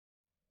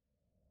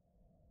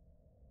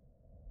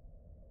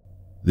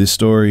This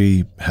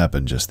story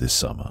happened just this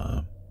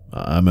summer.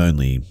 I'm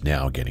only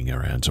now getting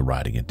around to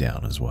writing it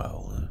down as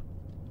well.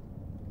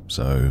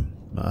 So,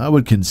 I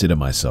would consider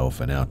myself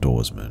an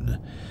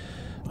outdoorsman.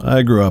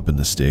 I grew up in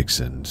the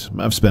sticks and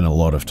I've spent a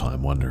lot of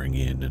time wandering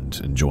in and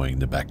enjoying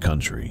the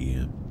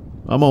backcountry.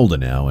 I'm older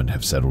now and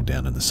have settled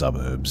down in the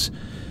suburbs.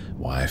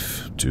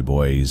 Wife, 2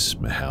 boys,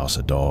 a house,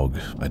 a dog,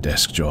 a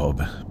desk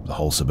job, the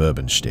whole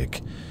suburban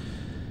shtick.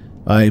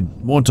 I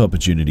want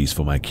opportunities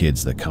for my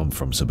kids that come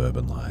from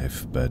suburban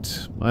life,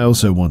 but I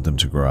also want them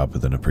to grow up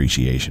with an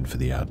appreciation for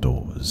the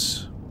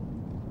outdoors.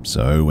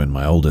 So when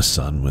my oldest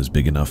son was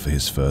big enough for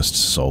his first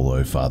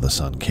solo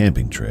father-son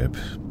camping trip,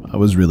 I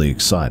was really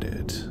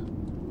excited.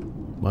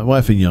 My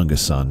wife and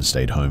youngest son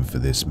stayed home for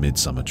this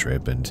midsummer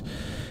trip, and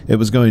it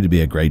was going to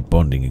be a great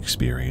bonding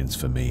experience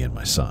for me and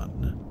my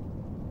son.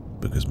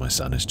 Because my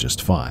son is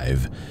just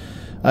 5,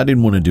 I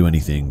didn't want to do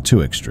anything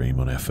too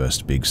extreme on our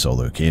first big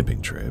solo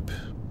camping trip.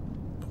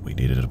 We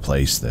needed a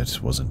place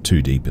that wasn't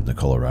too deep in the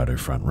Colorado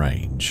Front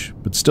Range,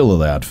 but still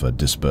allowed for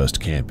dispersed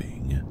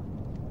camping.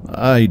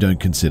 I don't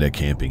consider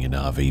camping in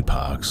RV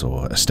parks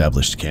or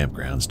established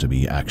campgrounds to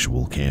be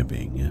actual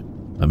camping.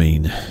 I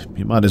mean,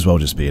 you might as well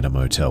just be in a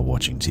motel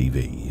watching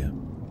TV.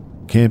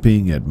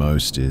 Camping, at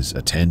most, is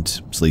a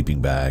tent,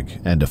 sleeping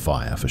bag, and a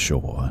fire for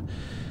sure.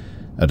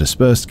 A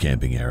dispersed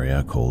camping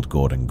area called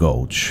Gordon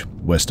Gulch,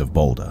 west of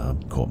Boulder,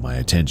 caught my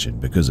attention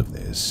because of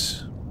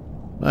this.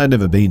 I'd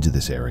never been to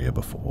this area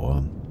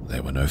before.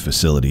 There were no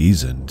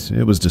facilities, and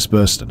it was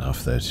dispersed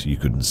enough that you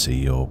couldn't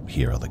see or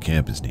hear other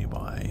campers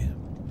nearby.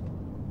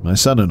 My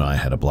son and I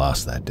had a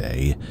blast that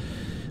day.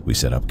 We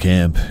set up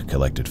camp,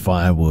 collected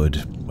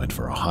firewood, went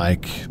for a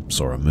hike,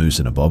 saw a moose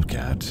and a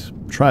bobcat,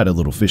 tried a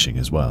little fishing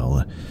as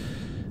well,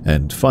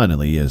 and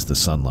finally, as the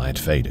sunlight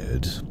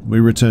faded,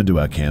 we returned to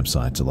our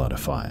campsite to light a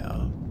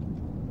fire.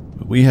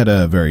 We had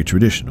a very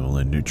traditional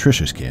and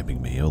nutritious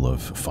camping meal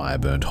of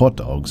fire-burned hot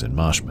dogs and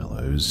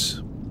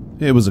marshmallows.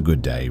 It was a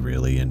good day,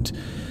 really, and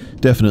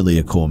definitely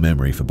a core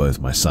memory for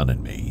both my son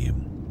and me.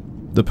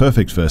 The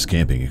perfect first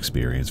camping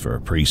experience for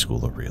a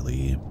preschooler,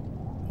 really.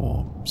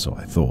 Or so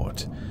I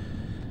thought.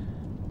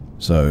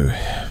 So,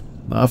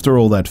 after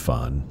all that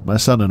fun, my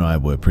son and I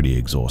were pretty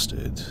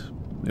exhausted.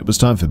 It was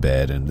time for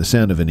bed, and the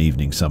sound of an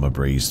evening summer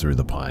breeze through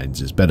the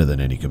pines is better than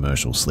any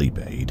commercial sleep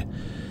aid.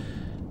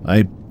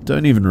 I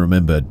don't even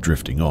remember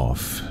drifting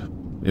off.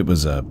 It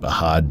was a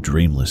hard,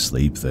 dreamless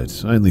sleep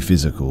that only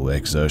physical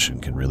exertion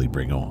can really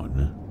bring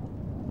on.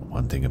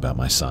 One thing about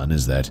my son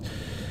is that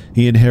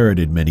he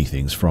inherited many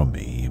things from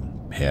me: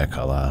 hair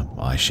color,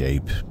 eye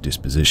shape,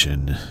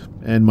 disposition,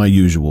 and my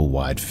usual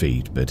wide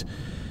feet, but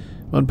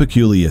one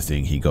peculiar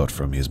thing he got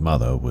from his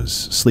mother was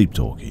sleep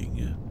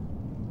talking.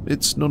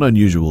 It's not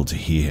unusual to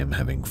hear him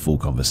having full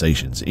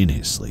conversations in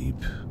his sleep.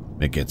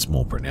 It gets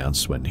more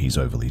pronounced when he's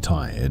overly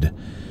tired.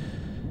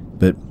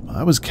 But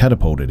I was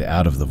catapulted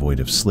out of the void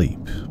of sleep.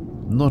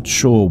 Not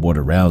sure what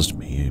aroused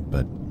me,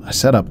 but I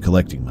sat up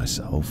collecting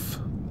myself.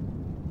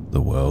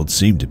 The world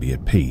seemed to be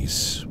at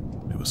peace.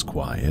 It was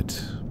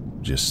quiet,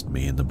 just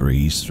me and the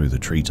breeze through the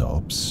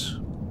treetops.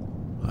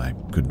 I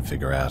couldn't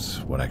figure out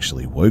what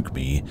actually woke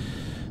me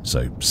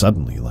so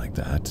suddenly like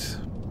that.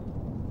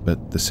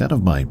 But the sound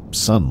of my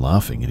son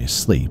laughing in his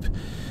sleep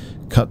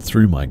cut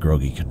through my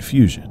groggy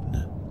confusion.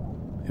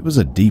 It was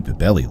a deep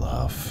belly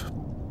laugh.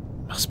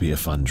 Must be a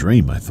fun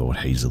dream, I thought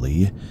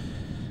hazily.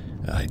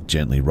 I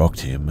gently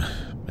rocked him,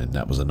 and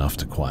that was enough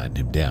to quieten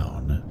him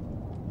down.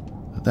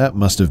 That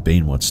must have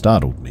been what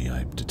startled me,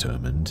 I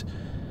determined.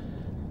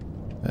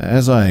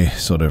 As I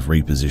sort of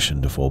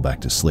repositioned to fall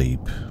back to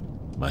sleep,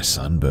 my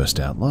son burst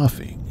out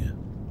laughing.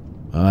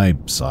 I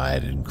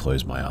sighed and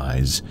closed my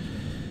eyes.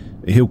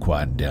 He'll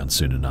quieten down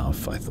soon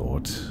enough, I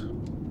thought.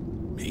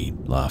 He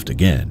laughed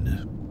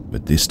again,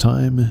 but this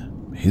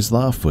time his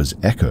laugh was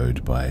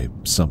echoed by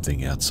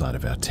something outside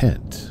of our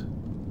tent.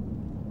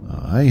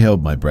 I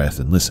held my breath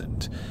and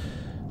listened,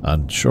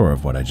 unsure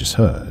of what I just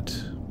heard.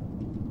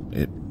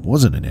 It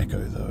wasn't an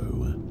echo,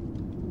 though.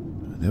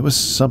 There was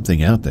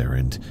something out there,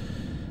 and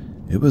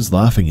it was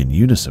laughing in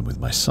unison with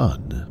my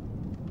son.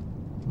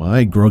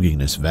 My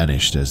grogginess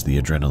vanished as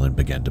the adrenaline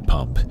began to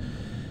pump.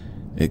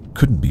 It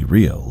couldn't be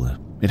real.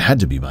 It had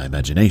to be my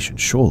imagination,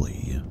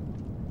 surely.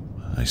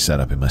 I sat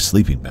up in my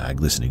sleeping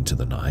bag listening to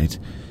the night.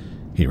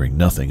 Hearing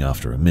nothing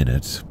after a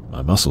minute,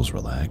 my muscles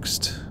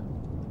relaxed.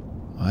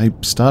 I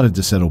started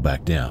to settle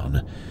back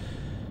down.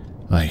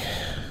 I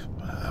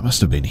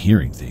must have been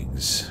hearing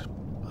things.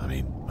 I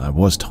mean, I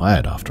was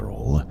tired after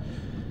all.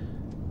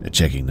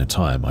 Checking the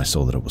time, I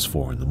saw that it was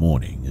 4 in the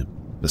morning.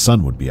 The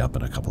sun would be up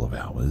in a couple of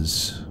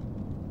hours.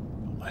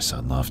 My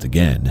son laughed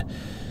again,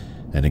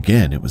 and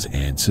again it was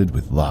answered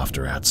with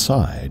laughter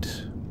outside.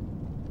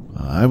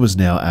 I was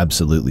now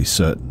absolutely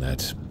certain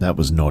that that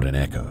was not an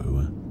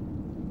echo.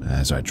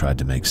 As I tried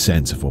to make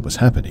sense of what was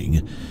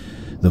happening,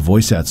 the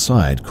voice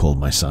outside called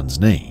my son's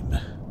name,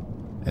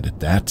 and at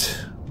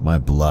that, my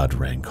blood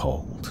ran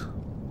cold.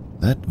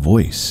 That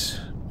voice,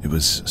 it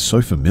was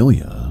so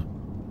familiar.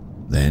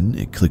 Then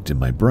it clicked in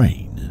my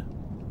brain.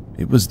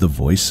 It was the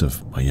voice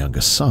of my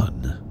youngest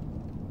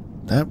son.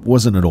 That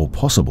wasn't at all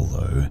possible,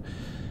 though.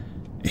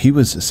 He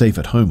was safe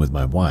at home with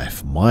my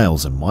wife,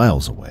 miles and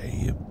miles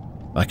away.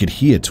 I could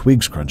hear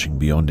twigs crunching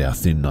beyond our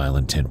thin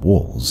nylon tent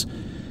walls.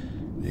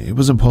 It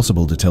was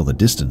impossible to tell the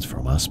distance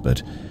from us,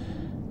 but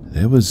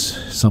there was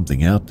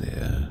something out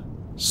there,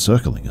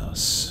 circling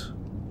us.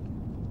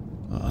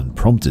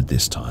 Unprompted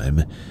this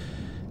time,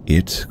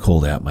 it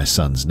called out my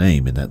son's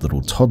name in that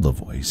little toddler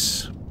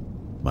voice.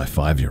 My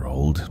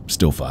 5-year-old,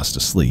 still fast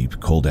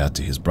asleep, called out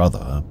to his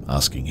brother,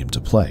 asking him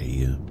to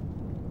play.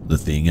 The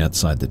thing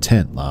outside the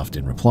tent laughed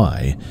in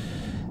reply,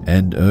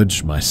 and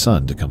urged my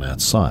son to come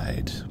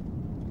outside.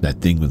 That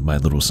thing with my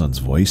little son's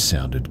voice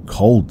sounded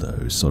cold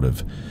though, sort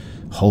of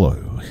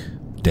hollow,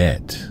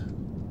 dead.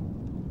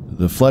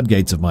 The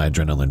floodgates of my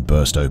adrenaline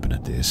burst open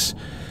at this.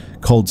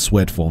 Cold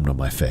sweat formed on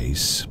my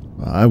face.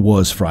 I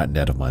was frightened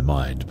out of my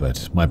mind,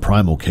 but my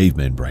primal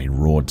caveman brain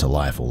roared to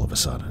life all of a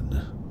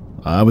sudden.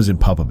 I was in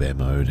Papa Bear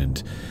mode,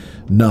 and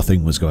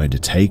nothing was going to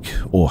take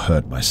or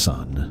hurt my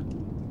son.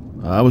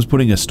 I was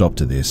putting a stop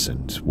to this,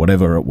 and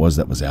whatever it was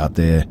that was out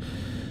there,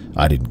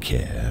 I didn't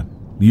care.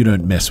 You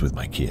don't mess with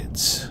my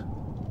kids.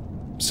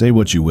 Say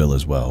what you will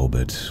as well,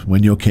 but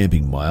when you're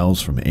camping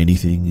miles from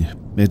anything,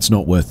 it's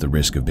not worth the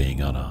risk of being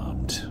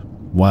unarmed.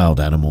 Wild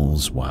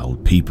animals,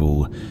 wild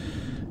people,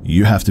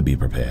 you have to be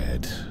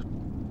prepared.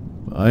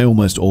 I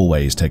almost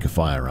always take a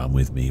firearm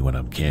with me when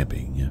I'm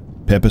camping.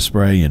 Pepper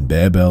spray and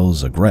bear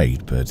bells are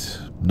great,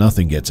 but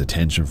nothing gets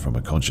attention from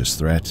a conscious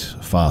threat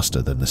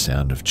faster than the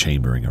sound of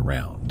chambering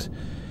around.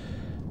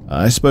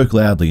 I spoke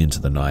loudly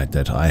into the night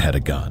that I had a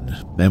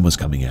gun and was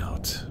coming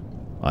out.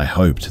 I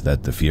hoped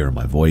that the fear in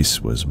my voice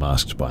was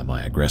masked by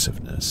my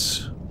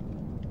aggressiveness.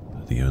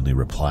 The only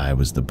reply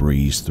was the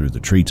breeze through the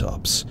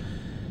treetops.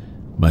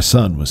 My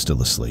son was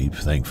still asleep,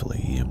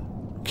 thankfully.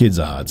 Kid's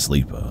a hard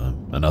sleeper,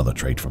 another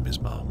trait from his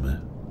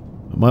mum.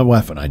 My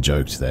wife and I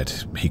joked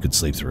that he could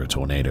sleep through a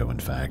tornado, in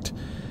fact.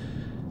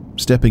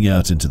 Stepping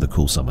out into the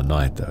cool summer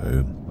night,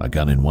 though, a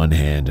gun in one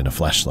hand and a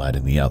flashlight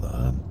in the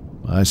other,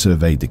 I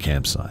surveyed the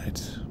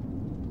campsite.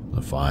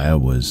 The fire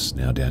was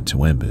now down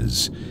to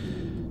embers.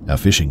 Our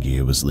fishing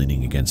gear was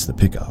leaning against the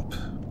pickup.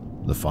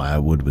 The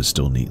firewood was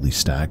still neatly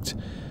stacked,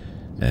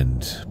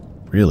 and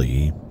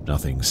really,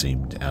 nothing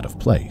seemed out of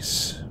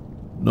place.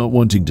 Not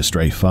wanting to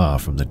stray far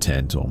from the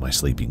tent or my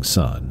sleeping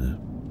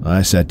son,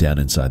 I sat down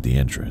inside the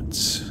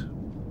entrance.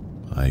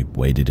 I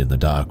waited in the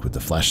dark with the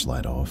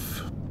flashlight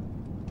off,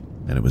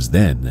 and it was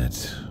then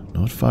that,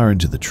 not far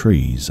into the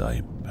trees,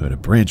 I heard a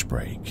branch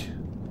break.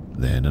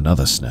 Then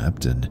another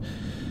snapped, and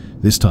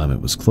this time it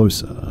was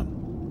closer.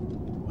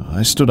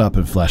 I stood up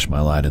and flashed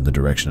my light in the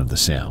direction of the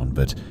sound,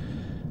 but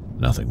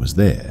nothing was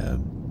there.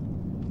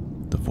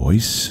 The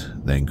voice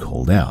then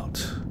called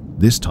out,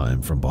 this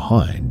time from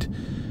behind,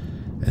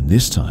 and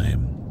this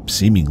time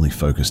seemingly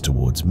focused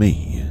towards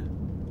me.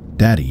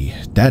 "Daddy,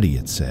 Daddy,"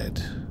 it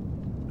said.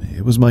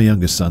 It was my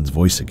youngest son's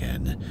voice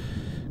again,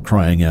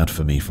 crying out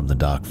for me from the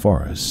dark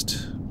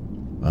forest.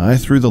 I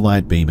threw the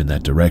light beam in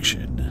that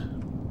direction.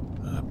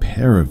 A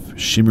pair of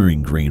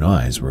shimmering green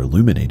eyes were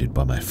illuminated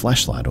by my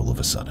flashlight all of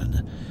a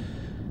sudden.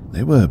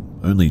 They were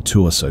only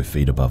 2 or so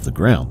feet above the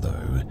ground,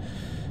 though,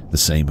 the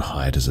same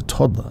height as a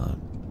toddler.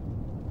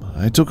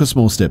 I took a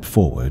small step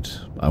forward.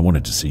 I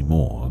wanted to see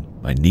more.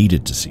 I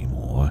needed to see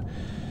more.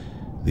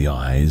 The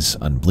eyes,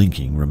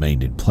 unblinking,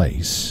 remained in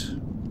place.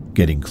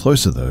 Getting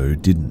closer, though,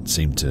 didn't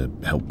seem to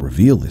help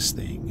reveal this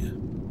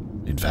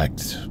thing. In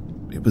fact,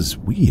 it was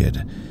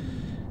weird.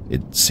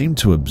 It seemed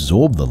to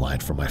absorb the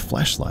light from my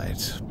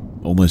flashlight,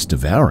 almost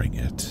devouring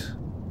it.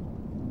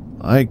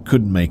 I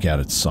couldn't make out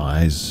its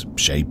size,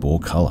 shape, or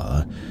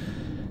color.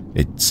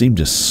 It seemed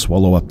to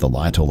swallow up the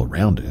light all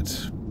around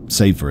it,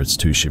 save for its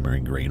 2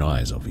 shimmering green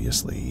eyes,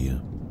 obviously.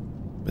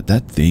 But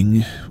that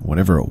thing,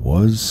 whatever it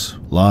was,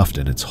 laughed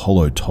in its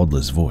hollow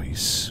toddler's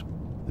voice,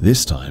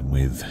 this time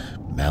with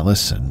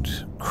malice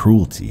and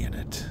cruelty in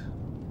it.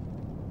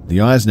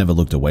 The eyes never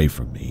looked away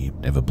from me,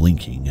 never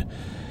blinking,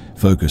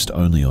 focused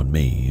only on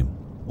me,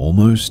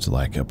 almost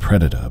like a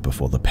predator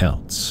before the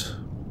pounce.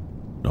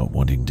 Not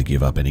wanting to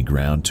give up any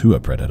ground to a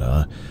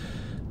predator,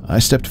 I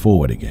stepped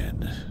forward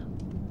again.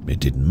 It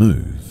didn't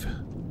move.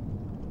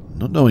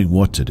 Not knowing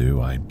what to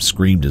do, I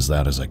screamed as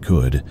loud as I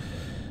could.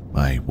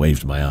 I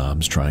waved my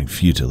arms, trying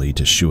futilely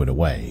to shoo it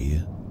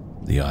away.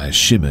 The eyes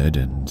shimmered,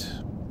 and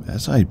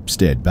as I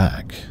stared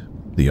back,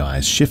 the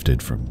eyes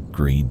shifted from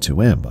green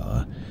to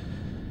amber.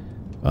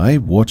 I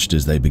watched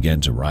as they began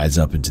to rise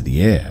up into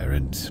the air,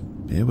 and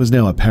it was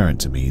now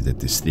apparent to me that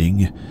this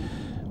thing,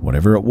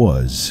 whatever it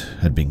was,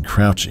 had been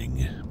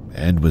crouching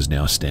and was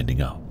now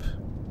standing up.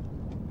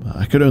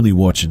 I could only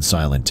watch in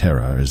silent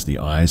terror as the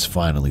eyes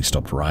finally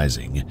stopped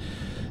rising,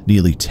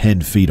 nearly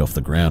 10 feet off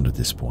the ground at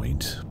this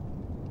point.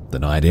 The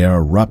night air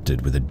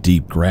erupted with a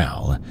deep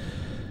growl.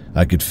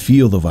 I could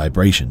feel the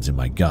vibrations in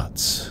my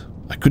guts.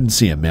 I couldn't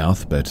see a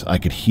mouth, but I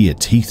could hear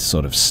teeth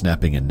sort of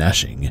snapping and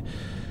gnashing.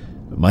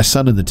 My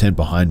son in the tent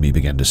behind me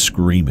began to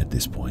scream at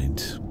this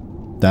point.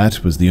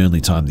 That was the only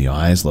time the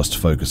eyes lost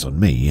focus on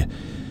me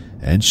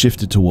and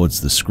shifted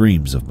towards the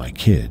screams of my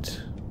kid.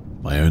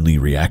 My only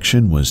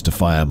reaction was to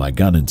fire my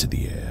gun into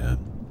the air.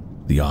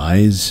 The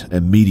eyes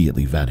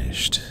immediately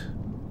vanished.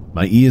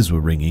 My ears were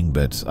ringing,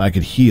 but I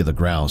could hear the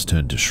growls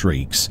turn to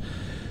shrieks,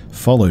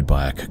 followed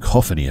by a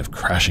cacophony of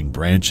crashing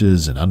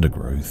branches and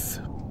undergrowth.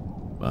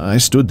 I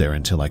stood there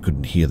until I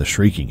couldn't hear the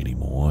shrieking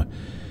anymore.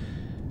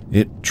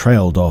 It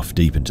trailed off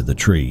deep into the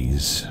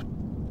trees.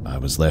 I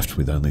was left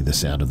with only the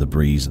sound of the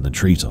breeze in the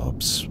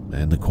treetops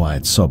and the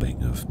quiet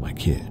sobbing of my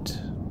kid.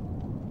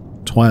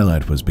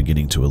 Twilight was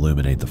beginning to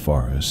illuminate the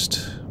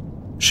forest.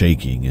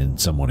 Shaking and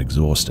somewhat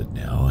exhausted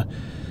now,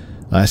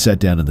 I sat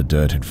down in the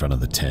dirt in front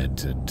of the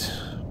tent and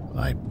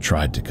I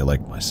tried to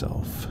collect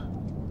myself.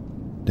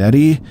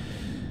 "Daddy?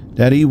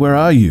 Daddy, where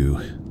are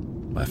you?"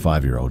 my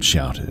 5-year-old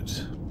shouted.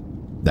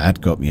 That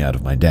got me out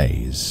of my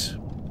daze.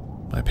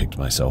 I picked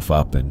myself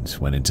up and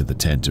went into the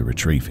tent to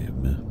retrieve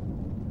him.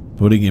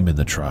 Putting him in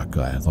the truck,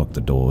 I locked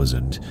the doors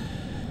and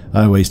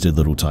I wasted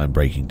little time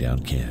breaking down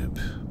camp.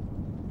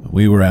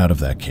 We were out of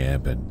that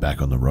camp and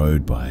back on the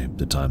road by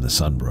the time the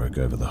sun broke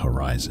over the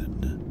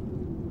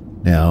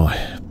horizon. Now,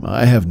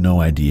 I have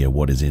no idea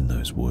what is in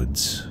those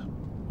woods.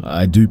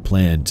 I do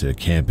plan to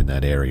camp in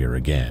that area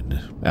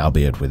again,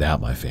 albeit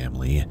without my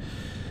family,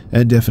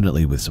 and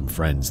definitely with some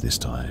friends this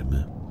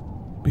time,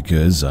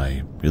 because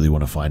I really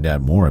want to find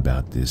out more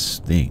about this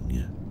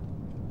thing.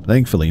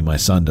 Thankfully, my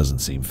son doesn't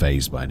seem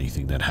fazed by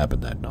anything that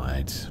happened that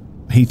night.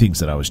 He thinks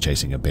that I was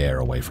chasing a bear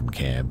away from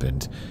camp,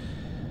 and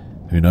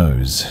who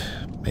knows,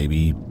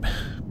 maybe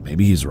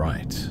he's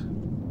right.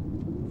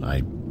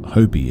 I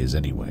hope he is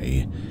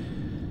anyway.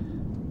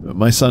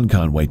 My son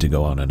can't wait to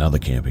go on another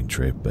camping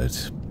trip,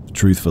 but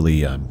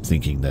truthfully, I'm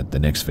thinking that the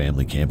next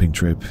family camping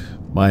trip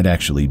might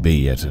actually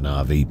be at an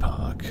RV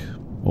park,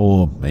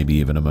 or maybe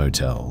even a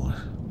motel.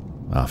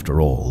 After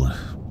all,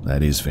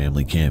 that is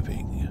family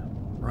camping,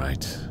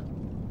 right?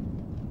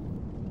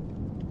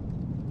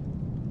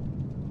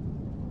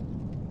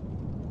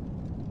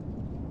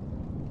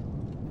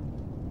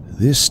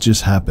 This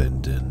just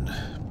happened, and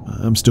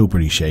I'm still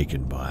pretty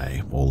shaken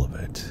by all of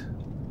it.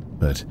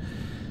 But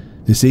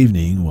this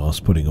evening,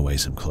 whilst putting away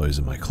some clothes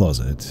in my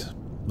closet,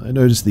 I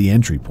noticed the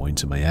entry point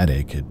to my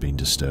attic had been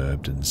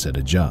disturbed and set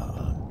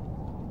ajar.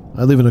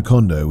 I live in a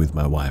condo with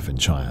my wife and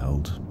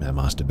child. Our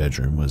master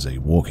bedroom was a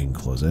walk-in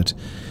closet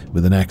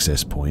with an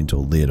access point or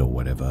lid or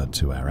whatever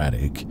to our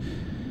attic.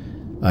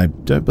 I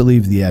don't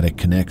believe the attic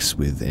connects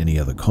with any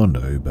other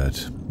condo,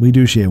 but we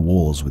do share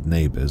walls with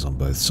neighbors on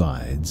both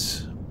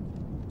sides.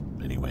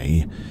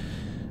 Anyway,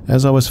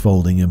 as I was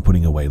folding and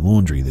putting away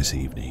laundry this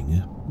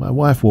evening, my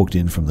wife walked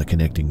in from the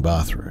connecting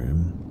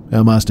bathroom.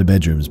 Our master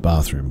bedroom's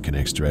bathroom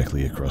connects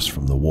directly across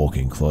from the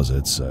walk-in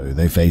closet, so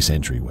they face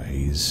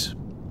entryways,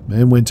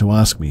 and went to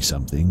ask me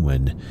something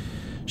when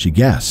she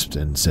gasped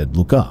and said,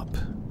 "Look up."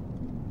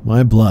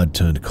 My blood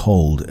turned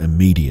cold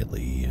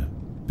immediately,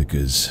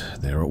 because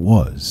there it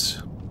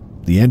was.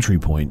 The entry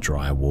point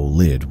drywall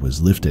lid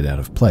was lifted out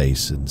of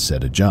place and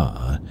set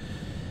ajar.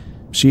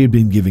 She had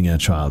been giving our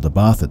child a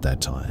bath at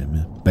that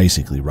time,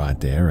 basically right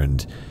there,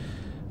 and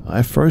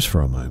I froze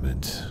for a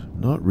moment,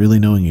 not really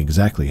knowing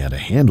exactly how to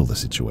handle the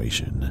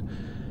situation.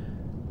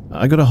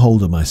 I got a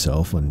hold of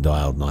myself and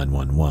dialed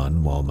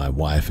 911 while my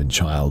wife and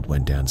child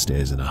went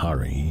downstairs in a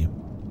hurry.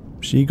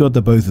 She got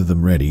the both of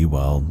them ready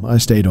while I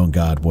stayed on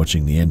guard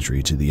watching the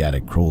entry to the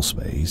attic crawl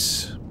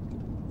space.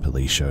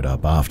 Police showed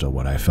up after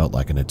what I felt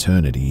like an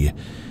eternity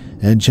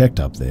and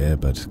checked up there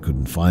but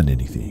couldn't find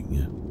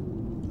anything.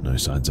 No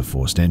signs of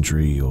forced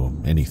entry or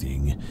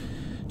anything,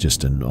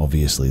 just an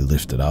obviously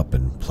lifted up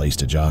and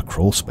placed ajar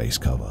crawl space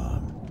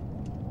cover.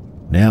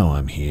 Now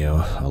I'm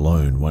here,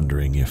 alone,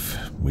 wondering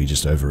if we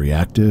just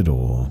overreacted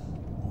or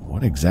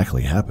what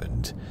exactly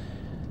happened.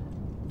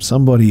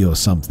 Somebody or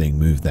something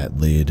moved that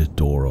lid,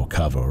 door or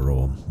cover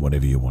or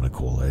whatever you want to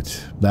call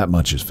it, that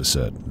much is for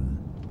certain.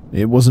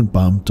 It wasn't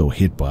bumped or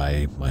hit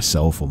by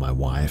myself or my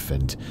wife,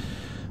 and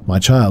my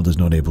child is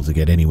not able to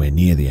get anywhere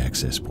near the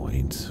access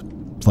point.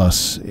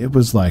 Plus, it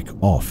was like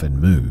off and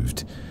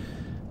moved,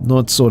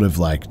 not sort of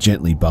like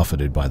gently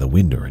buffeted by the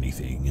wind or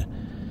anything.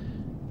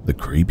 The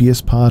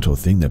creepiest part or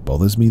thing that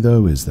bothers me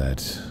though is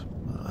that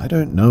I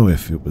don't know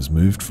if it was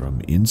moved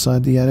from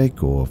inside the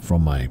attic or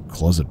from my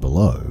closet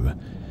below.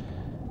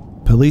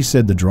 Police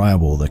said the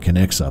drywall that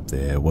connects up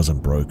there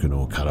wasn't broken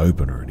or cut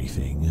open or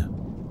anything.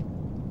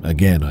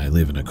 Again, I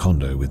live in a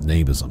condo with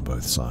neighbors on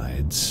both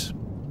sides,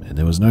 and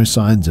there was no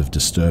signs of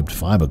disturbed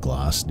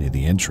fiberglass near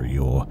the entry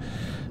or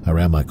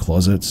around my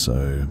closet,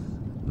 so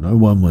no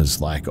one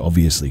was like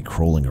obviously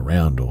crawling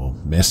around or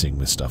messing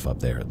with stuff up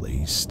there at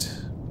least.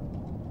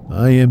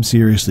 I am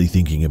seriously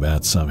thinking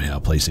about somehow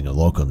placing a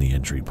lock on the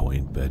entry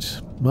point,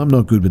 but I'm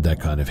not good with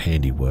that kind of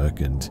handiwork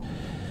and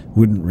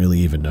wouldn't really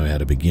even know how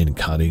to begin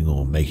cutting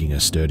or making a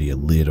sturdier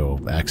lid or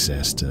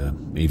access to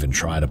even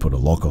try to put a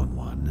lock on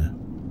one.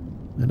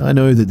 And I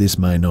know that this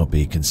may not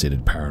be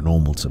considered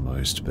paranormal to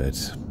most,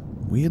 but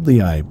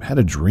weirdly I had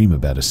a dream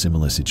about a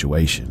similar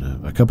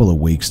situation a couple of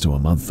weeks to a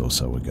month or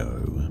so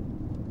ago.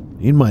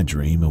 In my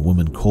dream, a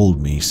woman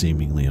called me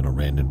seemingly on a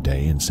random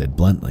day and said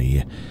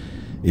bluntly,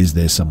 "Is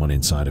there someone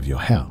inside of your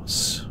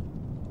house?"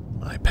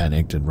 I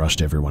panicked and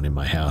rushed everyone in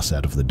my house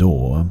out of the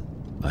door.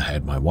 I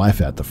had my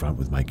wife out the front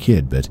with my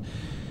kid, but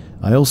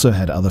I also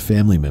had other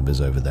family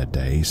members over that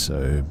day,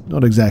 so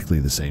not exactly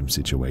the same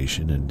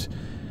situation, and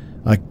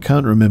I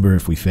can't remember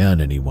if we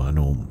found anyone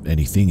or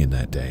anything in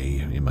that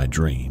day in my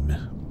dream.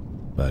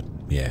 But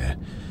yeah,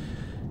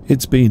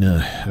 it's been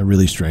a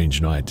really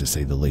strange night to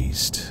say the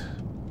least.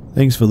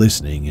 Thanks for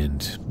listening,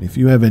 and if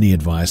you have any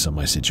advice on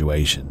my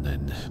situation,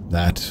 then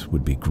that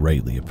would be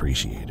greatly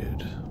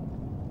appreciated.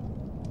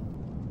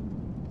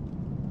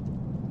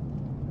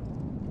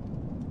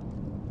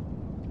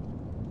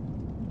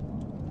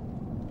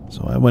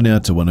 So I went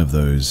out to one of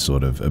those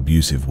sort of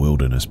abusive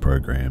wilderness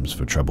programs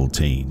for troubled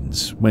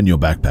teens when you're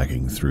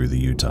backpacking through the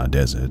Utah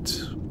desert.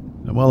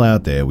 And while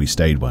out there, we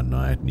stayed one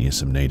night near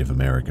some Native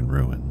American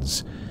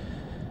ruins.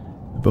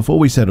 Before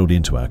we settled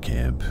into our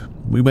camp,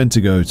 we went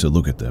to go to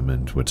look at them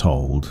and were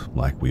told,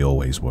 like we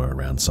always were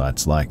around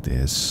sites like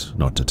this,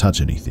 not to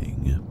touch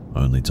anything,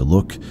 only to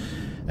look,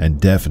 and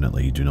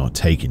definitely do not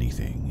take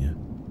anything.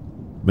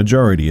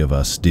 Majority of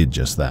us did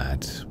just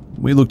that.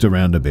 We looked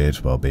around a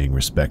bit while being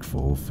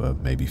respectful for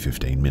maybe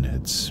 15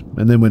 minutes,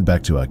 and then went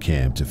back to our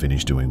camp to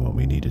finish doing what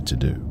we needed to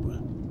do.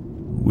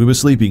 We were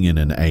sleeping in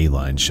an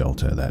A-line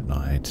shelter that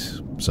night,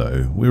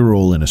 so we were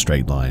all in a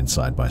straight line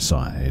side by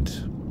side.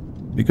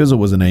 Because it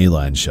was an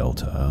A-line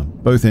shelter,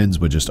 both ends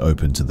were just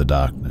open to the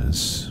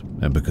darkness,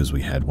 and because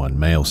we had one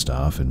male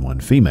staff and one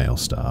female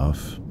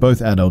staff,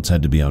 both adults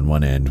had to be on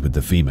one end with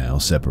the female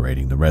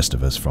separating the rest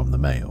of us from the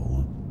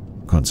male,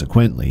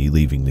 consequently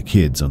leaving the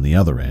kids on the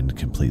other end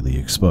completely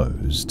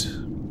exposed.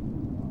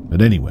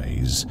 But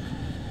anyways,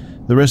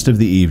 the rest of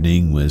the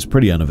evening was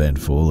pretty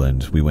uneventful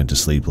and we went to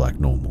sleep like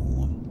normal.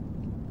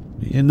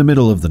 In the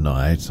middle of the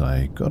night,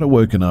 I got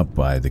woken up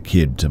by the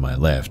kid to my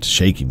left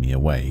shaking me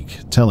awake,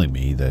 telling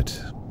me that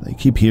they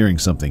keep hearing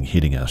something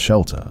hitting our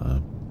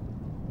shelter.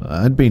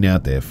 I'd been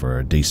out there for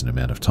a decent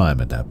amount of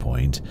time at that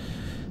point,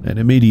 and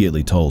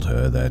immediately told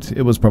her that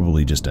it was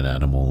probably just an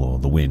animal or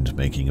the wind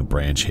making a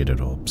branch hit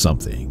it or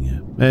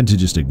something, and to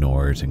just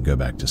ignore it and go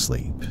back to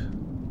sleep.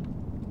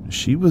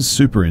 She was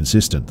super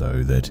insistent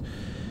though that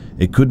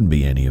it couldn't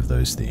be any of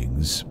those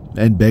things,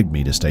 and begged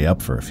me to stay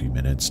up for a few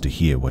minutes to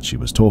hear what she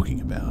was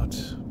talking about.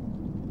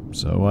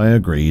 So I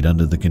agreed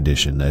under the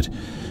condition that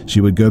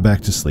she would go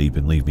back to sleep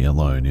and leave me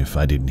alone if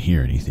I didn't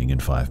hear anything in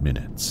 5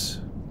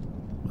 minutes.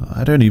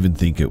 I don't even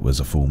think it was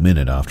a full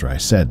minute after I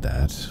said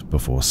that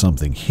before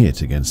something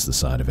hit against the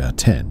side of our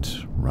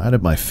tent, right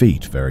at my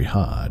feet very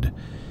hard.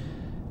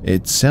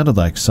 It sounded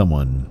like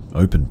someone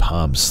open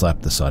palm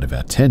slapped the side of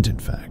our tent, in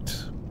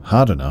fact,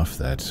 hard enough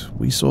that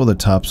we saw the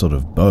tarp sort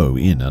of bow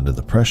in under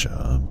the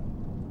pressure.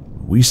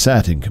 We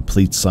sat in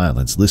complete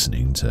silence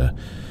listening to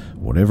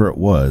whatever it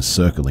was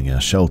circling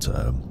our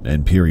shelter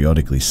and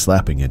periodically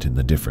slapping it in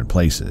the different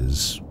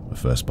places,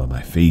 first by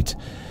my feet,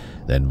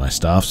 then my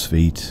staff's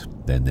feet,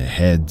 then their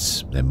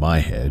heads, then my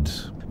head,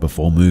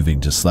 before moving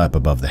to slap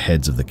above the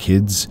heads of the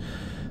kids,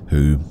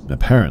 who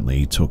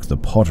apparently took the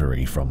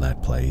pottery from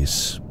that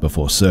place,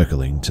 before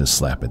circling to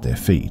slap at their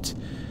feet.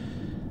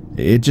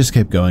 It just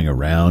kept going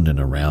around,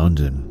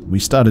 and we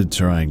started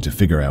trying to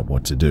figure out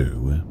what to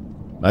do.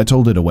 I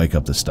told her to wake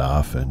up the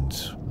staff, and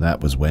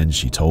that was when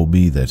she told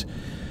me that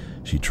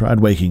she tried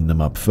waking them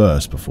up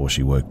first before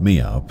she woke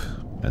me up,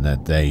 and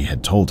that they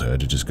had told her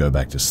to just go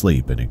back to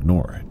sleep and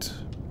ignore it.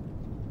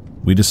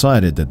 We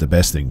decided that the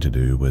best thing to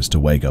do was to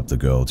wake up the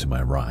girl to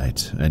my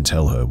right and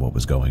tell her what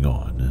was going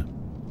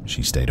on.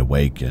 She stayed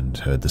awake and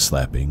heard the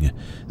slapping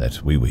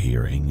that we were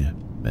hearing,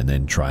 and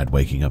then tried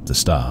waking up the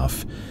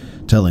staff,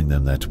 telling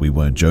them that we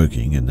weren't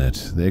joking and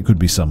that there could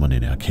be someone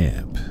in our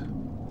camp.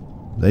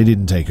 They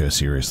didn't take her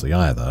seriously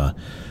either,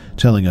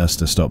 telling us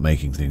to stop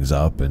making things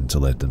up and to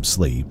let them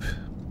sleep.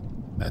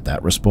 At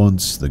that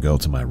response, the girl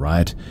to my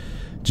right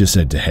just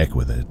said to heck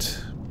with it,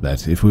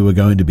 that if we were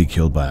going to be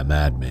killed by a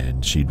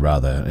madman, she'd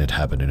rather it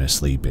happen in her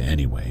sleep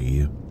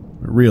anyway.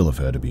 Real of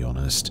her, to be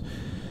honest.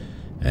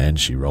 And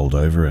she rolled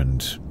over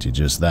and did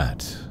just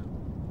that.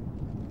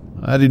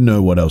 I didn't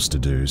know what else to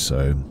do,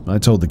 so I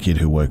told the kid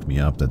who woke me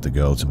up that the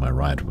girl to my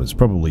right was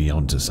probably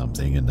onto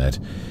something and that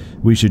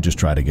we should just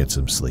try to get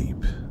some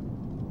sleep.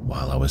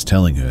 While I was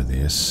telling her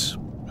this,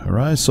 her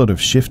eyes sort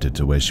of shifted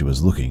to where she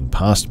was looking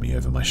past me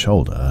over my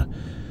shoulder,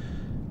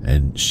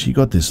 and she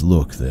got this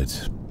look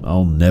that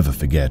I'll never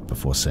forget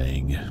before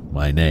saying,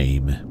 "My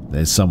name,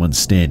 there's someone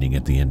standing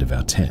at the end of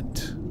our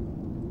tent."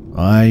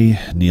 I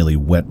nearly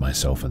wet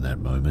myself in that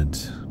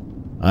moment.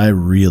 I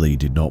really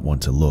did not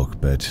want to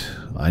look, but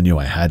I knew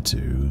I had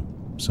to,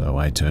 so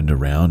I turned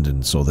around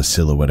and saw the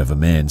silhouette of a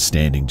man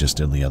standing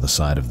just on the other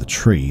side of the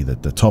tree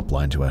that the top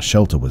line to our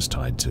shelter was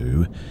tied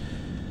to.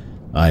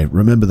 I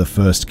remember the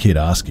first kid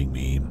asking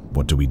me,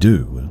 "What do we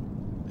do?"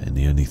 And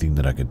the only thing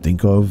that I could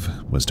think of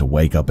was to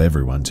wake up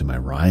everyone to my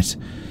right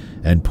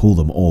and pull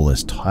them all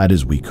as tight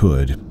as we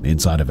could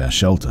inside of our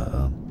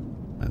shelter,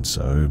 and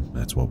so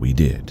that's what we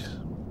did.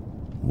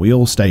 We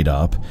all stayed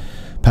up,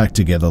 packed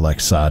together like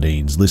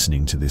sardines,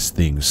 listening to this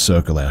thing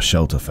circle our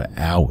shelter for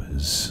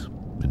hours,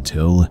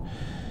 until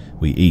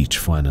we each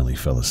finally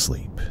fell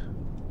asleep.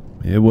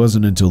 It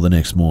wasn't until the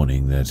next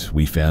morning that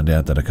we found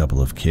out that a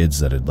couple of kids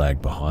that had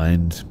lagged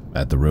behind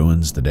at the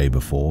ruins the day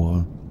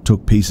before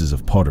took pieces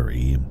of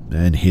pottery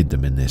and hid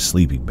them in their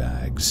sleeping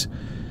bags.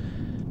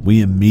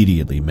 We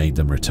immediately made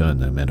them return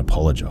them and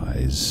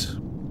apologize,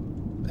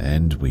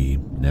 and we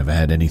never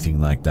had anything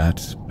like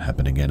that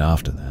happen again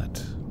after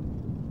that.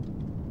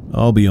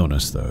 I'll be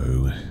honest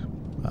though,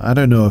 I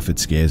don't know if it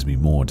scares me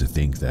more to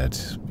think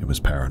that it was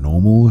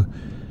paranormal,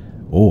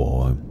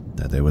 or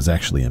that there was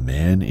actually a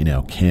man in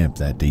our camp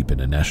that deep in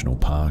a national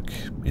park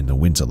in the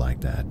winter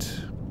like that,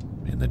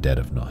 in the dead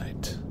of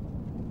night.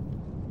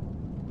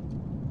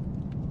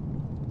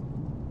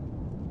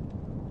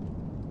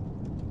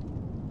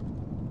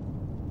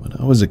 When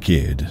I was a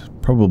kid,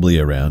 probably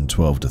around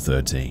 12 to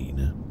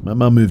 13, my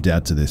mum moved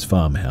out to this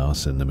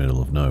farmhouse in the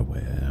middle of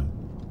nowhere.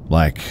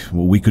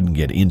 We couldn't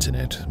get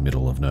internet,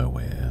 middle of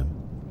nowhere.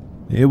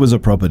 It was a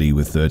property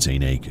with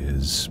 13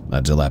 acres,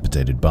 a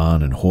dilapidated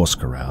barn and horse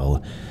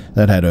corral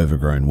that had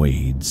overgrown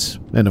weeds,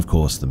 and of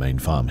course the main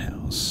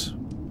farmhouse.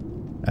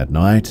 At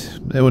night,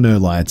 there were no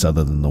lights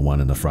other than the one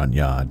in the front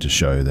yard to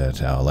show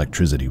that our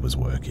electricity was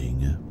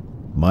working.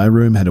 My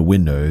room had a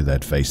window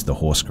that faced the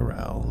horse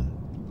corral.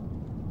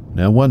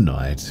 Now one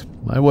night,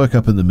 I woke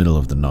up in the middle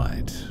of the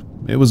night.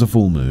 It was a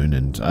full moon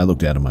and I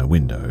looked out of my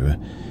window,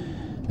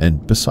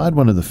 and beside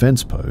one of the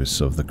fence posts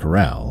of the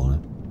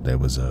corral, there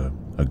was a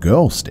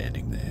girl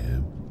standing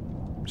there.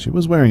 She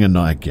was wearing a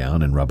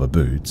nightgown and rubber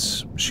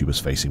boots. She was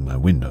facing my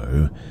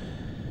window.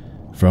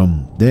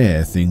 From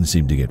there, things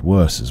seemed to get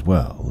worse as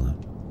well.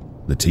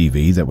 The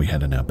TV that we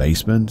had in our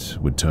basement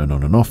would turn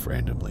on and off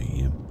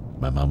randomly.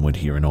 My mum would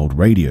hear an old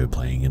radio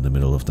playing in the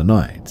middle of the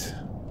night.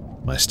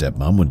 My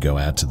stepmom would go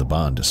out to the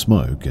barn to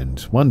smoke,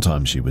 and one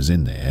time she was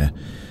in there,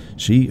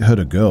 she heard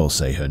a girl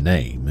say her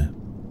name.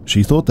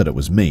 She thought that it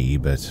was me,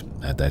 but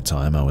at that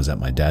time I was at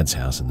my dad's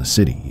house in the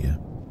city.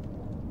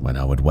 When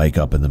I would wake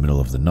up in the middle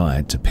of the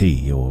night to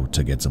pee or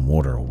to get some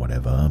water or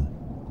whatever,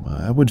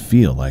 I would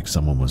feel like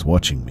someone was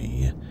watching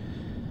me.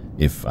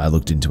 If I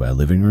looked into our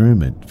living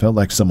room, it felt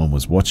like someone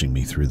was watching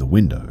me through the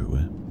window.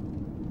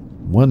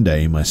 One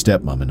day, my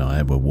stepmom and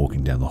I were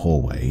walking down the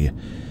hallway,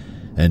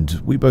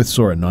 and we both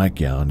saw a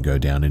nightgown go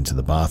down into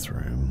the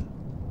bathroom.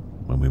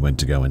 When we went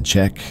to go and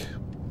check,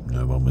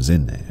 no one was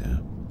in there.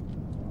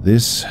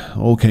 This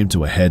all came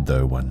to a head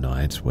though one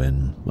night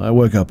when I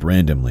woke up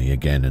randomly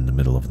again in the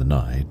middle of the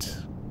night.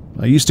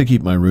 I used to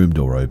keep my room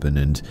door open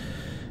and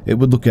it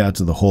would look out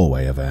to the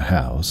hallway of our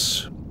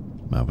house.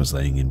 I was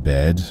laying in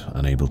bed,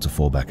 unable to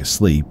fall back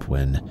asleep,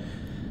 when,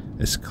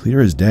 as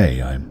clear as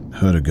day, I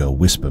heard a girl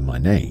whisper my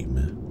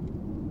name.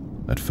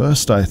 At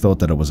first I thought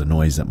that it was a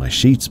noise that my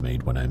sheets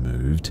made when I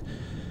moved.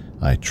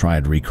 I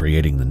tried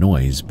recreating the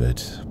noise,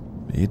 but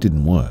it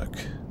didn't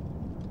work.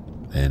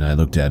 Then I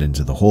looked out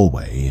into the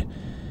hallway,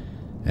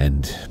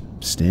 and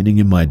standing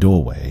in my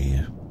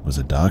doorway was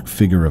a dark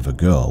figure of a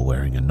girl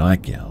wearing a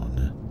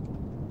nightgown.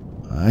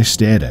 I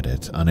stared at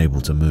it,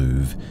 unable to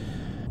move.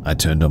 I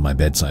turned on my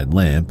bedside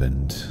lamp,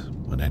 and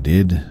when I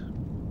did,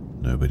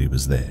 nobody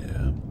was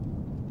there.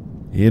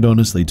 It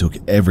honestly took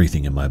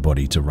everything in my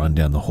body to run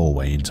down the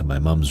hallway into my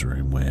mum's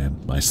room where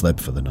I slept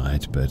for the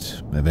night,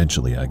 but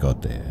eventually I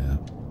got there.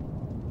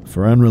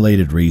 For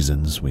unrelated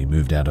reasons, we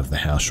moved out of the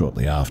house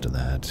shortly after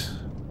that,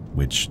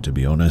 which, to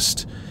be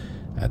honest,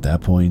 at that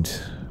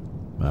point,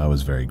 I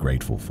was very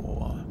grateful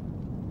for.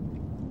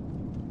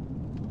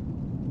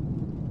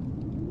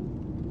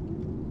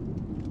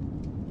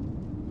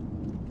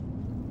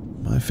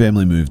 My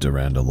family moved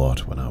around a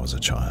lot when I was a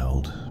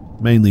child,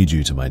 mainly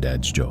due to my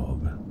dad's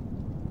job.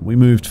 We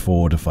moved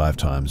 4 to 5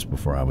 times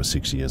before I was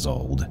 6 years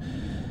old.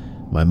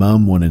 My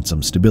mum wanted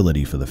some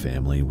stability for the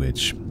family,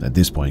 which at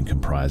this point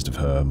comprised of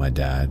her, my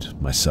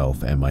dad,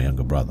 myself, and my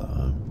younger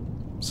brother.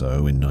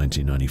 So in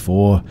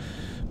 1994,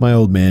 my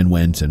old man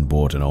went and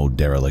bought an old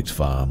derelict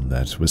farm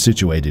that was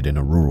situated in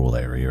a rural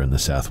area in the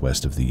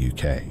southwest of the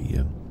UK,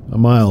 a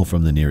mile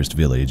from the nearest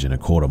village and a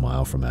quarter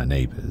mile from our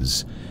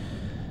neighbours.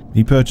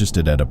 He purchased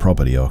it at a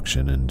property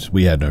auction, and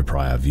we had no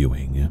prior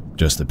viewing,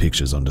 just the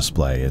pictures on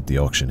display at the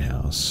auction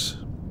house.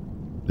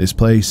 This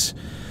place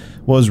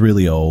was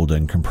really old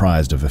and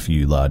comprised of a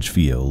few large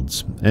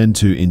fields and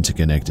 2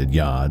 interconnected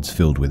yards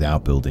filled with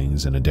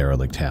outbuildings and a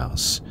derelict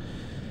house.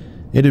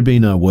 It had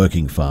been a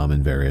working farm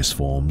in various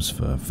forms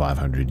for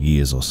 500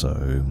 years or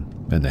so,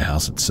 and the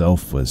house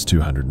itself was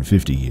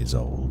 250 years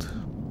old.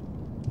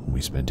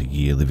 We spent a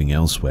year living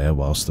elsewhere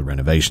whilst the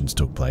renovations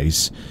took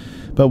place,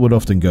 but would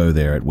often go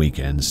there at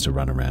weekends to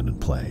run around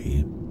and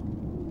play.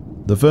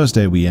 The first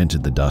day we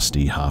entered the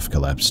dusty,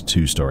 half-collapsed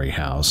 2-story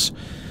house,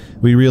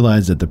 we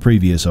realized that the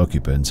previous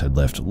occupants had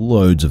left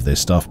loads of their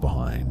stuff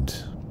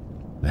behind.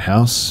 The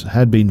house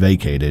had been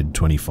vacated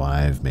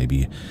 25,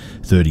 maybe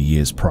 30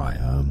 years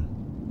prior.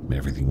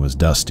 Everything was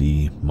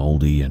dusty,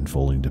 moldy, and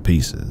falling to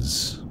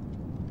pieces.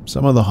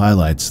 Some of the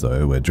highlights,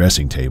 though, were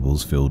dressing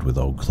tables filled with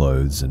old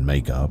clothes and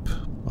makeup.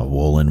 A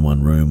wall in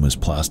one room was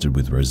plastered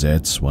with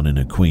rosettes, won in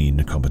a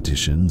queen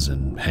competitions,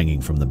 and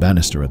hanging from the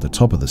banister at the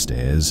top of the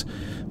stairs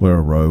were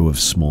a row of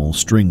small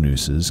string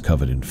nooses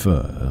covered in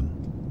fur.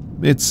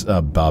 It's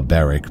a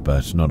barbaric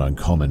but not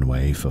uncommon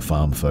way for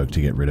farm folk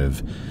to get rid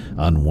of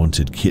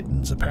unwanted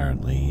kittens,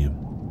 apparently.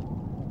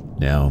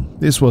 Now,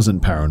 this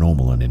wasn't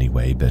paranormal in any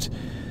way, but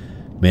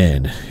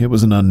man, it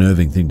was an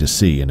unnerving thing to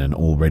see in an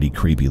already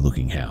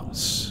creepy-looking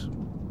house.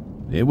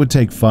 It would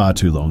take far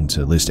too long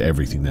to list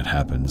everything that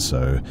happened,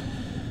 so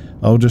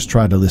I'll just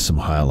try to list some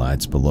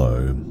highlights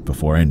below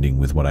before ending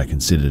with what I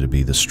consider to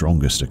be the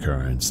strongest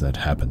occurrence that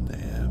happened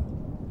there.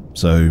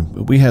 So,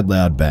 we had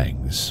loud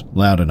bangs,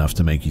 loud enough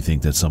to make you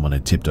think that someone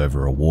had tipped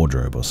over a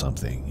wardrobe or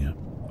something.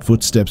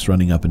 Footsteps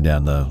running up and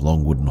down the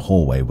long wooden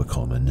hallway were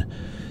common.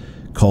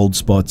 Cold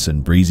spots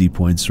and breezy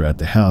points throughout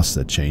the house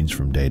that changed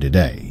from day to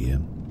day.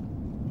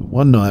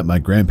 One night my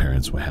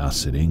grandparents were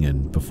house-sitting,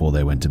 and before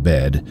they went to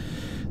bed,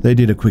 they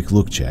did a quick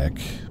look check.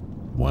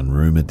 One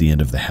room at the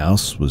end of the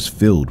house was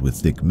filled with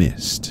thick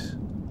mist.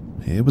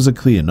 It was a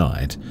clear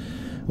night.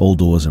 All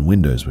doors and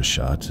windows were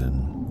shut,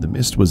 and the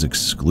mist was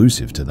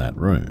exclusive to that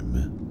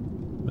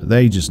room.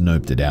 They just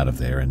noped it out of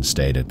there and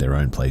stayed at their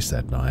own place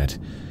that night.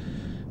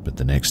 But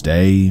the next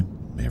day,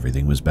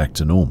 everything was back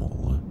to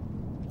normal.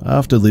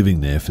 After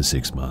living there for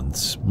 6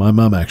 months, my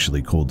mum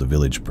actually called the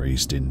village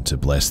priest in to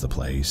bless the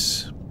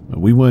place.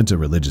 We weren't a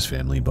religious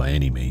family by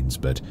any means,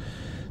 but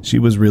she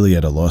was really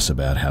at a loss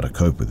about how to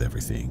cope with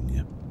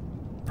everything.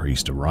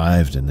 Priest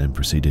arrived and then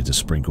proceeded to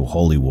sprinkle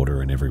holy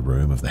water in every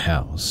room of the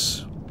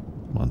house.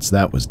 Once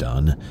that was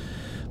done,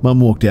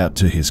 Mum walked out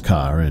to his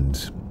car,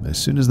 and as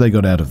soon as they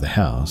got out of the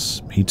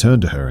house, he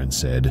turned to her and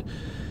said,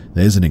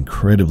 "There's an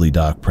incredibly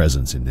dark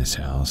presence in this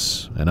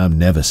house, and I'm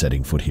never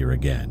setting foot here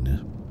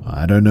again.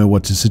 I don't know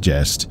what to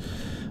suggest.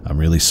 I'm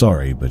really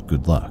sorry, but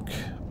good luck."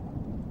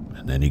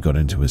 And then he got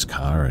into his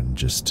car and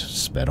just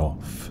sped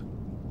off.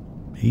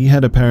 He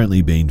had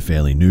apparently been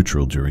fairly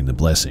neutral during the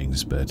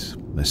blessings, but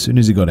as soon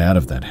as he got out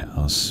of that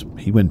house,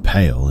 he went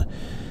pale,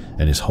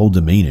 and his whole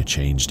demeanor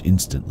changed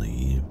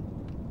instantly.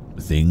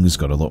 Things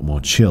got a lot more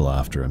chill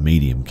after a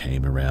medium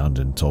came around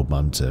and told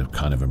Mum to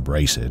kind of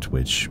embrace it,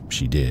 which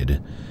she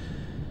did.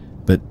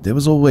 But there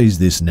was always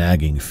this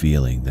nagging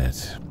feeling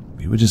that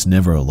we were just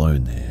never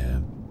alone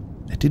there.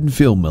 It didn't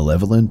feel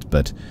malevolent,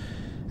 but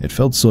it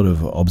felt sort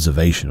of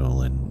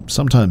observational and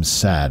sometimes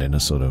sad in a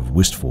sort of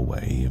wistful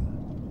way.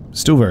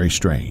 Still very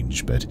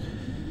strange, but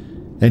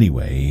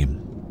anyway,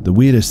 the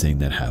weirdest thing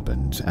that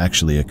happened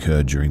actually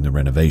occurred during the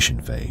renovation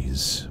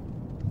phase.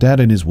 Dad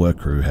and his work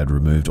crew had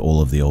removed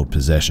all of the old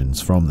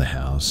possessions from the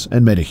house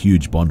and made a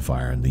huge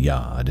bonfire in the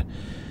yard.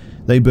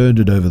 They burned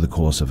it over the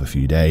course of a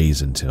few days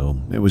until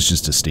it was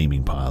just a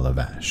steaming pile of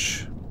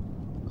ash.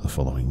 The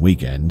following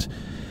weekend,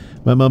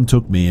 my mum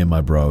took me and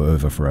my bro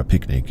over for a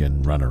picnic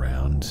and run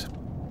around.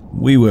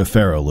 We were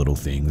feral little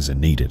things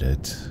and needed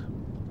it.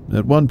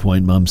 At one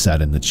point, Mum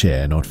sat in the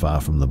chair not far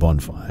from the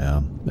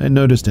bonfire and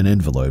noticed an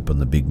envelope on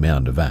the big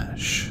mound of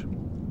ash.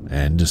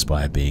 And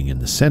despite being in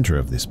the center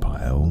of this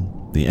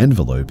pile, the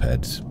envelope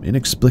had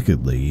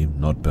inexplicably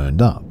not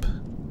burned up.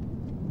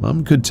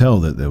 Mum could tell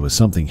that there was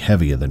something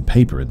heavier than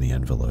paper in the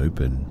envelope,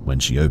 and when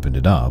she opened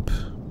it up,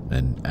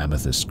 an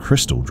amethyst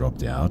crystal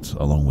dropped out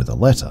along with a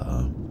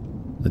letter.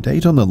 The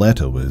date on the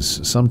letter was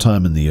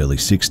sometime in the early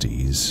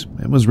 60s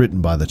and was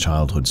written by the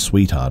childhood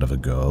sweetheart of a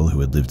girl who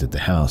had lived at the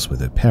house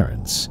with her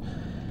parents.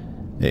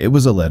 It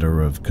was a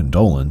letter of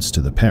condolence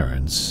to the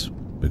parents,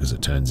 because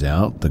it turns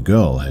out the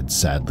girl had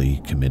sadly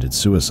committed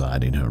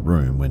suicide in her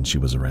room when she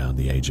was around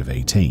the age of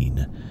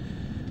 18.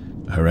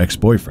 Her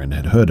ex-boyfriend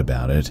had heard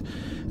about it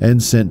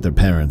and sent their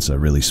parents a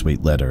really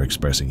sweet letter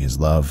expressing his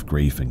love,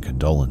 grief, and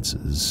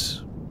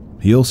condolences.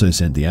 He also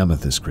sent the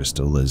amethyst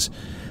crystal, as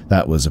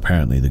that was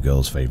apparently the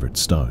girl's favorite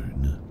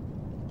stone.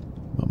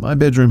 Well, my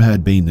bedroom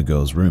had been the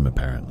girl's room,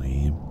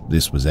 apparently.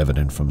 This was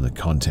evident from the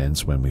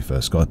contents when we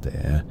first got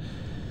there.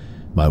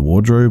 My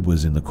wardrobe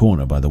was in the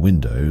corner by the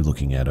window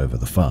looking out over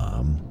the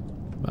farm.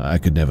 I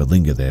could never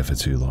linger there for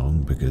too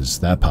long because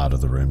that part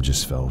of the room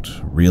just felt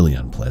really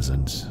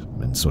unpleasant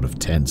and sort of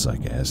tense, I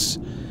guess.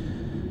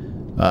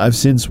 I've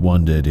since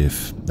wondered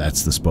if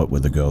that's the spot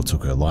where the girl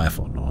took her life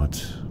or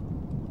not.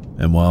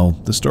 And while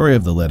the story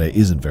of the letter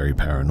isn't very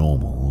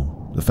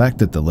paranormal, the fact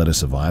that the letter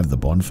survived the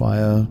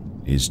bonfire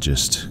is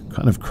just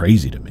kind of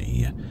crazy to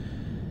me.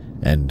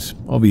 And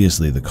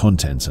obviously the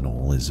contents and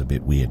all is a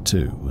bit weird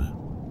too.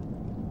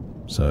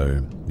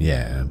 So,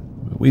 yeah,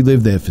 we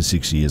lived there for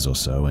 6 years or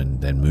so and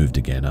then moved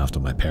again after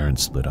my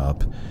parents split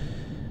up.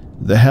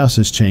 The house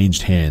has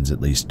changed hands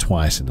at least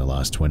twice in the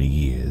last 20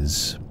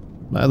 years.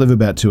 I live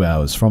about 2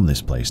 hours from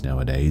this place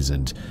nowadays,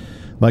 and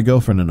my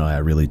girlfriend and I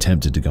are really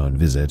tempted to go and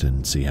visit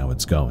and see how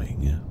it's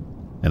going.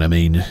 And I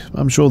mean,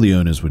 I'm sure the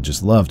owners would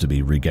just love to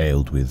be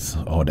regaled with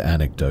odd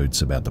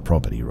anecdotes about the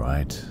property,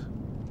 right?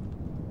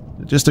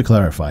 Just to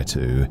clarify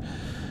too,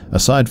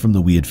 aside from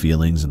the weird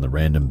feelings and the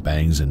random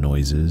bangs and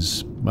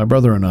noises, my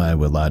brother and I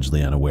were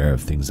largely unaware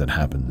of things that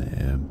happened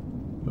there.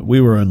 We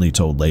were only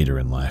told later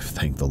in life,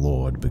 thank the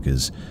Lord,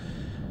 because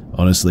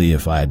honestly,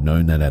 if I had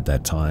known that at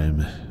that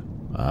time,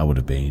 I would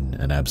have been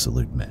an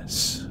absolute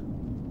mess.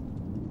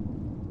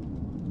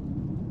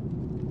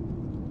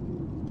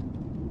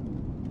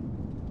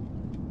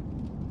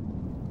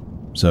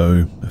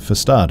 So, for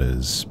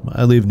starters,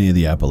 I live near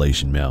the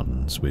Appalachian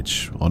Mountains,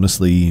 which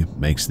honestly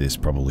makes this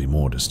probably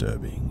more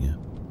disturbing.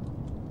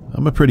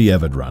 I'm a pretty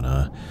avid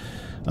runner.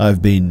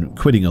 I've been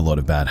quitting a lot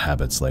of bad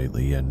habits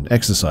lately, and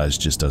exercise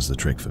just does the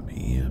trick for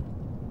me.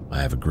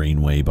 I have a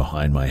greenway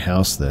behind my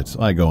house that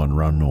I go on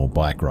run or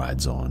bike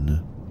rides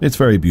on. It's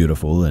very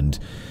beautiful, and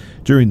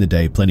during the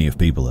day plenty of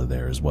people are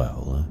there as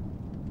well.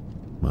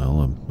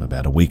 Well,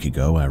 about a week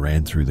ago I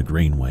ran through the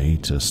greenway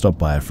to stop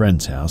by a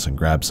friend's house and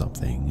grab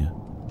something.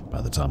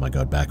 By the time I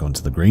got back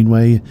onto the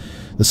greenway,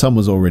 the sun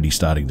was already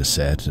starting to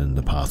set and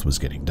the path was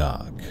getting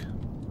dark.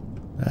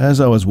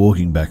 As I was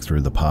walking back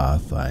through the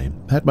path, I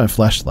had my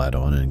flashlight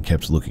on and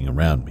kept looking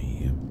around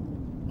me.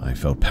 I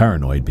felt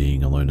paranoid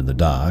being alone in the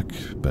dark,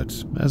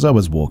 but as I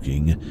was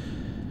walking,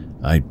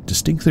 I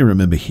distinctly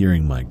remember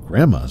hearing my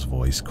grandma's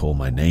voice call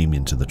my name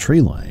into the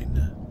tree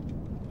line.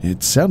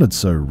 It sounded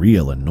so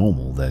real and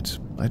normal that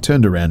I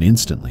turned around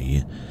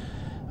instantly,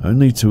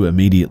 only to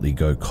immediately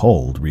go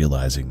cold,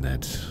 realizing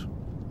that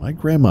my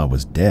grandma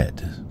was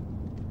dead.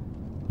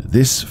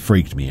 This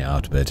freaked me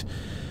out, but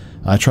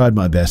I tried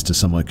my best to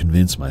somewhat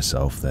convince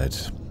myself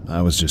that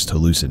I was just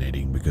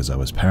hallucinating because I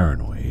was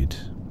paranoid.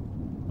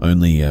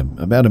 Only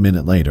about a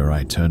minute later,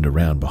 I turned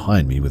around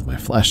behind me with my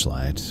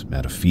flashlight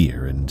out of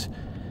fear, and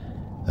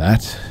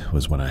that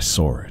was when I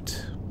saw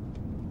it.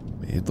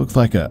 It looked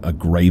like a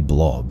grey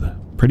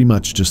blob, pretty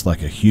much just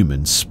like a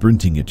human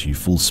sprinting at you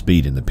full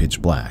speed in the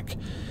pitch black.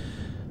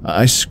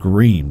 I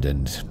screamed,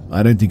 and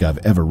I don't think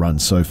I've ever run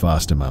so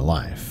fast in my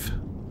life.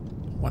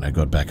 When I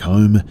got back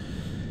home,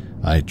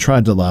 I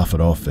tried to laugh it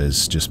off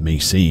as just me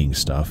seeing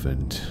stuff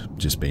and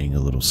just being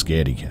a little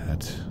scaredy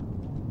cat.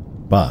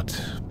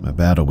 But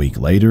about a week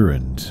later,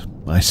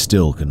 and I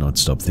still could not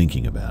stop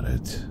thinking about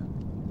it.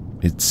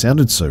 It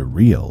sounded so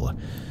real.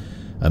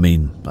 I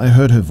mean, I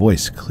heard her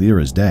voice clear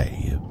as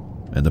day,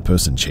 and the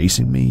person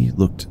chasing me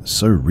looked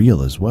so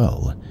real as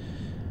well.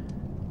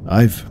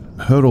 I've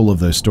heard all of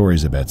those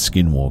stories about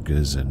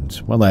skinwalkers, and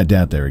while I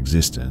doubt their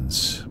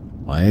existence,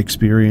 my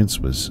experience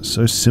was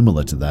so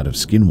similar to that of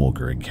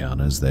skinwalker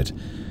encounters that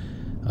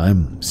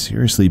I'm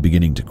seriously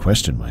beginning to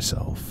question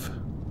myself.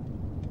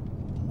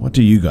 What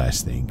do you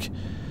guys think?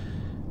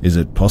 Is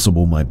it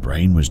possible my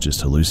brain was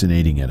just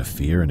hallucinating out of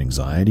fear and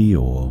anxiety,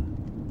 or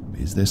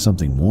is there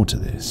something more to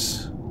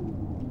this?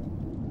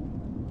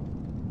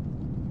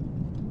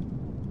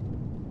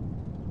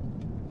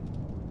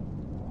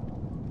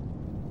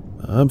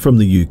 I'm from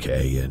the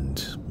UK,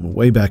 and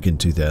way back in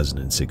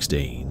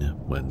 2016,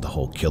 when the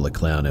whole killer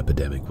clown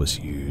epidemic was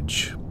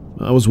huge,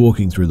 I was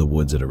walking through the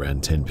woods at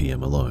around 10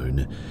 PM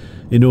alone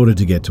in order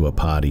to get to a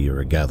party or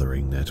a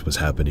gathering that was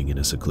happening in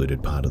a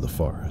secluded part of the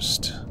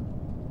forest.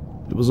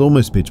 It was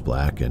almost pitch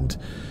black, and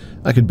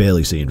I could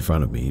barely see in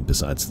front of me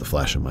besides the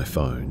flash of my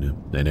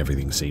phone, and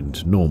everything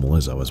seemed normal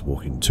as I was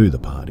walking to the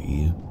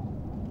party.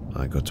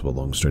 I got to a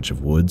long stretch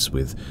of woods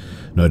with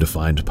no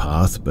defined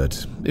path,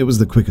 but it was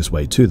the quickest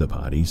way to the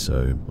party,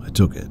 so I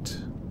took it.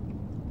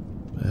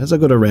 As I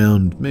got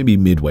around, maybe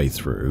midway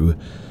through,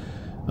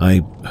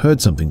 I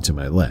heard something to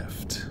my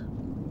left.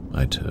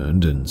 I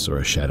turned and saw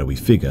a shadowy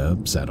figure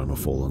sat on a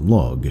fallen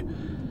log.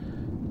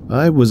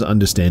 I was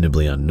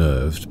understandably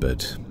unnerved,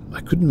 but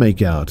I couldn't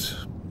make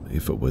out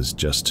if it was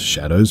just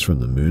shadows from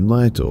the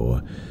moonlight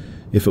or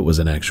if it was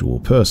an actual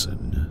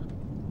person.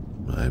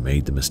 I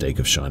made the mistake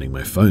of shining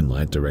my phone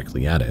light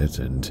directly at it,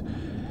 and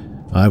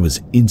I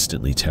was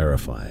instantly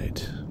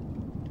terrified.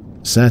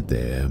 Sat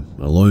there,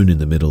 alone in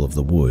the middle of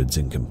the woods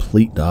in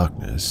complete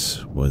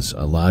darkness, was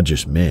a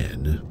largish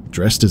man,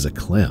 dressed as a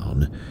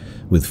clown,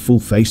 with full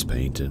face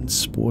paint and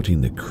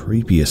sporting the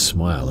creepiest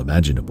smile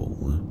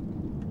imaginable.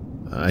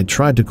 I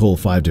tried to call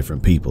 5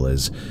 different people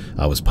as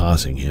I was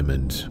passing him,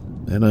 and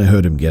then I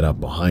heard him get up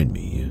behind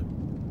me.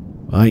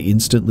 I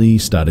instantly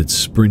started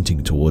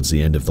sprinting towards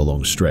the end of the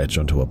long stretch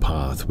onto a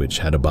path which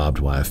had a barbed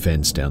wire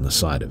fence down the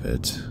side of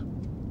it.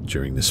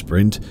 During the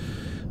sprint,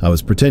 I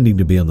was pretending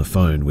to be on the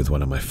phone with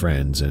one of my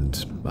friends,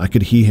 and I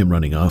could hear him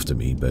running after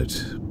me,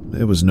 but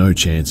there was no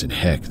chance in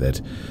heck that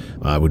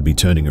I would be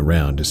turning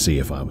around to see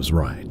if I was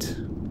right.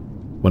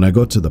 When I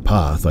got to the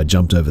path, I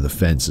jumped over the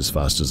fence as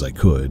fast as I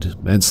could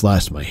and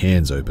sliced my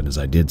hands open as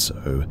I did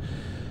so.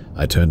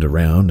 I turned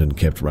around and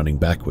kept running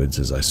backwards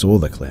as I saw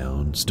the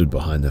clown stood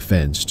behind the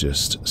fence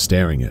just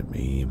staring at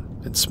me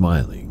and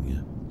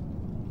smiling.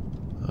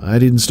 I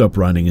didn't stop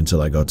running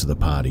until I got to the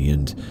party,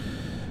 and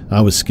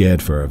I was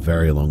scared for a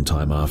very long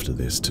time after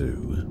this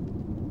too.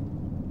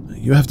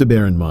 You have to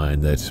bear in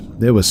mind that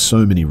there were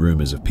so many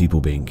rumors of people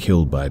being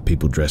killed by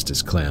people dressed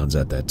as clowns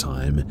at that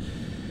time,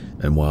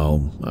 and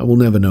while I will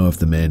never know if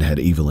the man had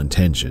evil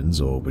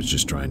intentions or was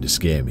just trying to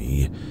scare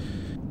me,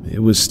 it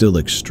was still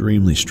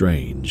extremely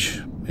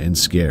strange and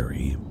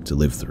scary to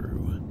live through.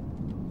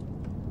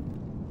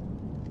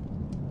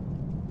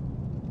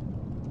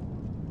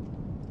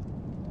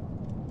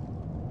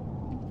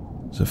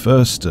 So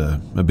first,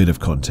 a bit of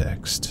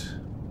context.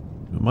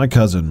 My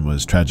cousin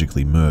was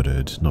tragically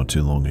murdered not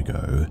too long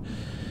ago,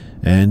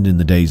 and in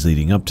the days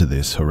leading up to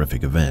this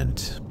horrific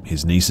event,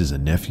 his nieces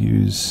and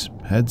nephews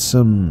had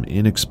some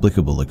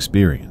inexplicable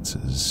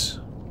experiences.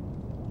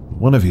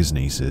 One of his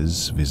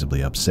nieces,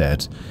 visibly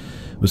upset,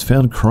 was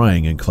found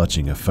crying and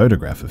clutching a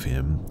photograph of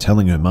him,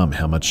 telling her mum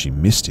how much she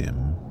missed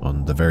him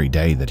on the very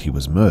day that he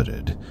was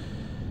murdered.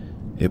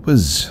 It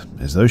was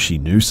as though she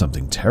knew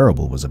something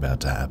terrible was about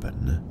to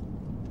happen.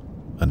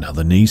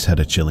 Another niece had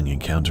a chilling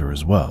encounter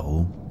as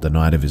well. The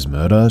night of his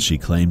murder, she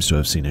claims to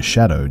have seen a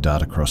shadow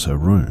dart across her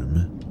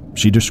room.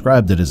 She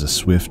described it as a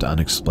swift,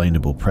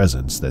 unexplainable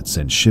presence that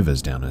sent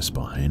shivers down her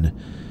spine.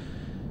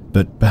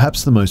 But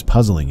perhaps the most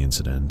puzzling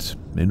incident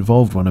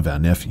involved one of our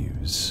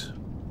nephews.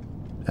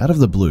 Out of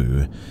the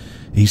blue,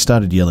 he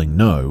started yelling,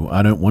 "No,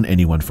 I don't want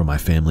anyone from my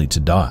family to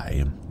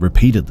die,"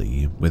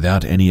 repeatedly,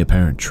 without any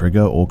apparent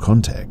trigger or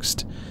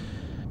context.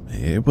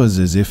 It was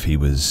as if he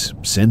was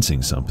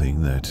sensing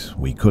something that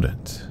we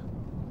couldn't.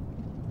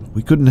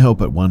 We couldn't help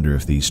but wonder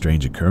if these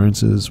strange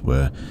occurrences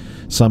were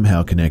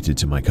somehow connected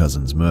to my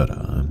cousin's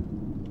murder.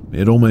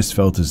 It almost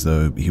felt as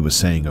though he was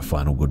saying a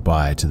final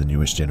goodbye to the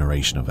newest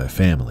generation of her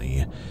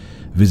family,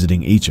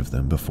 visiting each of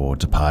them before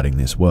departing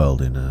this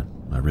world in a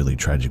really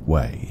tragic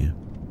way.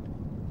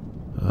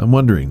 I'm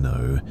wondering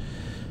though,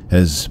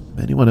 has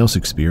anyone else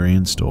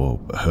experienced or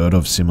heard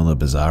of similar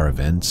bizarre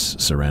events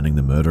surrounding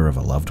the murder of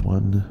a loved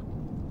one?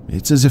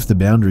 It's as if the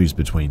boundaries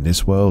between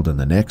this world and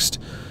the next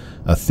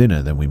are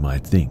thinner than we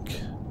might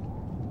think,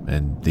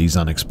 and these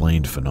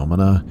unexplained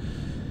phenomena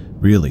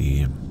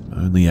really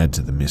only add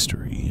to the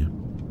mystery.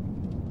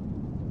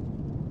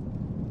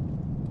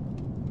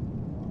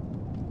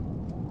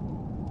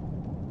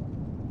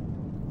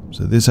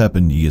 So this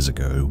happened years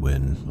ago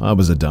when I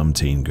was a dumb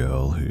teen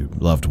girl who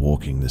loved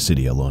walking the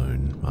city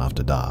alone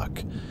after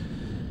dark.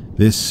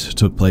 This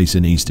took place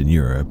in Eastern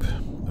Europe,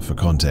 for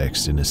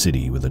context in a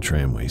city with a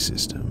tramway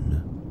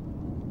system.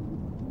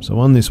 So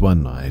on this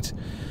one night,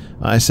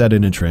 I sat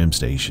in a tram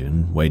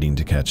station waiting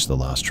to catch the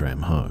last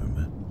tram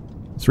home.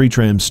 3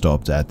 trams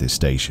stopped at this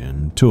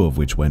station, 2 of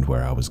which went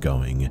where I was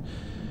going.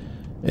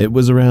 It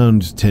was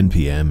around 10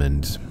 PM,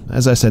 and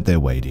as I sat there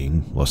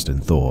waiting, lost in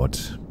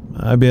thought,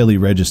 I barely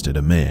registered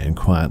a man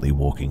quietly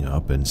walking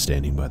up and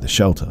standing by the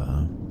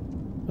shelter.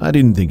 I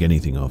didn't think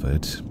anything of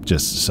it,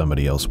 just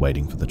somebody else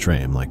waiting for the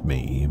tram like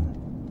me,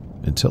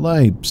 until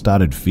I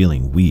started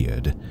feeling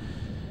weird.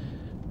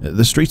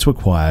 The streets were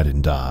quiet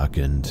and dark,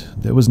 and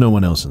there was no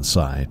one else in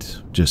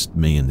sight, just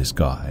me and this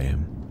guy,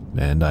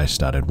 and I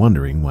started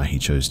wondering why he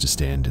chose to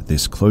stand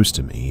this close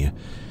to me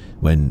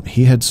when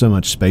he had so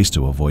much space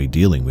to avoid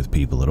dealing with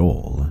people at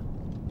all.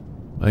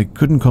 I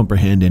couldn't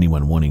comprehend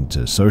anyone wanting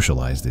to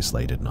socialize this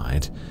late at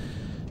night,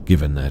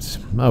 given that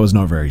I was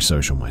not very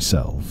social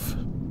myself.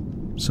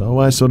 So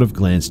I sort of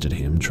glanced at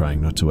him,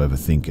 trying not to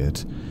overthink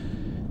it.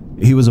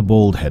 He was a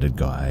bald-headed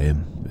guy,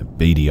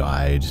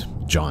 beady-eyed,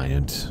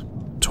 giant,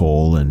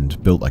 tall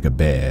and built like a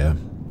bear,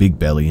 big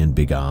belly and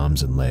big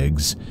arms and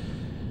legs.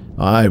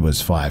 I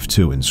was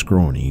 5'2" and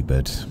scrawny,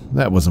 but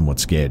that wasn't what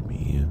scared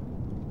me.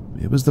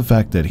 It was the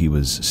fact that he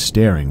was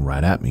staring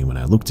right at me when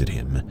I looked at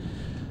him,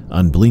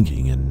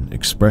 unblinking and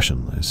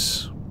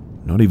expressionless,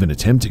 not even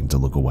attempting to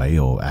look away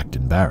or act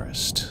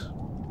embarrassed.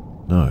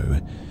 No,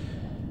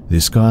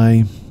 this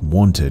guy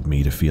wanted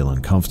me to feel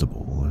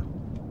uncomfortable.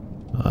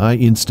 I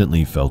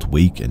instantly felt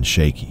weak and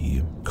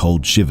shaky,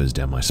 cold shivers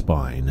down my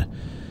spine.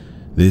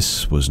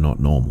 This was not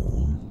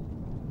normal.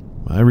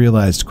 I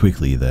realized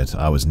quickly that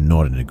I was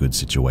not in a good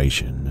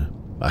situation.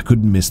 I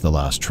couldn't miss the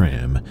last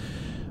tram,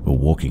 or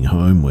walking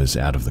home was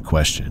out of the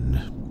question,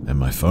 and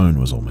my phone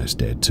was almost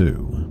dead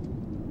too.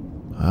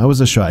 I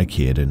was a shy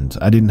kid and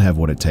I didn't have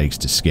what it takes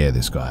to scare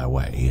this guy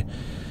away.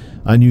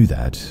 I knew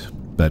that,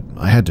 but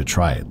I had to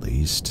try at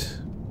least.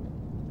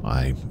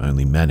 I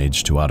only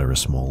managed to utter a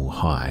small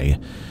 "hi,"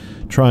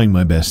 trying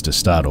my best to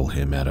startle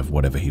him out of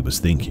whatever he was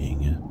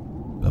thinking,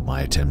 but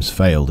my attempts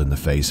failed in the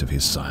face of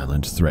his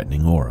silent,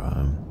 threatening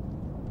aura.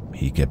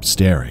 He kept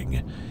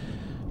staring,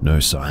 no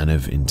sign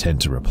of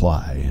intent to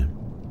reply.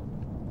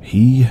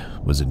 He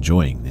was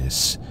enjoying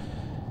this.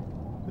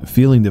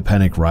 Feeling the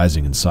panic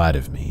rising inside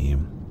of me,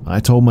 I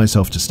told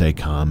myself to stay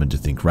calm and to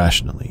think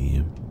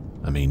rationally.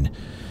 I mean,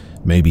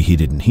 maybe he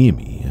didn't hear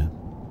me.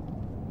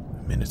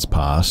 Minutes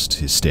passed,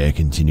 his stare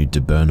continued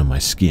to burn on my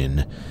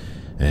skin,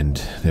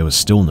 and there was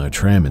still no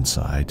tram in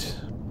sight.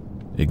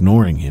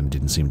 Ignoring him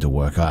didn't seem to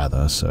work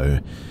either, so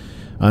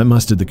I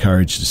mustered the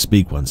courage to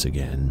speak once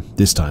again,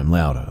 this time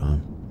louder.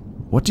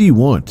 "What do you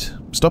want?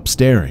 Stop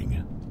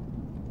staring."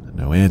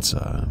 No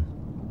answer.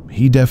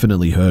 He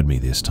definitely heard me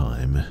this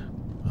time.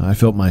 I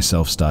felt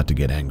myself start to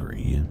get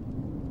angry.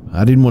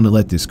 I didn't want to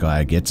let this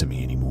guy get to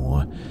me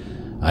anymore.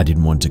 I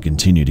didn't want to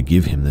continue to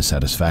give him the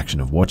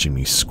satisfaction of watching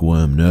me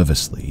squirm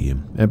nervously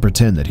and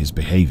pretend that his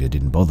behavior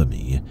didn't bother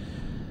me.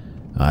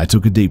 I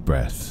took a deep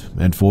breath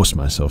and forced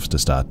myself to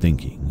start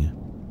thinking.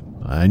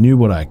 I knew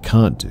what I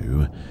can't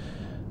do.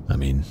 I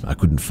mean, I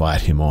couldn't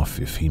fight him off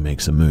if he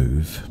makes a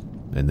move,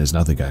 and there's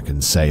nothing I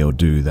can say or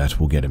do that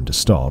will get him to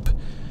stop.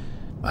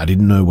 I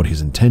didn't know what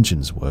his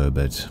intentions were,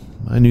 but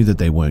I knew that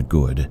they weren't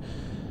good.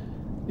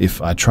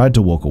 If I tried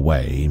to walk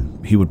away,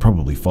 he would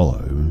probably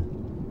follow.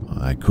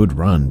 I could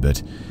run,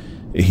 but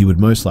He would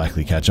most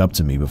likely catch up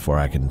to me before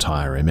I can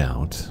tire him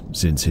out,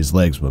 since his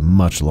legs were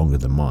much longer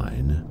than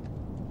mine.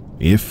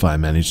 If I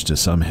managed to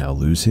somehow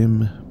lose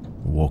him,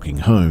 walking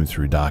home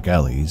through dark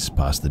alleys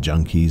past the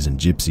junkies and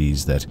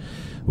gypsies that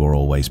were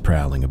always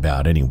prowling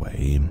about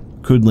anyway,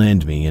 could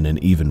land me in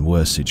an even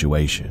worse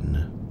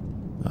situation.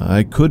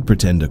 I could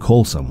pretend to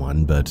call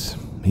someone, but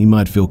he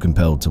might feel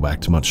compelled to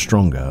act much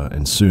stronger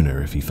and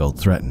sooner if he felt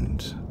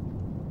threatened.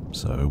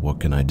 So what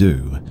can I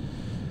do?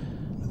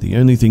 The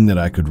only thing that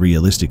I could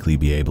realistically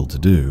be able to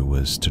do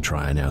was to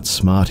try and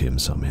outsmart him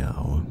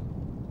somehow.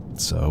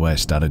 So I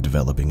started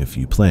developing a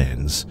few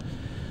plans.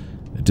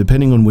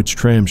 Depending on which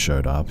tram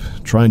showed up,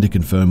 trying to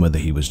confirm whether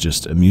he was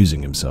just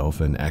amusing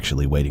himself and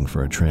actually waiting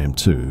for a tram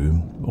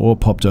too, or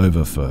popped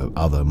over for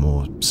other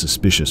more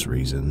suspicious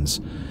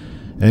reasons,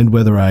 and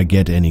whether I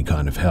get any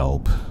kind of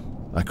help.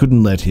 I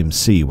couldn't let him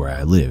see where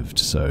I lived,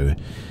 so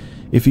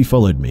if he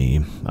followed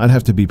me, I'd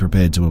have to be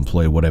prepared to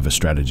employ whatever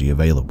strategy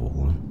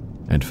available.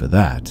 And for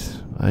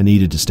that, I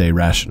needed to stay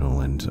rational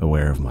and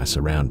aware of my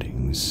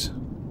surroundings.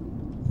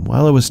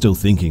 While I was still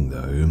thinking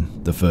though,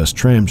 the first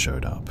tram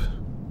showed up.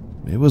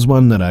 It was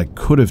one that I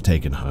could have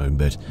taken home,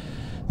 but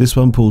this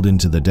one pulled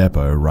into the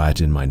depot right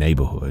in my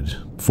neighborhood,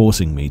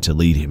 forcing me to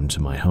lead him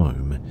to my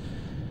home.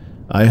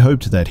 I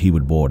hoped that he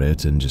would board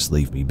it and just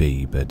leave me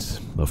be, but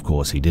of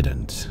course he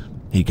didn't.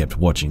 He kept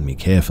watching me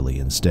carefully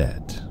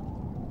instead.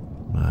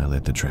 I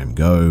let the tram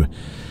go,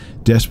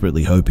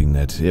 desperately hoping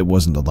that it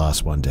wasn't the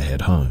last one to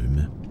head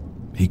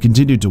home. He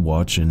continued to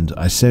watch, and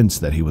I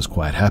sensed that he was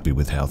quite happy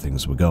with how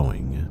things were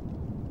going.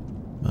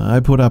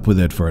 I put up with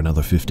it for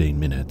another 15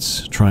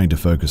 minutes, trying to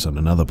focus on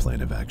another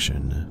plan of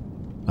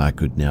action. I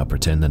could now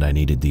pretend that I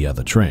needed the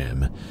other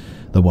tram,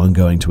 the one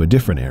going to a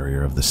different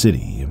area of the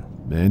city,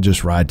 and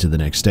just ride to the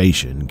next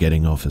station,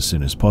 getting off as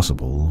soon as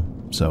possible,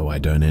 so I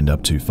don't end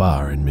up too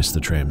far and miss the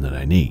tram that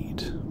I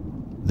need.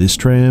 This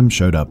tram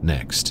showed up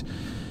next,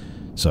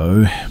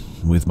 so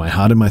with my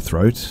heart in my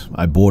throat,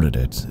 I boarded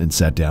it and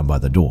sat down by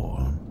the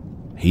door.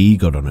 He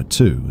got on it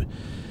too,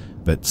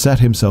 but sat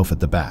himself at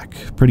the back,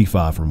 pretty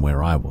far from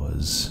where I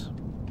was.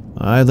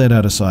 I let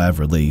out a sigh of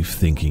relief,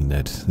 thinking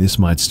that this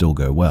might still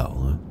go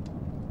well.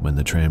 When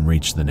the tram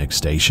reached the next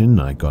station,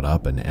 I got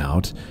up and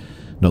out,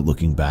 not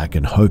looking back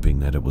and hoping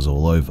that it was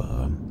all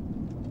over.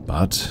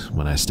 But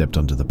when I stepped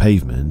onto the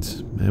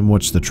pavement and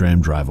watched the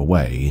tram drive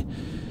away,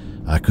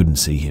 I couldn't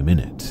see him in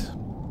it.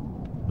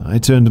 I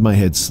turned my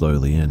head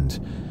slowly and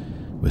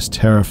was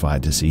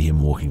terrified to see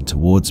him walking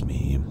towards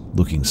me,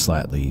 looking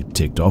slightly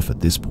ticked off at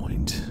this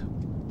point.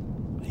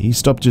 He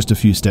stopped just a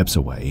few steps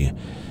away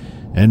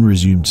and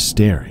resumed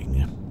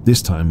staring,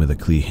 this time with a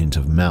clear hint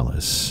of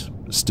malice,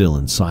 still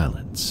in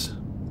silence.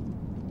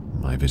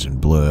 My vision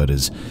blurred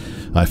as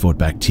I fought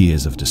back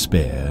tears of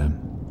despair.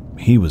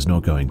 He was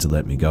not going to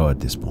let me go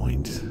at this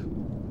point.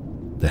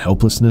 The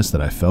helplessness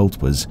that I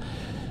felt was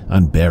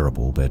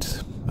unbearable,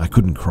 but I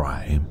couldn't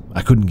cry.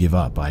 I couldn't give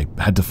up. I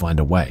had to find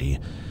a way.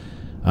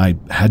 I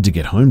had to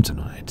get home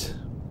tonight.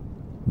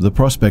 The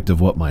prospect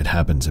of what might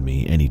happen to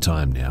me any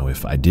time now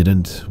if I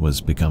didn't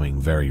was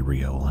becoming very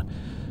real.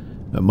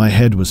 My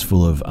head was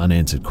full of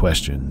unanswered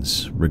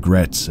questions,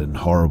 regrets, and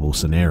horrible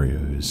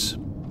scenarios.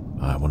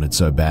 I wanted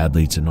so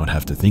badly to not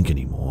have to think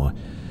anymore,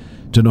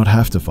 to not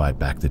have to fight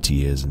back the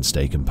tears and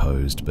stay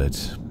composed,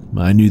 but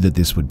I knew that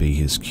this would be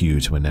his cue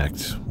to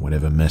enact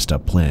whatever messed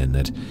up plan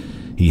that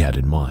he had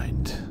in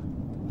mind,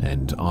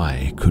 and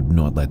I could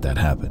not let that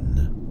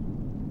happen.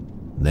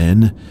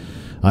 Then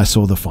I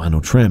saw the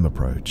final tram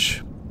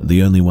approach,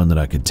 the only one that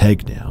I could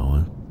take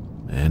now,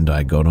 and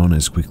I got on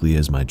as quickly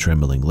as my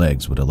trembling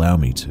legs would allow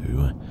me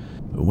to.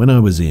 When I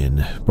was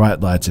in, bright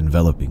lights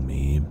enveloping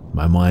me,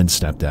 my mind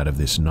snapped out of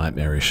this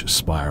nightmarish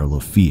spiral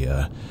of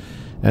fear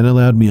and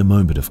allowed me a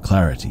moment of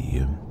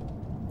clarity.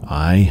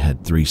 I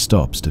had 3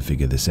 stops to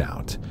figure this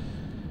out.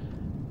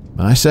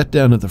 I sat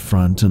down at the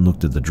front and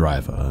looked at the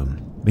driver.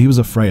 He was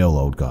a frail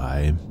old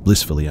guy,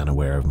 blissfully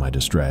unaware of my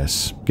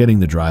distress. Getting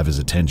the driver's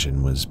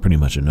attention was pretty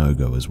much a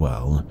no-go as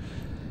well.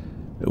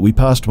 We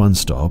passed one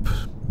stop.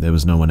 There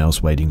was no one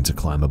else waiting to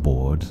climb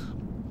aboard.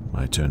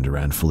 I turned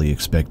around fully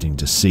expecting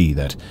to see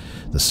that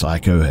the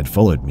psycho had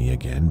followed me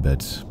again,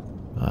 but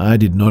I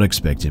did not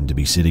expect him to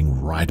be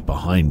sitting right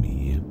behind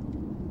me.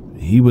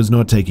 He was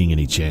not taking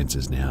any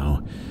chances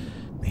now.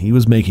 He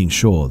was making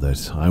sure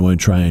that I won't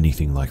try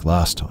anything like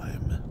last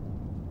time.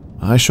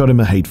 I shot him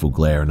a hateful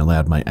glare and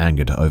allowed my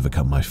anger to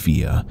overcome my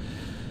fear.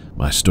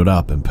 I stood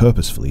up and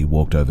purposefully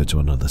walked over to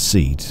another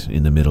seat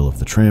in the middle of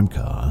the tram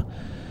car.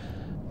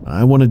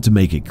 I wanted to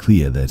make it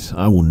clear that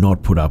I will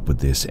not put up with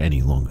this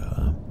any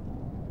longer.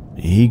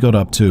 He got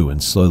up too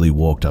and slowly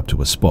walked up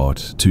to a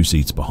spot 2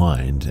 seats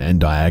behind and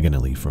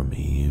diagonally from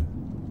me,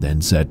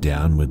 then sat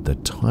down with the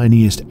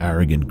tiniest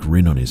arrogant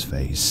grin on his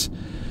face.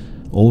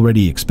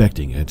 Already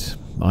expecting it,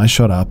 I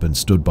shot up and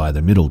stood by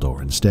the middle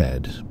door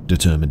instead,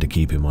 determined to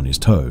keep him on his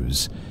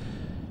toes.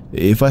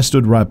 If I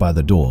stood right by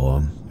the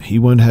door, he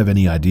won't have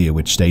any idea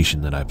which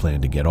station that I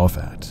planned to get off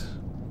at.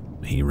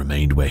 He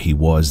remained where he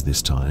was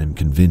this time,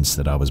 convinced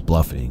that I was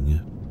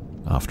bluffing.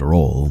 After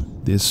all,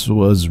 this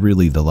was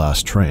really the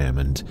last tram,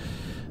 and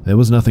there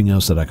was nothing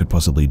else that I could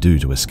possibly do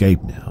to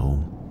escape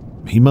now.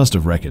 He must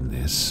have reckoned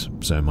this,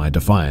 so my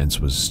defiance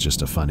was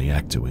just a funny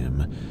act to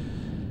him.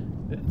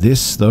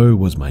 This, though,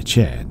 was my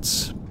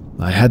chance.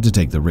 I had to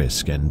take the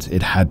risk, and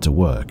it had to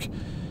work.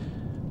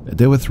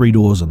 There were 3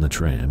 doors on the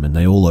tram, and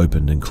they all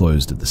opened and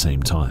closed at the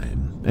same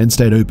time, and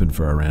stayed open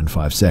for around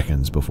 5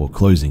 seconds before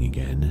closing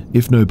again,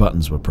 if no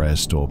buttons were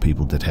pressed or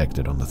people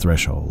detected on the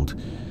threshold.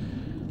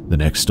 The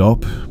next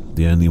stop,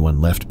 the only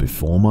one left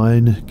before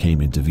mine,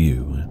 came into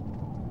view.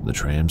 The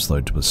tram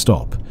slowed to a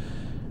stop,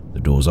 the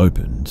doors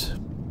opened,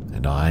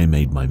 and I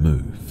made my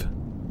move.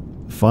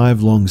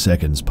 5 long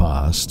seconds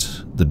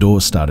passed, the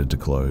door started to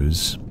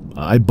close.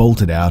 I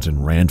bolted out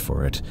and ran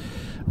for it,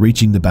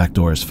 reaching the back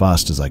door as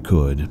fast as I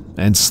could,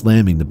 and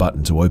slamming the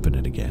button to open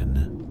it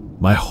again.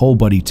 My whole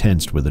body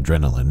tensed with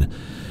adrenaline.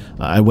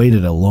 I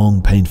waited a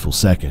long, painful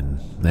second,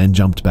 then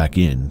jumped back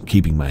in,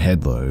 keeping my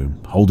head low,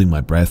 holding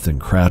my breath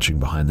and crouching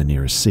behind the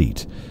nearest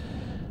seat.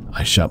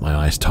 I shut my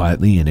eyes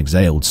tightly and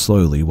exhaled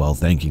slowly while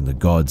thanking the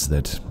gods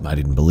that I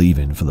didn't believe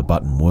in for the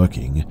button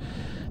working,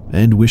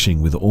 and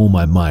wishing with all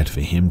my might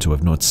for him to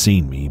have not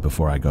seen me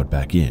before I got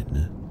back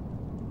in.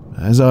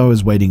 As I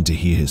was waiting to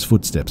hear his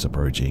footsteps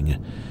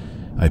approaching,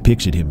 I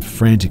pictured him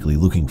frantically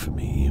looking for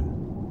me.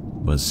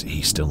 Was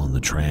he still on the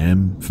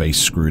tram, face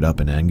screwed up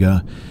in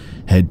anger,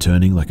 head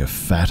turning like a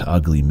fat,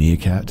 ugly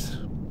meerkat?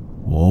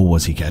 Or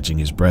was he catching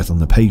his breath on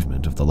the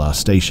pavement of the last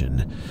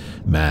station,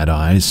 mad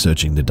eyes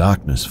searching the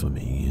darkness for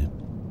me?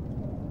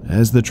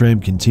 As the tram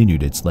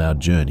continued its loud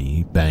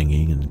journey,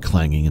 banging and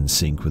clanging in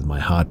sync with my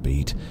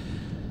heartbeat,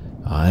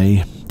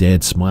 I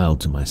dared smile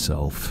to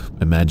myself,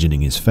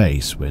 imagining his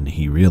face when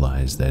he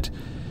realized that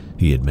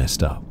he had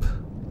messed up.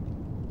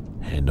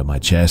 Hand on my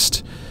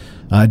chest,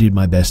 I did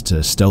my best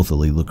to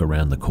stealthily look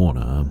around the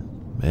corner,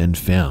 and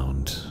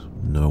found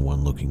no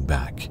one looking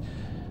back.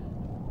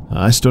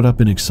 I stood up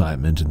in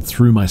excitement and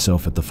threw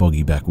myself at the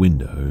foggy back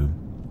window,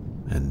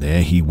 and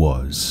there he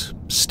was,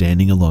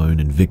 standing alone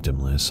and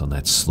victimless on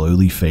that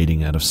slowly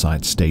fading out of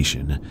sight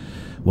station,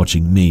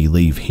 watching me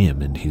leave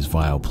him and his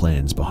vile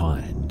plans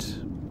behind.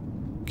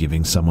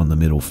 Giving someone the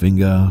middle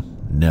finger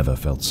never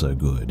felt so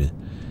good.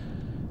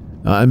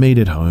 I made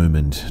it home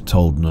and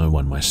told no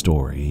one my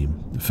story,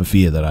 for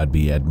fear that I'd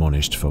be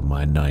admonished for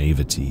my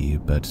naivety,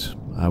 but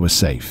I was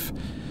safe,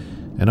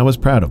 and I was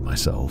proud of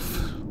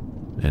myself.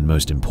 And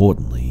most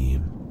importantly,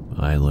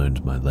 I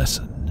learned my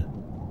lesson.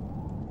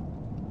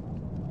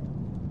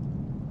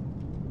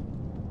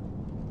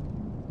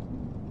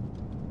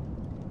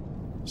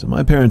 So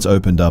my parents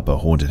opened up a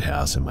haunted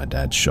house in my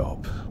dad's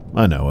shop.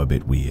 I know, a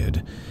bit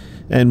weird.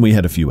 And we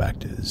had a few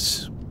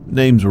actors.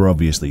 Names were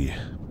obviously...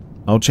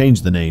 I'll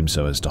change the names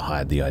so as to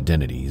hide the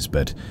identities,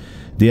 but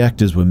the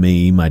actors were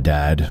me, my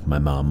dad, my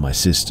mum, my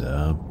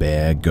sister,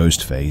 Bear,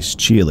 Ghostface,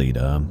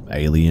 Cheerleader,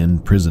 Alien,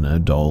 Prisoner,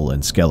 Doll,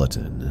 and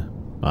Skeleton.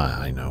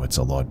 I know it's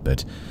a lot,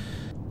 but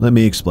let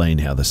me explain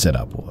how the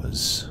setup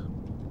was.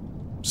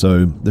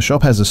 So, the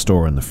shop has a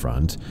store in the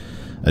front,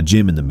 a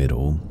gym in the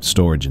middle,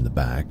 storage in the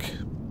back.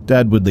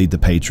 Dad would lead the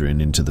patron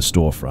into the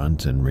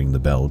storefront and ring the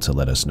bell to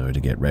let us know to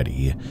get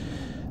ready.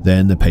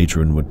 Then the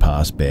patron would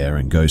pass Bear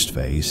and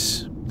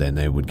Ghostface. Then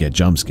they would get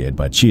jump scared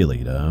by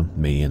Cheerleader,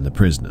 me and the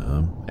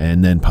prisoner,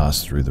 and then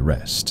pass through the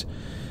rest.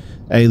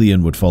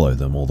 Alien would follow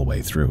them all the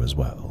way through as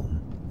well.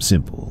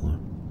 Simple.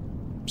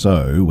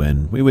 So,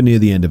 when we were near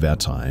the end of our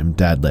time,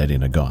 Dad let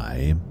in a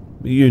guy,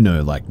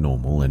 like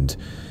normal, and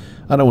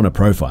I don't want to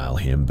profile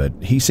him, but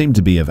he seemed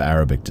to be of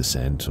Arabic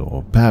descent,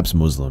 or perhaps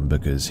Muslim,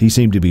 because he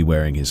seemed to be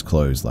wearing his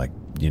clothes like,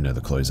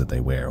 the clothes that they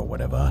wear or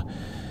whatever.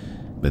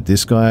 But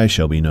this guy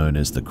shall be known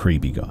as the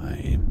creepy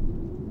guy.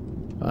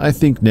 I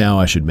think now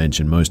I should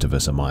mention most of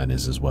us are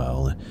minors as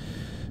well.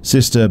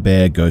 Sister,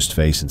 Bear,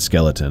 Ghostface, and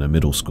Skeleton are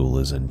middle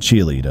schoolers, and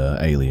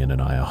Cheerleader, Alien, and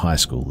I are high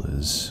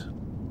schoolers.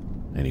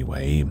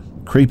 Anyway,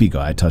 creepy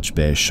guy touched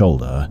Bear's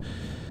shoulder,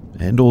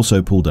 and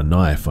also pulled a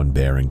knife on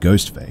Bear and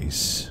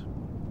Ghostface.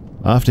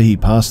 After he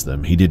passed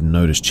them, he didn't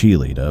notice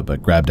Cheerleader,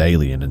 but grabbed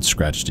Alien and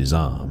scratched his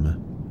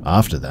arm.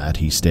 After that,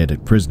 he stared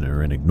at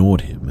Prisoner and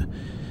ignored him.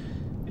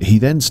 He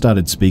then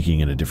started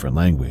speaking in a different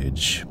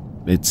language.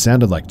 It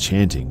sounded like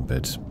chanting,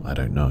 but I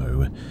don't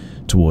know,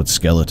 towards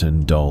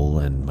Skeleton, Doll,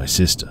 and my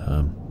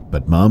sister,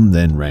 but Mum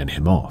then ran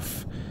him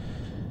off.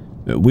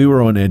 We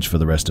were on edge for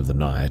the rest of the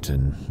night,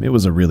 and it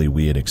was a really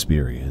weird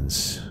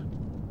experience.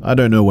 I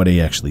don't know what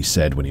he actually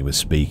said when he was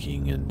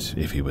speaking, and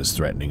if he was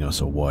threatening us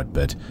or what,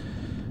 but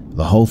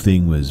the whole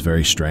thing was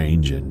very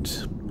strange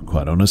and,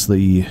 quite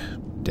honestly,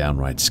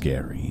 downright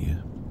scary.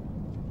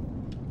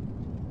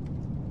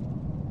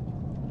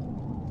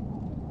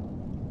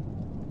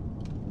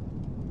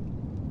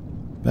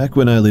 Back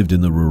when I lived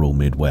in the rural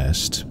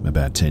Midwest,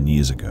 about 10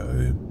 years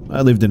ago,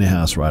 I lived in a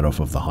house right off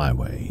of the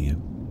highway.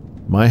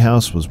 My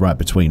house was right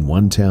between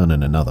one town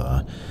and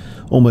another,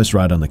 almost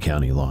right on the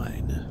county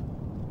line.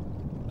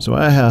 So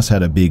our house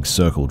had a big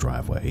circle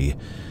driveway.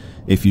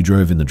 If you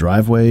drove in the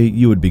driveway,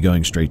 you would be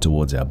going straight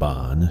towards our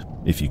barn.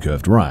 If you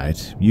curved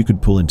right, you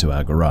could pull into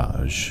our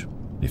garage.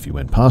 If you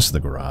went past the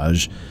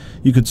garage,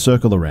 you could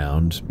circle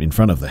around in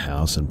front of the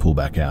house and pull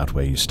back out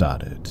where you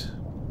started.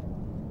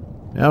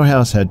 Our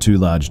house had 2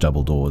 large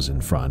double doors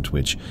in front,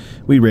 which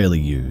we rarely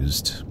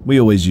used. We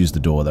always used the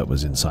door that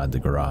was inside the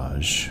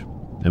garage.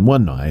 And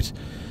one night,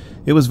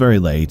 it was very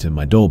late and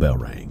my doorbell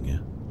rang.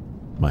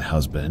 My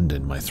husband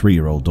and my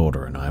 3-year-old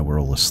daughter and I were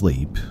all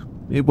asleep.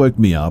 It woke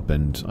me up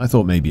and I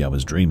thought maybe I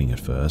was dreaming at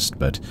first,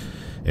 but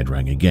it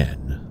rang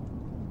again.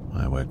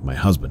 I woke my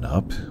husband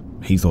up.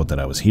 He thought that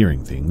I was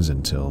hearing things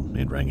until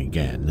it rang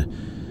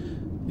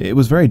again. It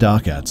was very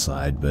dark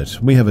outside, but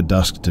we have a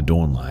dusk to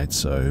dawn light,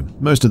 so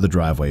most of the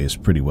driveway is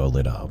pretty well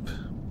lit up.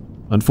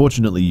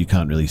 Unfortunately, you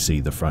can't really see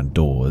the front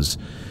doors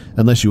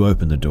unless you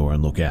open the door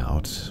and look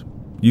out.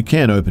 You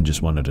can open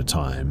just one at a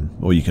time,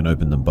 or you can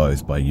open them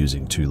both by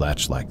using 2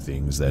 latch-like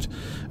things that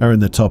are in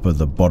the top of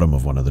the bottom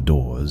of one of the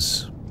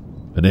doors.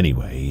 But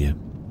anyway,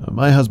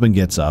 my husband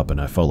gets up and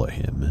I follow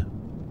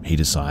him. He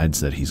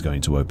decides that he's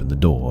going to open the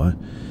door.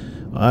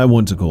 I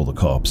want to call the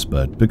cops,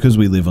 but because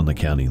we live on the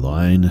county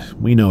line,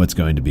 we know it's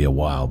going to be a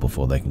while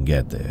before they can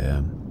get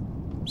there.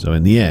 So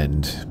in the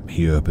end,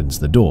 he opens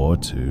the door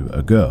to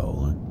a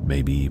girl,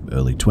 maybe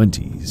early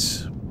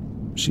 20s.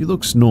 She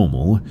looks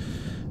normal,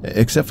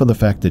 except for the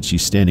fact that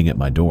she's standing at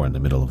my door in the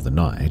middle of the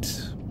night.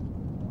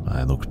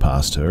 I looked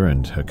past her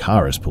and her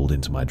car is pulled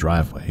into my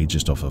driveway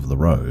just off of the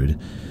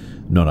road,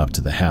 not up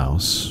to the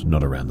house,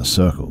 not around the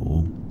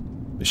circle.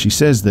 She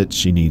says that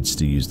she needs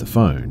to use the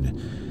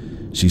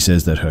phone. She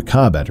says that her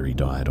car battery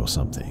died or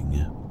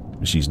something.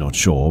 She's not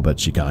sure, but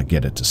she can't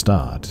get it to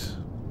start.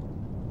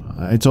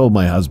 I told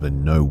my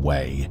husband, no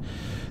way.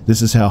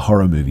 This is how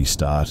horror movies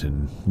start,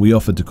 and we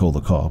offered to call the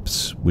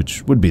cops,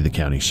 which would be the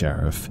county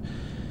sheriff.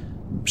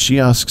 She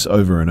asks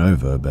over and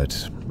over,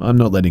 but I'm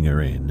not letting her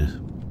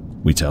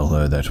in. We tell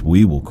her that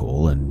we will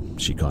call,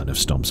 and she kind of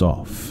stomps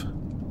off.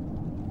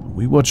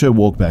 We watch her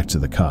walk back to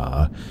the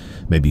car,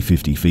 maybe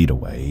 50 feet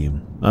away.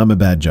 I'm a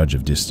bad judge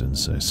of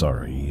distance, so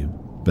sorry.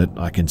 But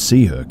I can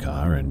see her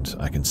car and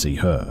I can see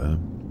her.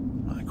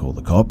 I call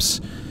the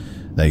cops.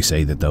 They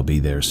say that they'll be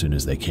there as soon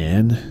as they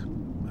can.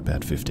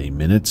 About 15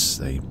 minutes,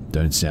 they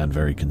don't sound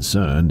very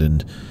concerned,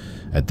 and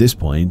at this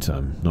point,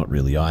 I'm not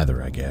really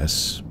either, I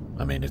guess.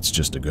 I mean, it's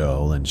just a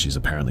girl and she's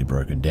apparently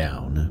broken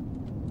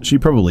down. She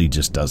probably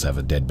just does have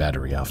a dead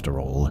battery after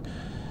all.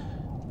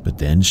 But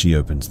then she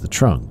opens the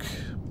trunk.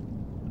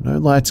 No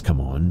lights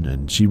come on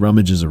and she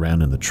rummages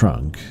around in the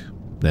trunk.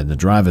 Then the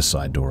driver's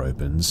side door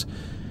opens,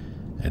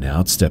 and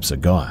out steps a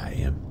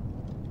guy.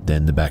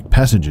 Then the back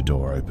passenger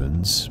door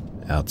opens.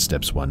 Out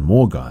steps one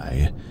more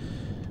guy.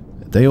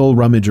 They all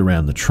rummage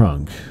around the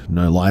trunk,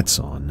 no lights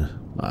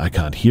on. I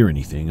can't hear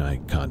anything, I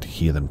can't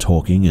hear them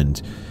talking,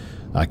 and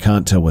I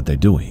can't tell what they're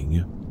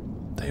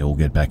doing. They all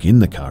get back in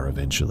the car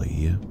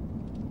eventually.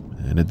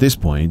 And at this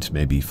point,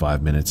 maybe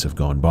 5 minutes have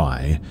gone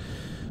by.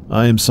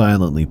 I am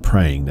silently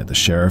praying that the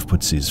sheriff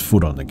puts his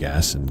foot on the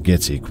gas and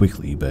gets here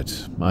quickly,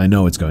 but I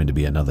know it's going to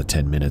be another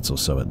 10 minutes or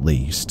so at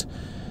least.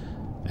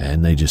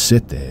 And they just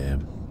sit there,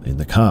 in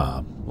the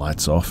car,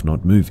 lights off,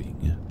 not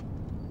moving.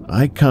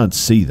 I can't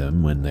see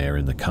them when they're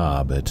in the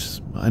car,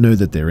 but I know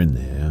that they're in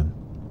there.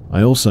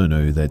 I also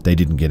know that they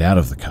didn't get out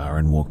of the car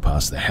and walk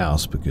past the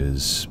house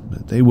because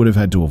they would have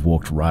had to have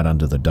walked right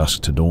under the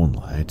dusk to dawn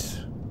light.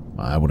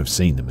 I would have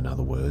seen them, in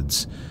other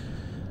words.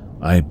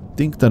 I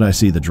think that I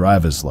see the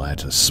driver's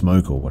light, a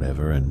smoke or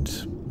whatever, and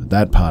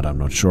that part I'm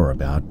not sure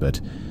about,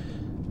 but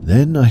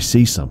then I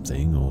see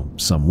something, or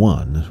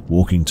someone,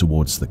 walking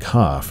towards the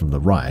car from the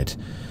right,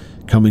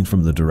 coming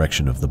from the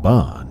direction of the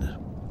barn.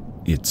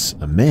 It's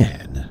a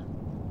man.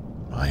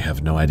 I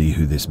have no idea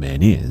who this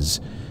man is.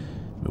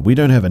 We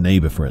don't have a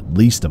neighbor for at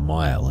least a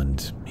mile,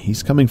 and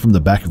he's coming from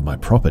the back of my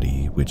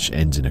property, which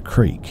ends in a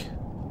creek.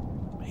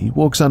 He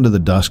walks under the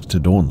dusk to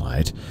dawn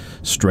light,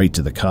 straight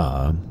to the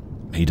car.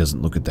 He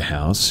doesn't look at the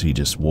house, he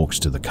just walks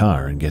to the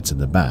car and gets in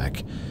the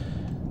back.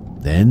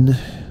 Then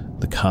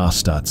the car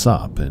starts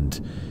up, and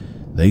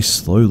they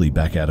slowly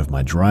back out of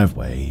my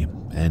driveway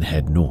and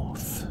head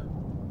north.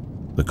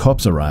 The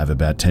cops arrive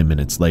about 10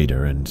 minutes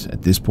later, and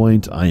at this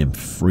point I am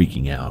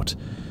freaking out.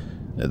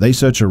 They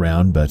search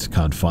around but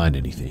can't find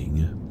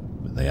anything.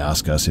 They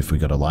ask us if we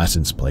got a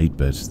license plate,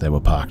 but they were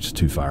parked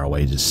too far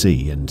away to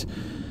see, and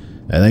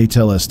they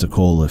tell us to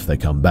call if they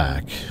come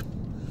back.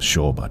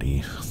 Sure,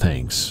 buddy,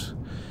 thanks.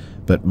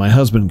 But my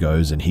husband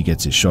goes and he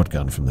gets his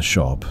shotgun from the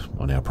shop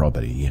on our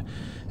property,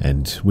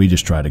 and we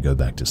just try to go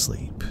back to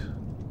sleep.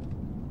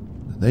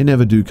 They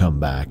never do come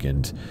back,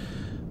 and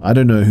I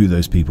don't know who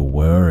those people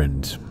were,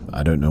 and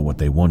I don't know what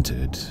they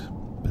wanted,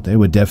 but they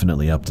were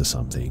definitely up to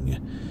something,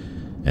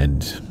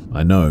 and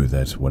I know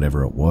that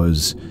whatever it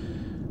was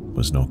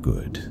not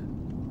good.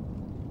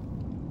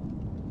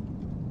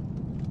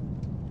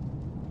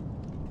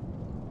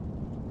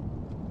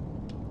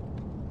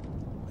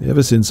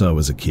 Ever since I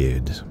was a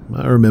kid,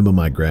 I remember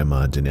my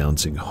grandma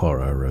denouncing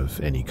horror of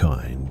any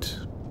kind.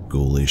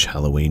 Ghoulish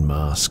Halloween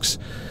masks,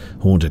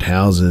 haunted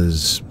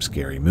houses,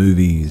 scary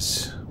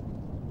movies.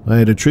 I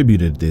had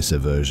attributed this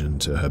aversion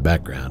to her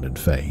background and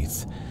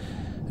faith.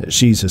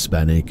 She's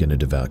Hispanic and a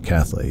devout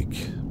Catholic.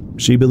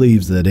 She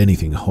believes that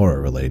anything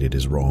horror-related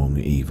is wrong,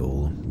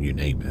 evil, you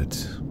name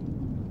it.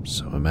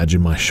 So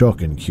imagine my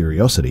shock and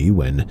curiosity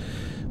when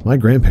my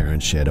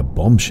grandparents shared a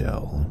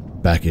bombshell.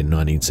 Back in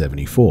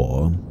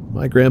 1974,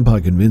 my grandpa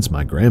convinced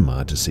my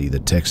grandma to see the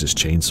Texas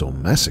Chainsaw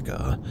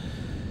Massacre.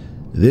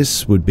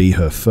 This would be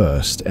her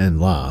first and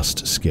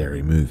last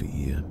scary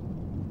movie.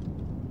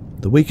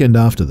 The weekend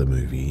after the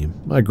movie,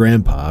 my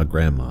grandpa,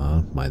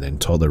 grandma, my then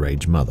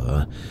toddler-age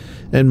mother,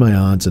 and my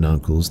aunts and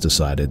uncles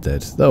decided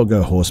that they'll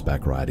go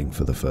horseback riding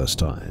for the first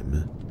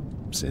time.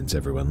 Since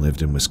everyone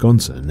lived in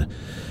Wisconsin,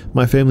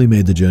 my family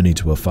made the journey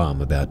to a farm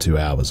about 2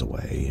 hours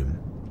away.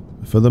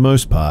 For the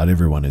most part,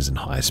 everyone is in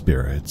high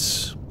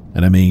spirits.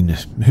 And I mean,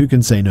 who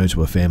can say no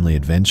to a family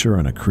adventure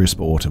on a crisp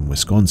autumn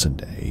Wisconsin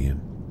day?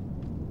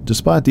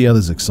 Despite the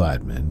others'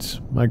 excitement,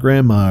 my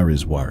grandma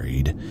is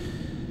worried.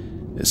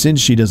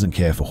 Since she doesn't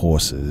care for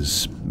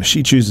horses,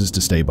 she chooses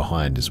to stay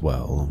behind as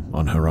well,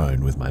 on her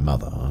own with my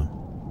mother.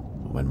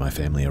 When my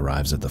family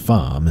arrives at the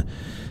farm,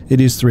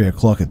 it is 3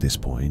 o'clock at this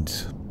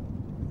point.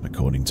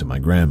 According to my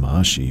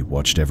grandma, she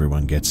watched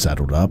everyone get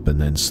saddled up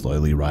and then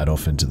slowly ride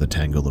off into the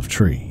tangle of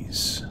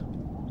trees.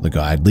 The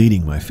guide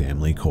leading my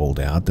family called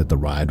out that the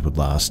ride would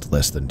last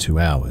less than 2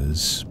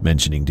 hours,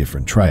 mentioning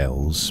different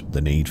trails,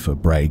 the need for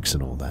breaks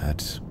and all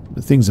that,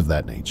 things of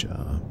that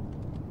nature.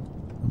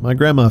 My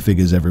grandma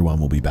figures everyone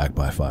will be back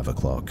by 5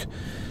 o'clock.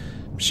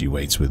 She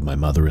waits with my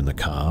mother in the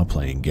car,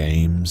 playing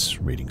games,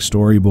 reading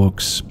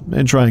storybooks,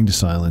 and trying to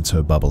silence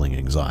her bubbling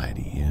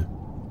anxiety.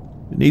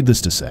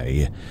 Needless to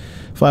say,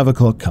 5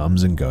 o'clock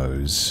comes and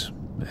goes,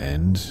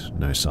 and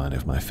no sign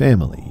of my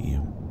family.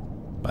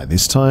 By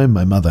this time,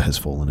 my mother has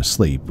fallen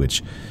asleep,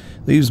 which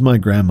leaves my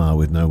grandma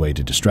with no way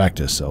to distract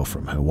herself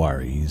from her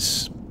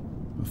worries.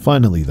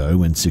 Finally, though,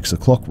 when 6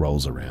 o'clock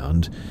rolls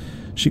around,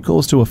 she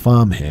calls to a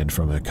farmhand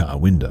from her car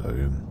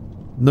window.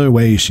 No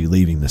way is she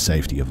leaving the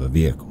safety of her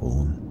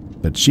vehicle,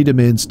 but she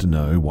demands to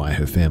know why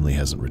her family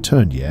hasn't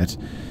returned yet,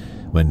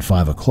 when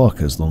 5 o'clock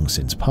has long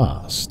since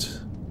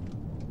passed.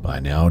 By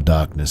now,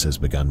 darkness has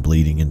begun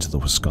bleeding into the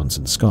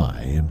Wisconsin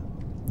sky.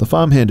 The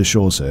farmhand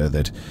assures her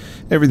that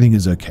everything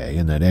is okay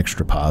and that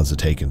extra paths are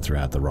taken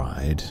throughout the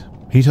ride.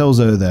 He tells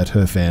her that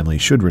her family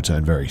should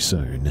return very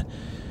soon.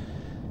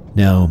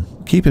 Now,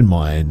 keep in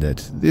mind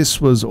that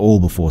this was all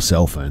before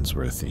cell phones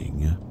were a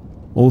thing.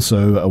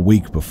 Also, a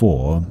week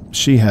before,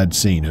 she had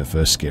seen her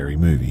first scary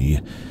movie,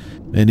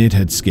 and it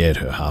had scared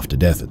her half to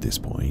death at this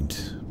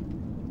point.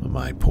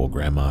 My poor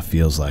grandma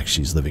feels like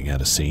she's living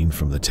out a scene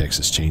from the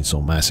Texas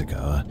Chainsaw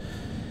Massacre.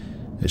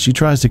 She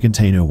tries to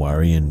contain her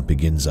worry and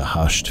begins a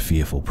hushed,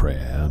 fearful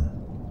prayer,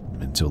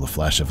 until the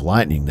flash of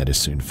lightning that is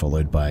soon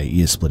followed by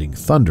ear-splitting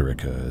thunder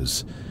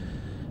occurs.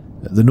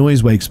 The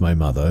noise wakes my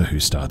mother, who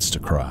starts to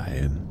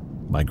cry.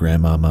 My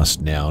grandma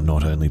must now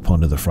not only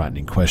ponder the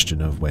frightening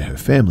question of where her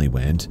family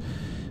went,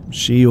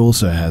 she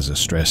also has a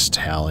stressed,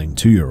 howling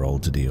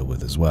 2-year-old to deal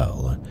with as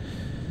well.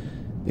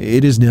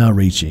 It is now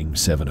reaching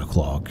 7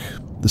 o'clock.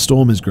 The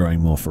storm is growing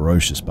more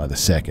ferocious by the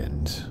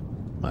second.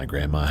 My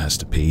grandma has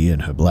to pee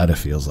and her bladder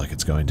feels like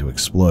it's going to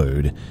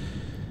explode.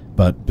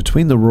 But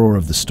between the roar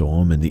of the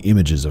storm and the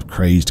images of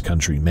crazed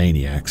country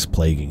maniacs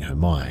plaguing her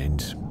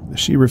mind,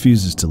 she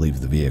refuses to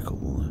leave the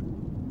vehicle.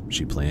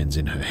 She plans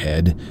in her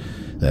head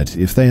that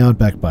if they aren't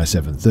back by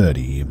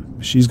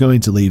 7:30, she's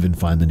going to leave and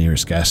find the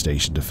nearest gas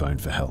station to phone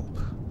for help.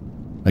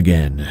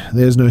 Again,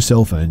 there's no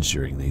cell phones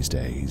during these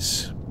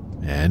days.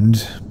 And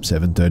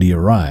 7:30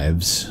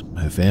 arrives,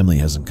 her family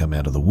hasn't come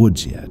out of the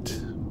woods yet.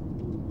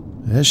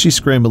 As she's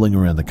scrambling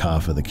around the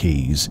car for the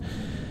keys,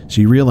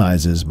 she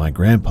realizes my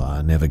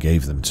grandpa never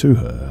gave them to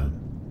her.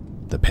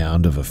 The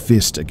pound of a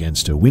fist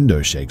against her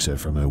window shakes her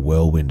from her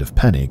whirlwind of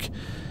panic.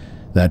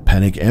 That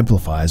panic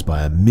amplifies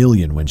by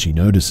 1,000,000 when she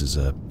notices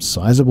a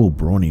sizable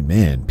brawny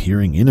man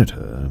peering in at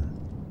her.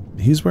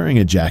 He's wearing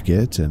a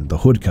jacket and the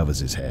hood covers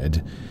his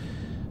head.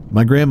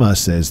 My grandma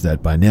says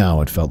that by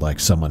now it felt like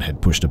someone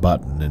had pushed a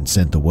button and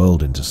sent the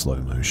world into slow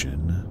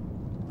motion.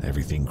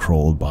 Everything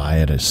crawled by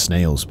at a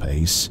snail's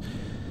pace.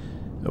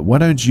 "Why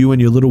don't you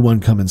and your little one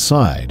come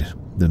inside?"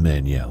 the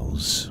man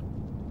yells.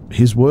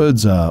 His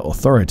words are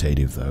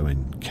authoritative though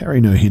and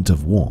carry no hint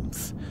of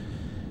warmth.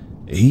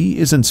 He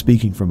isn't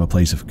speaking from a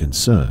place of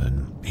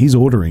concern. He's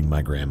ordering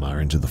my grandma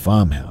into the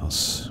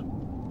farmhouse.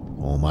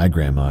 All my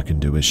grandma can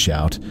do is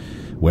shout,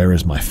 "Where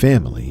is my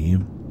family?"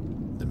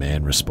 The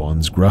man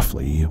responds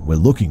gruffly, "We're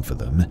looking for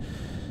them."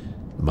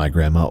 My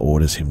grandma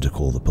orders him to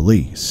call the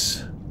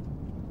police.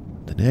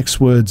 The next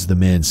words the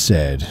man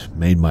said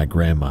made my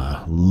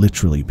grandma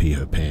literally pee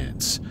her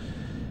pants.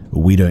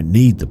 "We don't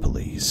need the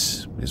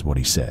police," is what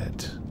he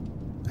said.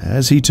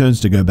 As he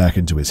turns to go back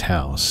into his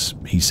house,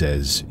 he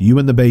says, "You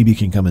and the baby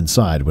can come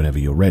inside whenever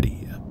you're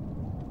ready."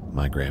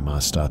 My grandma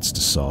starts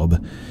to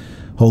sob,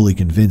 wholly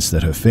convinced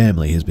that her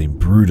family has been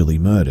brutally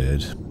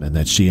murdered and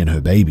that she and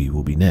her baby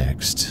will be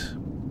next.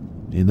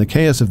 In the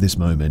chaos of this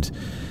moment,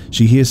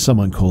 she hears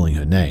someone calling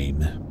her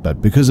name,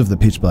 but because of the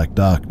pitch-black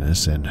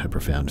darkness and her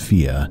profound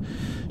fear,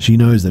 she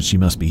knows that she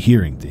must be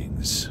hearing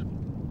things.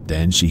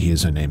 Then she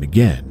hears her name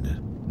again,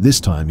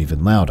 this time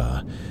even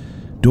louder.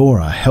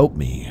 "Dora, help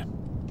me."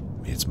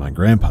 it's my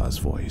grandpa's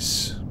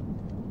voice.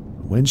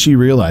 When she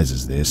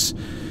realizes this,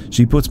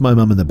 she puts my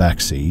mum in the back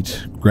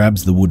seat,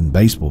 grabs the wooden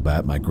baseball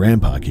bat my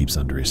grandpa keeps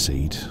under his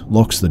seat,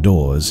 locks the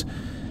doors,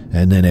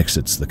 and then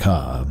exits the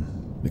car.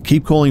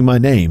 "Keep calling my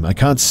name, I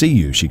can't see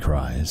you," she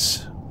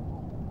cries.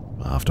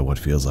 After what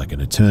feels like an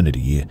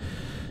eternity,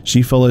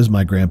 she follows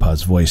my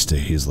grandpa's voice to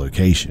his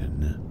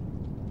location.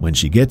 When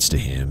she gets to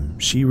him,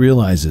 she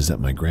realizes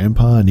that my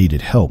grandpa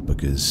needed help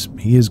because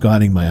he is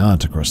guiding my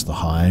aunt across the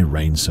high,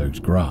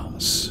 rain-soaked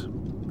grass.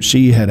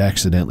 She had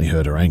accidentally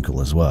hurt her ankle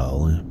as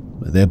well.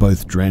 They're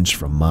both drenched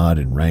from mud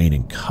and rain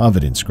and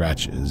covered in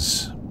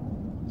scratches.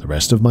 The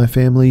rest of my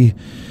family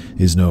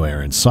is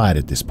nowhere in sight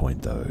at this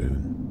point though.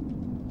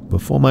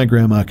 Before my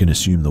grandma can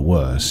assume the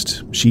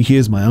worst, she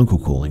hears my uncle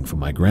calling for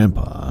my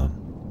grandpa.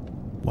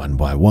 One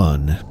by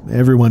one,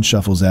 everyone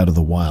shuffles out of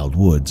the wild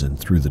woods and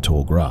through the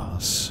tall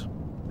grass.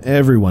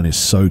 Everyone is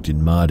soaked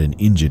in mud and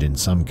injured in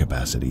some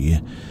capacity.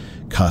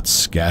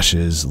 Cuts,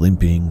 gashes,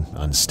 limping,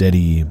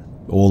 unsteady,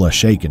 all are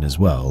shaken as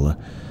well.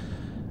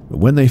 But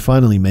when they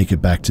finally make it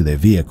back to their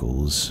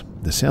vehicles,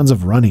 the sounds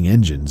of running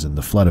engines and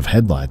the flood of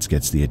headlights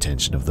gets the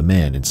attention of the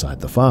man inside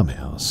the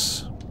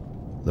farmhouse.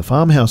 The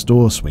farmhouse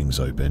door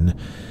swings open,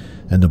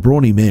 and the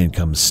brawny man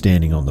comes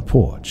standing on the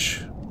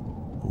porch.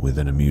 With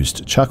an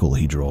amused chuckle,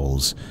 he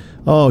drawls,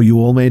 "Oh, you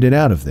all made it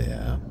out of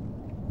there."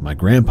 My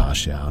grandpa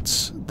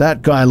shouts,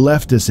 "That guy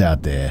left us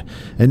out there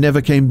and never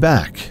came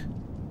back."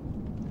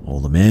 All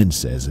the man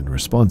says in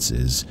response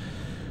is,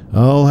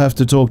 "I'll have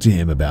to talk to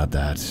him about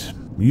that.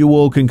 You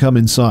all can come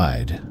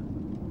inside."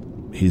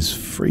 His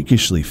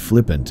freakishly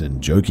flippant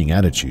and joking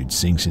attitude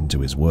sinks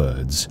into his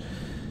words.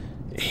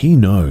 He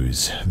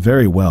knows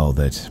very well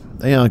that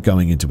they aren't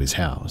going into his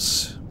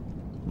house.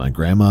 My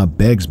grandma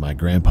begs my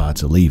grandpa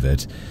to leave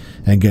it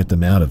and get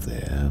them out of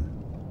there.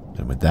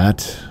 And with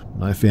that,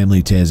 my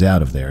family tears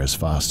out of there as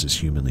fast as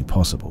humanly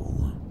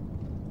possible.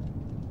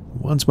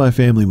 Once my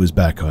family was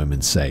back home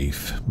and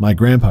safe, my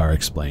grandpa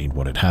explained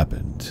what had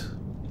happened.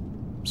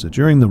 So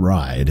during the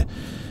ride,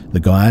 the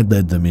guide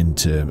led them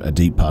into a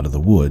deep part of the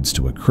woods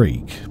to a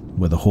creek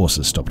where the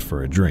horses stopped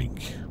for a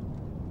drink.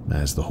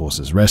 As the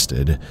horses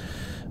rested,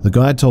 the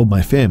guide told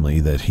my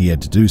family that he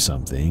had to do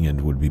something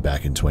and would be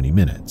back in 20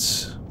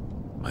 minutes.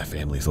 My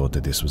family thought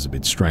that this was a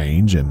bit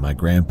strange, and my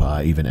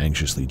grandpa even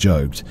anxiously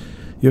joked,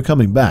 "You're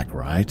coming back,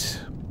 right?"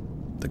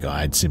 The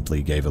guide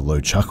simply gave a low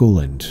chuckle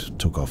and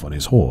took off on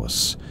his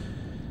horse.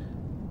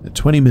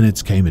 20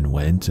 minutes came and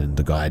went, and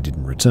the guide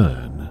didn't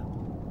return.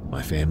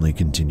 My family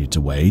continued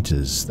to wait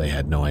as they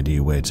had no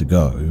idea where to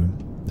go.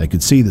 They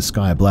could see the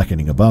sky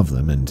blackening above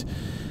them, and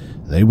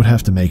they would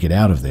have to make it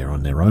out of there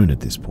on their own at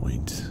this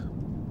point.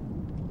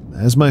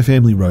 As my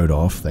family rode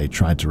off, they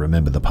tried to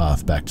remember the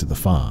path back to the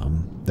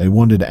farm. They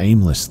wandered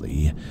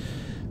aimlessly,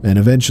 and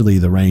eventually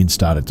the rain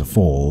started to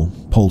fall.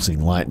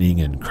 Pulsing lightning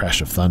and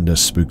crash of thunder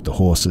spooked the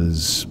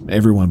horses.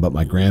 Everyone but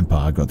my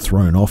grandpa got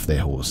thrown off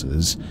their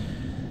horses.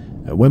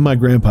 When my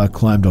grandpa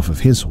climbed off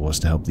of his horse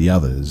to help the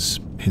others,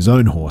 his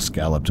own horse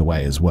galloped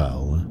away as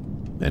well.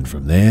 And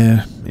from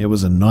there, it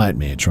was a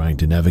nightmare trying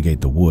to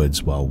navigate the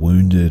woods while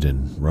wounded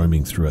and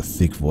roaming through a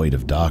thick void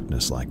of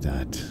darkness like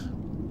that.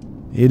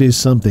 It is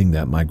something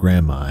that my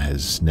grandma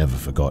has never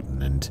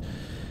forgotten, and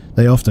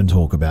they often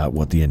talk about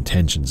what the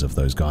intentions of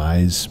those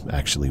guys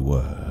actually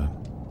were.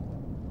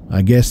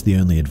 I guess the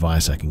only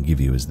advice I can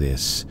give you is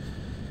this: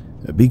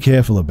 be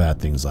careful about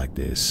things like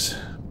this,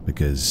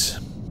 because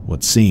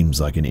what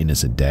seems like an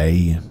innocent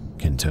day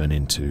can turn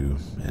into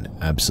an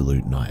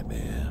absolute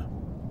nightmare.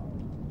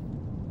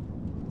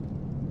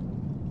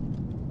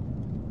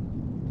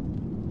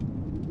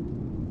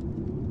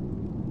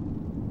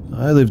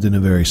 I lived in a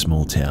very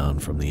small town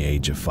from the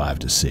age of 5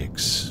 to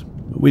 6.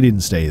 We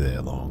didn't stay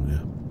there long,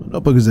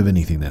 not because of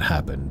anything that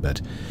happened,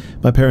 but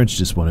my parents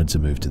just wanted to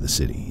move to the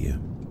city.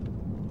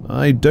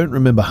 I don't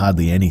remember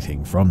hardly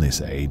anything from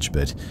this age,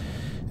 but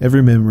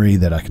every memory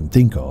that I can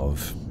think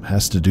of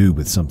has to do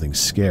with something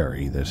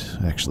scary that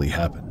actually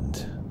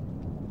happened.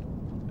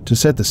 To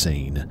set the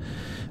scene,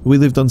 we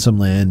lived on some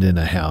land in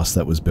a house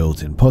that was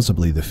built in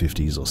possibly the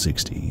 50s or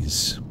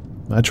 60s.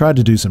 I tried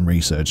to do some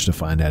research to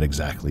find out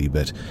exactly,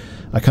 but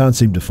I can't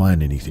seem to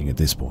find anything at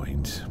this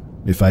point.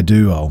 If I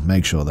do, I'll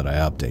make sure that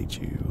I update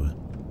you.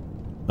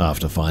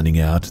 After finding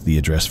out the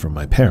address from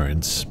my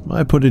parents,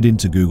 I put it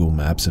into Google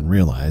Maps and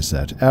realized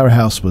that our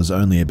house was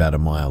only about a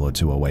mile or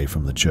two away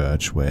from the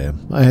church where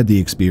I had the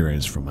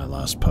experience from my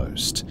last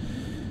post.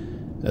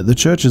 The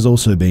church has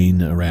also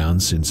been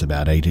around since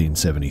about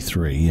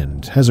 1873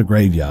 and has a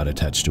graveyard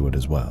attached to it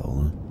as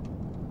well.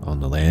 On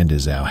the land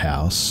is our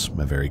house,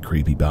 a very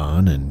creepy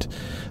barn, and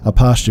a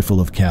pasture full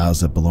of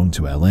cows that belong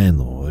to our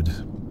landlord.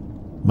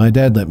 My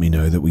dad let me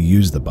know that we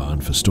used the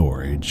barn for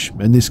storage,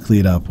 and this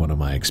cleared up one of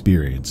my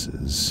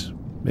experiences.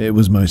 It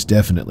was most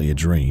definitely a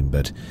dream,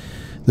 but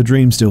the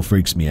dream still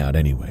freaks me out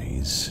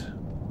anyways.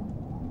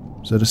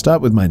 So to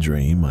start with my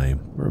dream, I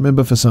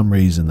remember for some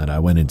reason that I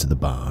went into the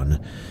barn.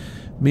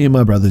 Me and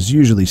my brothers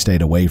usually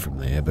stayed away from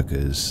there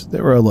because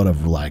there were a lot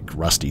of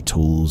rusty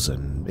tools,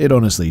 and it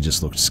honestly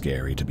just looked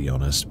scary, to be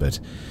honest, but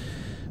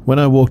When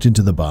I walked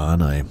into the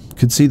barn, I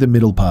could see the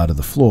middle part of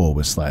the floor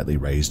was slightly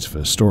raised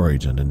for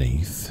storage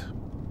underneath.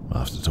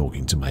 After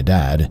talking to my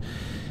dad,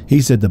 he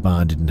said the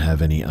barn didn't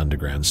have any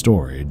underground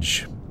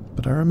storage,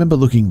 but I remember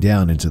looking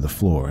down into the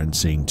floor and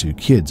seeing two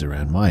kids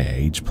around my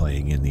age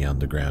playing in the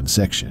underground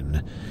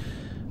section.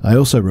 I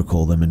also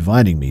recall them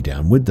inviting me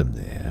down with them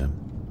there.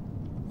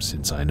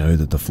 Since I know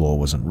that the floor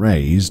wasn't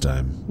raised,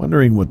 I'm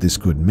wondering what this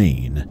could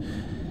mean.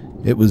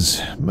 It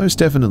was most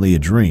definitely a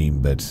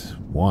dream, but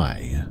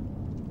why?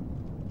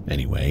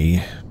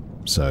 Anyway,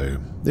 so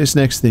this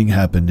next thing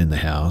happened in the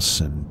house,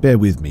 and bear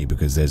with me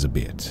because there's a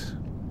bit.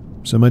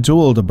 So my two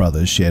older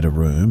brothers shared a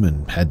room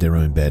and had their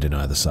own bed in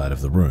either side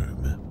of the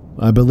room.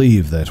 I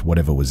believe that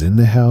whatever was in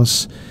the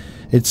house,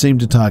 it seemed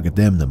to target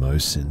them the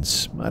most,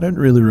 since I don't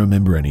really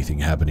remember anything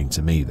happening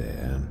to me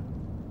there.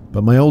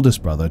 But my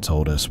oldest brother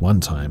told us one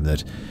time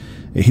that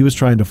he was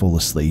trying to fall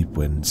asleep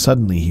when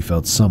suddenly he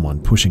felt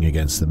someone pushing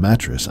against the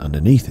mattress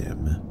underneath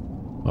him.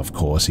 Of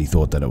course, he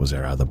thought that it was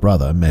our other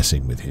brother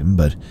messing with him,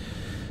 but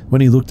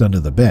when he looked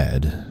under the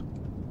bed,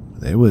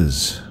 there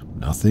was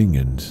nothing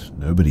and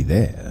nobody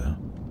there.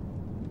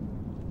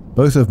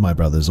 Both of my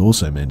brothers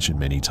also mentioned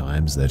many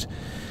times that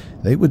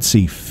they would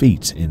see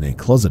feet in their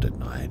closet at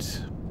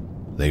night.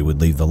 They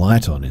would leave the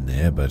light on in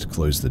there but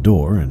close the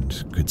door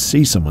and could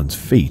see someone's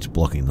feet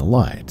blocking the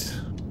light.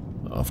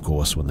 Of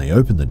course, when they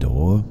opened the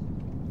door,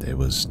 there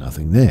was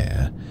nothing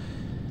there.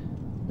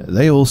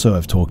 They also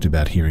have talked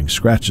about hearing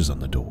scratches on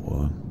the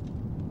door.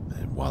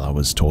 And while I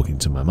was talking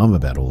to my mum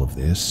about all of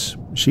this,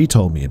 she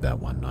told me about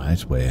one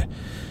night where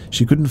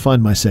she couldn't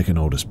find my second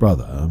oldest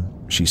brother.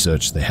 She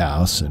searched the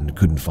house and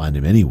couldn't find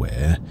him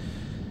anywhere,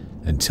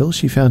 until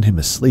she found him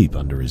asleep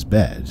under his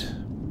bed.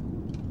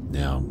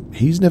 Now,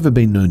 he's never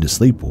been known to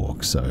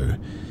sleepwalk, so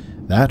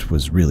that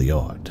was really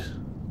odd.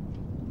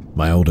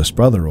 My oldest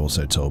brother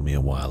also told me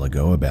a while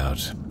ago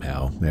about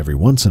how every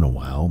once in a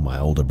while my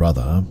older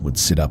brother would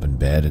sit up in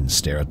bed and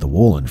stare at the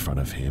wall in front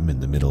of him in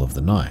the middle of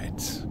the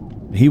night.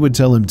 He would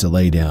tell him to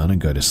lay down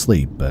and go to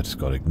sleep, but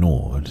got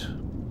ignored.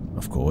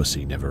 Of course,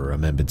 he never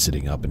remembered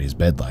sitting up in his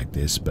bed like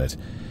this, but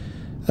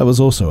that was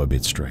also a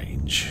bit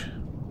strange.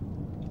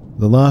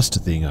 The last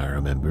thing I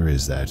remember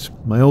is that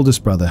my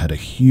oldest brother had a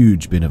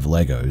huge bin of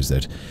Legos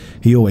that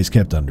he always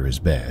kept under his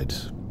bed,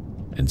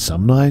 and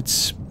some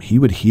nights he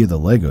would hear the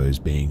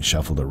Legos being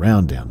shuffled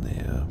around down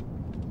there.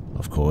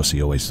 Of course,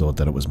 he always thought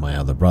that it was my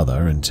other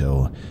brother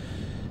until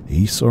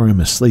he saw him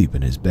asleep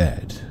in his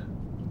bed.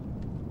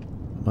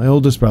 My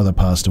oldest brother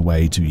passed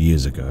away 2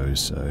 years ago,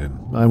 so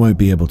I won't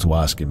be able to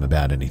ask him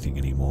about anything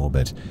anymore,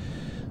 but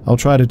I'll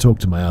try to talk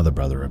to my other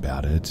brother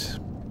about it.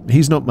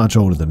 He's not much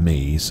older than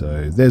me,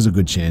 so there's a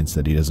good chance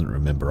that he doesn't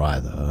remember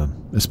either,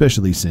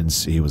 especially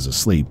since he was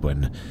asleep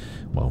when,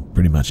 well,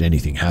 pretty much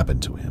anything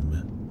happened to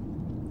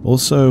him.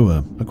 Also,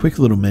 a quick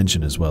little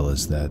mention as well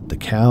is that the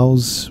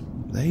cows,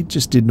 they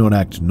just did not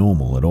act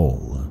normal at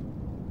all.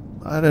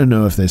 I don't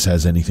know if this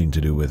has anything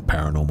to do with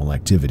paranormal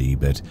activity,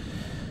 but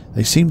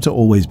they seemed to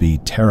always be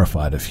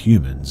terrified of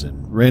humans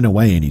and ran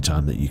away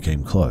anytime that you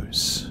came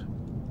close.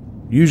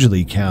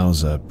 Usually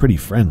cows are pretty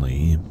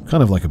friendly,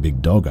 kind of like a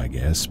big dog I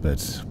guess,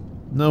 but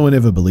no one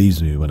ever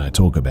believes me when I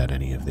talk about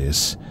any of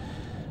this.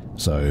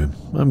 So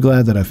I'm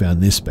glad that I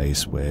found this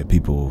space where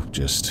people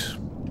just,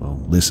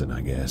 well, listen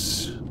I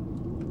guess.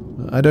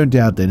 I don't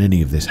doubt that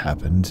any of this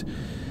happened.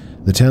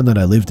 The town that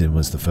I lived in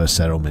was the first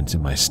settlement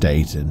in my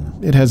state,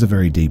 and it has a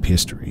very deep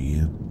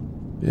history.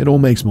 It all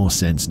makes more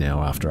sense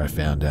now after I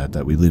found out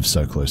that we live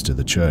so close to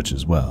the church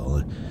as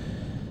well.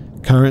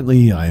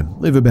 Currently, I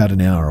live about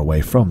an hour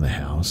away from the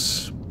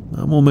house.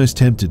 I'm almost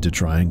tempted to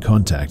try and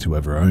contact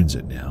whoever owns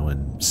it now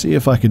and see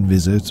if I can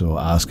visit or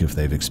ask if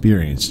they've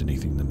experienced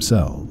anything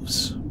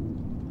themselves.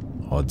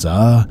 Odds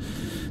are,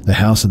 the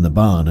house and the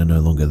barn are no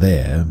longer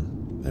there,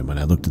 and when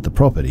I looked at the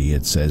property,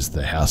 it says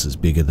the house is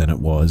bigger than it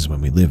was when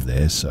we lived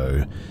there,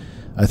 so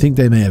I think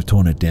they may have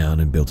torn it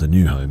down and built a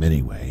new home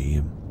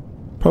anyway.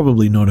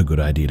 Probably not a good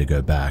idea to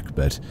go back,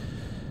 but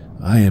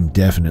I am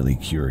definitely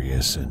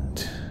curious, and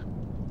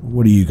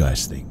what do you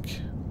guys think?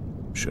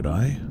 Should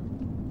I?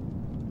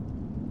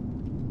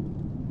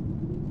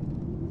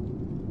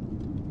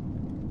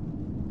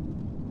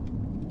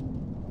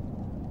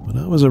 When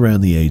I was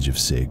around the age of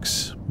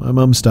 6, my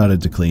mum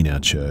started to clean our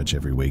church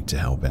every week to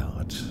help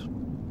out.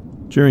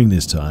 During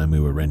this time, we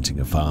were renting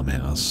a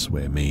farmhouse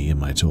where me and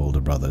my two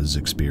older brothers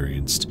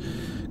experienced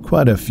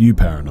quite a few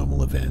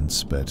paranormal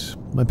events, but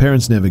my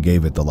parents never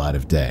gave it the light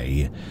of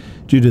day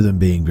due to them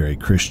being very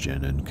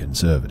Christian and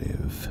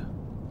conservative.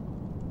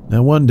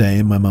 Now one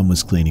day, my mum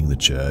was cleaning the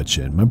church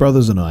and my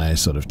brothers and I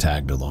sort of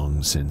tagged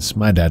along since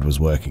my dad was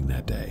working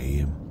that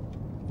day.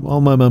 While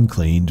my mum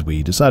cleaned,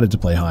 we decided to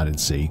play hide and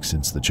seek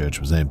since the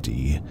church was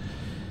empty.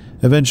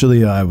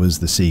 Eventually, I was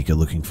the seeker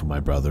looking for my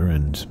brother,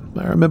 and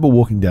I remember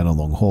walking down a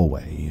long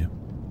hallway.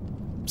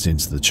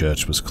 Since the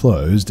church was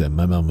closed and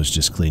my mum was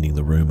just cleaning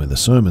the room where the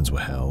sermons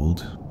were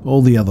held,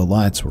 all the other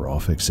lights were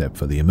off except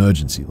for the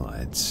emergency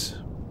lights.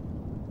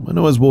 When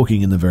I was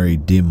walking in the very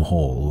dim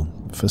hall,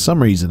 for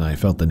some reason I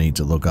felt the need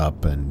to look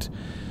up, and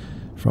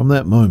from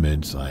that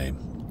moment I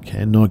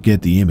cannot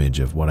get the image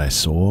of what I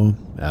saw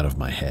out of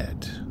my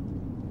head.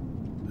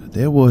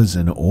 There was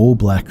an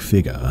all-black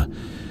figure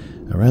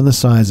around the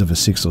size of a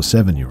 6 or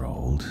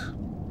 7-year-old.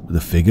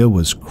 The figure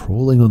was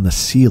crawling on the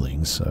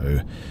ceiling,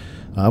 so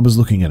I was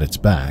looking at its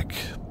back,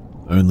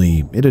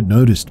 only it had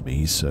noticed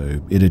me,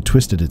 so it had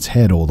twisted its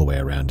head all the way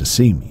around to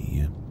see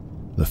me.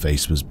 The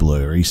face was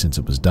blurry since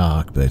it was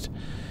dark, but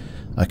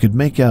I could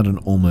make out an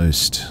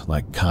almost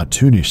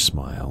cartoonish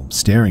smile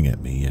staring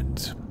at me,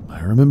 and I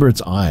remember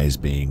its eyes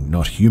being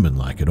not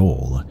human-like at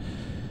all.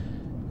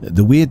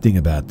 The weird thing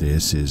about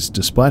this is,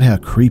 despite how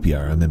creepy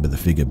I remember the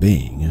figure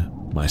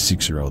being, my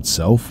 6-year-old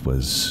self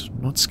was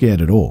not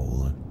scared at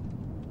all.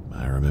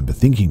 I remember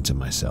thinking to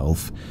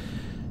myself,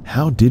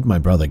 how did my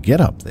brother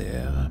get up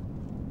there?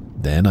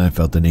 Then I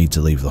felt the need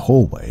to leave the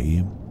hallway.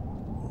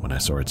 When I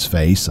saw its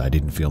face, I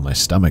didn't feel my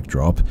stomach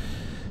drop,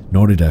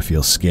 nor did I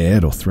feel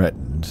scared or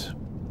threatened.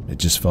 It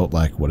just felt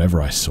like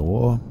whatever I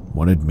saw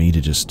wanted me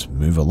to just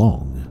move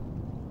along.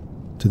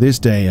 To this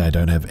day, I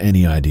don't have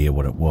any idea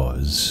what it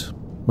was.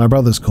 My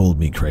brothers called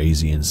me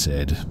crazy and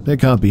said there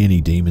can't be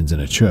any demons in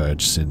a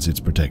church since it's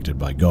protected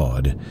by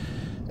God,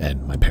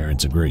 and my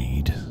parents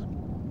agreed.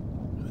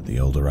 The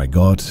older I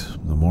got,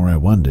 the more I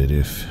wondered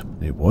if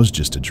it was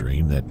just a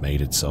dream that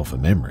made itself a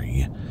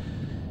memory.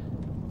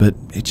 But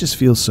it just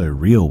feels so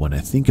real when I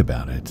think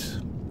about it,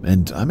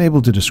 and I'm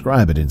able to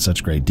describe it in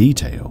such great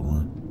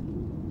detail.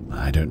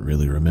 I don't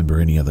really remember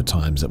any other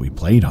times that we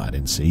played hide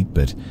and seek,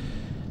 but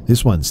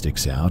this one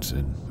sticks out,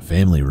 and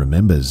family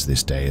remembers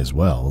this day as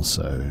well,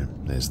 so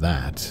there's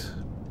that.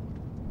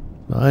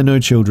 I know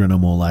children are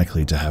more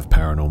likely to have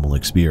paranormal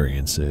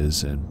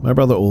experiences, and my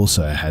brother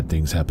also had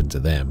things happen to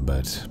them,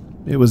 but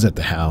it was at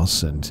the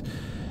house, and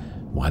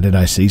why did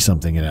I see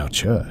something at our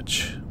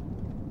church?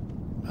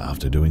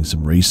 After doing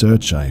some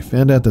research, I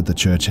found out that the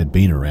church had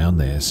been around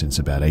there since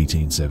about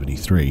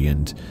 1873,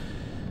 and,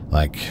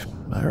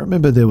 I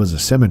remember there was a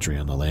cemetery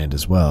on the land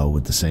as well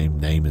with the same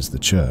name as the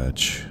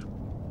church.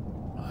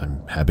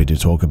 I'm happy to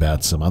talk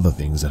about some other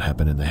things that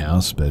happened in the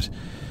house, but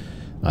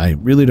I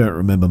really don't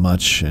remember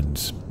much, and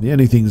the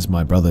only things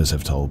my brothers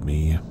have told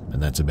me,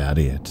 and that's about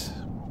it.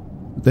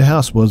 The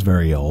house was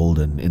very old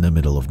and in the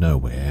middle of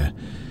nowhere.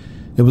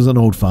 It was an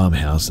old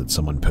farmhouse that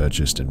someone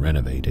purchased and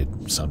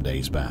renovated some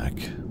days back.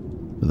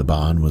 The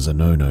barn was a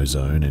no-no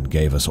zone and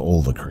gave us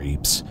all the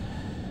creeps.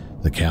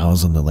 The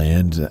cows on the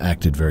land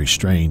acted very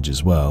strange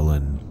as well,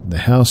 and the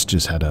house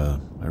just had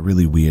a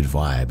really weird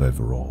vibe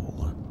overall.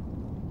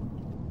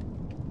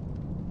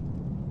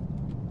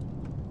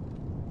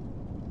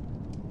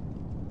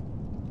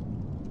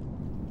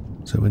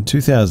 So in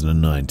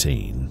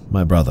 2019,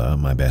 my brother,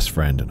 my best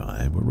friend, and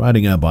I were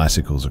riding our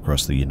bicycles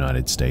across the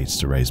United States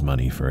to raise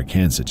money for a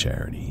cancer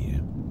charity.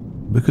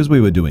 Because we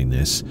were doing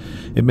this,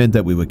 it meant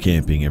that we were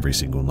camping every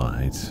single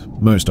night,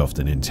 most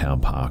often in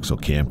town parks or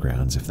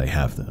campgrounds if they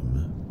have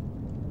them.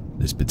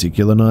 This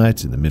particular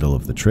night, in the middle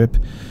of the trip,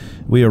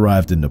 we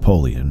arrived in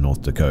Napoleon,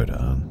 North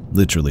Dakota,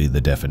 literally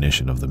the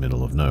definition of the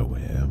middle of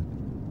nowhere.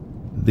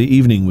 The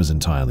evening was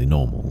entirely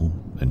normal,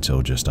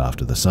 until just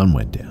after the sun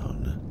went down.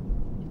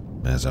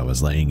 As I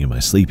was laying in my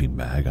sleeping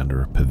bag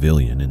under a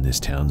pavilion in this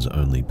town's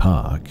only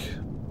park,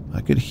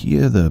 I could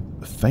hear the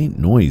faint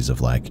noise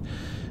of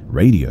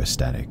radio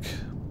static,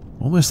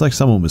 almost like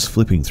someone was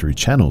flipping through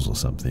channels or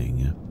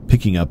something,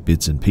 picking up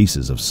bits and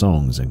pieces of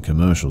songs and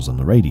commercials on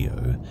the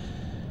radio.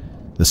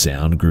 The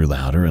sound grew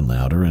louder and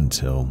louder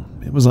until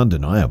it was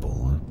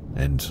undeniable,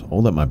 and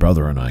all that my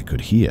brother and I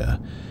could hear.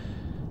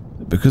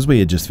 Because we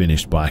had just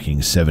finished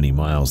biking 70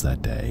 miles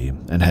that day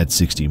and had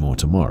 60 more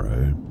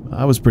tomorrow,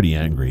 I was pretty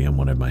angry and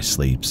wanted my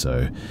sleep,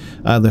 so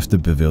I left the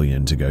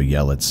pavilion to go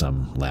yell at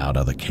some loud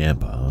other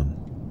camper.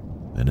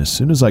 And as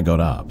soon as I got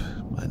up,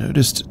 I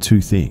noticed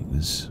two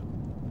things.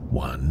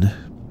 One,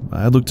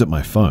 I looked at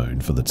my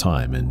phone for the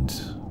time and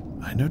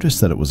I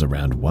noticed that it was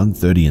around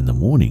 1:30 in the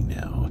morning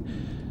now,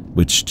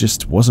 which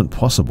just wasn't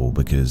possible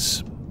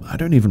because I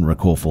don't even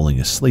recall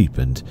falling asleep,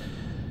 and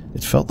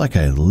it felt like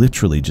I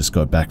literally just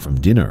got back from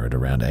dinner at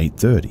around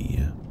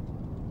 8:30.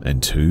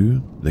 And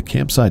two, the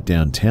campsite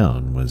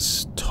downtown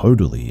was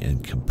totally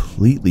and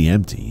completely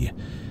empty.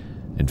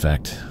 In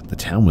fact, the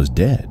town was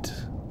dead.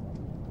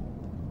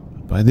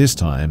 By this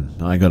time,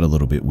 I got a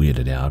little bit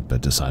weirded out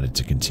but decided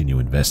to continue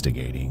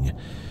investigating.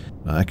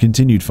 I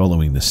continued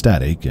following the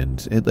static,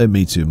 and it led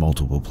me to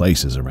multiple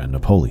places around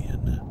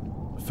Napoleon.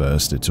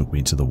 First, it took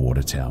me to the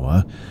water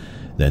tower,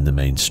 then the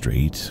main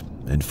street,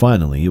 and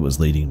finally it was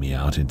leading me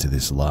out into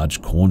this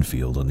large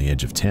cornfield on the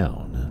edge of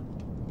town.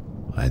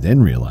 I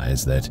then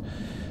realized that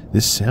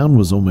this sound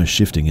was almost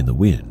shifting in the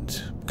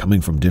wind, coming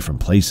from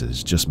different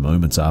places just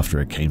moments after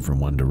it came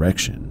from one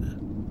direction.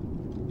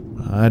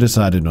 I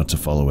decided not to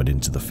follow it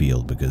into the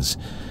field because,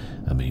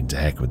 to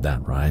heck with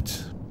that,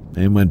 right?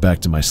 And went back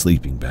to my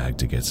sleeping bag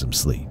to get some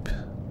sleep.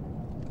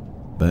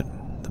 But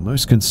the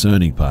most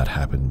concerning part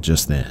happened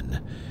just then.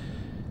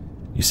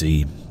 You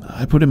see,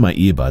 I put in my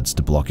earbuds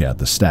to block out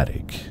the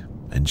static,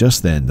 and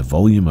just then the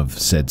volume of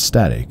said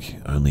static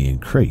only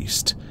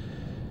increased.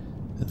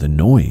 The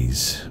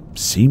noise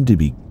seemed to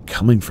be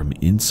coming from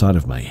inside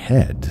of my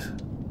head,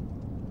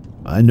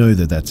 I know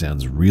that that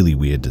sounds really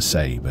weird to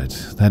say, but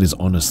that is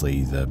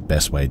honestly the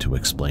best way to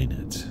explain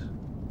it.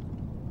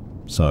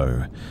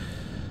 So,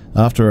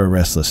 after a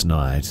restless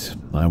night,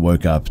 I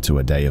woke up to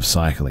a day of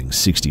cycling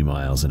 60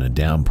 miles in a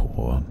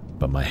downpour,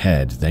 but my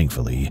head,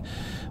 thankfully,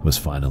 was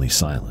finally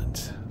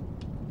silent.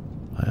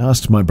 I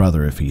asked my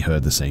brother if he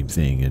heard the same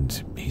thing,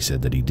 and he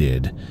said that he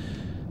did,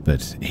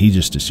 but he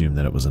just assumed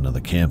that it was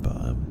another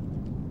camper.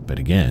 But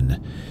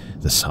again,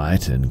 the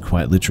site, and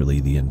quite literally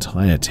the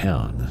entire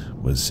town,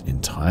 was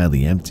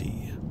entirely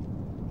empty.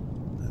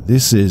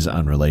 This is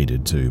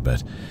unrelated too,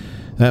 but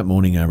that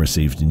morning I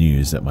received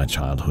news that my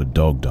childhood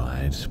dog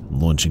died,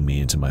 launching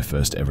me into my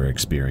first ever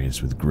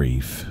experience with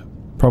grief.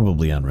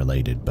 Probably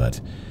unrelated,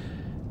 but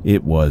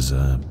it was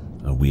a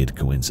weird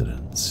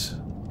coincidence.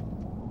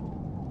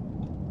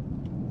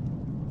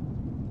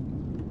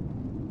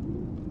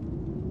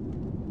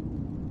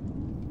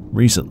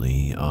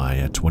 Recently, I,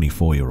 a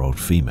 24-year-old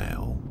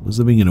female, was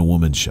living in a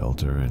woman's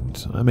shelter,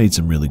 and I made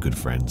some really good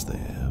friends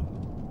there.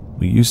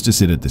 We used to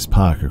sit at this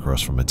park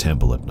across from a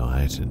temple at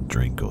night and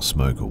drink or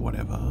smoke or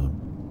whatever.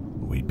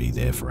 We'd be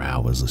there for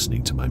hours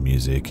listening to my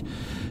music,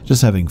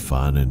 just having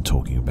fun and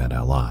talking about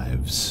our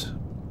lives.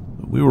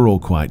 We were all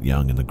quite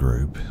young in the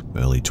group,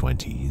 early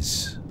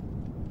 20s.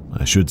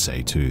 I should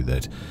say too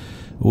that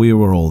we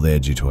were all there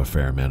due to a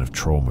fair amount of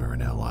trauma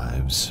in our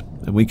lives,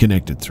 and we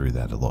connected through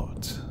that a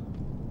lot.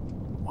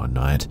 One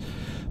night,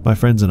 my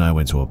friends and I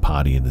went to a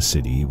party in the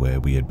city where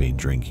we had been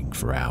drinking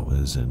for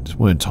hours and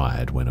weren't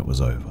tired when it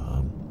was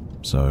over.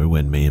 So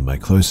when me and my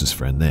closest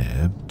friend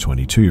there,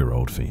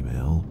 22-year-old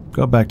female,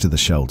 got back to the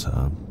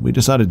shelter, we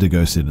decided to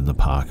go sit in the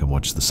park and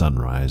watch the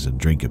sunrise and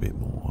drink a bit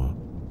more.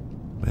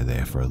 We're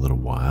there for a little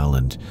while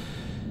and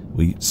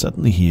we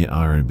suddenly hear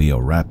R&B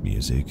or rap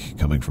music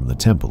coming from the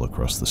temple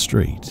across the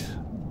street.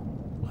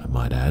 I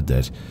might add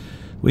that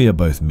we are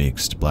both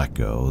mixed black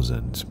girls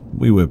and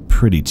we were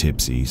pretty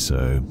tipsy,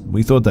 so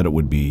we thought that it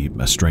would be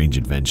a strange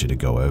adventure to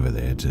go over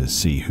there to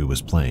see who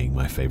was playing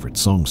my favorite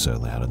song so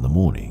loud in the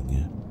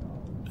morning.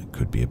 It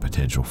could be a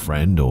potential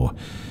friend, or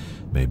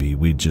maybe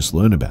we'd just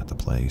learn about the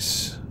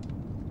place.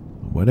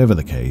 Whatever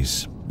the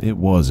case, it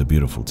was a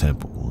beautiful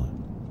temple.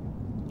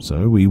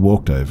 So we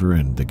walked over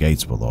and the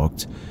gates were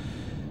locked.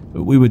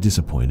 We were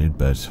disappointed,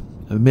 but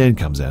a man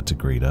comes out to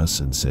greet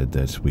us and said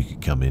that we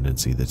could come in and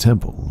see the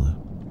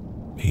temple.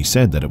 He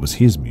said that it was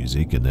his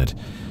music and that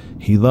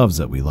he loves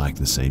that we like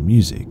the same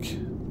music.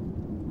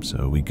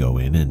 So we go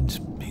in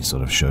and he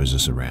sort of shows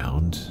us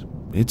around.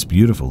 It's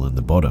beautiful in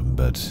the bottom,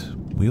 but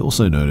we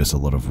also notice a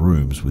lot of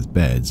rooms with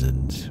beds,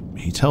 and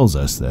he tells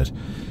us that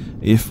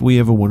if we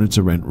ever wanted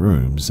to rent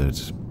rooms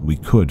that we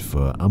could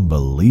for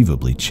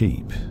unbelievably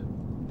cheap.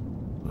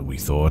 We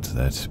thought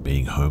that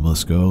being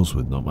homeless girls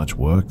with not much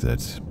work,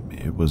 that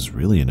it was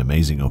really an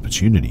amazing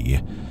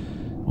opportunity,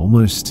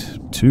 almost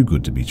too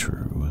good to be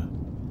true.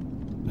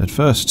 At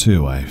first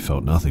too, I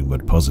felt nothing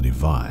but positive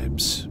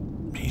vibes.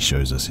 He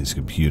shows us his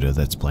computer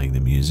that's playing the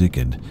music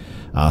and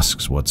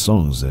asks what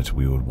songs that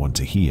we would want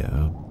to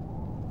hear.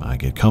 I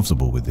get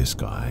comfortable with this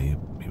guy.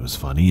 He was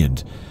funny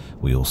and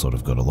we all sort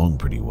of got along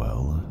pretty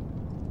well.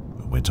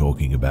 We're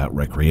talking about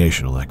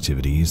recreational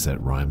activities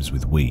that rhymes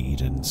with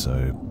weed, and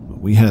so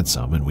we had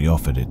some and we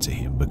offered it to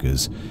him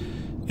because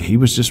he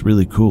was just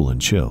really cool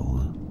and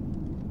chill.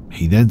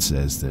 He then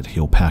says that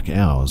he'll pack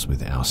ours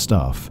with our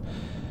stuff,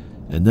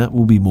 and that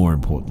will be more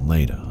important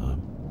later.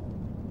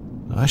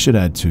 I should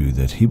add too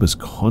that he was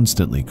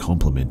constantly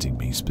complimenting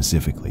me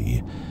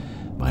specifically.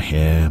 My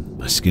hair,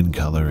 my skin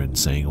color, and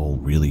saying all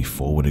really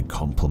forwarded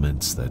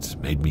compliments that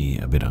made me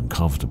a bit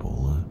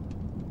uncomfortable.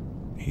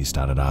 He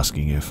started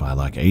asking if I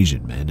like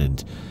Asian men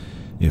and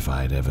if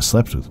I had ever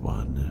slept with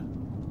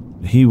one.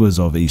 He was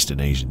of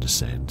Eastern Asian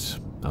descent,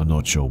 I'm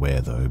not sure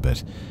where though,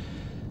 but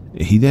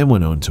he then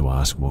went on to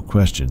ask more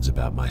questions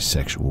about my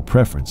sexual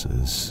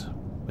preferences,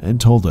 and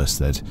told us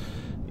that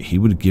he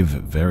would give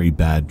very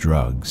bad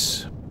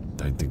drugs,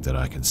 don't think that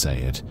I can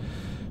say it,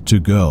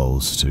 to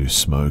girls to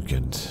smoke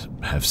and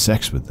have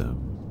sex with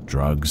them,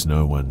 drugs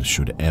no one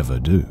should ever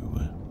do.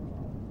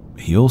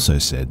 He also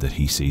said that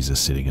he sees us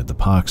sitting at the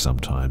park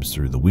sometimes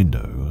through the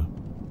window,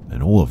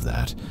 and all of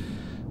that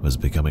was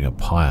becoming a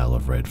pile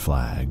of red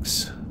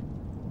flags.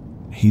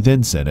 He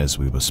then said as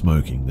we were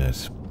smoking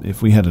that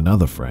if we had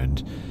another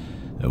friend,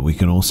 we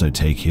can also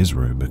take his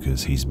room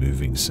because he's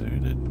moving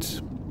soon, and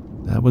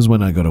that was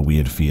when I got a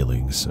weird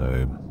feeling,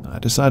 so I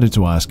decided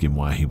to ask him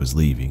why he was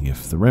leaving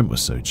if the rent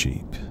was so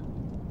cheap.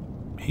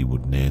 He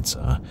wouldn't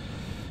answer,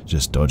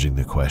 just dodging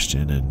the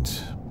question, and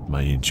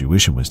my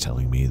intuition was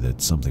telling me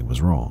that something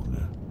was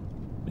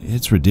wrong.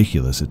 It's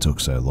ridiculous it took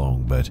so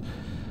long, but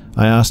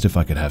I asked if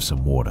I could have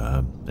some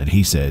water, and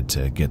he said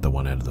to get the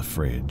one out of the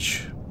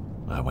fridge.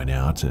 I went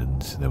out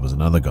and there was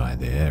another guy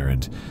there,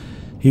 and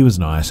he was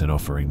nice in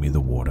offering me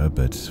the water,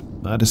 but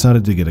I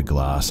decided to get a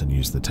glass and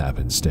use the tap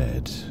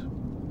instead.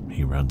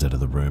 He runs out of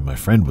the room my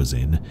friend was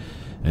in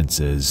and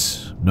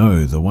says,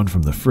 "No, the one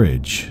from the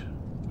fridge."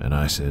 And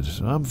I said,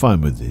 "I'm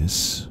fine with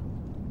this."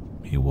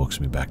 He walks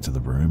me back to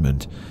the room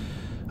and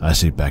I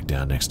sit back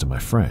down next to my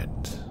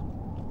friend.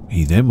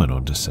 He then went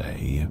on to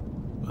say,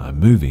 I'm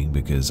moving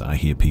because I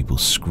hear people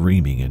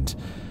screaming and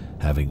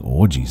having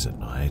orgies at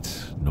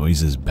night,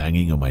 noises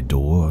banging on my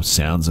door,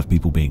 sounds of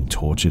people being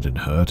tortured and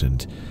hurt,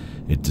 and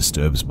it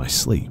disturbs my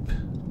sleep.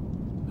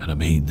 And I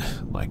mean,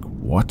 like,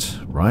 what,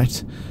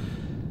 right?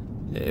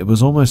 It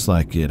was almost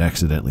like it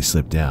accidentally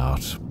slipped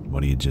out,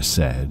 what he had just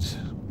said.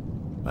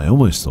 I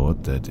almost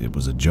thought that it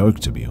was a joke,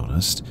 to be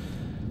honest.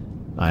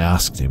 I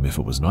asked him if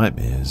it was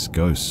nightmares,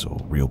 ghosts,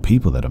 or real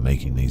people that are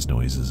making these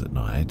noises at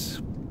night,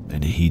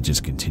 and he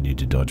just continued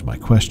to dodge my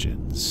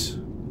questions.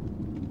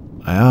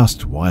 I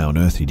asked why on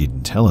earth he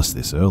didn't tell us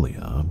this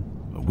earlier.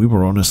 We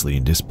were honestly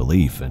in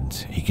disbelief, and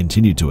he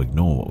continued to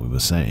ignore what we were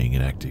saying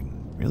and acting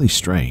really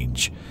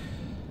strange.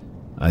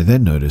 I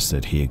then noticed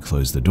that he had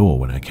closed the door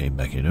when I came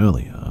back in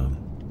earlier,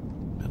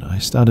 and I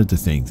started to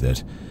think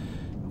that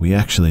we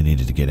actually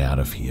needed to get out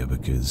of here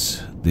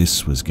because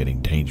this was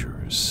getting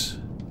dangerous.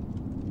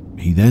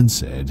 He then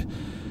said,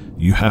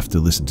 "You have to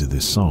listen to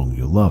this song,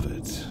 you'll love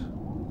it."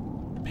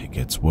 It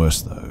gets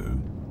worse though.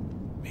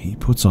 He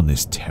puts on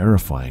this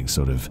terrifying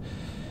sort of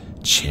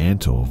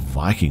chant or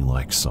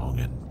Viking-like song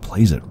and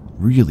plays it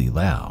really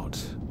loud.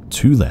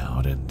 Too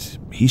loud, and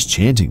he's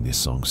chanting this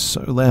song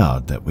so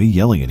loud that we're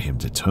yelling at him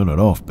to turn it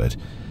off, but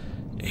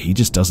he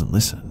just doesn't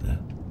listen.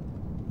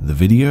 The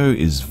video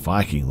is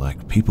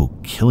Viking-like people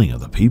killing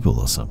other people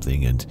or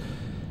something, and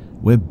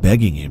we're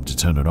begging him to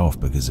turn it off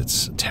because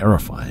it's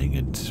terrifying,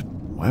 and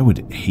why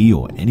would he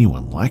or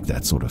anyone like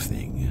that sort of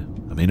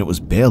thing? I mean, it was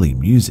barely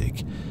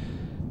music.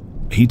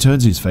 He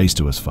turns his face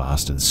to us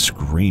fast and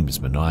screams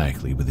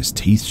maniacally with his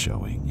teeth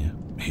showing.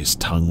 His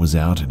tongue was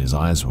out and his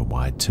eyes were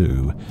wide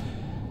too.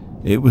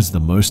 It was the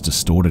most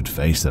distorted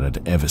face that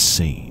I'd ever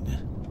seen.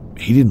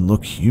 He didn't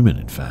look human,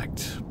 in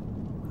fact.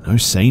 No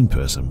sane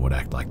person would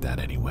act like that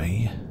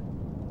anyway.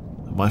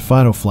 My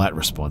fight or flight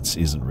response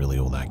isn't really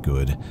all that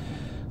good,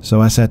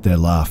 so I sat there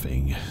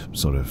laughing,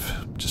 sort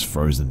of just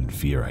frozen in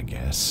fear, I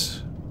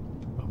guess.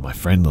 My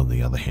friend, on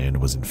the other hand,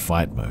 was in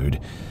fight mode.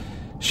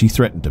 She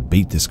threatened to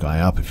beat this guy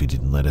up if he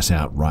didn't let us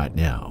out right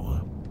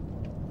now.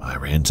 I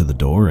ran to the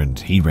door and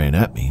he ran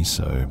at me,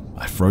 so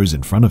I froze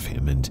in front of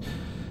him and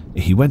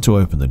he went to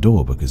open the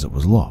door because it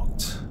was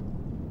locked.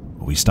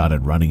 We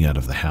started running out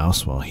of the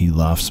house while he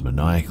laughs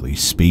maniacally,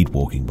 speed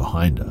walking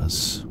behind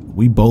us.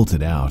 We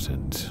bolted out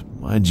and,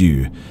 mind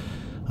you,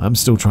 I'm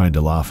still trying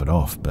to laugh it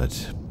off,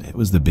 but it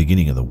was the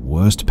beginning of the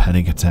worst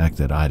panic attack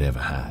that I'd ever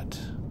had.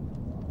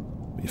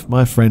 If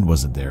my friend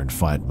wasn't there in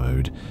fight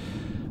mode,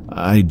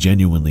 I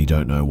genuinely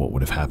don't know what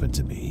would have happened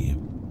to me.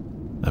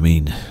 I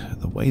mean,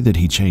 the way that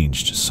he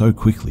changed so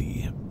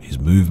quickly, his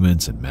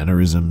movements and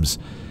mannerisms,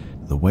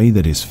 the way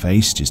that his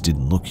face just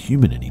didn't look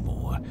human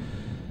anymore,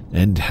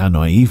 and how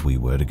naive we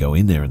were to go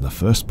in there in the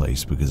first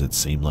place because it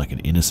seemed like an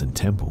innocent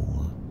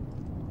temple.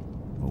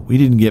 We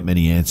didn't get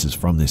many answers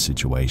from this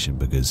situation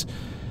because,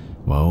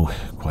 well,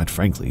 quite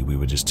frankly, we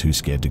were just too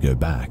scared to go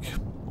back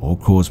or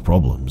cause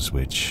problems,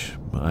 which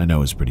I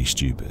know is pretty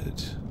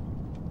stupid.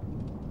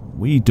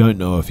 We don't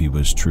know if he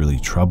was truly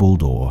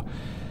troubled or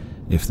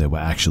if there were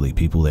actually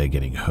people there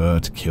getting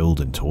hurt,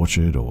 killed and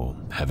tortured or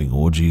having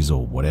orgies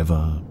or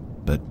whatever,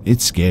 but it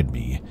scared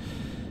me.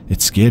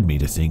 It scared me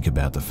to think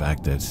about the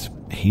fact that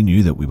he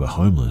knew that we were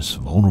homeless,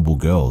 vulnerable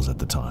girls at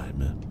the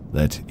time,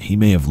 that he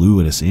may have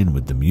lured us in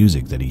with the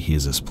music that he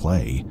hears us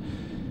play.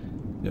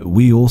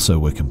 We also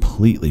were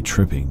completely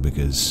tripping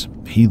because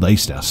he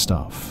laced our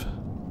stuff.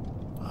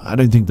 I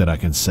don't think that I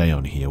can say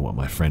on here what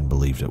my friend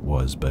believed it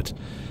was, but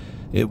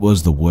it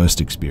was the worst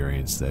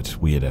experience that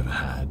we had ever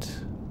had.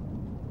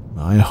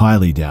 I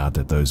highly doubt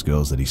that those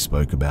girls that he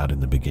spoke about in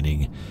the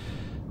beginning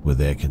were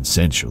there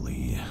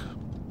consensually.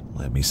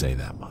 Let me say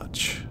that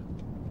much.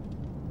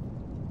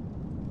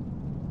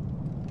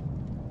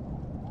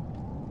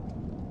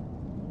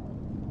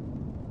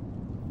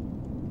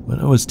 When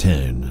I was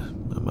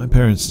 10, my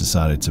parents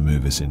decided to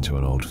move us into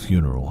an old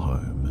funeral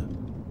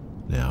home.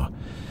 Now,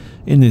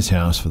 in this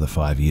house for the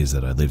 5 years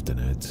that I lived in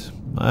it,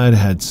 I'd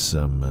had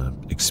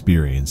some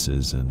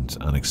experiences and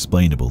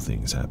unexplainable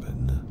things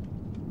happen.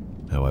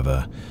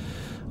 However,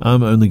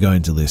 I'm only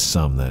going to list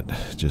some that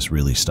just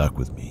really stuck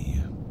with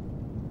me.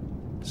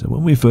 So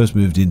when we first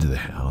moved into the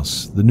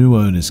house, the new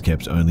owners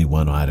kept only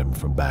one item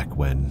from back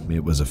when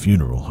it was a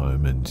funeral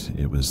home, and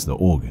it was the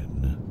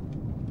organ.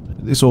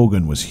 This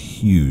organ was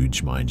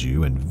huge, mind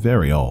you, and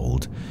very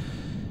old.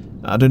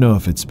 I don't know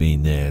if it's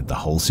been there the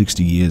whole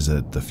 60 years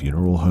that the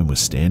funeral home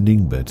was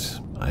standing, but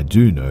I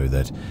do know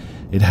that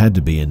it had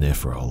to be in there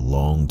for a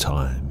long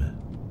time.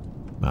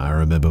 I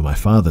remember my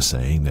father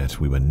saying that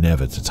we were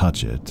never to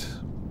touch it,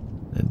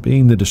 and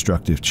being the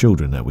destructive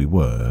children that we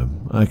were,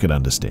 I could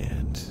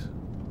understand.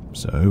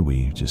 So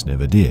we just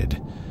never did.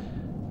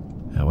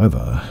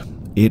 However,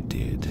 it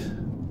did.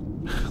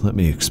 Let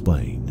me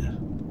explain.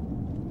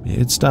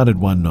 It started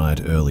one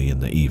night early in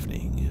the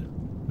evening.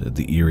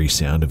 The eerie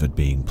sound of it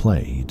being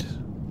played.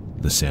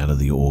 The sound of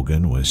the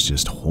organ was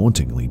just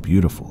hauntingly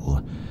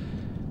beautiful.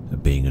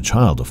 Being a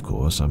child, of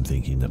course, I'm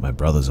thinking that my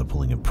brothers are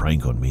pulling a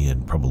prank on me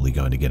and probably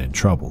going to get in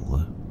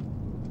trouble.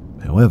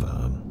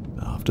 However,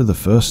 after the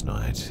first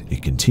night,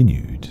 it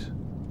continued.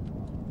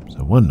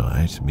 So one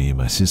night, me and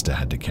my sister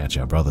had to catch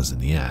our brothers in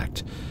the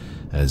act,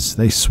 as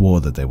they swore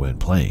that they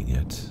weren't playing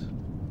it.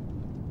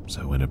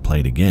 So when it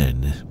played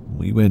again,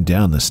 we went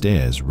down the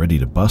stairs ready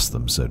to bust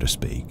them, so to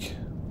speak,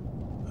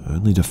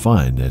 only to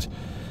find that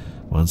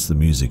once the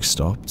music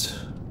stopped,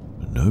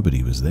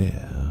 nobody was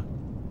there.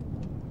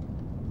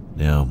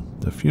 Now,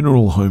 the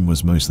funeral home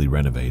was mostly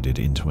renovated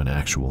into an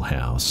actual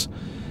house,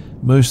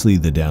 mostly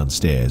the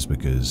downstairs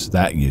because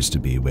that used to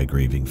be where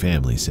grieving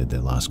families said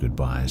their last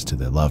goodbyes to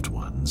their loved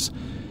ones.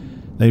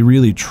 They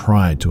really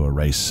tried to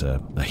erase a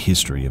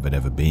history of it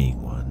ever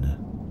being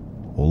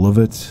one. All of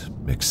it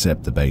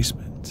except the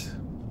basement.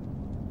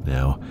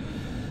 Now,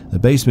 the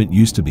basement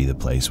used to be the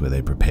place where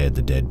they prepared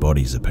the dead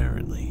bodies,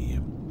 apparently.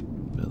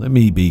 But let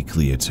me be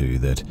clear too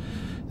that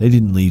they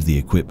didn't leave the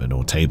equipment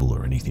or table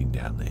or anything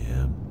down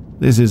there.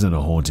 This isn't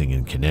a haunting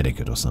in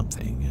Connecticut or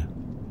something.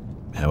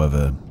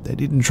 However, they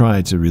didn't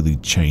try to really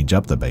change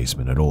up the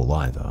basement at all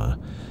either.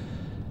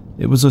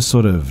 It was a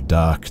sort of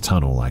dark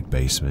tunnel-like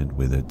basement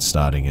with it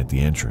starting at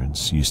the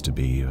entrance. Used to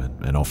be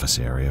an office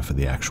area for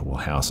the actual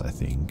house, I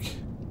think.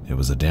 It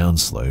was a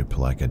downslope,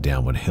 like a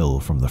downward hill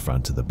from the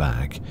front to the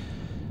back,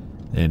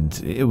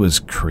 and it was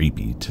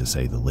creepy to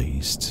say the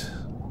least,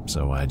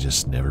 so I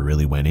just never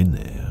really went in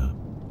there.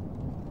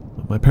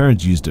 My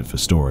parents used it for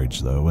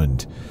storage though,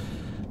 and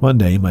one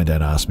day my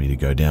dad asked me to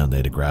go down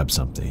there to grab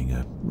something.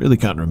 I really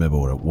can't remember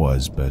what it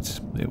was, but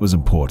it was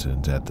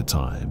important at the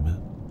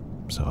time.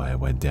 So I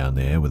went down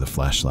there with a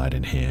flashlight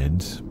in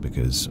hand,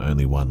 because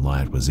only one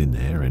light was in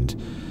there, and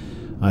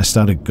I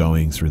started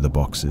going through the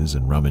boxes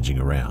and rummaging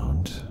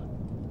around.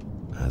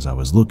 As I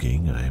was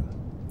looking, I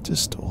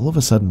just all of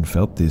a sudden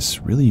felt this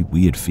really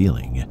weird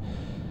feeling,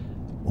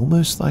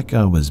 almost like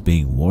I was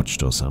being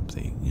watched or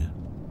something.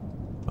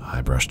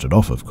 I brushed it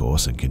off, of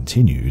course, and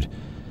continued,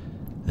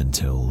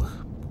 until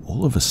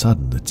all of a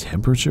sudden the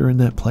temperature in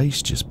that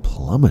place just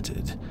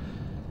plummeted.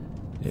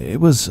 It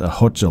was a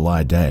hot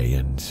July day,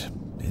 and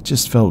it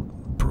just felt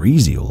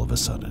breezy all of a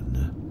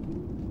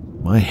sudden.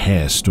 My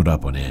hair stood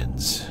up on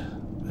ends,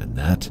 and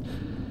that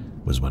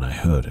was when I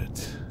heard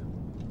it.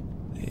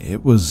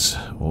 It was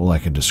all I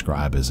can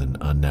describe as an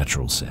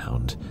unnatural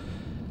sound.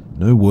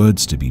 No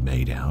words to be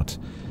made out,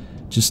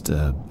 just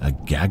a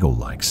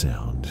gaggle-like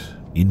sound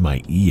in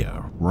my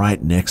ear,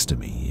 right next to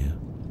me.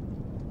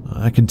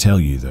 I can tell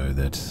you, though,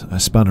 that I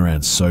spun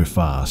around so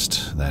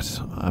fast that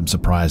I'm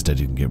surprised I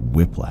didn't get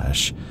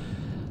whiplash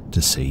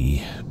to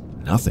see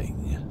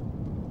nothing.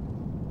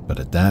 But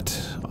at that,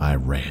 I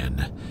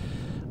ran.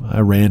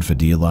 I ran for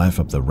dear life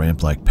up the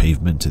ramp-like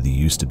pavement to the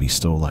used-to-be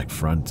store-like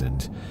front,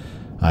 and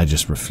I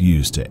just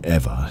refused to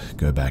ever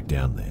go back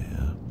down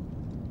there.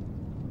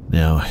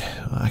 Now,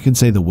 I can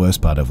say the worst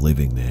part of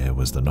living there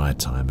was the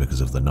nighttime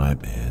because of the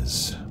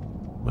nightmares.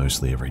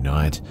 Mostly every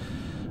night.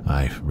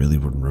 I really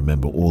wouldn't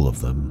remember all of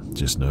them,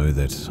 just know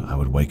that I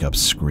would wake up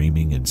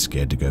screaming and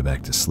scared to go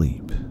back to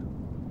sleep.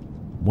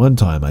 One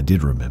time I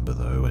did remember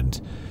though, and,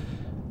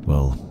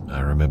 well, I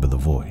remember the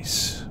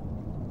voice.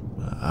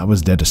 I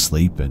was dead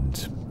asleep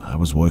and I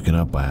was woken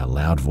up by a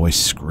loud voice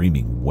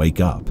screaming,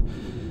 "Wake up!"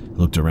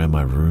 Looked around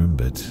my room,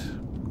 but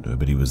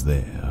nobody was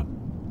there.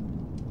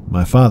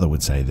 My father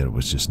would say that it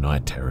was just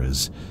night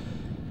terrors,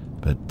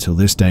 but till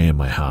this day in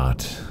my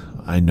heart,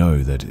 I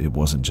know that it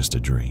wasn't just a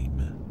dream.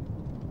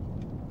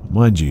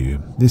 Mind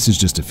you, this is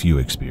just a few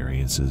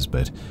experiences,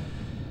 but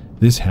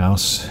this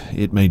house,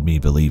 it made me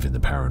believe in the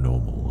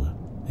paranormal.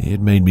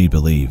 It made me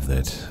believe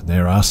that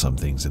there are some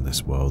things in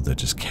this world that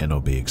just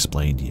cannot be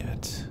explained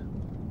yet.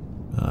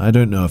 I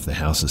don't know if the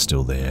house is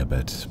still there,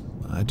 but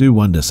I do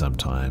wonder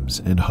sometimes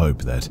and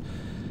hope that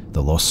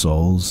the lost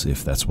souls,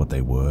 if that's what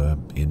they were,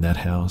 in that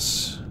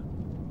house,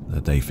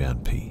 that they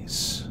found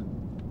peace.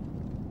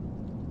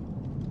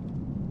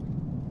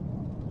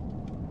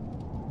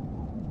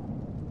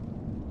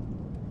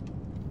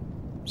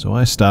 So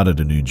I started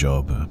a new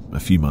job a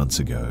few months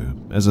ago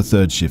as a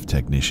third shift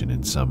technician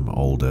in some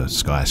older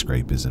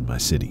skyscrapers in my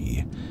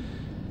city.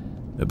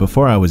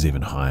 Before I was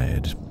even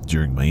hired,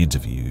 during my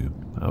interview,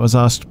 I was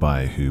asked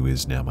by who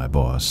is now my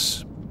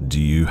boss, "Do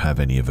you have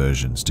any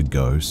aversions to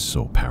ghosts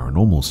or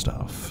paranormal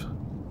stuff?"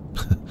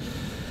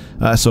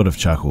 I sort of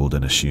chuckled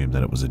and assumed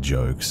that it was a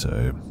joke,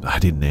 so I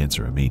didn't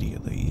answer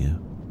immediately.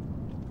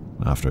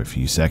 After a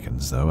few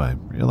seconds, though, I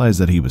realized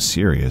that he was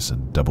serious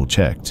and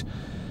double-checked.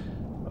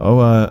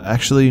 "Oh,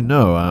 actually,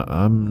 no,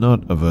 I'm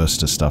not averse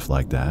to stuff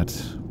like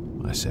that,"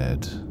 I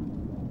said.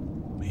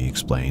 He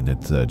explained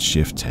that third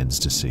shift tends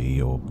to see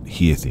or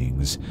hear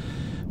things,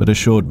 but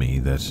assured me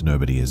that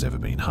nobody has ever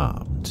been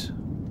harmed.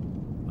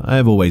 I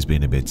have always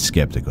been a bit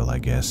skeptical, I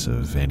guess,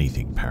 of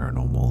anything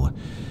paranormal,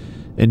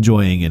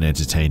 enjoying and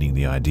entertaining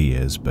the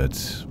ideas,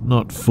 but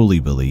not fully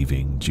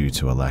believing due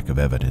to a lack of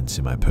evidence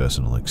in my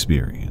personal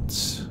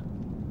experience.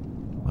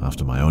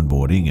 After my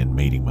onboarding and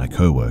meeting my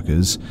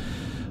co-workers,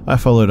 I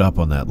followed up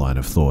on that line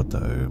of thought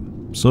though,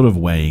 sort of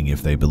weighing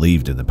if they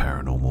believed in the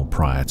paranormal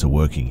prior to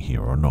working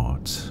here or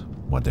not,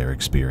 what their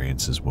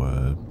experiences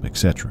were,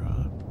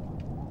 etc.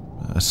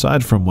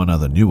 Aside from one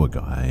other newer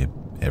guy,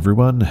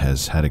 everyone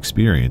has had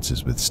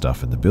experiences with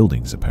stuff in the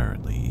buildings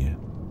apparently.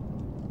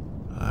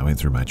 I went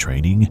through my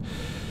training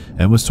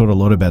and was taught a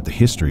lot about the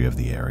history of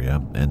the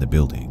area and the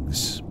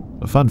buildings.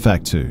 A fun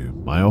fact too,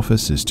 my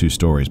office is 2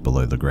 stories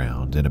below the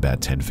ground and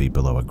about 10 feet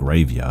below a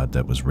graveyard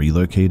that was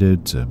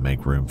relocated to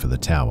make room for the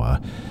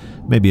tower,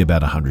 maybe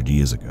about 100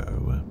 years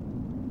ago.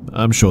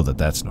 I'm sure that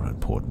that's not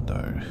important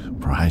though,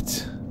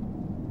 right?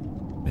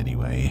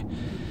 Anyway,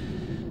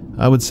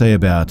 I would say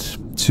about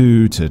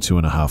 2 to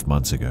 2.5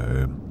 months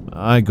ago,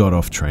 I got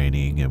off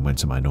training and went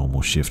to my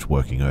normal shift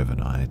working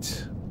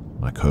overnight.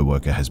 My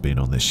coworker has been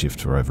on this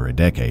shift for over a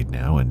decade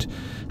now and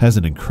has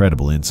an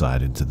incredible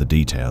insight into the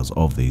details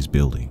of these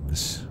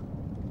buildings.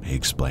 He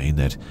explained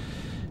that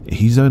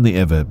he's only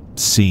ever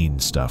seen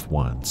stuff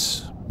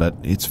once, but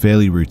it's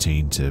fairly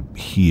routine to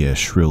hear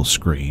shrill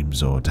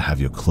screams or to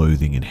have your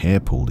clothing and hair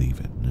pulled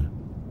even.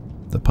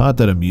 The part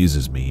that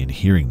amuses me in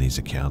hearing these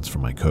accounts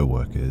from my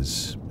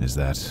coworkers is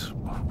that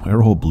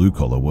we're all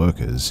blue-collar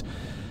workers,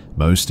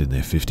 most in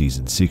their 50s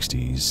and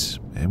 60s,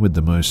 and with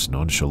the most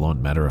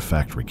nonchalant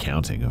matter-of-fact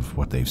recounting of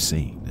what they've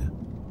seen.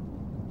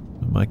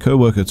 My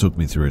coworker took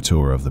me through a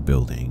tour of the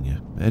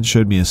building and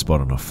showed me a spot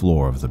on a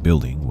floor of the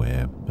building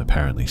where,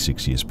 apparently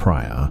 6 years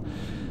prior,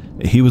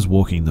 he was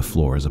walking the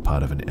floor as a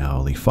part of an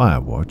hourly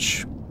fire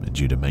watch, and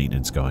due to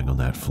maintenance going on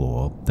that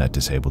floor, that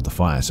disabled the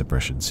fire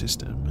suppression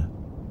system.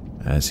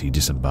 As he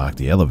disembarked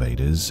the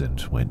elevators and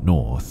went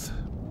north,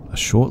 a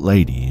short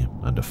lady,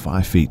 under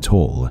 5 feet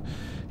tall,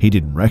 he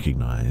didn't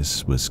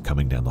recognize, was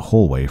coming down the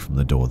hallway from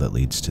the door that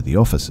leads to the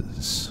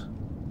offices.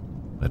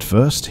 At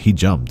first, he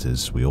jumped,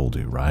 as we all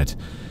do, right?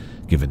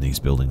 Given these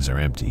buildings are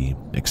empty,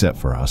 except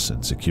for us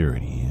and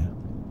security.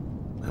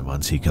 And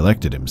once he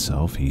collected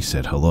himself, he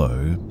said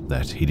hello,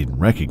 that he didn't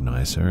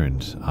recognize her,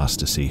 and asked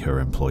to see her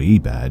employee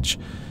badge,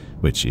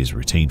 which is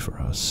routine for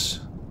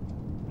us.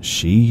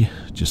 She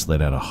just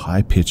let out a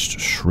high-pitched,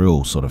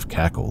 shrill sort of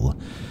cackle.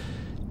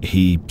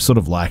 He sort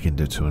of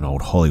likened it to an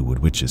old Hollywood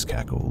witch's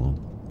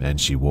cackle, and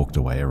she walked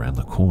away around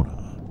the corner.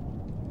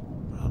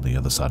 On the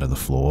other side of the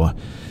floor,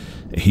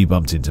 he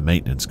bumped into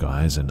maintenance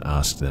guys and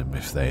asked them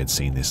if they had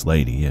seen this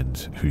lady and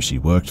who she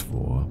worked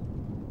for.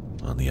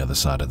 On the other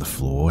side of the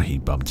floor, he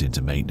bumped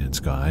into maintenance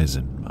guys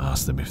and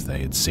asked them if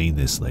they had seen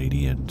this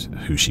lady and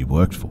who she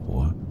worked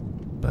for,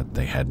 but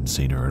they hadn't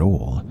seen her at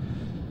all.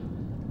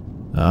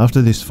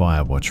 After this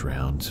fire watch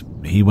round,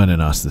 he went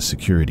and asked the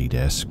security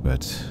desk,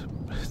 but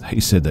they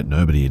said that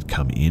nobody had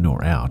come in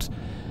or out,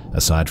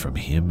 aside from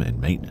him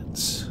and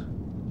maintenance.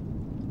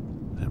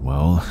 And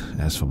well,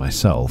 as for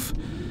myself,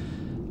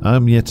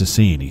 I'm yet to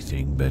see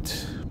anything,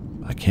 but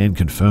I can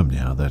confirm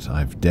now that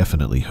I've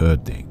definitely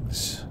heard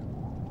things.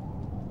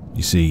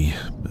 You see,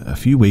 a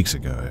few weeks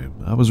ago,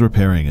 I was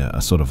repairing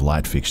a sort of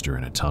light fixture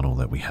in a tunnel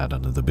that we had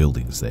under the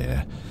buildings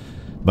there.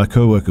 My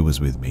coworker was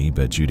with me,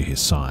 but due to his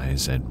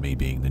size and me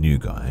being the new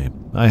guy,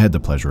 I had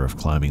the pleasure of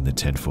climbing the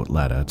 10-foot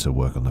ladder to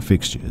work on the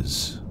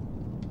fixtures.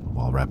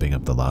 While wrapping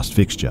up the last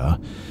fixture,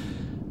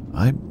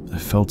 I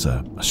felt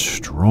a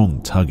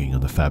strong tugging on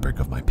the fabric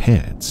of my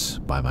pants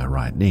by my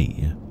right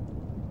knee.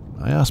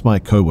 I asked my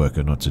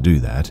coworker not to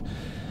do that,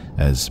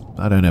 as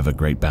I don't have a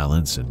great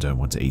balance and don't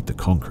want to eat the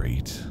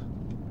concrete.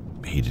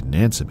 He didn't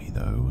answer me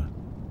though.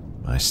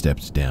 I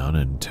stepped down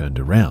and turned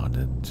around,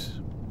 and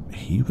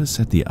he was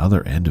at the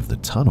other end of the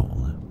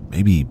tunnel,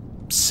 maybe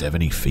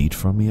 70 feet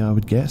from me, I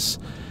would guess,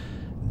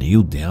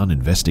 kneeled down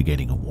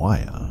investigating a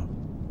wire.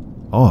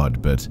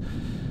 Odd, but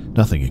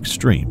nothing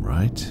extreme,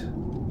 right?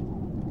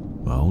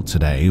 Well,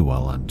 today,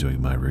 while I'm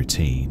doing my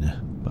routine,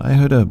 I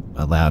heard a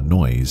loud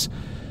noise,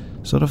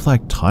 sort of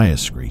like tire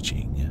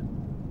screeching.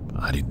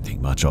 I didn't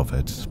think much of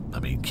it. I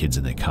mean, kids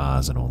in their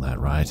cars and all that,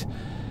 right?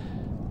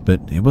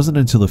 But it wasn't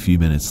until a few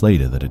minutes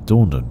later that it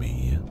dawned on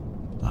me.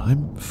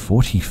 I'm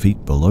 40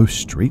 feet below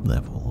street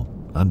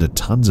level, under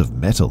tons of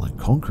metal and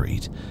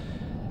concrete.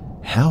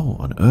 How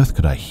on earth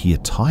could I hear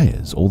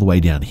tires all the way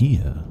down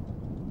here?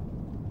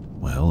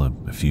 Well,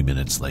 a few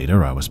minutes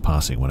later, I was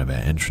passing one of our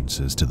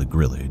entrances to the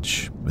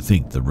grillage, I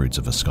think the roots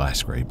of a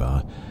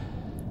skyscraper,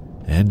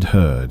 and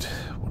heard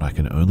what I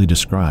can only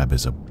describe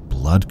as a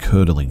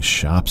blood-curdling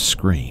sharp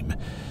scream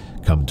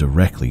come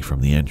directly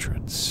from the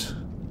entrance.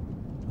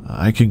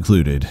 I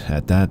concluded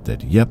at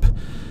that yep,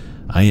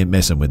 I ain't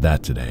messing with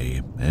that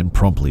today, and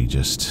promptly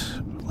just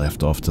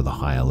left off to the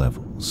higher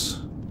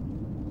levels.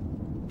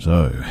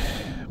 So,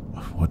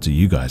 what do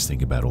you guys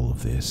think about all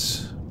of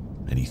this?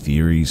 Any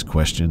theories,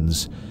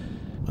 questions?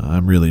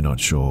 I'm really not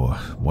sure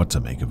what to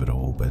make of it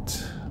all,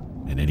 but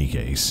in any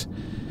case,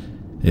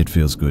 it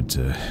feels good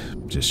to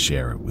just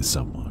share it with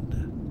someone.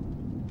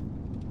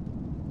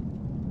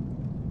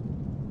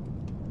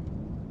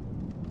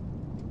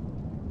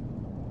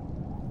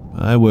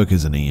 I work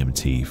as an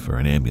EMT for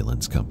an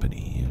ambulance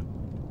company.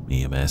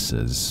 EMS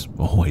has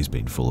always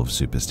been full of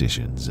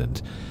superstitions,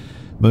 and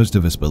most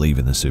of us believe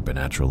in the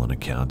supernatural on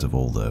account of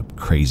all the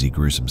crazy,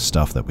 gruesome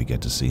stuff that we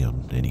get to see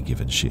on any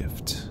given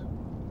shift.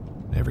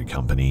 Every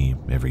company,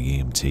 every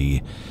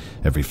EMT,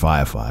 every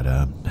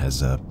firefighter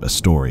has a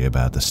story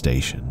about the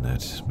station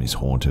that is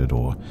haunted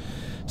or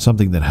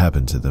something that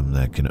happened to them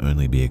that can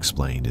only be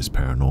explained as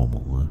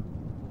paranormal.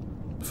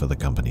 For the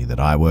company that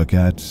I work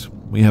at,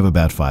 We have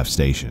about 5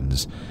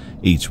 stations,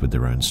 each with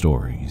their own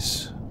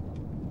stories.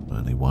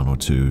 Only 1 or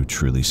 2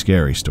 truly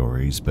scary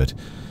stories, but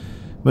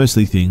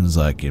mostly things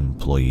like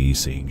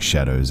employees seeing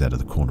shadows out of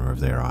the corner of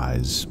their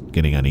eyes,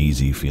 getting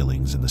uneasy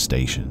feelings in the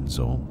stations,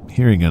 or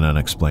hearing an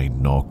unexplained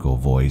knock or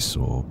voice,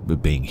 or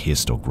being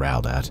hissed or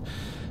growled at,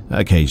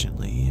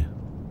 occasionally.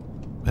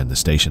 And the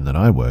station that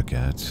I work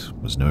at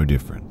was no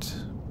different.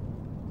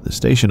 The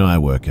station I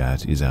work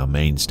at is our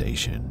main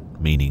station,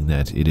 meaning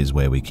that it is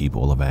where we keep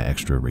all of our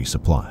extra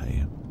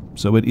resupply.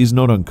 So it is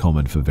not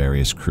uncommon for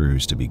various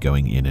crews to be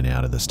going in and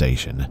out of the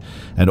station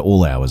at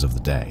all hours of the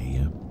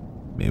day.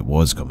 It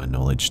was common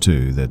knowledge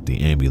too that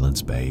the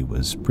ambulance bay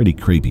was pretty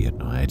creepy at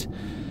night.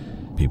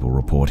 People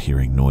report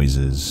hearing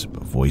noises,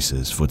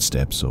 voices,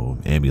 footsteps, or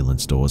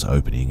ambulance doors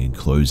opening and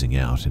closing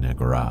out in our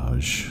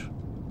garage.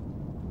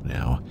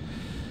 Now,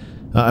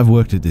 I've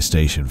worked at this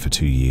station for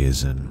 2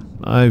 years and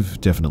I've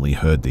definitely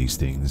heard these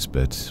things,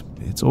 but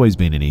it's always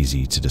been an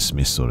easy to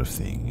dismiss sort of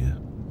thing.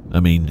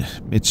 I mean,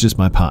 it's just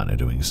my partner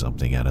doing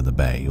something out in the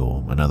bay,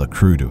 or another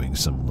crew doing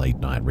some late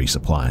night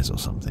resupplies or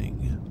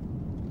something.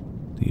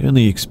 The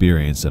only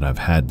experience that I've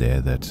had there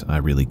that I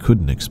really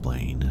couldn't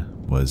explain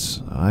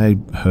was I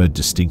heard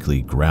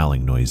distinctly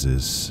growling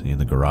noises in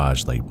the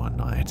garage late one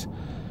night.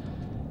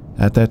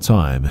 At that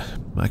time,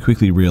 I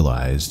quickly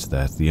realized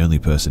that the only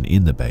person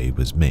in the bay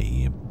was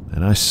me,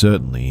 and I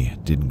certainly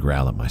didn't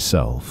growl at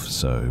myself,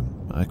 so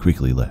I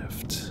quickly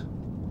left.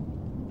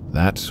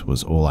 That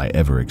was all I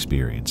ever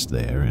experienced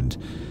there, and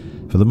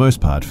for the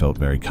most part felt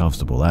very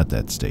comfortable at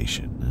that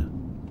station.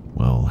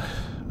 Well,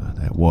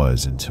 that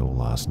was until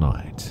last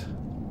night.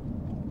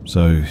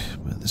 So,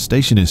 the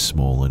station is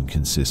small and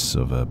consists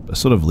of a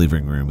sort of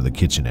living room with a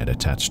kitchenette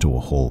attached to a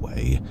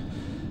hallway.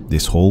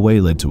 This hallway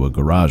led to a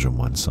garage on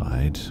one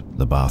side,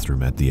 the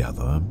bathroom at the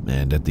other,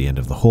 and at the end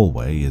of the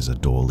hallway is a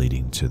door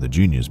leading to the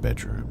junior's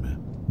bedroom,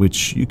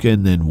 which you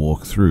can then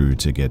walk through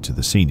to get to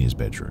the senior's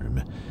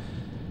bedroom.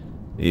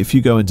 If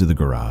you go into the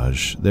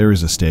garage, there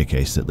is a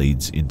staircase that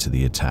leads into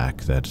the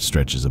attack that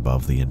stretches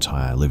above the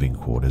entire living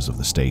quarters of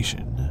the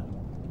station.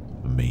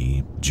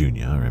 Me,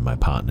 Junior, and my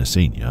partner,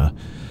 Senior,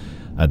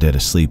 are dead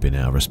asleep in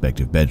our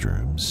respective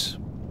bedrooms.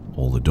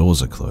 All the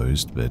doors are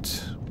closed,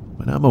 but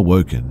when I'm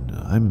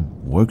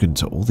woken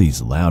to all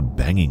these loud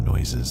banging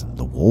noises and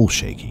the wall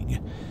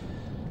shaking.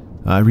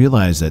 I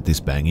realize that this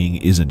banging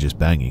isn't just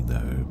banging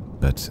though,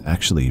 but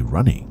actually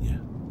running.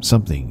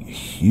 Something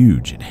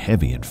huge and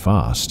heavy and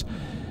fast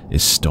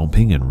is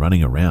stomping and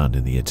running around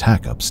in the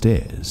attack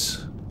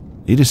upstairs.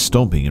 It is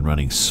stomping and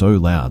running so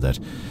loud that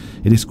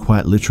it is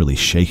quite literally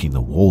shaking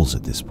the walls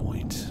at this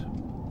point.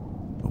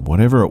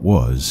 Whatever it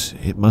was,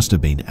 it must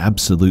have been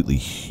absolutely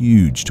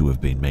huge to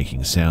have been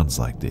making sounds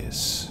like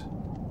this.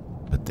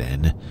 But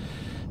then,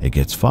 it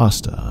gets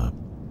faster.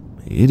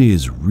 It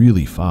is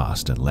really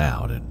fast and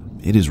loud, and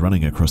it is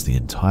running across the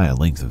entire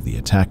length of the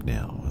attack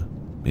now.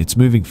 It's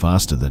moving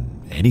faster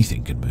than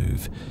anything can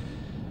move.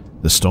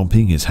 The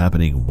stomping is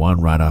happening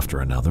one right after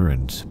another,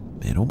 and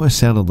it almost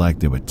sounded like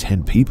there were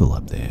 10 people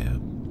up there,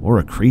 or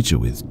a creature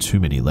with too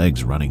many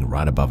legs running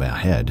right above our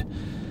head.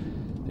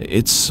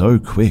 It's so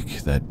quick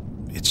that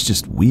it's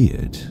just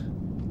weird.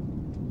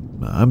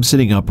 I'm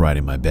sitting upright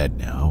in my bed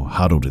now,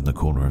 huddled in the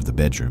corner of the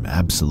bedroom,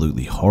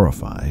 absolutely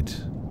horrified.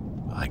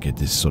 I get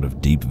this sort of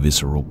deep,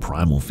 visceral,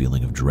 primal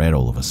feeling of dread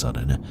all of a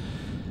sudden,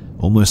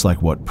 almost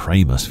like what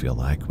prey must feel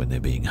like when they're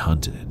being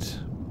hunted.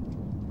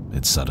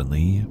 And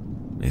suddenly,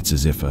 it's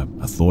as if a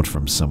thought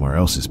from somewhere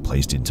else is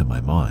placed into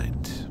my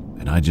mind,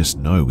 and I just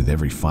know with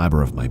every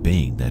fiber of my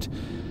being that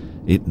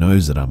it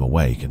knows that I'm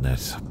awake and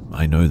that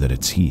I know that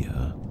it's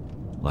here.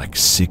 Like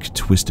sick,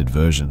 twisted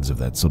versions of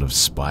that sort of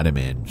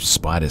Spider-Man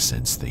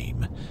Spider-Sense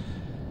theme.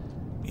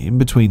 In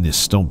between this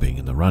stomping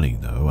and the running,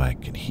 though, I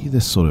can hear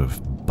this sort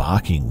of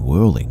barking,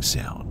 whirling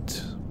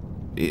sound.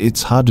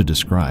 It's hard to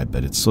describe,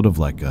 but it's sort of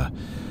like a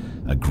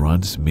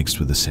grunt mixed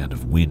with the sound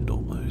of wind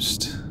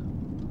almost.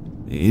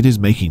 It is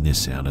making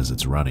this sound as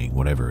it's running,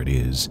 whatever it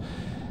is,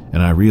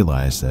 and I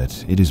realize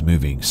that it is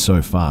moving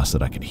so fast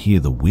that I can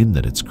hear the wind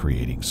that it's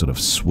creating sort of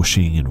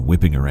swooshing and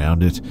whipping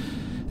around it,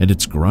 and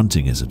it's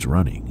grunting as it's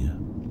running.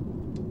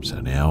 So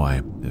now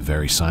I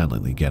very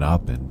silently get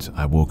up and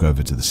I walk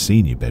over to the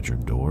senior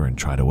bedroom door and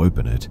try to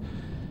open it,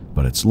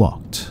 but it's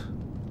locked.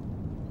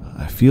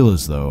 I feel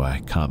as though I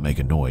can't make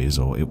a noise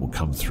or it will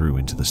come through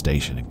into the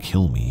station and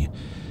kill me.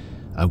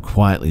 I'm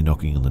quietly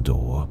knocking on the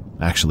door,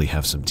 actually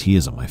have some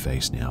tears on my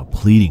face now,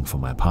 pleading for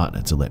my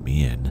partner to let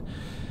me in.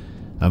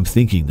 I'm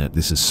thinking that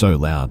this is so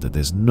loud that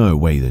there's no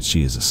way that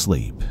she is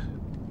asleep,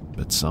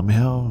 but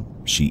somehow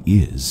she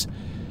is.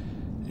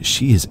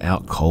 She is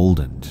out cold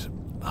and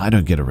I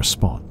don't get a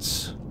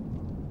response.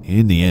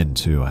 In the end,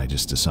 too, I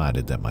just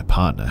decided that my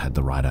partner had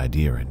the right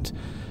idea and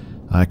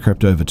I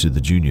crept over to the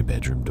junior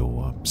bedroom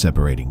door,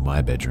 separating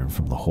my bedroom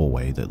from the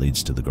hallway that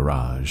leads to the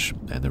garage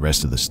and the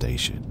rest of the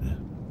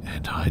station,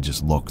 and I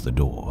just locked the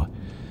door.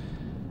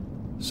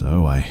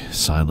 So I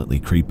silently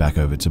creep back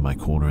over to my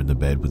corner in the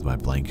bed with my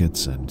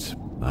blankets and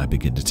I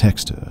begin to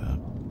text her.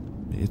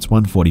 It's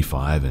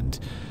 1:45 and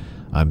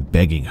I'm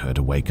begging her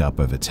to wake up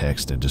over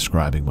text and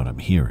describing what I'm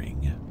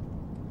hearing.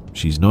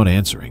 She's not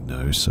answering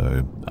though,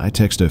 so I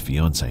text her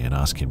fiancé and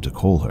ask him to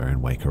call her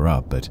and wake her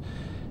up, but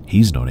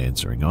he's not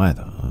answering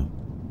either.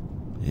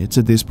 It's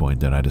at this point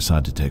that I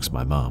decide to text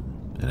my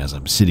mum, and as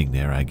I'm sitting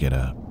there I get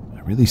a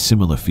really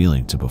similar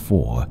feeling to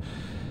before,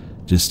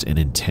 just an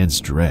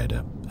intense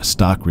dread, a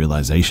stark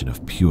realization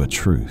of pure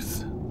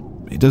truth.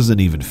 It doesn't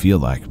even feel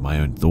like my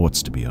own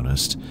thoughts, to be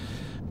honest.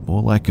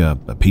 More like a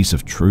piece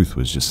of truth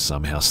was just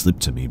somehow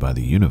slipped to me by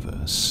the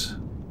universe.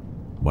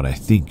 What I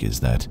think is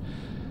that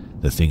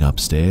the thing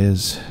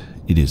upstairs,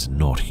 it is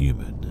not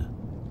human.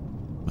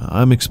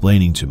 I'm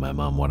explaining to my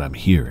mum what I'm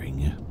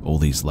hearing, all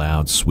these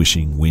loud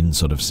swishing wind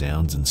sort of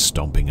sounds and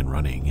stomping and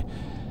running,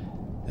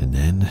 and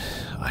then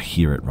I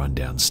hear it run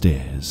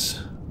downstairs.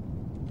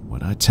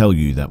 When I tell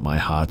you that my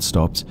heart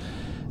stopped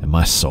and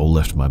my soul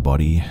left my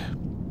body,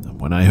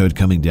 when I heard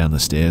coming down the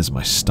stairs,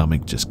 my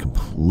stomach just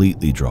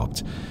completely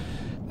dropped,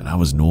 and I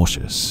was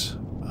nauseous.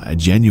 I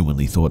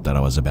genuinely thought that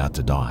I was about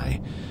to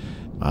die.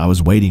 I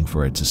was waiting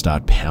for it to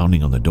start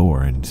pounding on the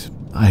door,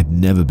 and I had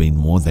never been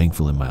more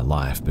thankful in my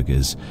life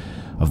because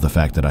of the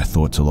fact that I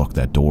thought to lock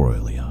that door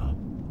earlier.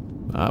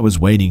 I was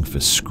waiting for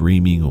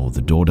screaming or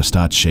the door to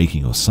start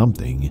shaking or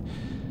something,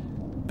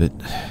 but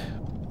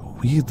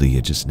weirdly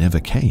it just never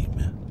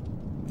came.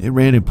 It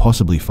ran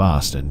impossibly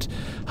fast and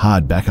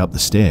hard back up the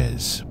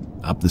stairs,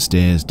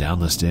 down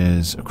the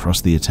stairs,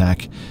 across the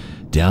attack,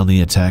 down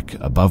the attack,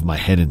 above my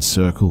head in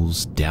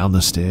circles, down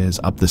the stairs,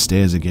 up the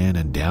stairs again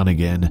and down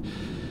again,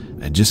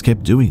 and just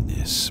kept doing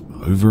this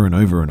over and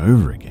over and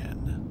over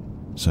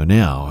again. So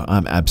now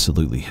I'm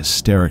absolutely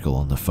hysterical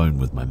on the phone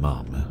with my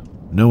mum.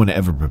 No one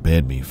ever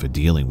prepared me for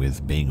dealing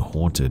with being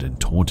haunted and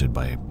taunted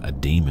by a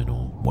demon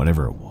or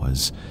whatever it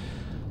was.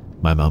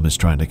 My mum is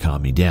trying to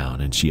calm me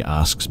down and she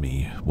asks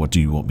me, "What do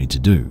you want me to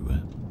do?"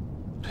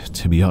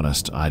 To be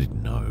honest, I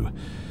didn't know.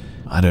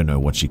 I don't know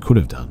what she could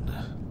have done.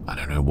 I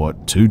don't know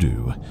what to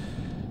do.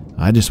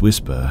 I just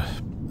whisper,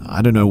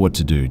 "I don't know what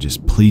to do,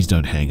 just please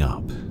don't hang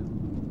up."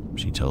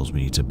 She tells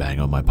me to bang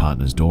on my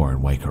partner's door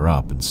and wake her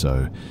up, and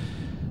so,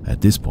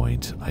 at this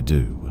point, I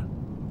do.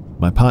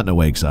 My partner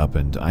wakes up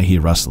and I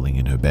hear rustling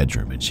in her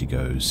bedroom and she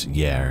goes,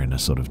 "Yeah," in a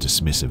sort of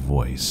dismissive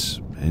voice,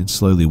 and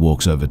slowly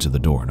walks over to the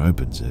door and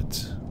opens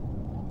it.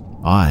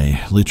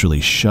 I literally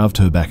shoved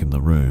her back in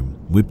the room,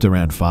 whipped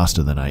around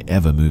faster than I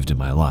ever moved in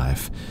my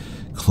life,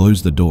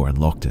 closed the door and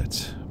locked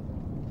it.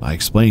 I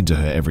explained to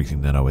her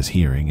everything that I was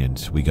hearing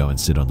and we go and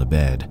sit on the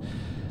bed.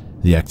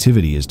 The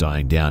activity is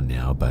dying down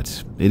now,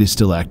 but it is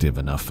still active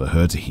enough for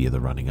her to hear the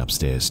running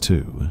upstairs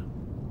too.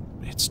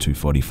 It's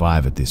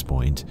 2:45 at this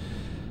point.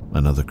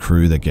 Another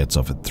crew that gets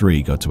off at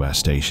 3 got to our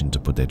station to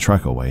put their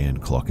truck away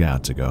and clock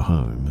out to go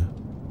home.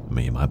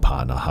 Me and my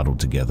partner huddled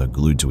together,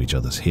 glued to each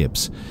other's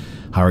hips,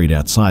 hurried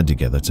outside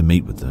together to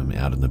meet with them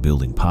out in the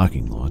building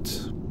parking lot.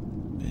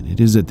 And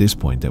it is at this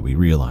point that we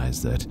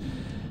realize that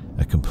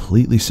a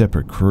completely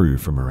separate crew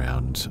from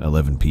around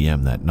 11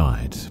 p.m. that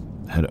night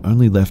had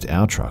only left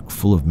our truck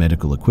full of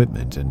medical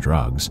equipment and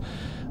drugs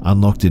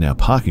unlocked in our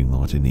parking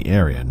lot in the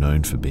area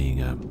known for being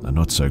a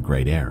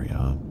not-so-great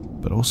area,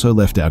 but also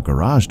left our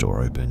garage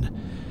door open,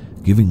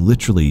 giving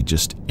literally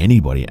just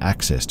anybody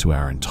access to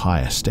our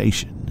entire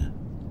station.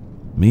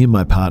 Me and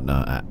my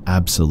partner are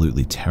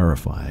absolutely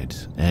terrified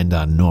and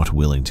are not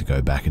willing to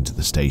go back into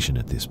the station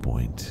at this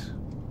point.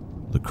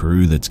 The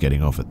crew that's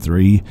getting off at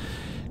 3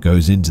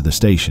 goes into the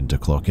station to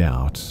clock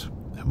out,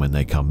 and when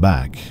they come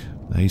back,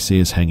 they see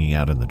us hanging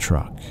out in the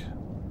truck.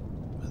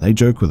 They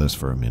joke with us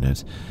for a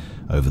minute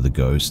over the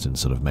ghost and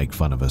sort of make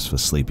fun of us for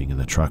sleeping in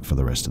the truck for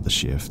the rest of the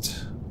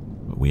shift.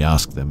 We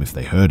ask them if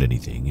they heard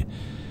anything,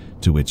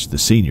 to which the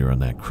senior on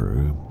that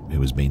crew,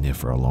 who has been there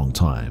for a long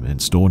time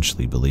and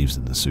staunchly believes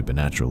in the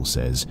supernatural,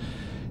 says,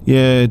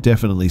 "Yeah, it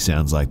definitely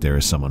sounds like there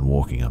is someone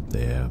walking up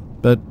there,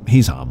 but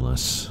he's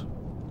harmless."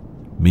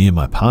 Me and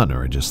my partner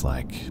are just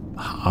like,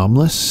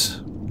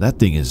 "Harmless? That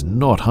thing is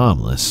not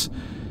harmless."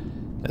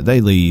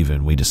 They leave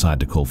and we decide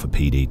to call for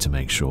PD to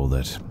make sure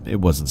that it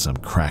wasn't some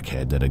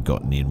crackhead that had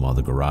gotten in while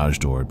the garage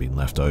door had been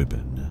left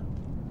open.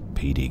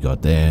 PD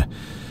got there,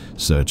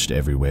 searched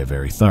everywhere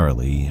very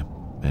thoroughly,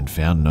 and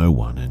found no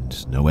one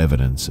and no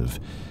evidence of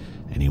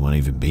anyone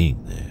even being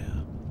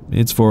there.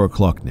 It's 4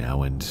 o'clock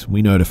now, and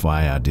we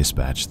notify our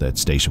dispatch that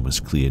station was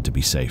cleared to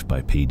be safe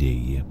by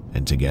PD,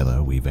 and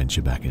together we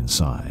venture back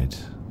inside.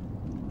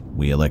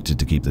 We elected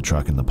to keep the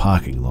truck in the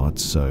parking lot,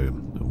 so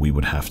we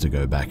would have to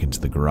go back into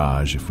the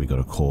garage if we got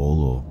a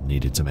call or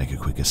needed to make a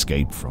quick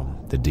escape from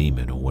the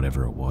demon or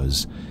whatever it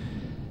was.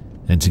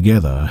 And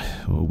together,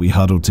 we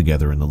huddled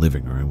together in the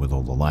living room with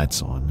all the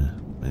lights on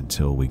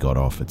until we got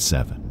off at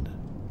 7.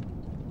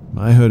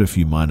 I heard a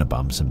few minor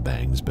bumps and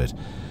bangs, but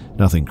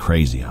nothing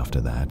crazy after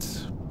that.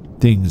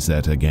 Things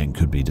that again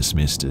could be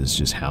dismissed as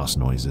just house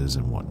noises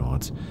and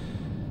whatnot.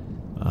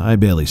 I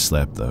barely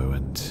slept though,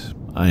 and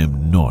I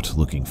am not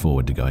looking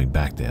forward to going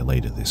back there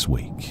later this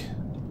week.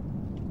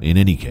 In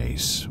any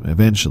case,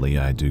 eventually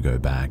I do go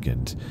back,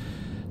 and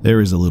there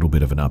is a little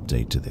bit of an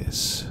update to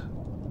this.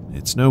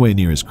 It's nowhere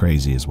near as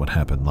crazy as what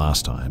happened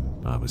last time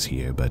I was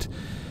here, but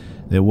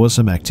There was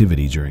some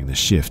activity during the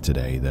shift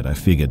today that I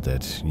figured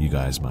that you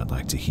guys might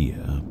like to hear.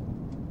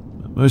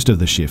 Most of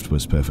the shift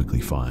was perfectly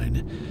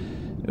fine.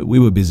 We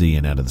were busy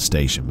and out of the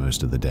station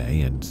most of the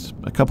day, and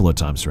a couple of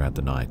times throughout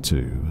the night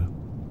too.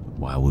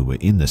 While we were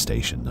in the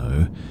station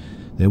though,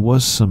 there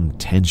was some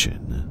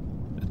tension.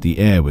 The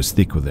air was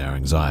thick with our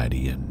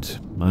anxiety, and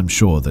I'm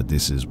sure that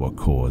this is what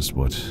caused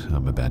what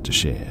I'm about to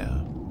share.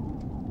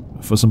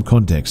 For some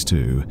context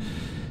too,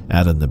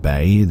 out in the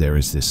bay there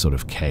is this sort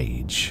of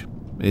cage.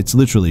 It's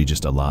literally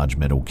just a large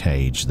metal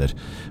cage that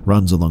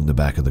runs along the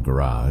back of the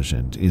garage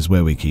and is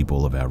where we keep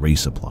all of our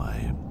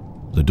resupply.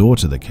 The door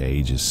to the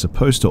cage is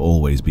supposed to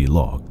always be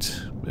locked.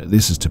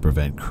 This is to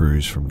prevent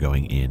crews from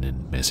going in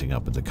and messing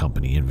up with the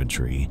company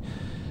inventory.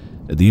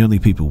 The only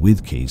people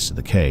with keys to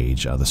the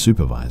cage are the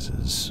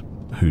supervisors,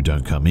 who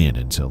don't come in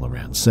until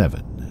around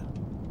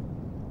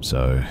 7.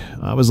 So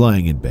I was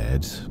lying in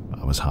bed.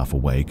 I was half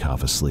awake,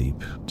 half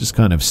asleep, just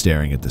kind of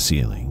staring at the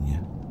ceiling,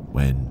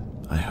 when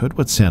I heard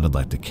what sounded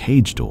like the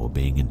cage door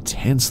being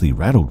intensely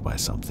rattled by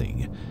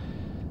something.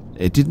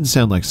 It didn't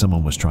sound like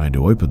someone was trying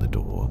to open the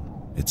door.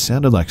 It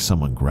sounded like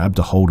someone grabbed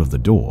a hold of the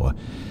door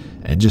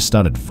and just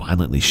started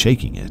violently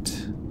shaking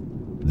it.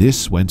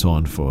 This went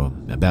on for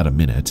about a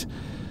minute.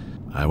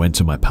 I went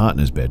to my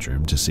partner's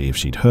bedroom to see if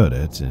she'd heard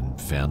it and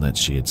found that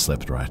she had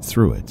slept right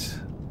through it.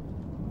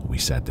 We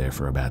sat there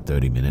for about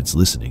 30 minutes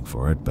listening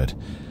for it, but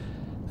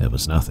there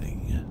was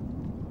nothing.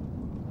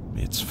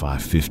 It's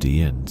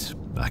 5:50 and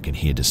I can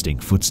hear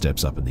distinct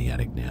footsteps up in the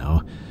attic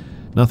now.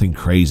 Nothing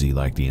crazy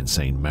like the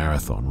insane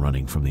marathon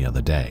running from the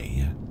other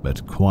day,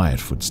 but quiet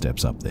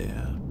footsteps up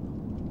there.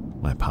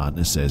 My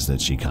partner says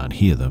that she can't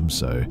hear them,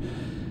 so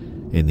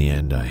in the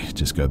end I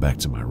just go back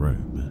to my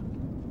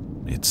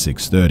room. It's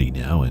 6:30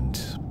 now and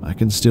I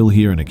can still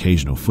hear an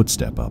occasional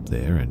footstep up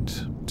there,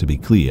 and to be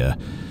clear,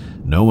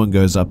 no one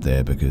goes up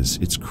there because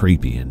it's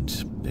creepy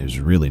and there's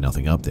really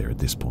nothing up there at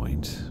this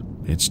point.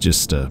 It's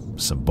just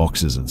some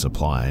boxes and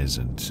supplies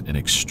and an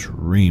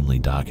extremely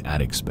dark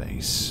attic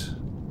space.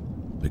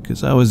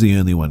 Because I was the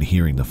only one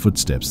hearing the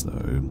footsteps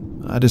though,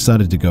 I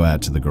decided to go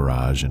out to the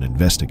garage and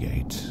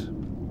investigate.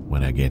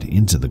 When I get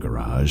into the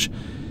garage,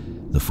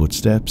 the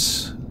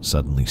footsteps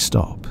suddenly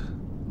stop.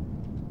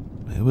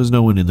 There was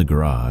no one in the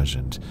garage,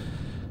 and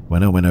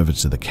when I went over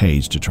to the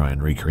cage to try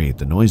and recreate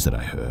the noise that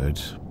I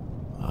heard,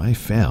 I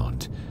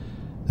found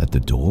that the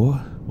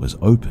door was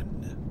open.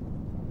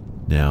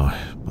 Now,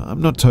 I'm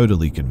not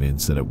totally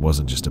convinced that it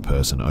wasn't just a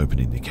person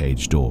opening the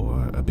cage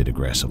door a bit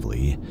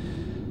aggressively.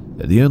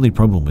 The only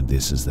problem with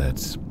this is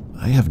that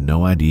I have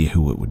no idea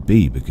who it would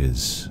be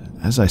because,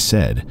 as I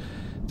said,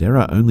 there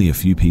are only a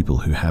few people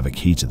who have a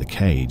key to the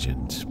cage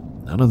and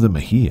none of them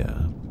are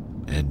here,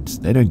 and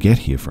they don't get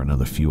here for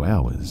another few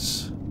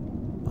hours.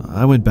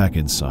 I went back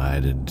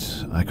inside and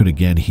I could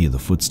again hear the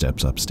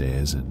footsteps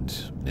upstairs and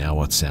now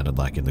what sounded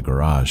like in the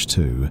garage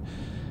too.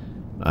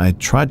 I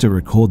tried to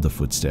record the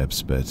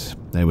footsteps, but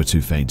they were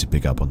too faint to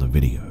pick up on the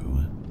video.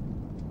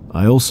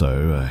 I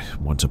also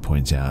want to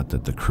point out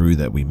that the crew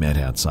that we met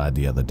outside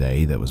the other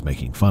day that was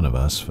making fun of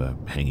us for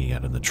hanging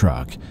out in the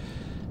truck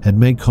had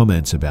made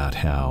comments about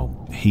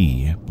how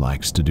he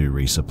likes to do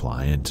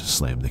resupply and to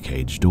slam the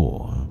cage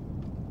door,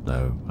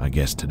 though I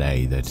guess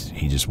today that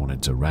he just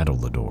wanted to rattle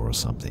the door or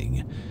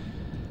something.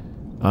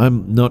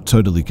 I'm not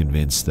totally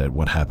convinced that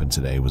what happened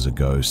today was a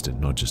ghost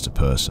and not just a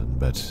person,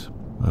 but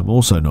I'm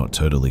also not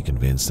totally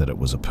convinced that it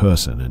was a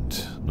person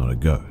and not a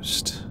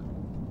ghost.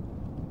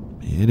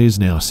 It is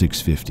now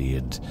 6:50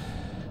 and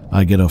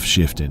I get off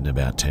shift in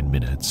about 10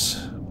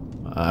 minutes.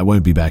 I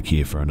won't be back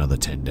here for another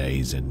 10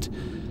 days and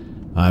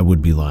I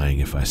would be lying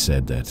if I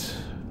said that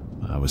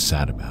I was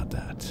sad about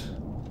that.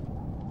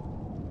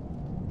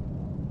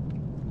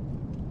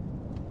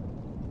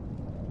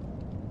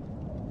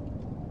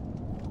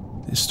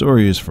 This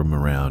story is from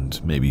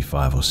around maybe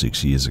 5 or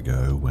 6 years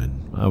ago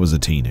when I was a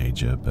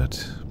teenager,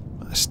 but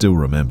I still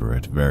remember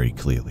it very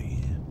clearly.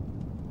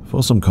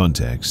 For some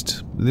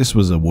context, this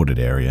was a wooded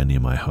area near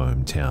my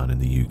hometown in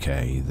the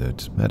UK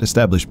that had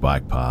established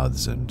bike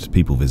paths and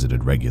people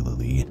visited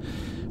regularly,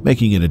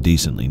 making it a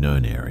decently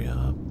known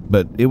area,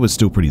 but it was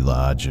still pretty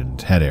large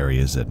and had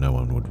areas that no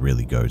one would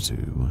really go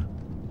to.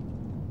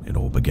 It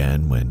all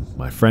began when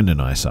my friend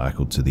and I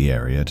cycled to the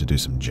area to do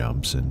some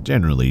jumps and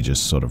generally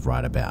just sort of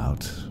ride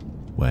about,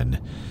 when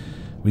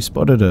we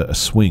spotted a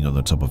swing on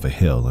the top of a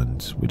hill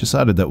and we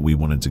decided that we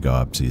wanted to go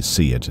up to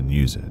see it and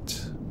use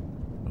it.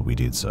 We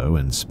did so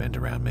and spent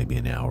around maybe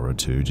an hour or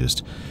two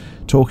just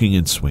talking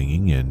and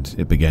swinging, and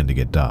it began to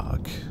get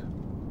dark.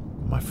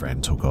 My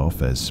friend took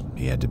off as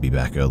he had to be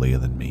back earlier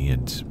than me,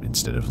 and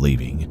instead of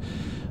leaving,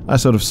 I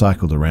sort of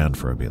cycled around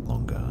for a bit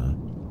longer.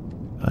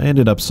 I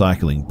ended up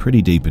cycling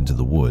pretty deep into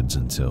the woods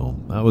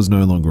until I was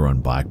no longer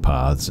on bike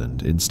paths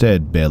and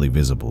instead barely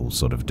visible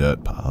sort of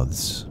dirt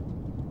paths.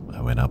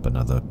 I went up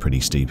another pretty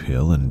steep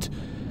hill, and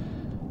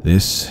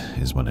this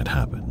is when it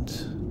happened.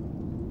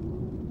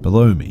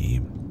 Below me,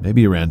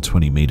 maybe around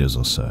 20 meters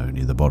or so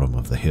near the bottom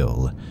of the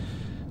hill,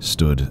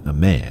 stood a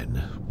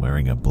man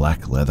wearing a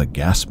black leather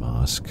gas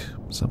mask,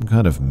 some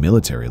kind of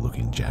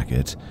military-looking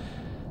jacket,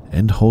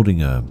 and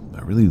holding a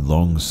really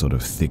long sort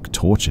of thick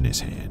torch in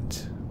his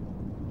hand.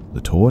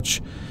 The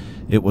torch,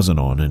 it wasn't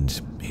on,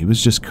 and he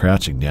was just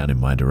crouching down in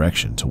my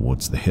direction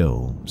towards the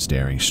hill,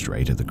 staring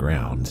straight at the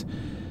ground,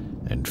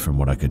 and from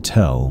what I could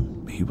tell,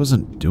 he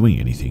wasn't doing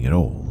anything at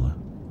all.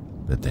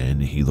 But then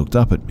he looked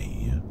up at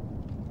me.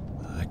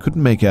 I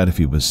couldn't make out if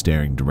he was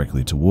staring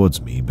directly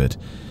towards me, but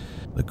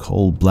the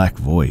cold black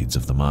voids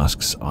of the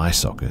mask's eye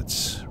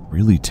sockets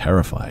really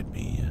terrified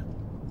me.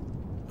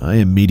 I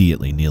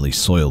immediately nearly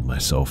soiled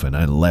myself and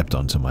I leapt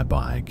onto my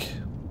bike.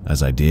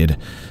 As I did,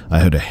 I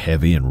heard a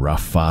heavy and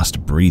rough,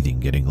 fast breathing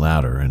getting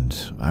louder, and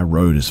I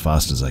rode as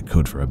fast as I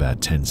could for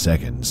about 10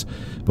 seconds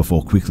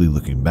before quickly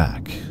looking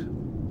back.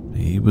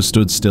 He was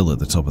stood still at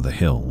the top of the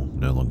hill,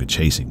 no longer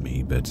chasing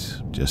me,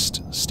 but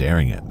just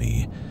staring at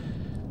me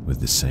with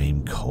the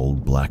same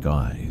cold black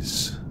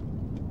eyes.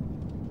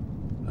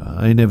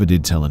 I never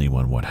did tell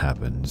anyone what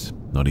happened,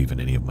 not even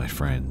any of my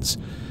friends,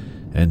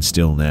 and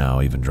still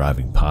now, even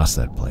driving past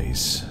that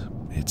place,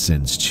 it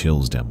sends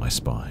chills down my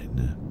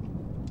spine.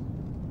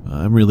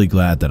 I'm really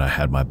glad that I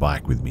had my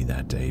bike with me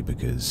that day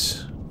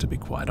because, to be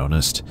quite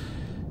honest,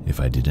 if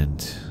I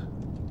didn't,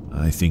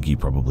 I think he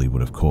probably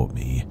would have caught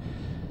me,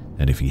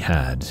 and if he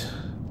had,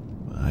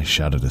 I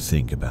shudder to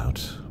think about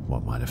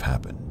what might have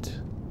happened.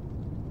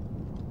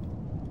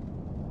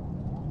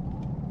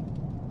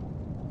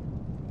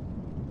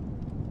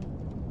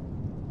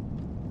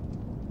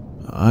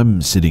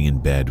 I'm sitting in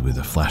bed with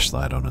a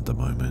flashlight on at the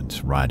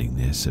moment, writing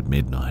this at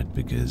midnight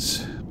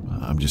because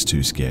I'm just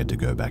too scared to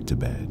go back to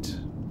bed.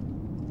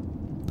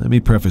 Let me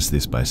preface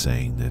this by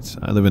saying that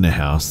I live in a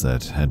house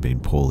that had been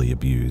poorly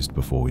abused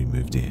before we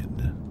moved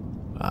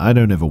in. I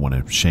don't ever want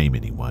to shame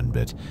anyone,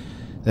 but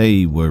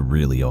they were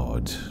really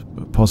odd,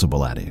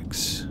 possible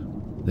addicts.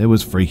 There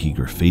was freaky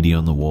graffiti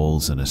on the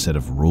walls and a set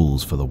of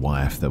rules for the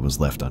wife that was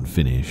left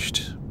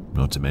unfinished,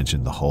 not to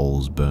mention the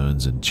holes,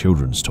 burns, and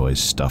children's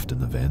toys stuffed in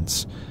the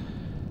vents.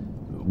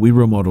 We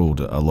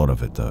remodeled a lot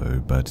of it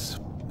though, but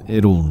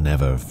it'll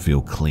never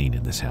feel clean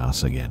in this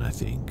house again, I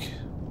think.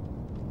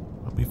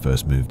 When we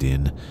first moved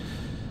in,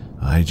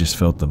 I just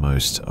felt the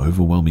most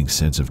overwhelming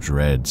sense of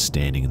dread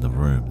standing in the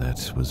room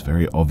that was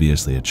very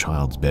obviously a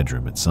child's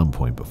bedroom at some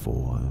point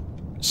before.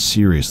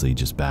 Seriously,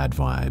 just bad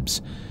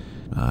vibes.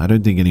 I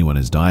don't think anyone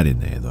has died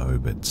in there though,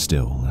 but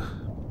still.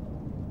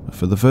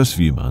 For the first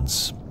few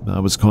months, I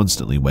was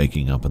constantly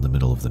waking up in the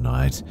middle of the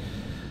night,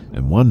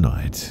 and one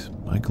night,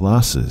 my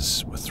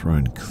glasses were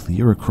thrown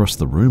clear across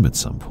the room at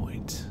some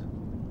point.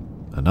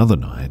 Another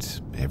night,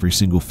 every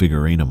single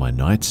figurine on my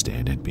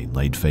nightstand had been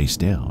laid face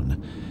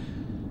down.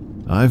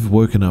 I've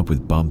woken up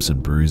with bumps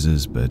and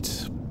bruises,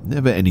 but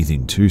never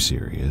anything too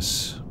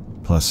serious.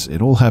 Plus,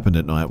 it all happened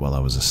at night while I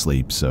was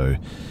asleep, so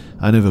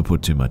I never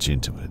put too much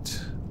into it.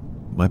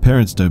 My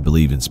parents don't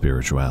believe in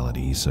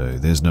spirituality, so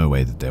there's no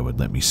way that they would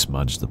let me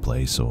smudge the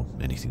place or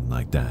anything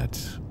like that.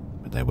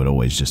 They would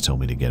always just tell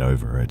me to get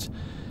over it.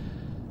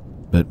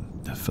 But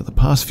for the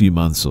past few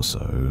months or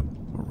so,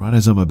 right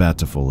as I'm about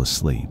to fall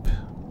asleep,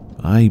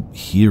 I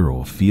hear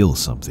or feel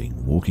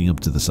something walking up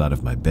to the side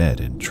of my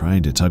bed and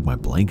trying to tug my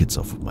blankets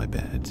off of my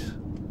bed.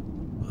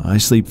 I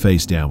sleep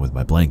face down with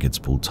my blankets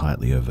pulled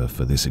tightly over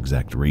for this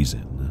exact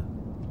reason.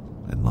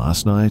 And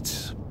last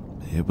night,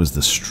 it was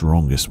the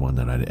strongest one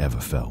that I'd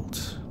ever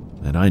felt,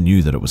 and I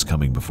knew that it was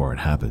coming before it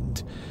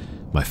happened.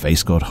 My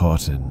face got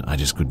hot and I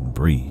just couldn't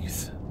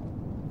breathe.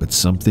 But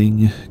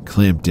something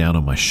clamped down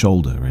on my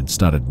shoulder and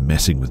started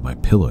messing with my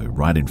pillow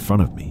right in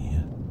front of me.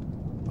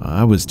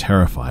 I was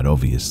terrified,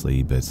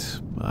 obviously, but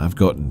I've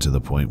gotten to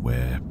the point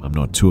where I'm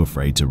not too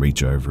afraid to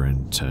reach over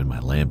and turn my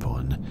lamp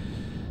on.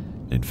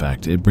 In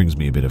fact, it brings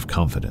me a bit of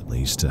comfort at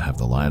least to have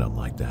the light on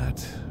like that.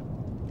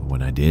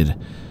 When I did,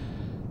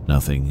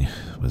 nothing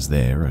was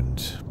there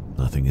and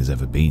nothing has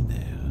ever been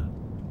there.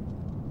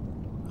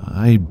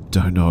 I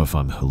don't know if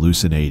I'm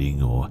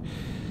hallucinating or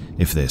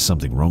if there's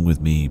something wrong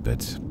with me,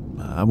 but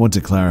I want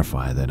to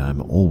clarify that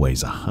I'm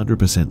always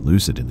 100%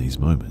 lucid in these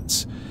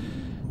moments.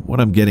 What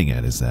I'm getting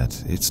at is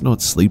that it's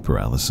not sleep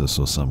paralysis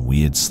or some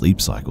weird sleep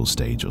cycle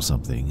stage or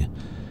something.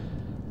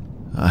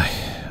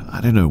 I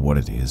don't know what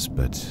it is,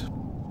 but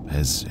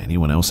has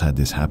anyone else had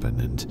this happen?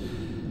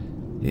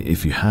 And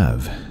if you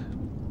have,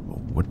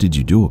 what did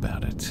you do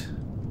about it?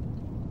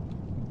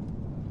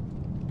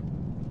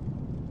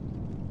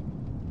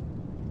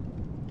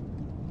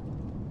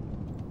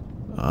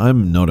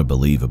 I'm not a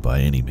believer by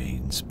any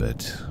means,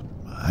 but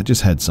I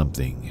just had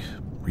something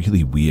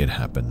really weird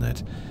happen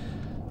that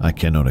I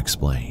cannot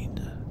explain.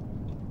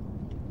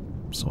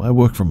 So I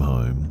work from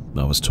home.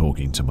 I was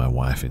talking to my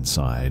wife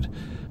inside.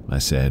 I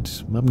said,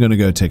 I'm going to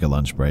go take a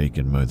lunch break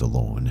and mow the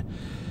lawn.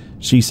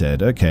 She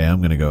said, okay, I'm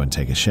going to go and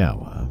take a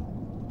shower.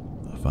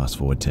 Fast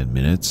forward 10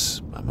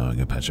 minutes, I'm mowing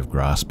a patch of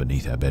grass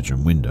beneath our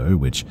bedroom window,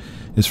 which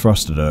is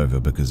frosted over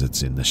because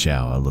it's in the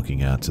shower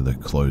looking out to the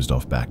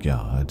closed-off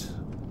backyard.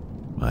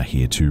 I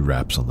hear 2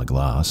 raps on the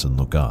glass and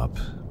look up.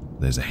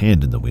 There's a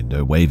hand in the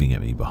window waving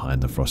at me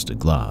behind the frosted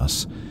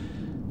glass.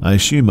 I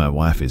assume my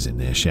wife is in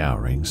there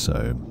showering,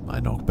 so I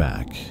knock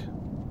back.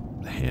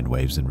 The hand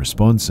waves in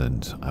response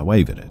and I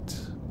wave at it.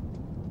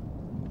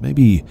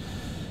 maybe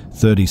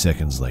 30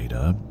 seconds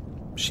later,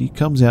 she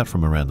comes out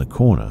from around the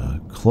corner,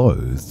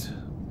 clothed,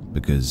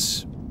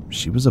 because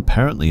she was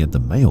apparently at the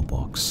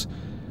mailbox.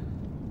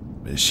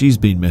 She's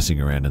been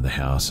messing around in the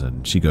house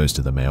and she goes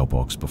to the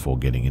mailbox before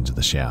getting into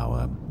the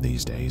shower,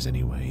 these days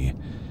anyway.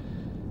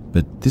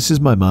 But this is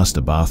my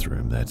master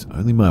bathroom that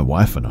only my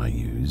wife and I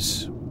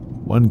use.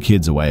 One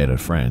kid's away at a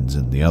friend's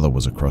and the other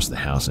was across the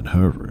house in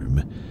her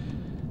room.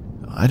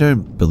 I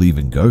don't believe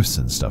in ghosts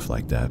and stuff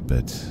like that,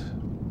 but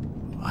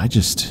I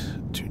just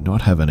do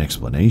not have an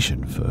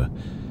explanation for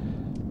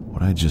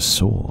what I just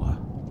saw.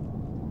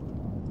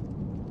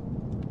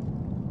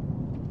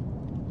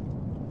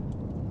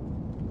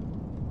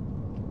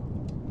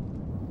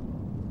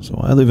 So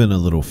I live in a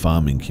little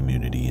farming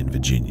community in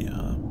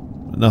Virginia.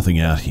 Nothing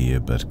out here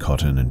but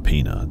cotton and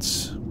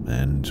peanuts,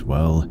 and,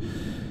 well,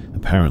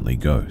 apparently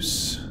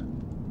ghosts.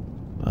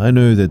 I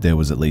knew that there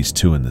was at least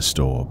 2 in the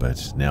store,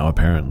 but now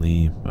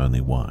apparently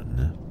only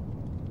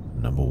 1.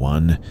 Number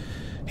 1,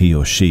 he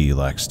or she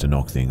likes to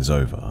knock things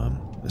over,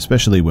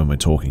 especially when we're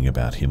talking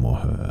about him or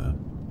her.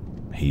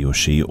 He or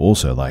she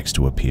also likes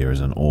to appear as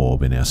an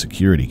orb in our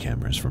security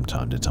cameras from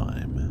time to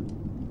time.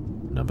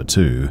 Number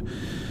 2,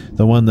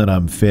 the one that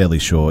I'm fairly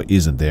sure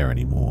isn't there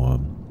anymore,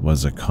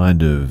 was a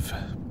kind of,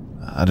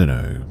 I don't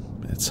know,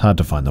 it's hard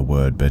to find the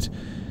word, but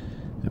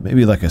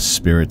maybe like a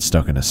spirit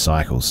stuck in a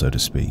cycle, so to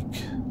speak.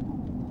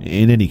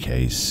 In any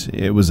case,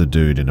 it was a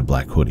dude in a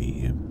black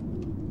hoodie.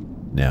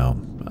 Now,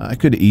 I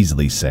could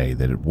easily say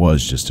that it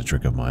was just a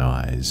trick of my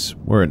eyes,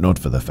 were it not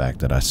for the fact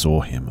that I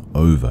saw him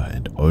over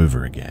and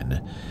over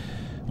again,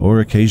 or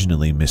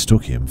occasionally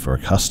mistook him for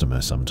a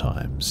customer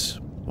sometimes,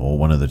 or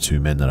one of the 2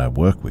 men that I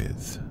work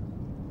with.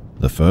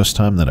 The first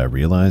time that I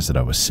realized that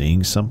I was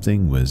seeing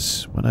something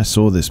was when I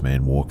saw this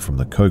man walk from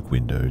the Coke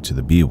window to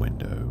the beer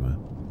window.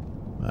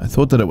 I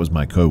thought that it was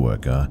my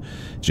co-worker,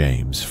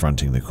 James,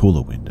 fronting the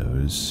cooler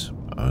windows,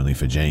 only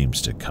for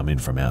James to come in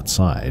from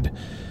outside,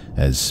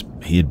 as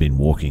he had been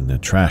walking the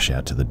trash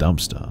out to the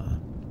dumpster.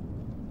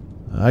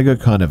 I got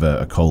kind of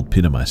a cold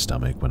pit in my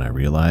stomach when I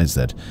realized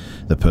that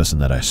the person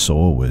that I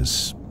saw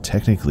was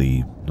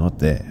technically not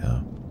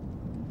there.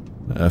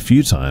 A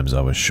few times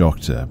I was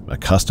shocked a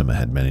customer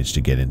had managed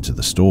to get into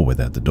the store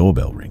without the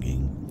doorbell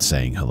ringing,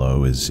 saying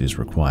hello as is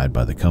required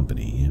by the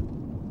company,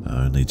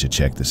 only to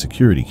check the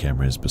security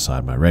cameras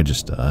beside my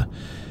register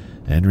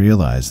and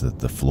realize that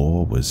the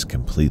floor was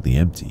completely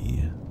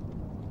empty.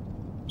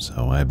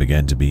 So I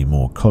began to be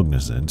more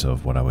cognizant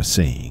of what I was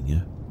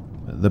seeing.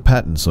 The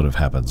pattern sort of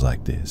happens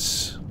like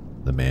this.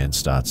 The man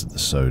starts at the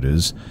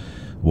sodas,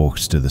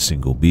 walks to the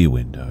single beer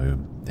window,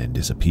 and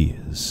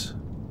disappears.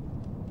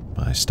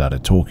 I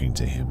started talking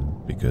to him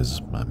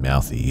because I'm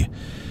mouthy,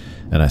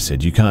 and I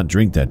said, "You can't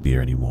drink that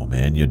beer anymore,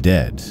 man, you're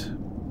dead."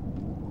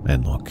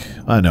 And look,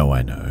 I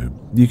know,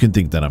 you can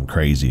think that I'm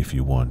crazy if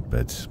you want,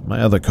 but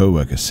my other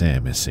coworker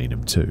Sam has seen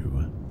him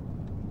too.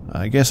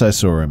 I guess I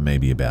saw him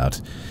maybe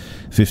about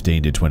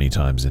 15 to 20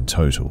 times in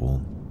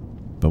total,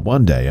 but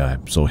one day I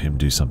saw him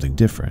do something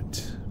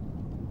different.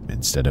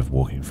 Instead of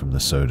walking from the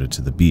soda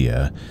to the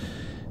beer,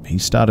 he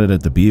started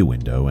at the beer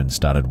window and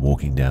started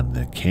walking down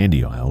the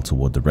candy aisle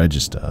toward the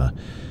register,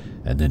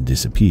 and then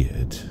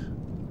disappeared.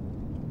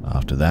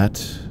 After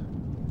that,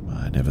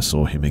 I never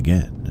saw him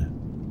again.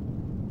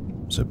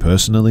 So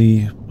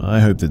personally, I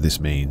hope that this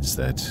means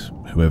that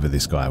whoever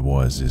this guy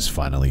was has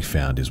finally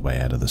found his way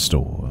out of the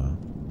store.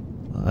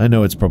 I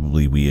know it's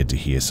probably weird to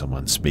hear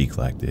someone speak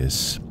like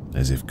this,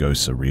 as if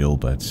ghosts are real,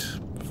 but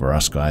for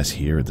us guys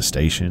here at the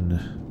station,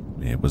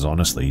 it was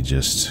honestly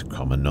just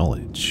common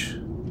knowledge.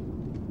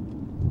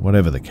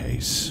 Whatever the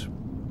case,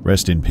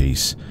 rest in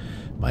peace,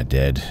 my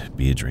dead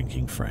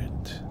beer-drinking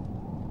friend.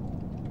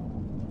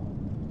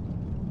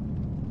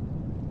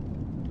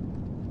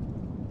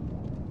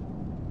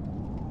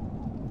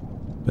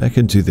 Back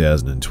in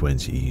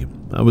 2020,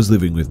 I was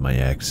living with my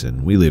ex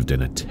and we lived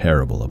in a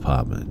terrible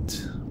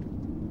apartment.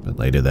 But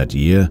later that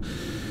year,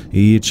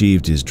 he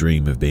achieved his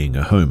dream of being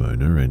a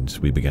homeowner and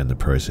we began the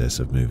process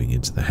of moving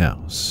into the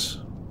house.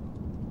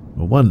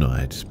 Well, one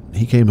night,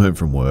 he came home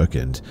from work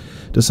and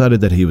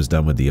decided that he was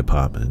done with the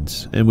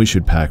apartment and we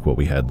should pack what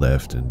we had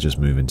left and just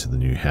move into the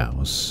new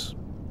house.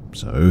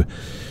 So,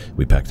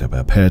 we packed up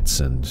our pets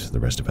and the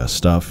rest of our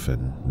stuff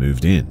and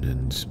moved in,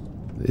 and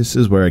this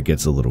is where it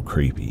gets a little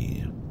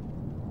creepy.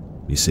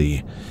 You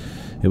see,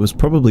 it was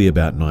probably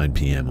about 9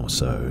 PM or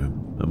so.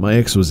 My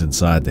ex was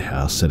inside the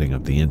house setting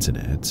up the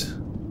internet,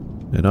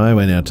 and I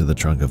went out to the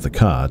trunk of the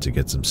car to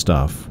get some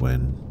stuff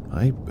when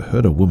I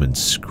heard a woman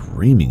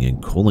screaming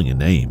and calling a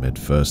name at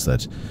first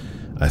that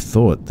I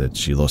thought that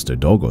she lost her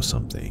dog or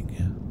something.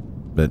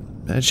 But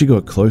as she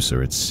got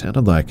closer, it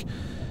sounded like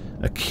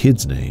a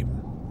kid's name.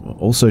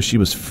 Also, she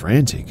was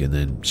frantic, and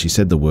then she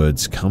said the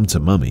words, "Come to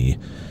mummy,"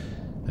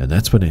 and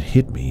that's when it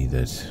hit me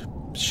that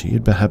she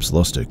had perhaps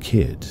lost her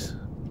kid.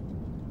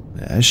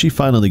 As she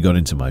finally got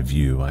into my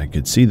view, I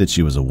could see that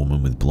she was a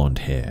woman with blonde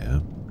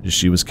hair.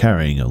 She was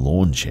carrying a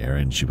lawn chair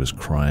and she was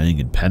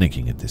crying and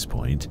panicking at this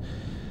point.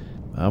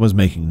 I was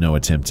making no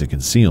attempt to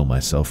conceal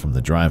myself from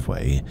the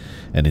driveway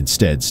and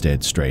instead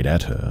stared straight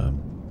at her.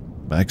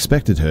 I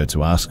expected her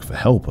to ask for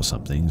help or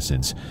something,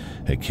 since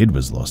her kid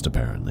was lost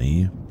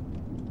apparently.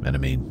 And I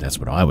mean, that's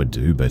what I would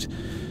do, but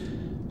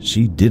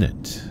she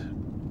didn't.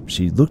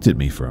 She looked at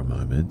me for a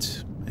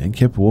moment and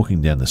kept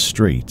walking down the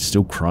street,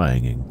 still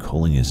crying and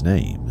calling his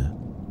name.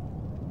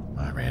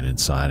 I ran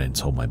inside and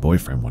told my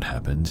boyfriend what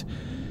happened.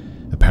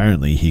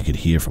 Apparently, he could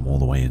hear from all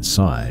the way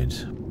inside,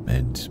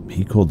 and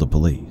he called the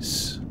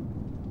police.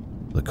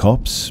 The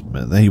cops,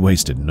 they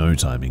wasted no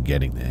time in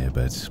getting there,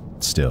 but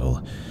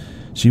still,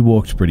 she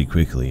walked pretty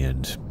quickly,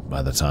 and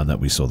by the time that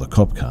we saw the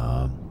cop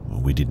car,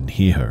 we didn't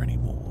hear her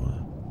anymore.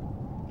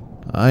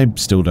 I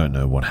still don't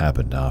know what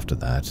happened after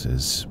that,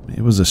 as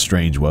it was a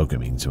strange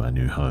welcoming to our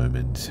new home,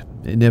 and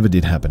it never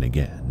did happen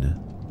again.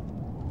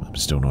 I'm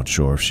still not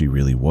sure if she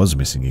really was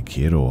missing a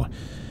kid, or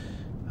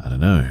I don't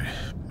know,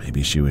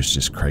 maybe she was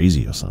just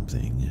crazy or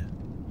something.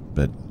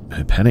 But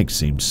her panic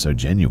seemed so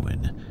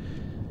genuine.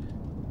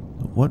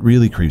 What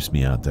really creeps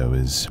me out though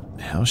is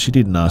how she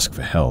didn't ask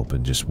for help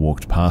and just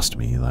walked past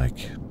me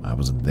like I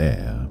wasn't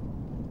there.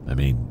 I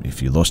mean,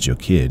 if you lost your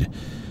kid,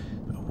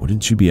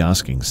 wouldn't you be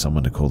asking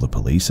someone to call the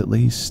police at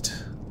least?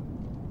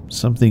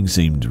 Something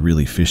seemed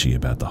really fishy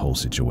about the whole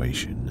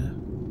situation.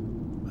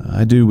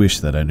 I do wish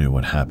that I knew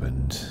what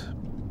happened.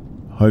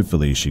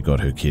 Hopefully she got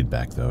her kid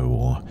back though,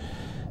 or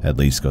at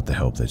least got the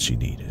help that she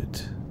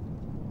needed.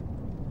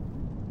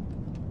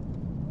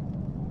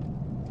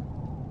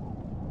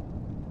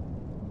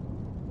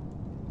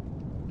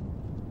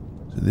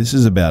 So this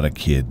is about a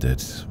kid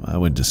that I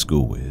went to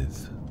school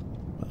with.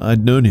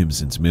 I'd known him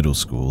since middle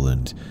school,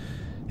 and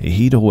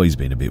he'd always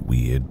been a bit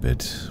weird,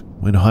 but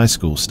when high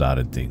school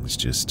started, things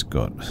just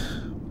got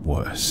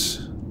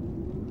worse.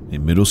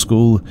 In middle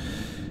school,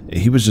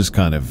 he was just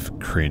kind of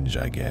cringe,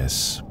 I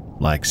guess.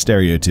 Like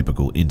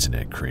stereotypical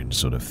internet cringe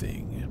sort of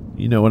thing.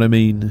 You know what I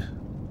mean?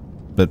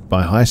 But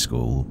by high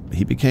school,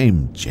 he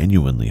became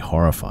genuinely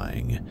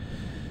horrifying.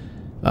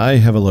 I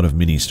have a lot of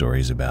mini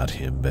stories about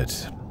him,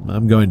 but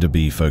I'm going to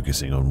be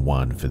focusing on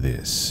one for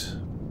this.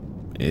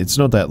 It's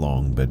not that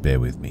long, but bear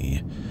with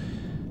me.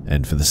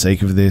 And for the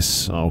sake of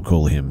this, I'll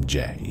call him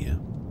Jay.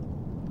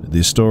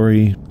 This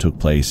story took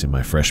place in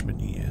my freshman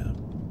year.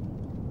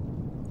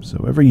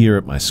 So every year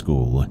at my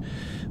school,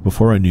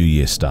 before a new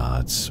year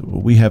starts,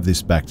 we have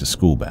this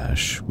back-to-school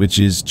bash, which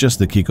is just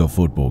the kick-off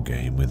football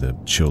game with a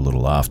chill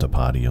little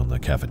after-party on the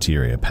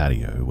cafeteria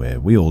patio where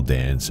we all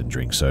dance and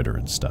drink soda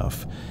and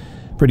stuff.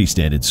 Pretty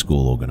standard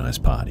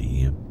school-organized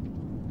party.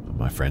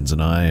 My friends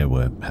and I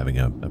were having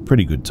a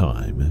pretty good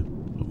time.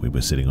 We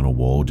were sitting on a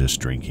wall just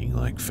drinking,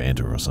 like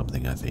Fanta or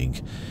something, I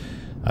think.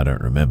 I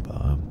don't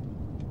remember.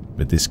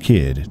 But this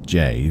kid,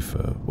 Jay,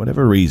 for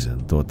whatever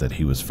reason, thought that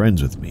he was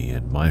friends with me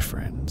and my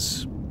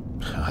friends.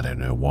 I don't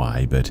know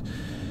why, but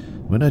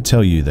when I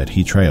tell you that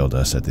he trailed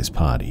us at this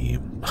party,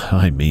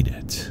 I mean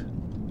it.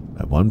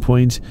 At one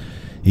point,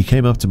 he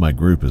came up to my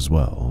group as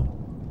well.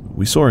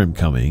 We saw him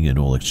coming and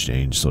all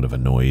exchanged sort of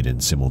annoyed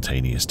and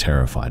simultaneous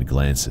terrified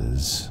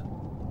glances.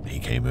 He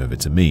came over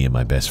to me and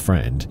my best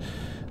friend,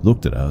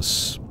 looked at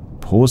us,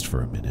 paused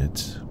for a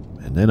minute,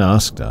 and then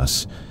asked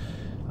us,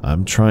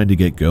 "I'm trying to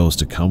get girls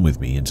to come with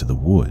me into the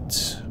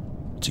woods.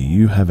 Do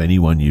you have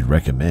anyone you'd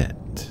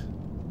recommend?"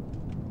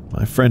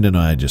 My friend and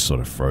I just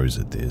sort of froze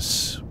at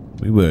this.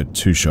 We were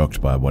too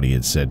shocked by what he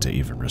had said to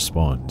even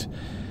respond.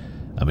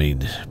 I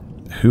mean,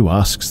 who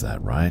asks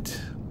that, right?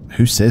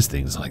 Who says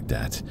things like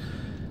that?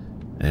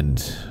 And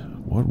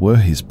what were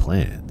his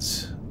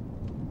plans?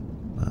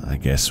 I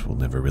guess we'll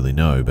never really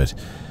know, but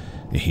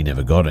he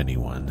never got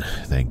anyone,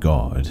 thank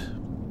God.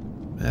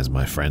 As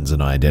my friends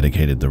and I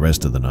dedicated the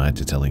rest of the night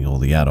to telling all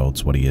the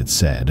adults what he had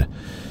said,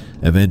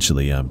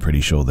 eventually I'm pretty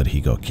sure that he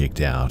got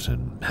kicked out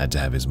and had to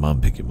have his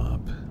mum pick him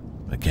up.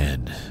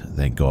 Again,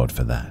 thank God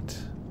for that.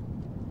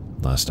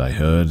 Last I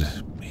heard,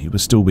 he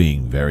was still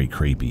being very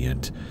creepy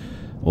and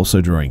also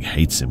drawing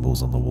hate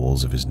symbols on the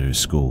walls of his new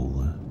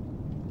school.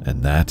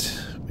 And that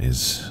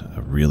is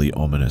a really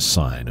ominous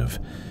sign of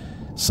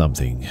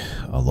something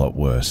a lot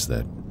worse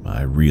that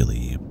I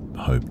really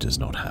hope does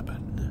not happen.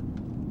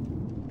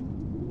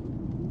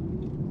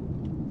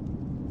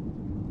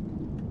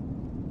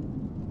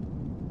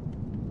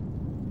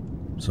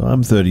 So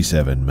I'm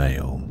 37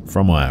 male,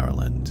 from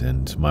Ireland,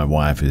 and my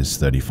wife is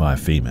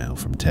 35 female,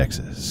 from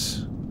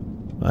Texas.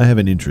 I have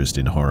an interest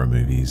in horror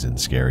movies and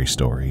scary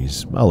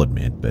stories, I'll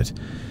admit, but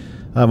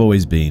I've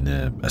always been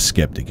a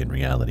skeptic in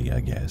reality, I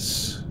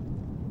guess.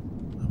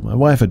 My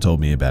wife had told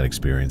me about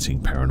experiencing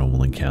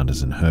paranormal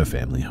encounters in her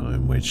family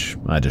home, which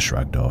I just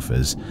shrugged off,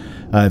 as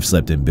I've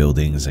slept in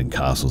buildings and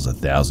castles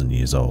 1,000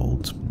 years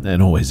old,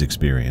 and always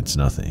experienced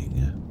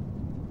nothing.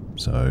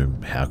 So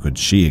how could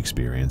she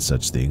experience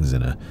such things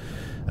in a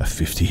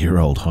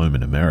 50-year-old home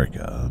in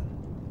America?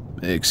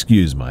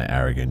 Excuse my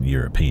arrogant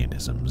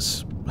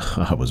Europeanisms.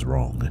 I was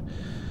wrong.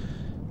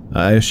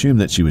 I assumed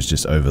that she was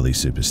just overly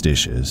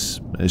superstitious,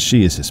 as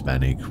she is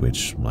Hispanic,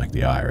 which, like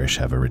the Irish,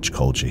 have a rich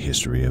culture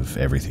history of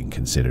everything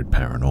considered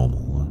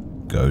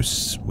paranormal.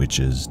 Ghosts,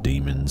 witches,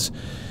 demons,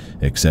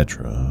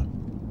 etc.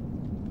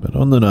 But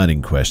on the night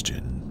in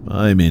question,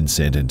 I'm in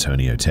San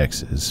Antonio,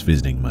 Texas,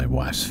 visiting my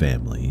wife's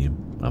family,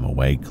 I'm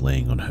awake,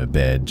 laying on her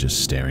bed,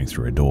 just staring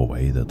through a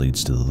doorway that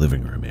leads to the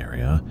living room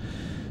area.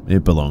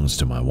 It belongs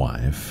to my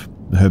wife.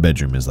 Her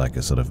bedroom is like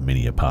a sort of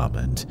mini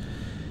apartment.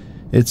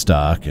 It's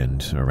dark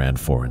and around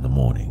 4 in the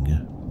morning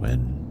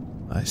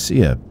when I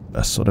see a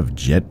sort of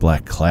jet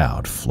black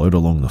cloud float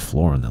along the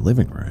floor in the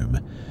living room.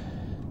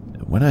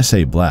 When I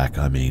say black,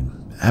 I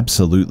mean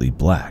absolutely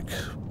black,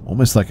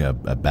 almost like a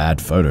bad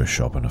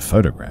Photoshop on a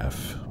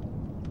photograph.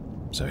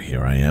 So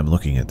here I am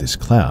looking at this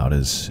cloud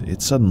as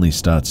it suddenly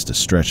starts to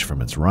stretch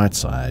from its right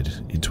side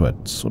into a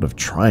sort of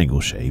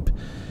triangle shape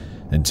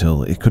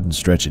until it couldn't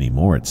stretch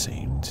anymore, it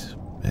seemed,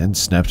 and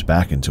snapped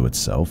back into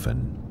itself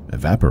and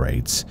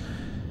evaporates,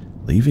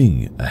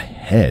 leaving a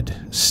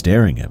head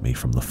staring at me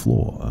from the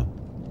floor.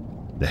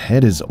 The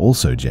head is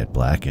also jet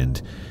black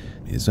and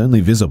is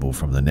only visible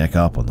from the neck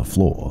up on the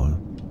floor.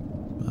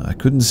 I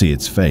couldn't see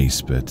its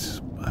face,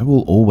 but I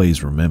will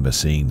always remember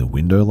seeing the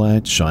window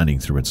light shining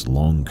through its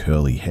long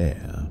curly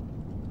hair.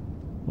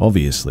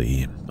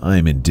 Obviously, I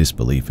am in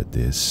disbelief at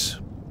this.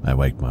 I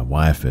wake my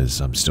wife as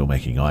I'm still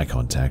making eye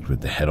contact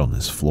with the head on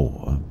this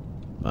floor.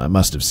 I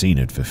must have seen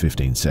it for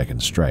 15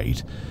 seconds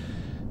straight.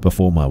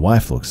 Before my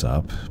wife looks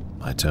up,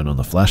 I turn on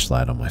the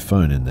flashlight on my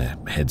phone in the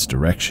head's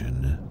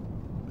direction,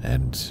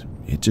 and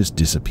it just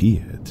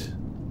disappeared.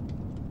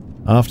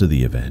 After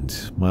the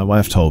event, my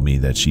wife told me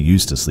that she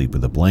used to sleep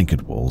with a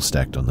blanket wall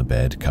stacked on the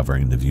bed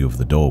covering the view of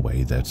the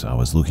doorway that I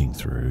was looking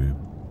through.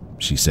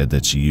 She said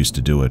that she used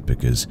to do it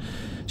because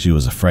she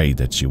was afraid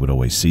that she would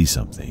always see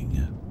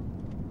something.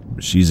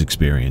 She's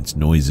experienced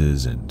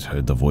noises and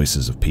heard the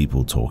voices of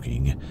people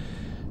talking,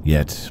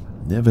 yet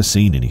never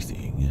seen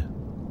anything.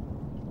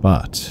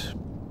 But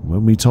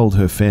when we told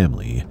her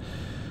family,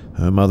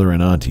 her mother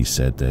and auntie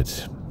said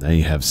that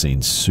they have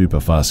seen super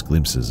fast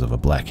glimpses of a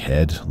black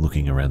head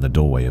looking around the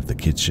doorway of the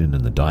kitchen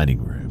and the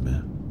dining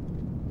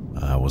room.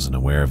 I wasn't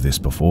aware of this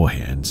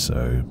beforehand,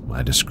 so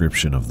my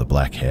description of the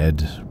black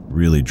head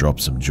really dropped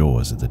some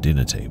jaws at the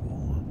dinner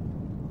table.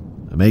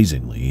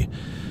 Amazingly,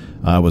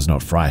 I was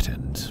not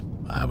frightened.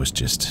 I was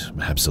just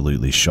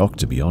absolutely shocked,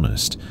 to be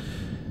honest,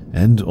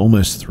 and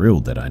almost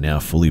thrilled that I now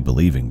fully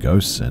believe in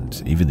ghosts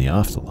and even the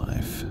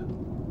afterlife.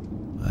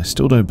 I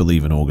still don't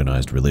believe in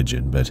organized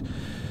religion, but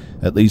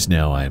at least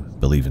now I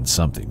believe in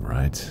something,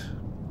 right?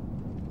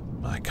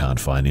 I can't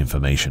find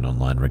information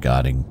online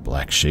regarding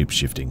black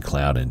shape-shifting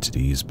cloud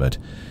entities, but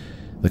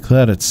the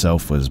cloud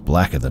itself was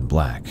blacker than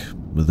black,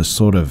 with a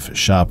sort of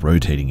sharp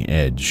rotating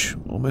edge,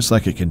 almost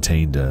like it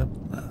contained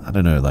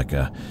like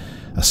a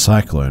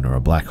cyclone or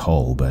a black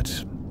hole,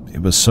 but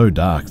it was so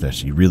dark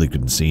that you really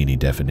couldn't see any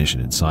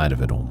definition inside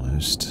of it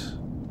almost.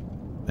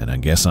 And I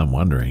guess I'm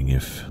wondering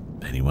if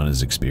anyone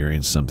has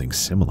experienced something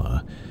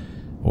similar,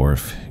 or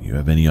if you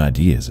have any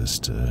ideas as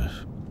to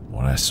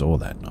what I saw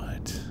that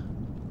night.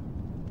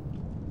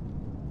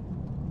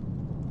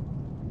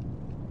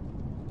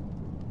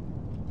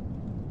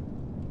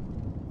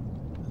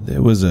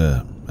 There was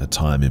a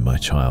time in my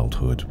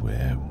childhood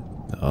where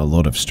a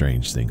lot of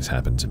strange things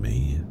happened to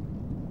me.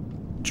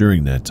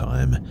 During that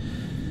time,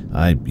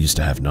 I used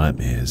to have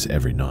nightmares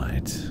every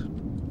night.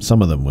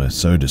 Some of them were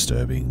so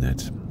disturbing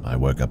that I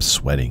woke up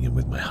sweating and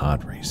with my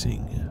heart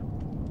racing.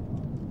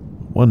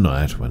 One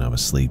night when I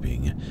was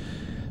sleeping,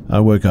 I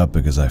woke up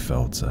because I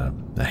felt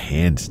a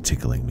hand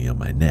tickling me on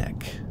my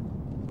neck.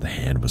 The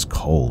hand was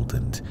cold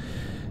and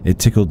it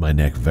tickled my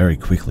neck very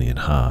quickly and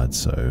hard,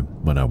 so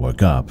when I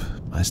woke up,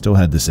 I still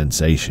had the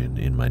sensation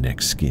in my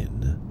neck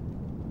skin.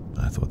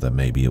 I thought that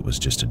maybe it was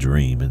just a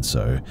dream, and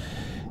so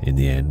in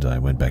the end I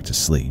went back to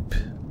sleep.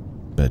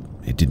 But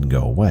it didn't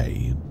go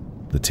away.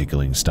 The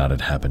tickling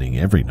started happening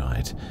every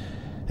night,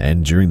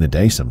 and during the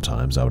day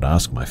sometimes I would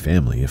ask my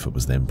family if it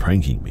was them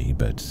pranking me,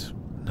 but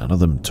none of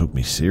them took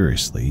me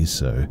seriously,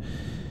 so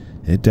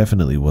it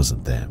definitely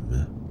wasn't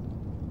them.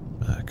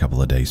 A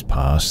couple of days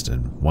passed,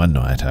 and one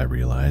night I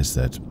realized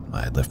that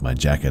I had left my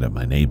jacket at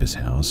my neighbor's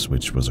house,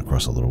 which was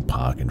across a little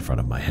park in front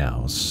of my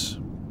house.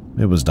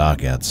 It was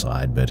dark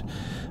outside, but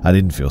I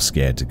didn't feel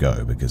scared to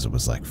go because it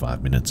was like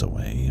 5 minutes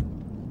away,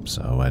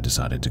 so I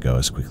decided to go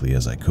as quickly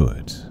as I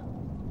could.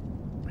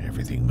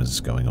 Everything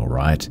was going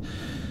alright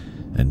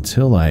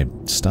until I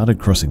started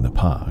crossing the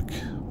park,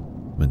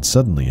 when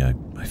suddenly I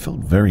felt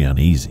very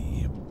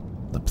uneasy.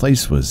 The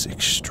place was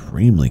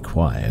extremely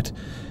quiet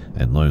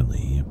and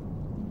lonely,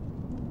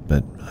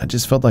 but I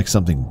just felt like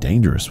something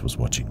dangerous was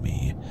watching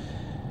me.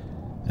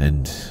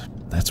 And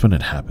that's when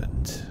it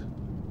happened.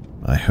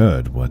 I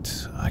heard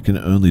what I can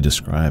only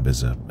describe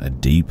as a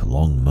deep,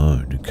 long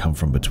moan come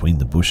from between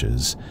the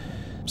bushes,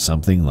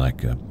 something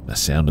like a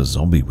sound a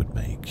zombie would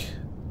make.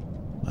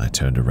 I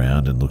turned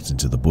around and looked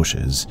into the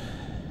bushes,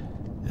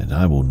 and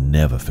I will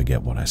never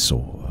forget what I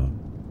saw.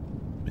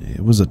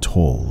 It was a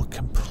tall,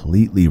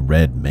 completely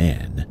red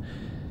man.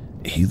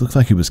 He looked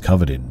like he was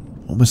covered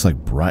in almost like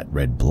bright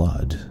red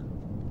blood.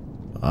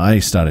 I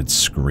started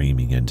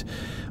screaming and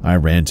I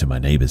ran to my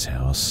neighbor's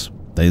house.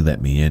 They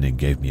let me in and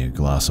gave me a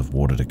glass of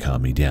water to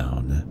calm me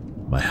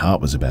down. My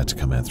heart was about to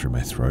come out through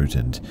my throat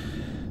and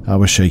I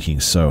was shaking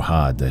so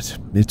hard that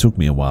it took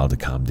me a while to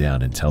calm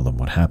down and tell them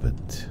what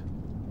happened.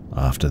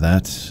 After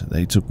that,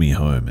 they took me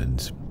home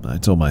and I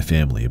told my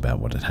family about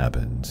what had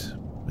happened,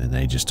 and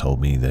they just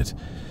told me that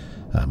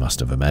I must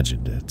have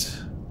imagined it.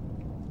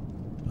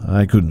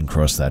 I couldn't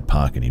cross that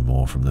park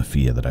anymore from the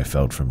fear that I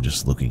felt from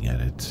just looking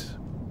at it.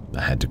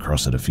 I had to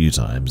cross it a few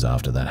times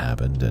after that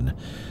happened, and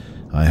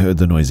I heard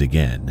the noise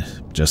again,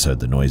 just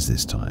heard the noise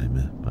this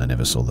time. I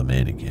never saw the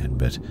man again,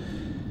 but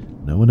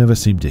no one ever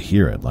seemed to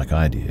hear it like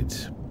I did,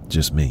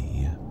 just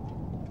me.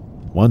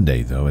 One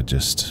day, though, it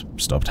just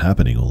stopped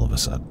happening all of a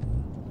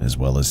sudden, as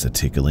well as the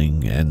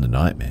tickling and the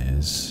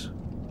nightmares.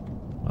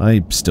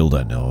 I still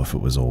don't know if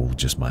it was all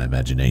just my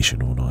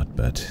imagination or not,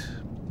 but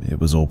it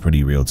was all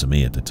pretty real to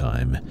me at the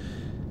time.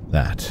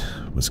 That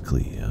was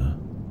clear.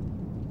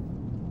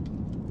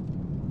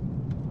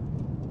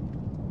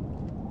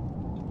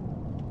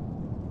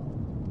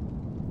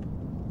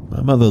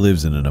 My mother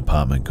lives in an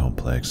apartment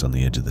complex on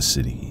the edge of the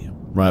city,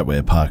 right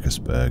where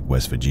Parkersburg,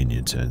 West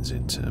Virginia turns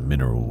into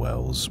Mineral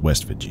Wells,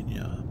 West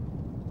Virginia.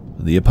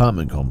 The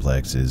apartment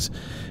complex is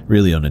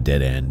really on a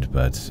dead end,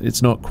 but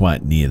it's not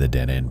quite near the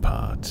dead end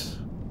part.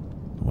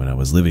 When I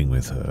was living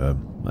with her,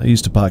 I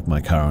used to park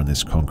my car on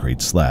this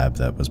concrete slab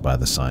that was by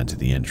the sign to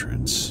the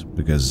entrance,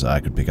 because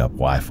I could pick up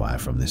Wi-Fi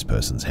from this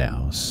person's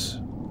house.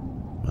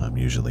 I'm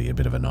usually a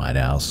bit of a night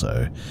owl,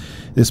 so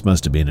this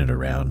must have been at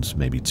around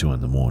maybe 2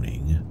 in the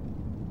morning.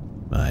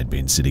 I'd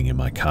been sitting in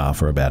my car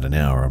for about an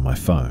hour on my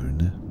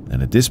phone,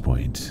 and at this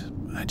point,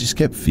 I just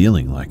kept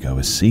feeling like I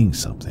was seeing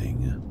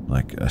something,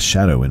 like a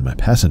shadow in my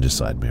passenger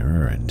side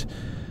mirror, and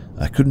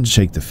I couldn't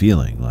shake the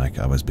feeling like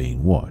I was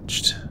being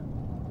watched.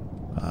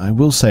 I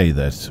will say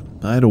that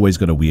I'd always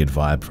got a weird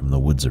vibe from the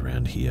woods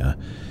around here.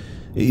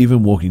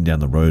 Even walking down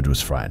the road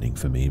was frightening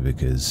for me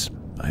because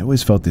I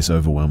always felt this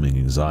overwhelming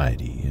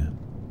anxiety.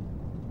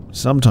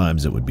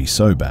 Sometimes it would be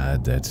so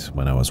bad that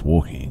when I was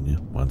walking,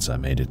 once I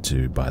made it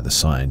to by the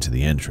sign to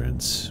the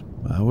entrance,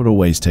 I would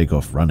always take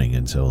off running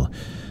until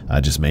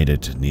I just made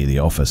it near the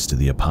office to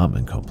the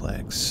apartment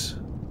complex.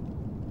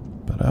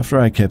 But after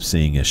I kept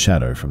seeing a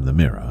shadow from the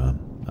mirror,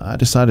 I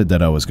decided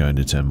that I was going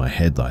to turn my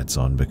headlights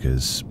on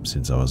because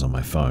since I was on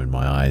my phone,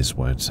 my eyes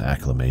weren't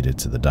acclimated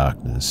to the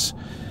darkness.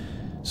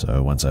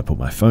 So once I put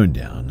my phone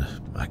down,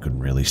 I couldn't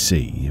really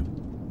see.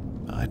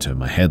 I turned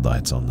my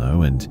headlights on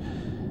though, and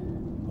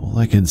all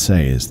I can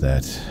say is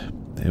that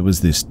there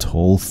was this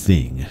tall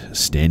thing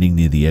standing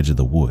near the edge of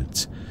the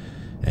woods,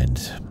 and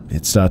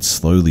it starts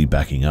slowly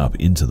backing up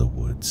into the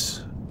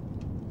woods.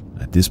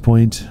 At this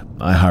point,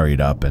 I hurried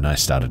up and I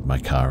started my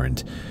car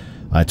and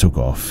I took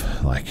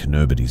off like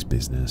nobody's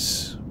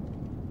business.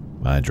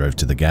 I drove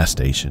to the gas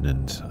station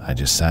and I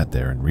just sat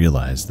there and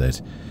realized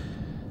that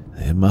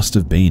there must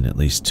have been at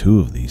least 2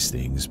 of these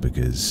things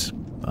because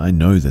I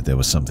know that there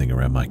was something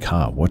around my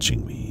car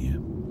watching me.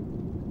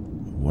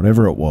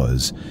 Whatever it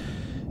was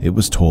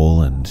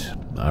tall and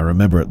I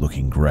remember it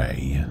looking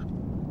grey.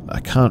 I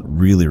can't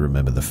really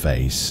remember the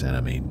face, and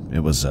I mean, it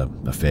was a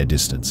fair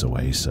distance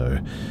away, so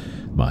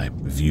my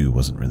view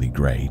wasn't really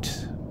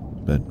great.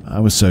 But I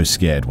was so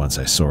scared once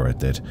I saw it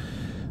that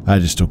I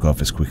just took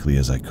off as quickly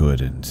as I could,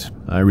 and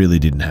I really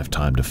didn't have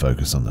time to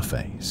focus on the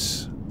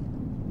face.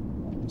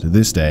 To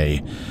this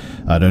day,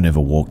 I don't ever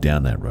walk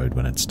down that road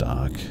when it's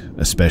dark,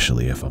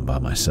 especially if I'm by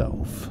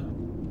myself.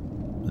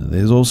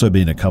 There's also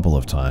been a couple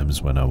of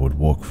times when I would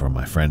walk from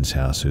my friend's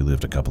house who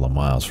lived a couple of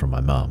miles from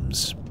my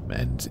mum's,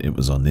 and it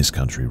was on this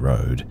country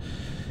road.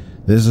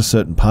 There's a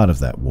certain part of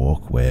that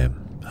walk where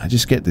I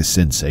just get this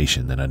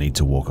sensation that I need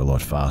to walk a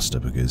lot faster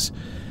because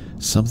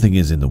something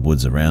is in the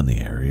woods around the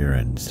area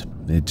and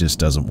it just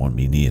doesn't want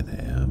me near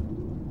there.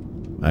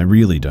 I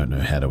really don't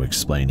know how to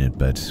explain it,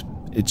 but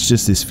it's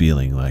just this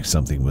feeling like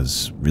something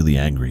was really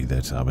angry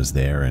that I was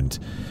there and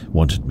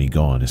wanted me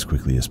gone as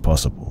quickly as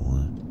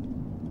possible.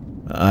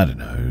 I don't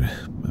know,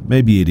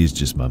 maybe it is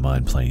just my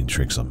mind playing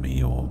tricks on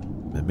me, or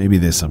maybe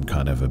there's some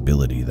kind of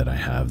ability that I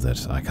have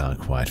that I can't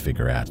quite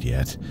figure out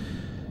yet.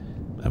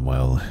 And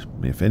well,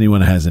 if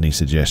anyone has any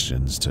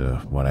suggestions to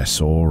what I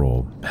saw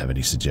or have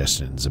any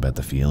suggestions about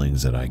the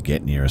feelings that I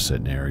get near a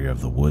certain area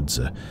of the woods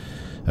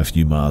a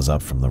few miles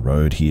up from the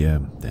road here,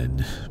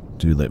 then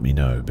do let me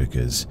know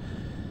because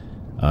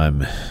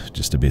I'm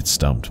just a bit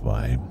stumped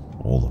by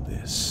all of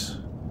this.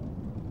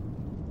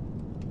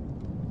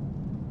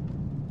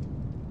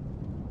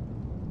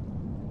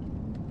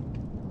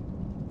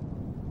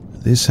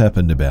 This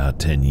happened about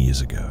 10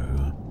 years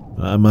ago.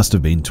 I must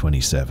have been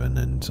 27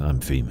 and I'm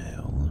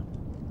female.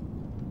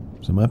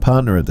 So my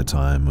partner at the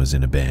time was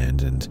in a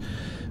band and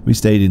we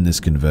stayed in this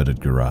converted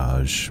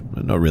garage.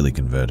 Not really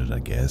converted, I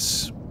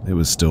guess. It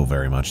was still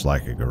very much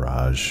like a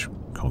garage.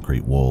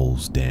 Concrete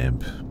walls,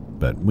 damp,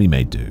 but we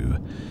made do.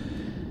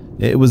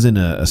 It was in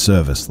a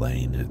service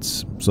lane.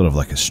 It's sort of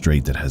like a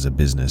street that has a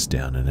business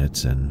down in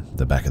it and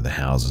the back of the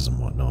houses and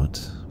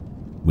whatnot.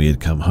 We had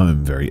come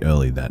home very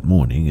early that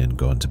morning and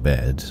gone to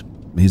bed.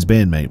 His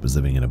bandmate was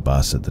living in a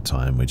bus at the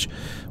time, which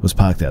was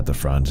parked out the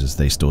front as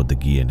they stored the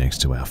gear next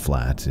to our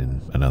flat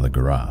in another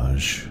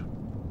garage.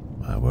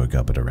 I woke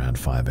up at around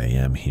 5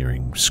 AM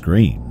hearing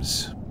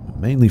screams,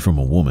 mainly from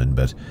a woman,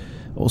 but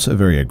Also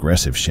very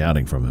aggressive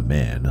shouting from a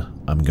man,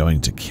 "I'm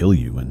going to kill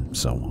you," and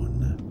so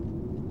on.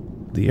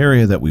 The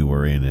area that we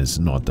were in is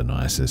not the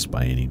nicest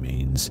by any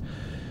means,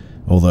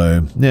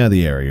 although now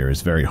the area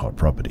is very hot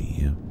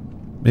property.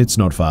 It's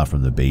not far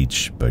from the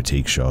beach,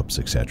 boutique shops,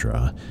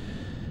 etc.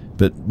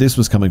 But this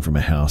was coming from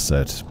a house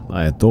that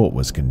I had thought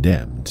was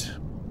condemned.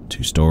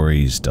 2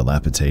 stories,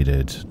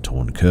 dilapidated,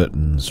 torn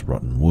curtains,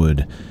 rotten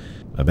wood,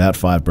 about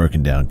 5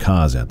 broken down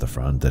cars out the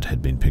front that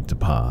had been picked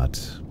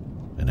apart,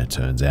 and it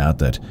turns out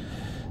that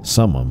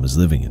someone was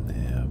living in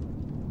there.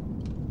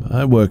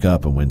 I woke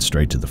up and went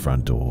straight to the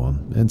front door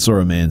and saw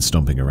a man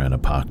stomping around a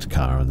parked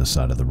car on the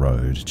side of the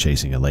road,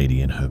 chasing a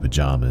lady in her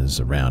pajamas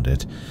around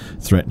it,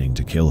 threatening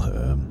to kill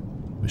her.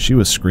 She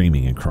was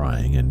screaming and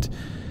crying, and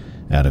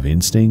out of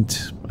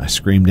instinct, I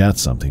screamed out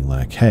something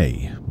like,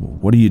 "Hey,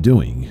 what are you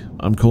doing?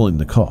 I'm calling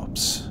the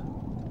cops."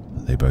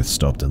 They both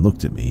stopped and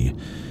looked at me,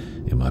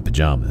 in my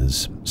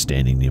pajamas,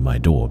 standing near my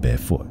door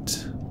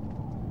barefoot.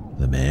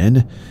 The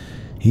man,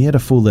 he had a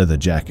full leather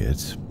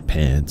jacket,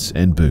 pants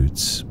and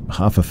boots,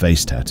 half a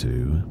face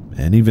tattoo,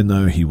 and even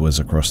though he was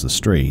across the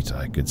street,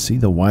 I could see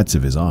the whites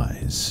of his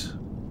eyes.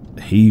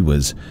 He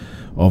was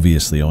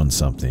obviously on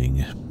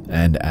something,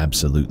 and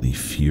absolutely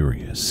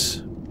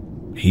furious.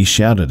 He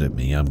shouted at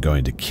me, "I'm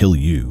going to kill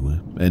you,"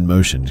 and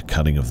motioned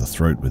cutting of the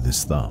throat with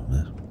his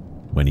thumb.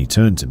 When he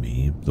turned to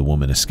me, the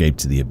woman escaped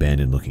to the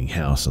abandoned-looking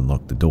house and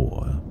locked the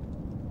door.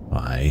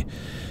 I,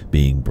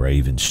 being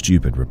brave and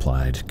stupid,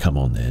 replied, "Come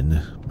on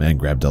then," and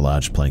grabbed a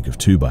large plank of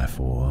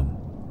 2x4.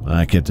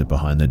 I kept it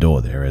behind the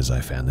door there as I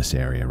found this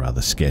area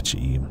rather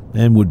sketchy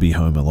and would be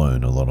home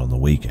alone a lot on the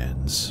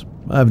weekends.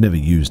 I've never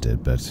used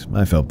it, but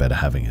I felt better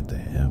having it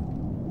there.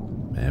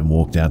 And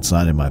walked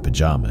outside in my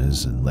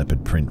pajamas and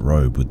leopard print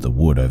robe with the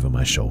wood over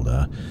my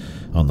shoulder,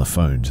 on the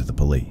phone to the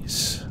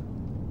police.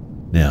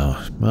 Now,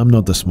 I'm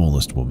not the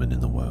smallest woman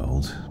in the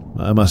world.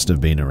 I must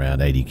have been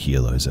around 80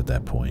 kilos at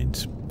that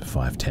point,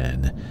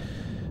 5'10",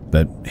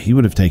 but he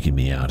would have taken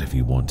me out if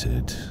he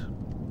wanted.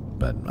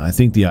 But I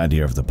think the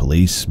idea of the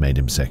police made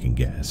him second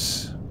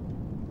guess.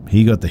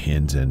 He got the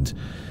hint and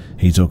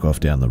he took off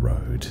down the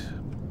road.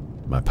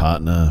 My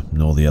partner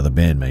nor the other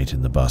bandmate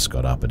in the bus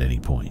got up at any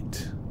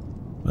point.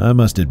 I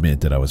must admit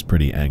that I was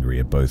pretty angry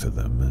at both of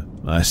them.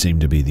 I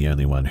seemed to be the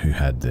only one who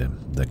had the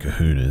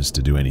kahunas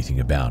to do anything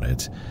about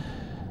it.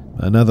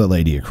 Another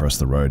lady across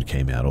the road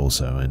came out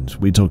also, and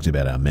we talked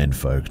about our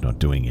menfolk not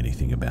doing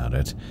anything about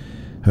it.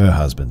 Her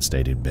husband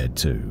stayed in bed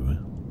too.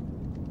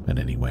 And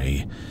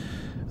anyway,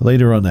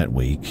 later on that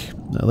week,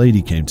 a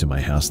lady came to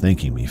my house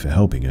thanking me for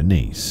helping her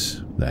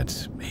niece,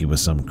 that he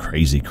was some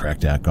crazy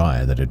cracked out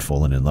guy that had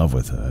fallen in love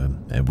with her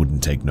and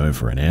wouldn't take no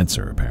for an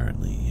answer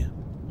apparently.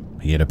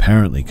 He had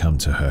apparently come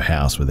to her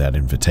house without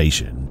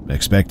invitation,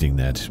 expecting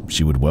that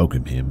she would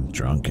welcome him,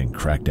 drunk and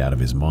cracked out of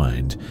his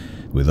mind,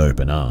 with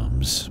open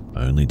arms,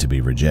 only to be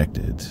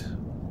rejected,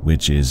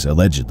 which is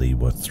allegedly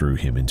what threw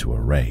him into a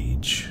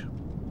rage,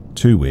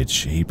 to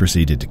which he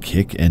proceeded to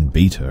kick and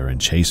beat her and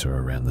chase her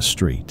around the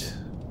street.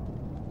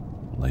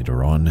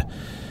 Later on,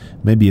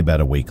 maybe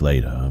about a week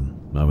later,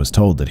 I was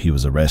told that he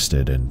was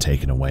arrested and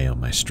taken away on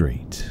my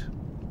street.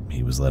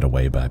 He was led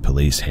away by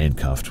police,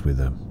 handcuffed with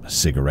a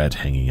cigarette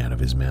hanging out of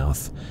his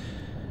mouth,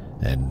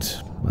 and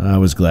I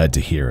was glad to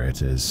hear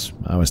it, as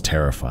I was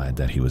terrified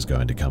that he was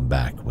going to come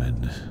back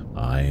when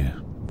I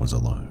was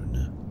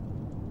alone.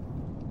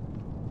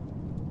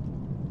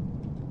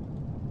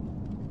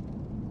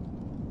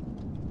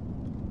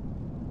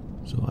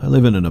 So I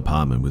live in an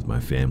apartment with my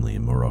family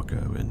in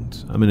Morocco,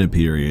 and I'm in a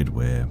period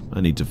where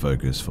I need to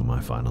focus for my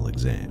final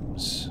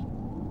exams.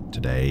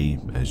 Today,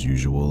 as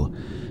usual,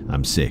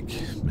 I'm sick,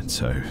 and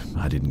so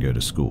I didn't go to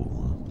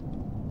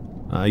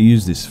school. I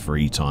use this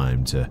free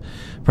time to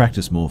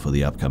practice more for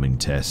the upcoming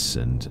tests,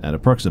 and at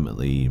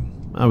approximately,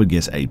 I would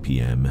guess 8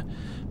 PM,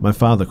 my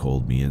father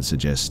called me and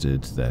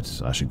suggested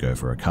that I should go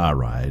for a car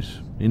ride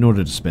in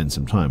order to spend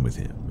some time with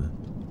him.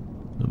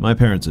 My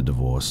parents are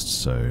divorced,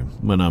 so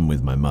when I'm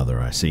with my mother,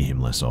 I see him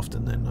less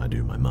often than I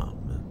do my mum.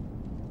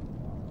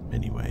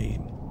 Anyway,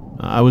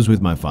 I was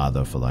with my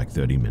father for like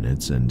 30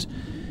 minutes, and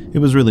it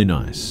was really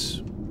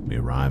nice. We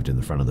arrived in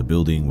the front of the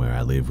building where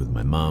I live with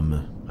my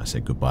mum. I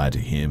said goodbye to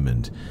him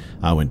and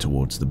I went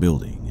towards the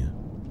building.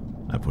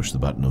 I pushed the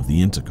button of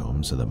the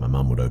intercom so that my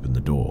mum would open the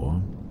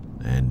door,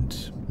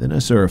 and then I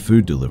saw a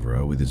food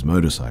deliverer with his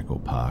motorcycle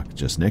parked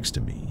just next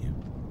to me.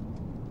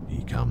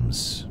 He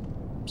comes.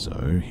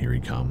 So here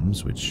he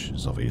comes, which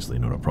is obviously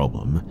not a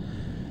problem.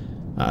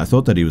 I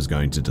thought that he was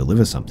going to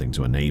deliver something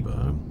to a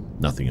neighbor.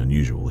 Nothing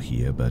unusual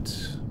here,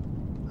 but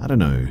I don't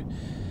know.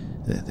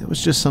 There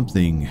was just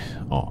something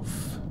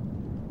off.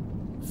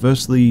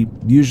 Firstly,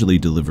 usually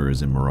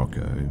deliverers in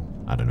Morocco,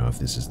 I don't know if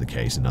this is the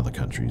case in other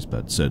countries,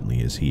 but certainly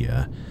is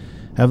here,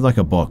 have like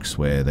a box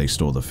where they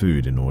store the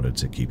food in order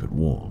to keep it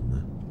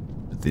warm.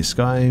 But this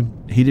guy,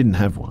 he didn't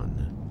have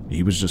one.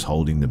 He was just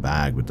holding the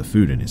bag with the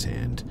food in his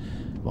hand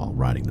while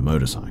riding the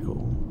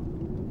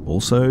motorcycle.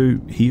 Also,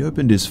 he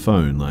opened his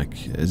phone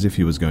like as if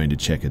he was going to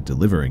check a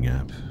delivering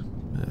app,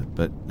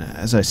 But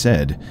as I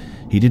said,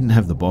 he didn't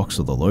have the box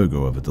or the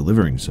logo of a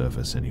delivering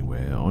service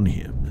anywhere on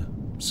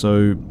him.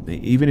 So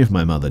even if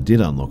my mother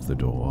did unlock the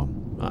door,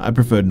 I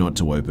preferred not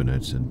to open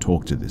it and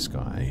talk to this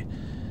guy.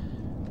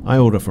 I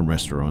order from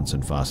restaurants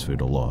and fast food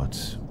a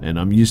lot, and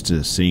I'm used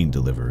to seeing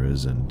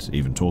deliverers and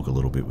even talk a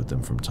little bit with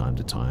them from time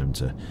to time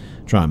to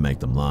try and make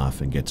them laugh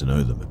and get to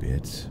know them a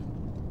bit.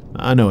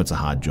 I know it's a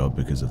hard job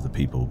because of the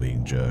people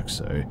being jerks,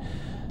 so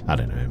I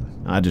don't know,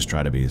 I just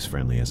try to be as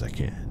friendly as I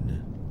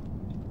can.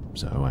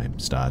 So I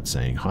start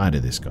saying hi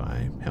to this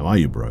guy, "How are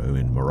you, bro?"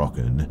 in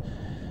Moroccan,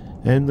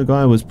 and the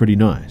guy was pretty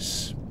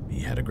nice. He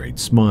had a great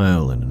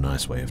smile and a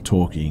nice way of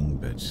talking,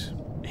 but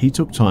he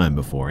took time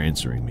before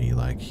answering me,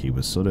 like he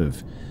was sort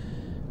of,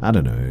 I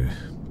don't know,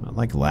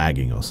 like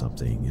lagging or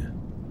something.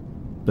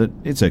 But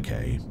it's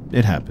okay,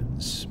 it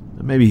happens.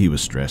 Maybe he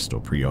was stressed or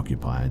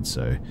preoccupied,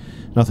 so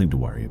nothing to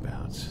worry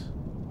about.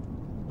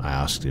 I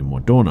asked him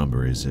what door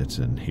number is it,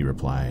 and he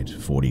replied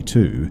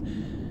 42,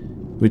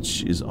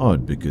 which is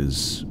odd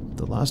because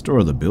the last door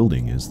of the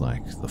building is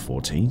like the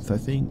 14th, I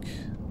think.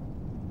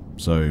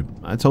 So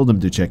I told him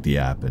to check the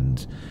app,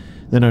 and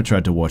then I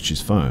tried to watch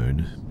his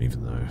phone,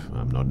 even though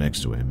I'm not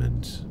next to him,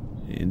 and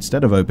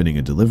instead of opening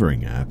a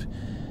delivering app,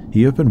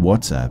 he opened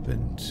WhatsApp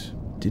and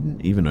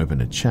didn't even open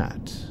a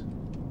chat.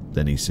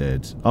 Then he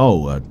said,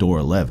 "Oh, door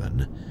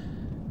 11.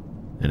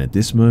 And at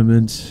this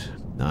moment,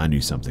 I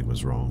knew something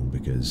was wrong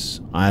because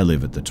I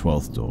live at the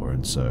 12th door,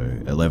 and so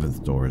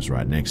 11th door is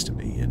right next to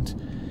me, and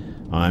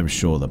I'm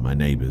sure that my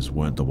neighbors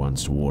weren't the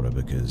ones to order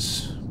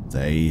because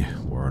they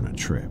were on a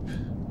trip.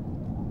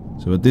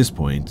 So at this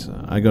point,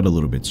 I got a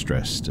little bit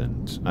stressed,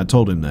 and I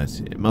told him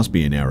that it must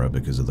be an error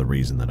because of the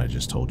reason that I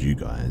just told you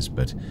guys,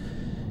 but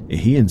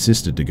he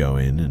insisted to go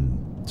in and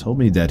told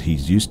me that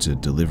he's used to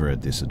deliver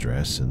at this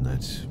address and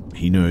that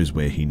he knows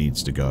where he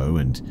needs to go,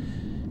 and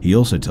he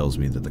also tells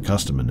me that the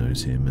customer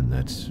knows him and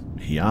that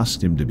he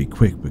asked him to be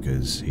quick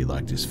because he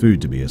liked his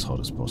food to be as hot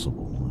as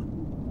possible.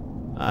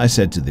 I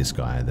said to this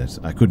guy that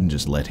I couldn't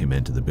just let him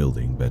enter the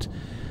building, but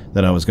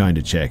that I was going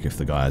to check if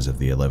the guys of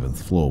the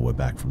 11th floor were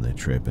back from their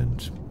trip,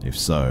 and if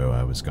so,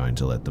 I was going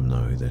to let them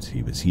know that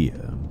he was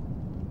here.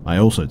 I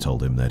also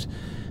told him that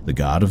the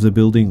guard of the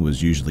building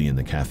was usually in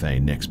the cafe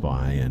next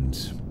by, and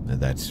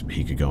that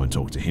he could go and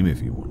talk to him if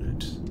he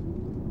wanted.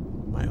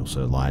 I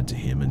also lied to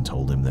him and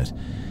told him that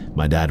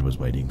my dad was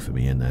waiting for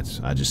me and that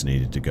I just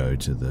needed to go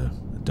to the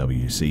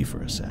WC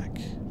for a sec.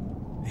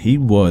 He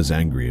was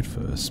angry at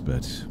first,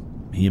 but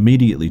he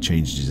immediately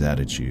changed his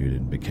attitude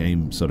and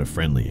became sort of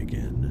friendly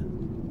again.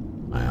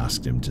 I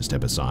asked him to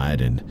step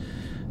aside, and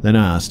then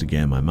I asked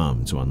again my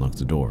mum to unlock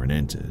the door and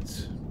entered.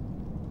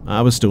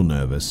 I was still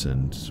nervous,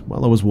 and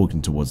while I was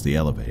walking towards the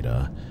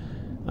elevator,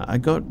 I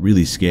got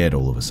really scared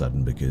all of a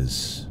sudden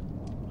because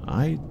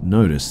I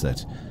noticed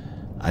that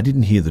I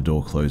didn't hear the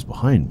door close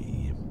behind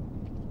me.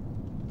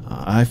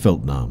 I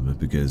felt numb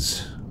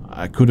because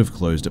I could have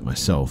closed it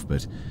myself,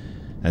 but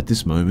at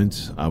this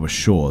moment I was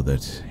sure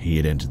that he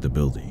had entered the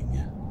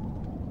building.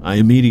 I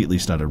immediately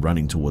started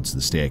running towards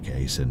the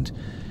staircase, and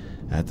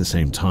at the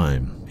same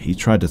time, he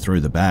tried to throw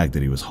the bag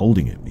that he was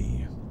holding at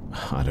me.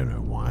 I don't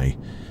know why,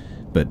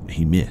 but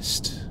he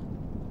missed.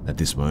 At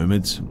this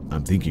moment,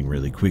 I'm thinking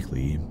really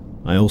quickly.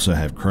 I also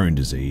have Crohn's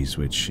disease,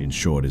 which in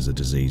short is a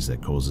disease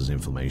that causes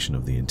inflammation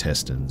of the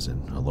intestines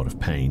and a lot of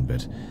pain,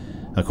 but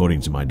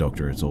according to my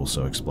doctor, it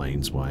also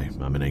explains why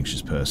I'm an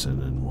anxious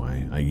person and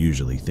why I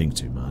usually think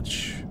too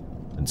much.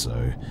 And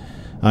so,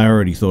 I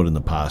already thought in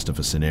the past of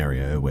a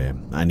scenario where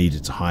I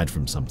needed to hide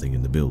from something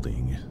in the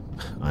building.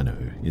 I know,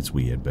 it's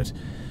weird, but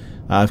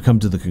I've come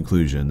to the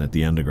conclusion that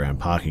the underground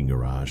parking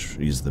garage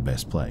is the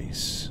best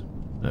place.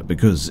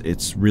 Because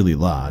it's really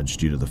large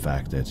due to the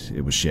fact that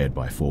it was shared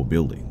by 4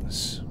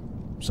 buildings.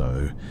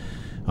 So,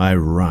 I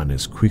run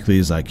as quickly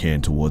as I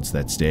can towards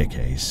that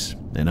staircase,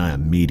 and I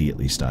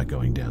immediately start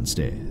going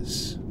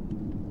downstairs.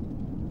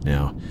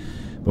 Now,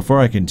 before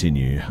I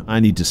continue, I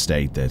need to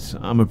state that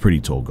I'm a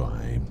pretty tall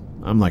guy.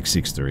 I'm like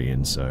 6'3",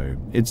 and so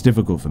it's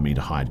difficult for me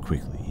to hide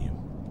quickly.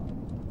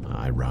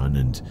 I run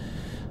and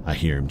I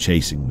hear him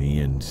chasing me,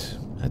 and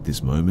at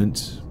this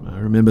moment, I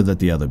remember that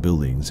the other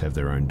buildings have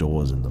their own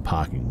doors in the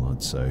parking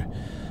lot, so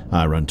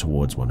I run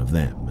towards one of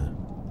them.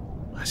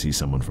 I see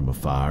someone from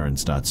afar and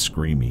start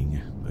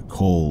screaming,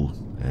 call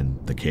and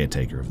the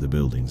caretaker of the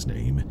building's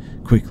name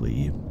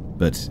quickly,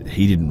 but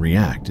he didn't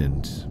react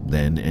and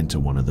then enter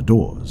one of the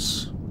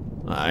doors.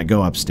 I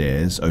go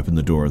upstairs, open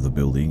the door of the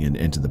building, and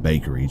enter the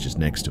bakery just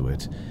next to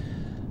it.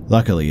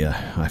 Luckily,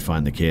 I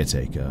find the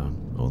caretaker,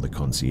 or the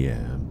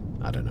concierge,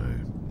 I don't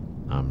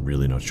know, I'm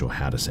really not sure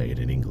how to say it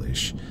in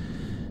English,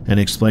 and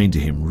explain to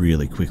him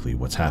really quickly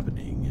what's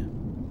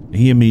happening.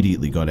 He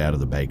immediately got out of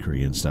the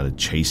bakery and started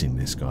chasing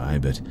this guy,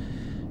 but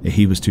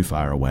he was too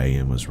far away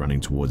and was running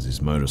towards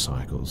his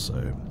motorcycle,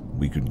 so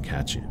we couldn't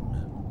catch him.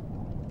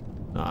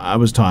 I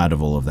was tired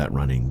of all of that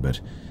running, but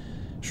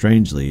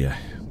strangely, I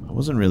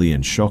wasn't really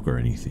in shock or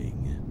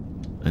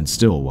anything. And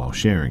still, while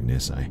sharing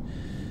this, I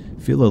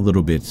feel a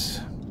little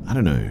bit, I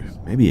don't know,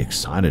 maybe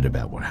excited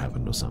about what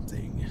happened or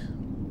something.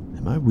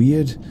 Am I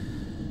weird?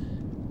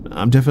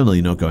 I'm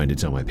definitely not going to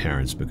tell my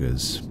parents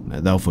because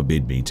they'll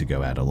forbid me to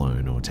go out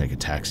alone or take a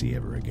taxi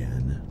ever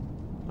again.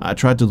 I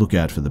tried to look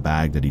out for the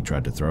bag that he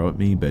tried to throw at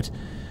me, but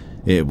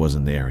it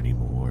wasn't there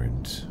anymore,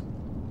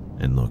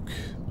 and look,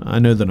 I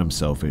know that I'm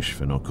selfish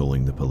for not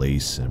calling the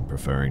police and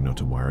preferring not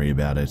to worry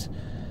about it,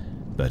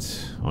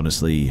 but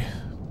honestly,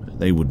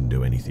 they wouldn't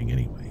do anything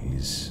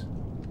anyways.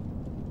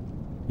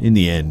 In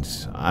the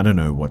end, I don't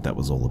know what that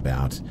was all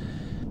about.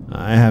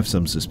 I have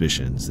some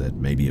suspicions that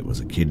maybe it was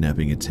a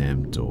kidnapping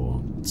attempt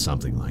or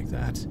something like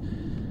that.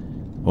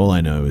 All I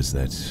know is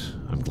that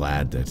I'm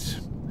glad that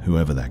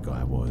whoever that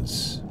guy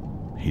was,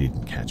 he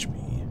didn't catch me.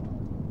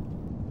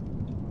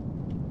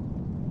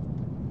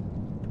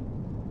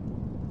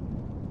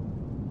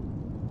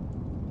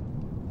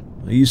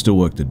 I used to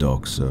work the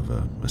docks of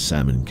a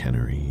salmon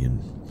cannery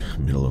in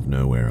middle of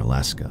nowhere,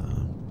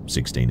 Alaska,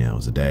 16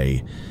 hours a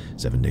day,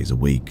 7 days a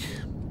week,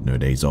 no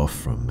days off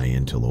from May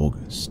until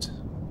August.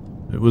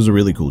 It was a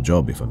really cool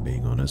job if I'm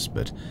being honest,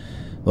 but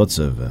lots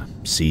of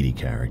seedy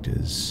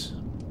characters.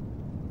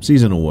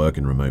 Seasonal work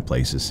in remote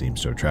places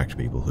seems to attract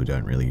people who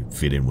don't really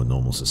fit in with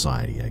normal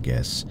society, I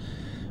guess.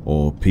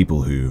 Or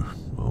people who,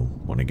 well,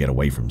 want to get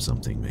away from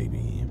something,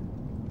 maybe.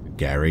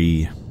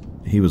 Gary,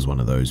 he was one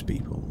of those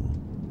people.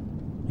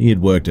 He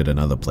had worked at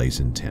another place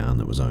in town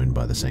that was owned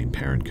by the same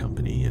parent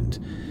company, and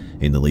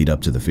in the lead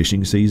up to the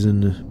fishing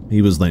season,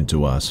 he was lent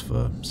to us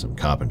for some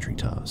carpentry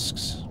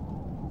tasks.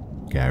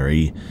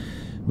 Gary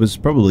was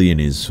probably in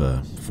his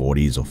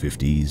 40s or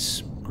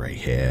 50s, grey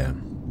hair,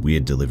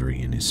 weird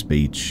delivery in his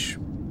speech.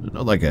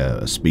 Not like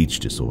a speech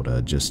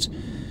disorder, just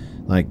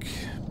like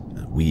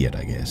weird,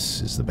 I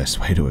guess, is the best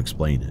way to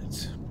explain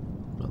it.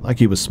 Like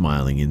he was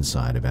smiling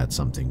inside about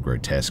something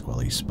grotesque while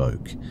he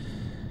spoke.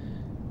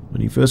 When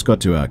he first got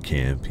to our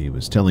camp, he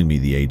was telling me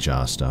the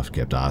HR staff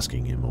kept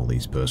asking him all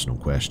these personal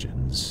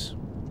questions.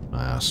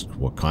 I asked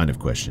what kind of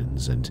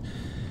questions, and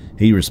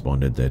he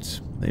responded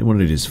that they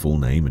wanted his full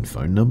name and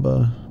phone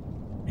number.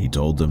 He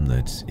told them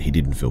that he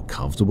didn't feel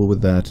comfortable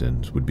with that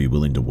and would be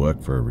willing to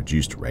work for a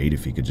reduced rate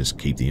if he could just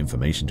keep the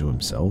information to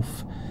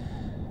himself.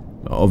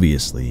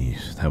 Obviously,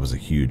 that was a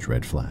huge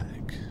red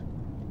flag.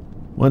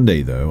 One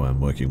day, though, I'm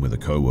working with a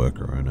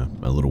co-worker on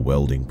a little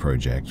welding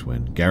project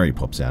when Gary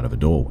pops out of a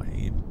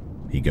doorway.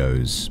 He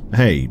goes,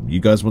 "Hey, you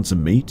guys want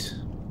some meat?"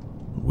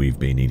 We've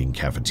been eating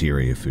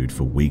cafeteria food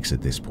for weeks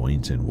at this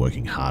point and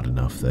working hard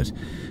enough that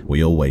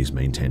we always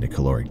maintained a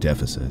caloric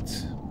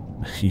deficit.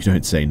 You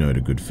don't say no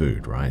to good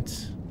food,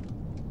 right?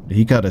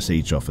 He cut us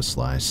each off a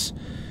slice,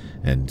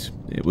 and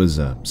it was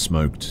a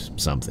smoked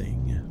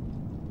something.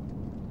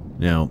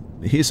 Now,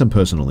 here's some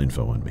personal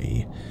info on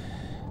me.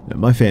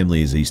 My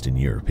family is Eastern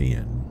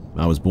European.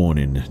 I was born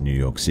in New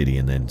York City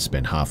and then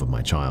spent half of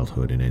my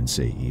childhood in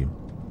NC.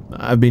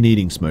 I've been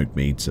eating smoked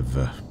meats of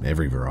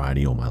every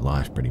variety all my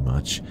life, pretty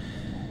much.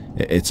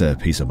 It's a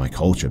piece of my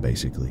culture,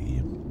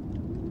 basically.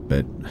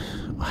 But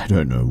I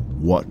don't know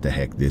what the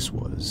heck this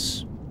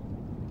was.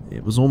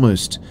 It was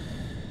almost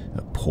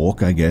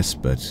pork, I guess,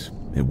 but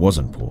it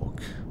wasn't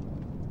pork.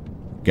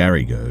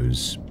 Gary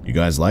goes, "You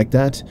guys like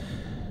that?"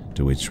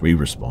 To which we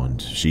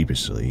respond,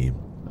 sheepishly,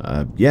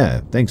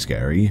 "Yeah, thanks,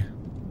 Gary."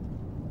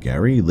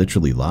 Gary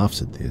literally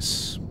laughs at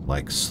this,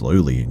 like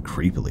slowly and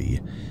creepily,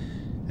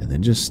 and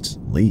then just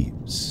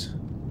leaves.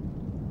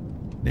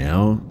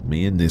 Now,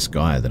 me and this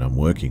guy that I'm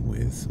working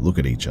with look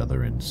at each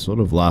other and sort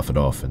of laugh it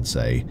off and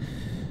say,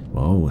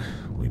 well,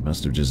 we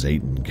must have just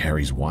eaten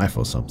Gary's wife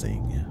or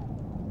something.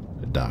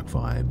 Dark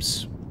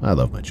vibes. I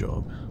love my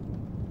job.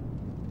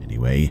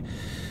 Anyway,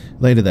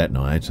 later that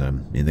night,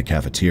 I'm in the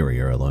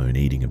cafeteria alone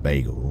eating a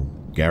bagel.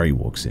 Gary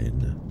walks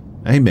in.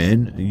 "Hey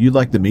man, you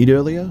liked the meat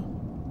earlier?"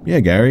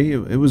 "Yeah, Gary,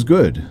 it was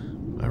good,"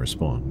 I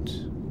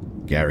respond.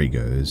 Gary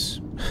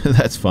goes,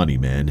 "That's funny,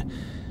 man,"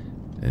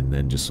 and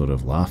then just sort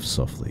of laughs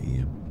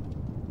softly.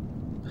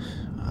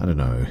 I don't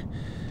know.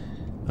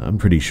 I'm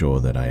pretty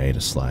sure that I ate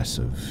a slice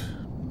of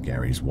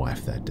Gary's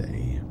wife that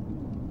day.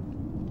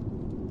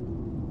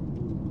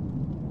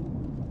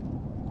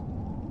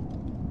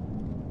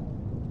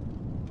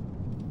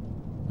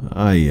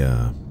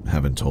 I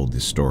haven't told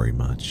this story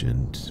much,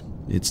 and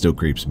it still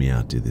creeps me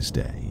out to this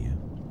day.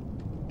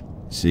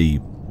 See,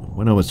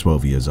 when I was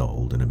 12 years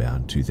old, in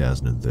about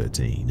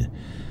 2013,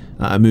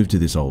 I moved to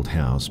this old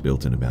house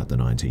built in about the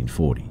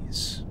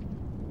 1940s.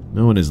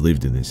 No one has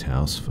lived in this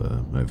house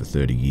for over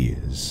 30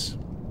 years,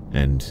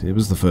 and it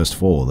was the first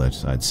fall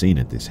that I'd seen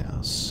at this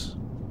house.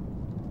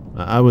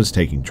 I was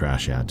taking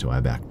trash out to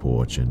our back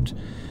porch, and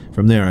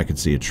from there I could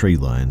see a tree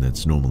line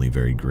that's normally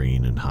very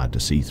green and hard to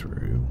see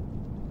through.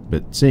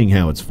 But seeing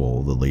how it's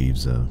fall, the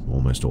leaves are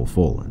almost all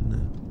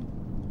fallen.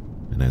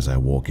 And as I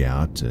walk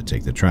out to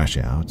take the trash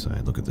out,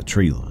 I look at the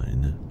tree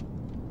line.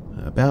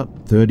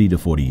 About 30 to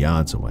 40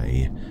 yards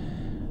away,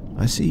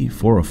 I see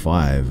 4 or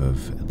 5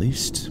 of at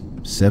least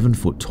 7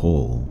 foot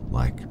tall,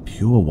 like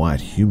pure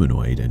white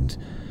humanoid and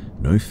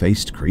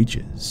no-faced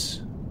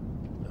creatures.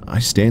 I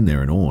stand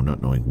there in awe,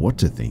 not knowing what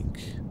to think.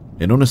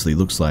 It honestly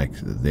looks like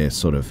they're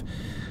sort of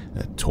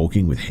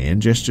talking with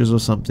hand gestures or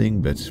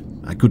something, but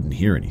I couldn't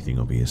hear anything,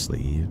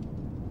 obviously.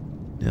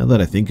 Now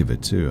that I think of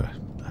it too,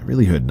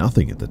 really heard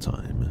nothing at the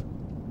time.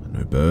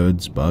 No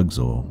birds, bugs,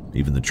 or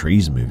even the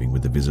trees moving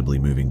with the visibly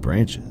moving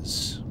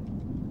branches.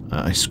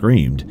 I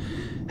screamed,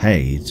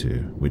 "Hey," to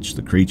which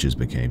the creatures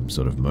became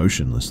sort of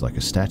motionless like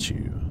a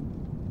statue.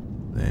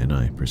 Then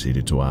I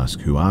proceeded to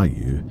ask, "Who are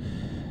you?"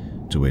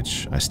 To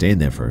which I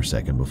stand there for a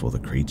second before the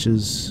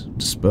creatures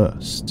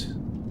dispersed.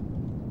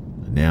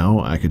 Now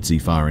I could see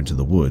far into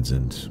the woods,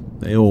 and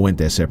they all went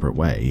their separate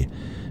way,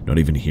 not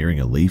even hearing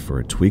a leaf or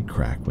a twig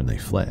crack when they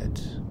fled.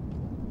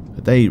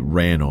 But they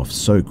ran off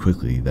so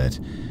quickly that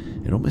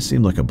it almost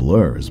seemed like a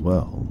blur as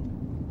well.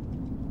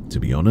 To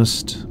be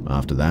honest,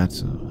 after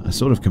that, I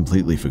sort of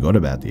completely forgot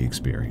about the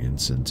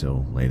experience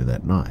until later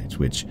that night,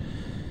 which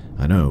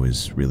I know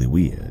is really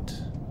weird.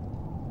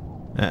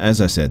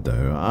 As I said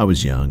though, I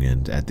was young,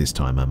 and at this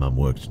time my mum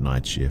worked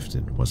night shift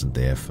and wasn't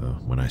there for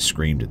when I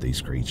screamed at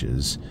these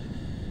creatures.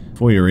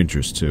 For your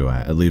interest too,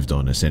 I lived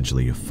on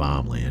essentially a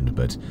farmland,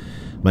 but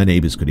my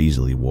neighbours could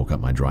easily walk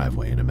up my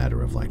driveway in a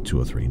matter of like 2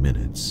 or 3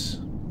 minutes.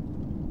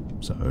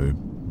 So,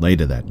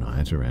 later that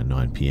night, around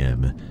 9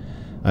 PM,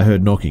 I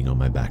heard knocking on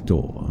my back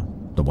door,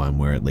 the one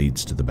where it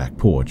leads to the back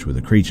porch where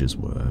the creatures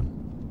were,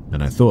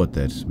 and I thought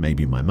that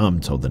maybe my mum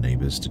told the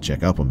neighbours to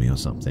check up on me or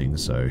something,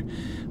 so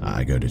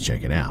I go to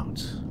check it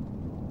out.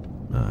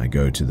 I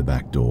go to the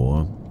back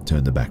door,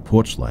 turn the back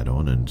porch light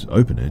on, and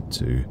open it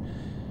to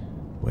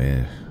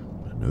where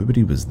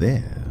nobody was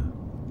there.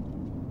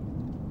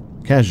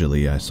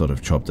 Casually, I sort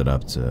of chopped it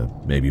up to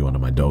maybe one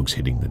of my dogs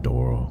hitting the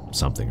door or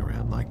something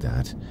around like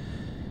that.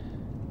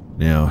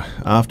 Now,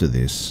 after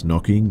this,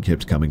 knocking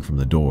kept coming from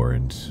the door,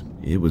 and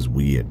it was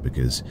weird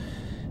because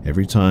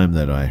every time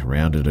that I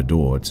rounded a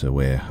door to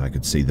where I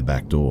could see the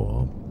back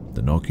door,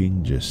 the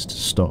knocking just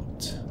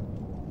stopped.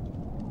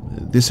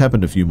 This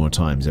happened a few more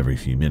times every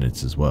few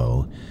minutes as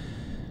well,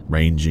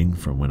 ranging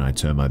from when I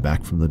turn my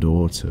back from the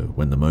door to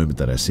when the moment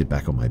that I sit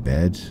back on my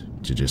bed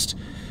to just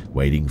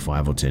waiting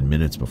 5 or 10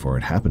 minutes before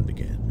it happened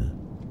again.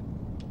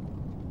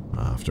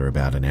 After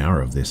about an hour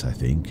of this, I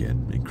think,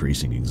 and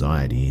increasing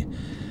anxiety,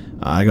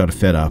 I got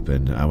fed up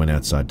and I went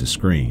outside to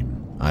scream,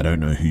 "I don't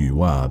know who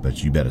you are,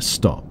 but you better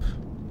stop."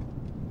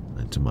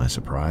 And to my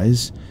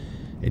surprise,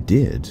 it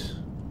did.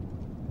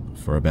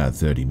 For about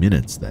 30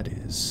 minutes, that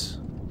is.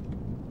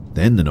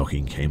 Then the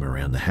knocking came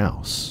around the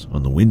house,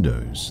 on the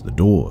windows, the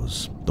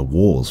doors, the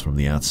walls from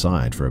the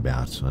outside for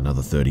about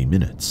another 30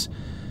 minutes.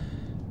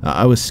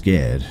 I was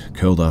scared,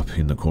 curled up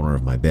in the corner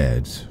of my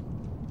bed.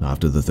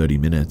 After the 30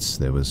 minutes,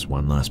 there was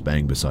one last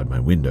bang beside my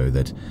window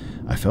that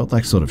I felt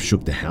like sort of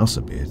shook the house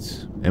a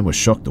bit, and was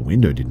shocked the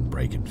window didn't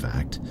break, in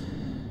fact.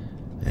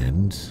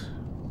 And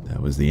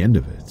that was the end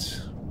of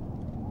it.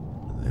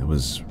 There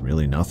was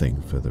really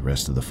nothing for the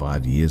rest of the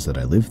 5 years that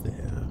I lived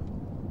there.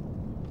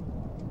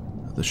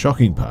 The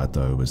shocking part,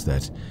 though, was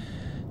that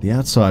the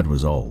outside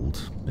was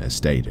old, as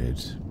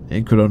stated,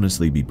 and could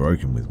honestly be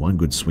broken with one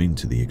good swing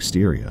to the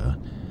exterior,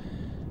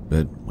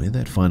 but where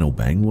that final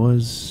bang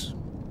was,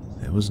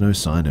 there was no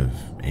sign of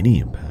any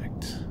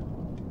impact.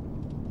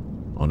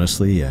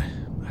 Honestly, I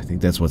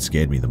think that's what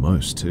scared me the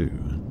most too,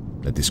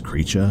 that this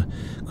creature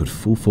could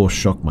full force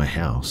shock my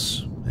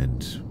house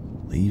and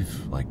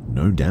leave like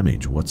no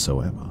damage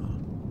whatsoever.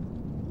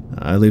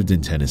 I lived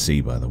in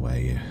Tennessee, by the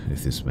way,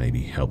 if this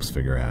maybe helps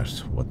figure out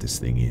what this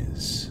thing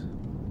is.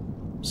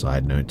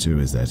 Side note too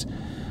is that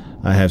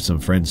I have some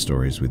friend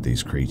stories with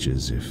these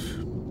creatures if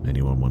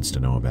anyone wants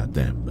to know about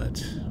them,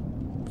 but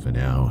for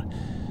now,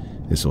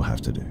 this will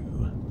have to do.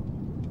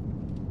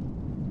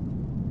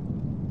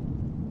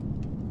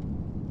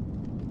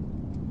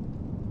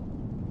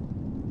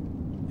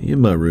 Me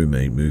and my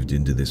roommate moved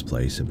into this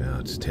place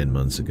about 10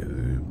 months ago.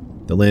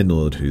 The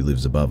landlord who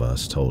lives above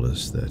us told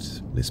us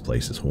that this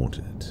place is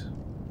haunted.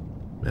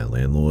 Our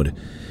landlord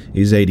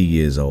is 80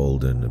 years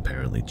old and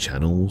apparently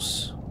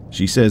channels.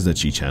 She says that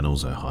she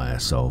channels her higher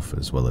self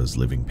as well as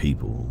living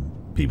people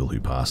who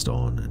passed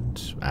on and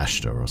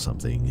Ashta or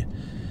something.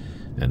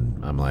 And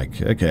I'm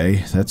like,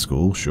 okay, that's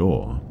cool,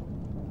 sure.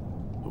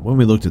 When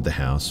we looked at the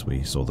house,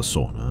 we saw the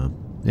sauna.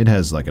 It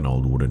has like an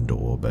old wooden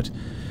door, but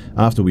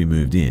after we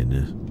moved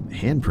in,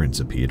 handprints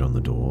appeared on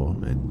the door,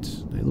 and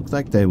they looked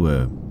like they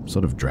were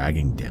sort of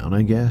dragging down,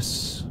 I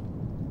guess.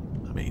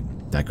 I mean,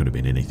 that could have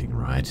been anything,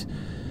 right?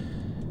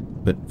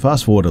 But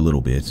fast forward a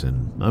little bit,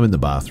 and I'm in the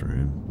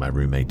bathroom. My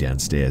roommate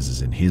downstairs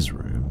is in his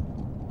room.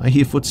 I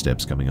hear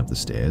footsteps coming up the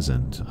stairs,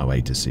 and I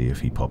wait to see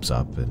if he pops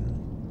up,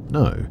 and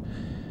no.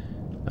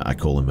 I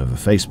call him over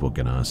Facebook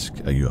and ask,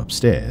 "Are you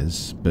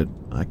upstairs?" But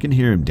I can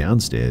hear him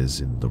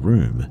downstairs in the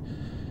room.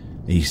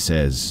 He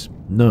says,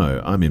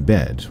 "No, I'm in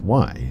bed.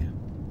 Why?"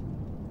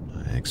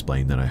 I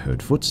explain that I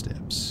heard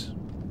footsteps.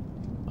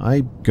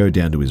 I go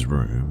down to his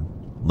room.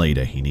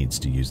 Later, he needs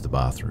to use the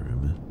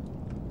bathroom.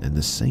 And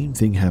the same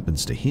thing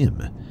happens to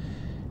him.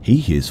 He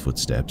hears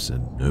footsteps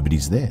and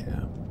nobody's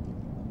there.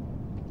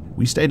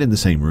 We stayed in the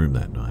same room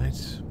that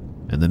night,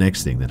 and the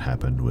next thing that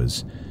happened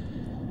was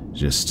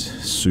just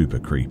super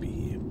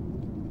creepy.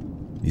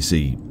 You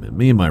see,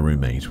 me and my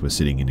roommate were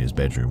sitting in his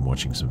bedroom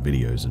watching some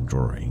videos and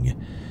drawing.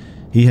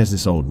 He has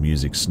this old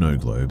music snow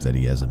globe that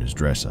he has on his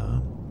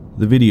dresser.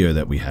 The video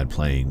that we had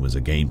playing was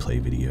a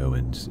gameplay video,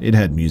 and it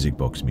had music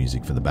box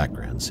music for the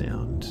background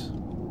sound.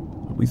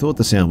 We thought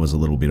the sound was a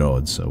little bit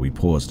odd, so we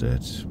paused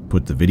it,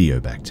 put the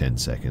video back 10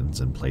 seconds,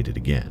 and played it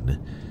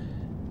again.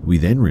 We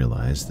then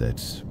realized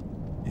that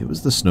it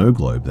was the snow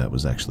globe that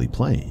was actually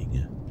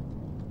playing.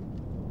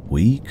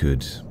 We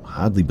could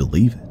hardly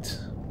believe it.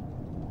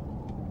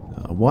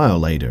 A while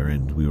later,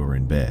 and we were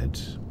in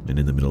bed, and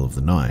in the middle of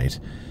the night,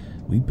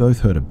 we both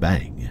heard a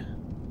bang.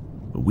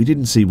 We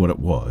didn't see what it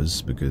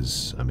was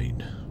because,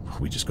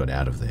 we just got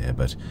out of there,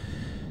 but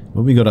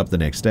when we got up the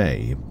next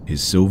day,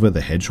 his Silver the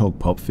Hedgehog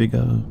pop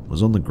figure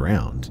was on the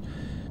ground,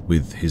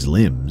 with his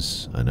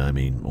limbs, and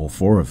all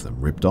 4 of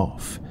them, ripped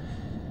off.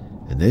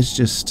 And there's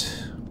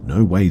just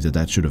no way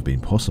that should have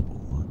been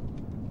possible.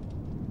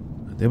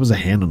 There was a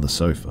hand on the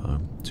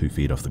sofa, 2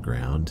 feet off the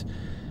ground,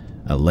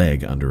 a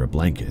leg under a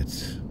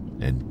blanket,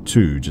 and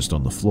 2 just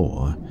on the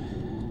floor.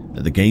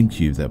 The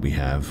GameCube that we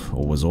have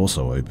was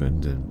also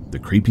opened, and the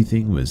creepy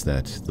thing was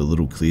that the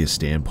little clear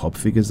stand pop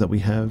figures that we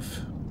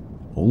have,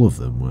 all of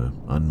them were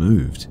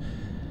unmoved,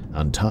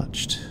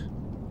 untouched,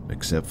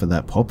 except for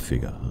that pop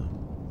figure.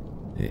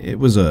 It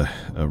was a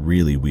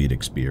really weird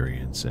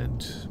experience,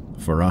 and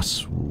for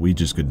us, we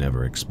just could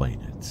never explain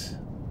it.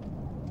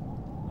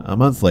 A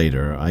month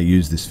later, I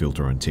used this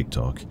filter on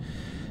TikTok.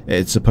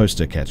 It's supposed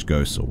to catch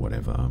ghosts or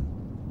whatever.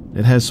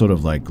 It has sort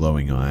of like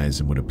glowing eyes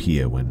and would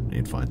appear when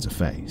it finds a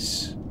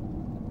face.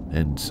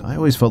 And I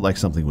always felt like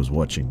something was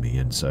watching me,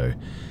 and so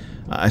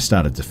I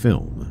started to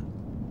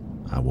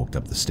film. I walked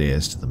up the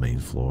stairs to the main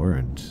floor,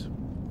 and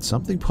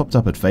something popped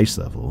up at face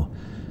level,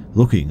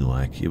 looking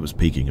like it was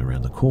peeking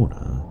around the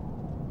corner.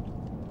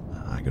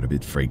 I got a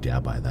bit freaked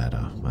out by that,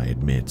 I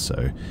admit,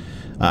 so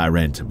I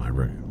ran to my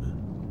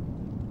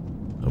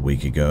room. A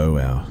week ago,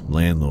 our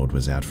landlord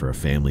was out for a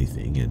family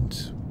thing,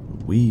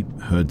 and we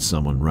heard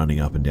someone running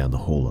up and down the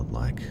hall at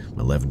like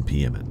 11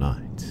 PM at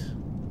night.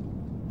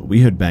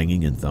 We heard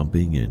banging and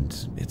thumping, and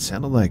it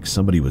sounded like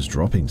somebody was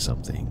dropping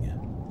something.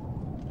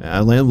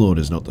 Our landlord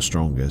is not the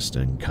strongest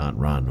and can't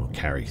run or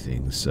carry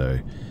things, so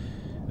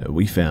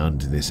we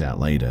found this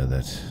out later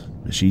that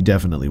she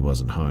definitely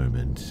wasn't home,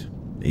 and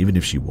even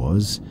if she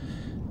was,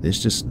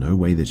 there's just no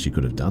way that she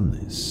could have done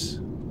this.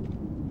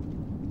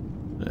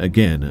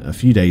 Again, a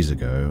few days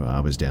ago, I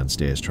was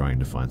downstairs trying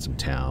to find some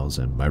towels,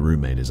 and my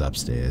roommate is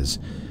upstairs.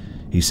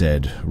 He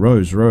said,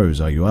 Rose,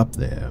 are you up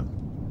there?"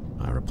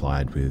 I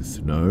replied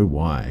with, "No,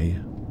 why?"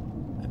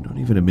 And not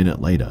even a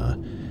minute later,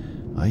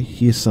 I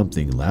hear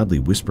something loudly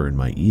whisper in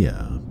my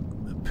ear,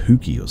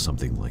 Pookie or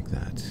something like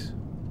that,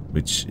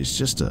 which is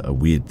just a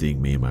weird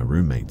thing me and my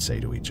roommate say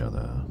to each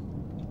other.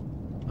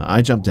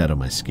 I jumped out of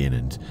my skin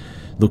and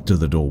looked to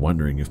the door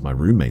wondering if my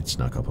roommate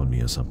snuck up on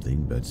me or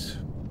something, but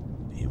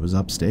he was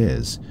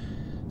upstairs,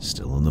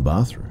 still in the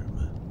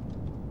bathroom.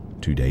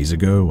 2 days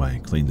ago, I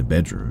cleaned the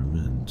bedroom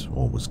and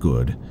all was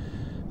good,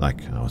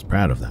 like I was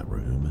proud of that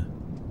room.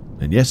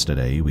 And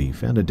yesterday, we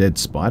found a dead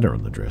spider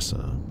on the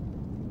dresser.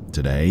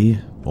 Today,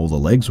 all the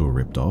legs were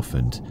ripped off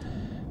and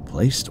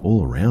placed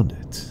all around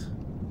it.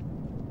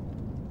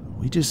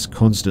 We just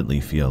constantly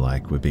feel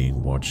like we're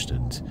being watched,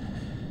 and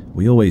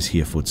we always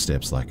hear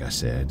footsteps, like I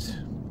said.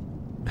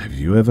 Have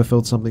you ever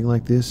felt something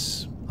like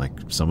this? Like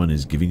someone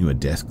is giving you a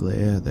death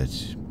glare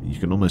that you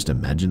can almost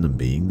imagine them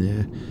being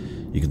there?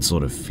 You can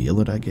sort of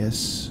feel it, I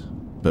guess.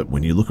 But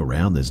when you look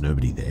around, there's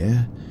nobody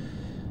there.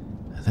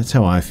 That's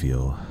how I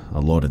feel a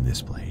lot in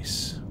this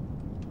place.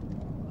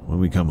 When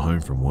we come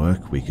home from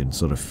work, we can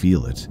sort of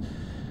feel it,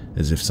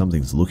 as if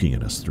something's looking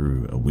at us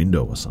through a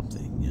window or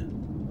something.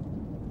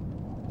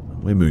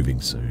 We're moving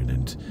soon,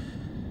 and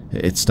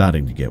it's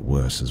starting to get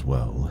worse as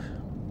well.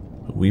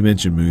 We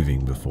mentioned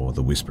moving before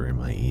the whisper in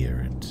my ear,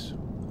 and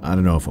I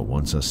don't know if it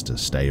wants us to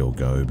stay or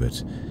go,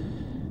 but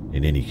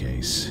in any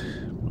case,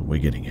 we're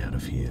getting out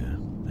of here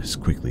as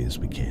quickly as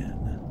we can.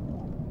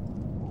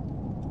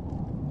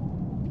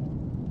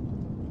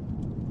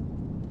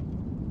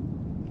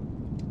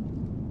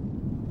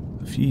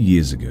 A few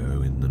years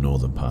ago, in the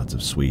northern parts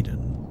of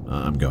Sweden,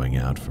 I'm going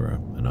out for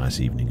a nice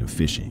evening of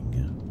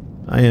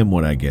fishing. I am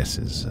what I guess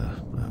is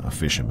a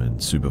fisherman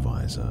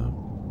supervisor.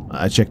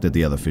 I check that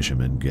the other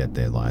fishermen get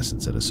their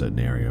license at a certain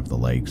area of the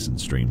lakes and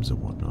streams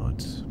and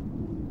whatnot.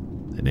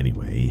 And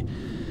anyway,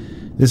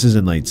 this is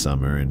in late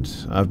summer, and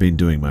I've been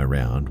doing my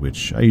round,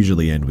 which I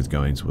usually end with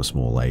going to a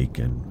small lake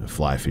and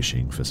fly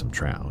fishing for some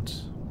trout.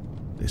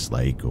 This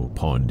lake or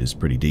pond is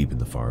pretty deep in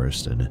the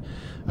forest, and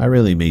I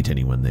rarely meet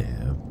anyone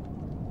there.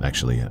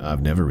 Actually,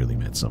 I've never really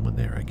met someone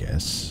there, I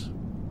guess.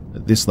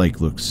 This lake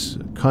looks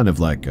kind of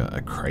like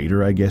a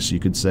crater, I guess you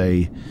could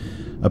say.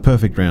 A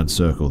perfect round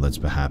circle that's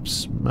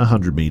perhaps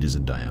 100 meters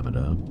in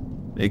diameter.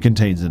 It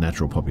contains a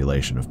natural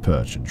population of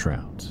perch and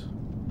trout.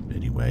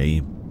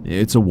 Anyway,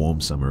 it's a warm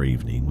summer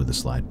evening with a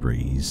slight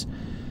breeze.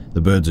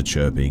 The birds are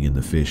chirping and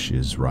the fish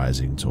is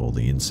rising to all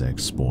the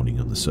insects spawning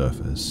on the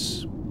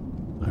surface.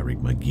 I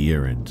rig my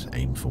gear and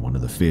aim for one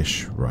of the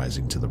fish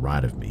rising to the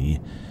right of me.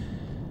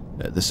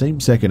 At the same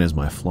second as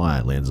my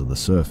fly lands on the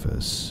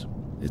surface,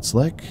 it's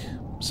like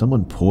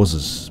someone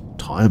pauses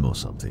time or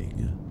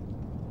something.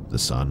 The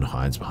sun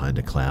hides behind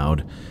a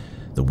cloud,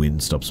 the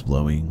wind stops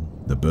blowing,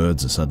 the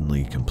birds are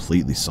suddenly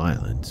completely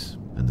silent,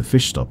 and the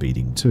fish stop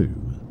eating too.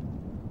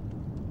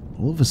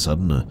 All of a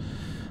sudden,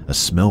 a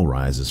smell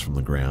rises from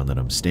the ground that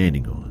I'm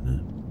standing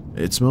on.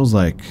 It smells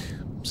like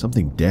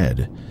something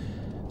dead,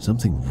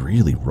 something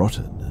really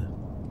rotten,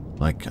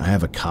 like I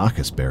have a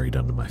carcass buried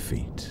under my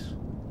feet.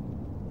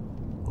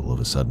 All of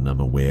a sudden,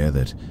 I'm aware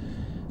that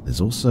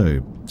there's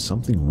also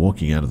something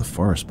walking out of the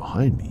forest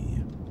behind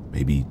me,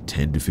 maybe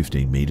 10 to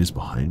 15 meters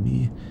behind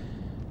me.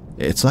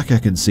 It's like I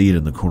can see it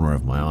in the corner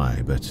of my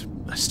eye, but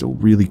I still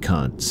really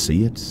can't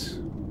see it.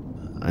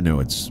 I know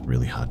it's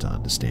really hard to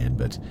understand,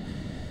 but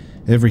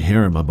every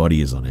hair on my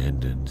body is on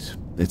end, and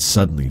it's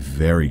suddenly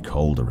very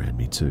cold around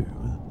me too.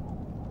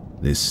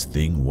 This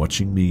thing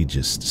watching me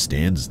just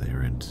stands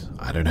there, and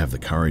I don't have the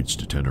courage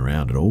to turn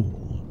around at all.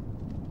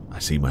 I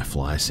see my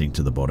fly sink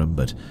to the bottom,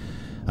 but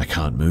I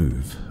can't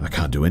move. I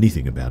can't do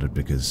anything about it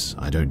because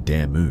I don't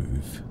dare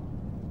move.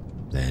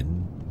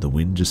 Then the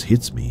wind just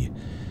hits me,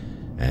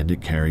 and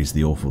it carries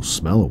the awful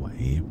smell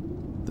away.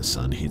 The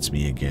sun hits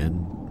me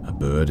again, a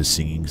bird is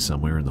singing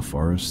somewhere in the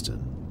forest,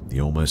 and the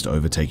almost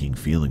overtaking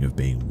feeling of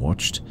being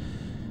watched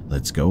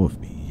lets go of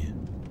me.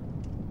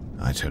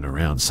 I turn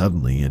around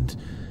suddenly, and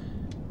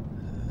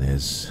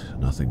there's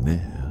nothing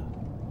there.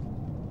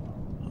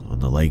 On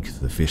the lake,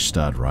 the fish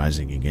start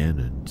rising again,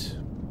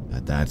 and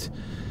at that,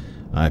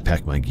 I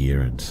pack my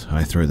gear and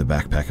I throw the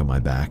backpack on my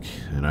back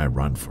and I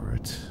run for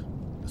it.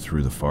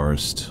 Through the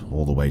forest,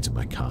 all the way to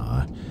my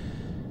car.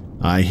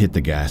 I hit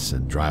the gas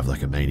and drive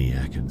like a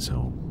maniac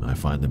until I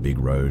find the big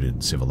road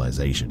and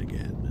civilization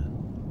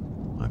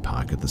again. I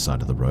park at the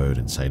side of the road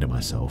and say to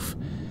myself,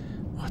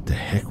 what the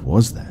heck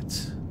was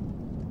that?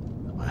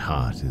 My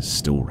heart is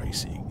still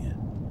racing.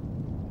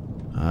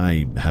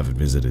 I haven't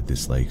visited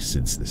this lake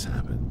since this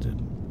happened,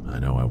 and I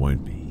know I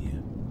won't be.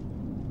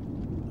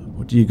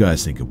 What do you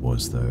guys think it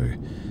was, though?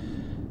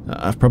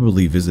 I've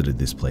probably visited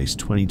this place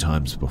 20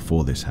 times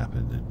before this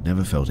happened and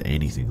never felt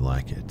anything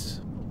like it.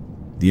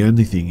 The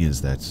only thing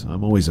is that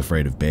I'm always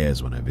afraid of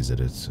bears when I visit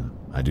it.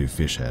 I do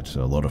fish at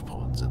a lot of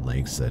ponds and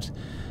lakes that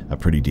are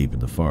pretty deep in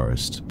the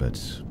forest,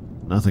 but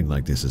nothing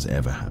like this has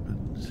ever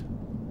happened.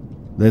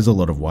 There's a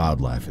lot of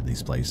wildlife in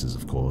these places,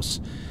 of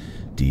course.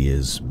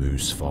 Deers,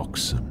 moose,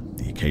 fox, and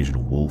the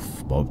occasional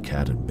wolf,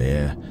 bobcat, and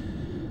bear.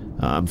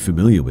 I'm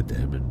familiar with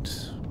them, and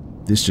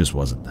this just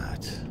wasn't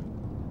that.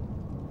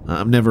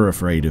 I'm never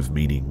afraid of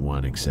meeting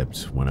one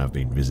except when I've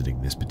been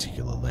visiting this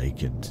particular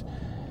lake, and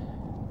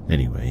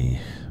anyway,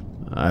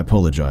 I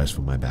apologize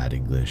for my bad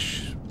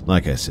English.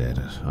 Like I said,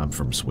 I'm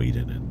from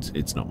Sweden and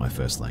it's not my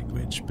first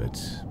language, but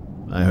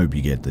I hope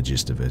you get the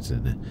gist of it,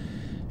 and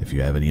if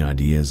you have any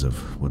ideas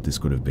of what this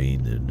could have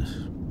been,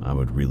 then I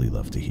would really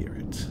love to hear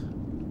it.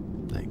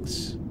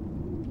 Thanks.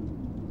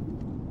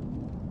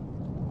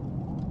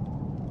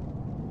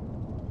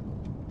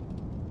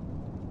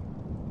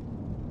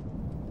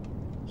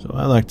 So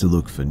I like to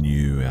look for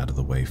new,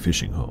 out-of-the-way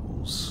fishing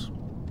holes.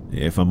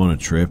 If I'm on a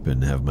trip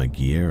and have my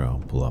gear, I'll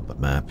pull up a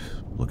map,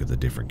 look at the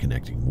different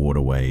connecting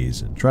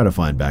waterways, and try to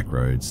find back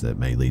roads that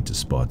may lead to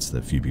spots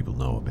that few people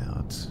know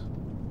about.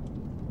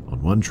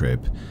 On one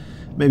trip,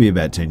 maybe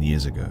about 10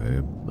 years ago,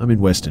 I'm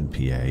in Western PA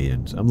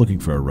and I'm looking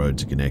for a road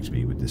to connect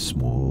me with this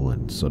small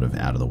and sort of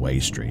out-of-the-way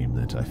stream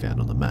that I found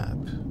on the map.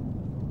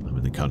 I'm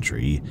in the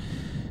country.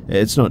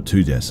 It's not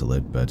too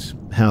desolate, but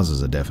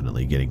houses are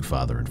definitely getting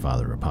farther and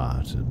farther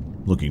apart and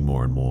looking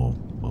more and more,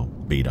 well,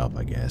 beat up,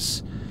 I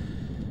guess.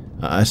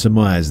 I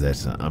surmise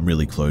that I'm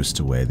really close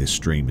to where this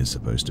stream is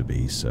supposed to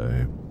be,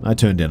 so I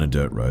turn down a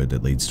dirt road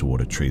that leads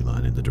toward a tree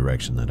line in the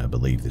direction that I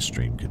believe this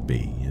stream could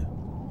be.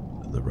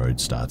 The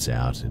road starts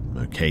out in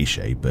okay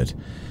shape, but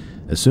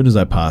as soon as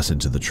I pass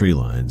into the tree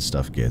line,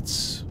 stuff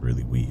gets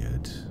really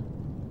weird.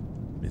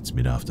 It's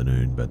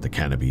mid-afternoon, but the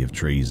canopy of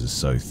trees is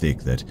so thick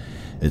that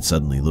it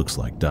suddenly looks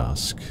like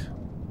dusk.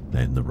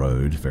 Then the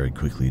road very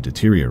quickly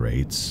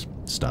deteriorates,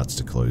 starts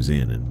to close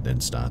in, and then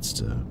starts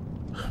to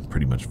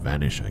pretty much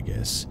vanish, I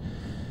guess.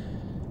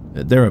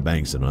 There are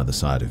banks on either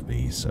side of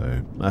me,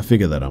 so I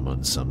figure that I'm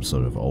on some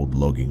sort of old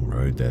logging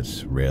road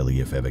that rarely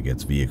if ever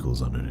gets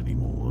vehicles on it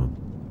anymore.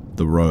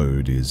 The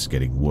road is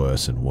getting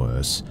worse and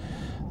worse.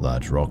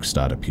 Large rocks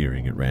start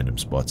appearing at random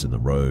spots in the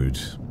road,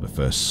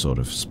 first sort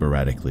of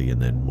sporadically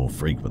and then more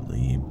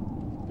frequently.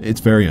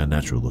 It's very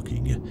unnatural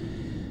looking.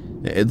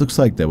 It looks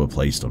like they were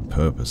placed on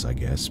purpose, I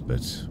guess,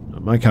 but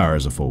my car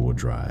is a four-wheel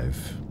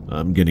drive.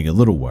 I'm getting a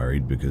little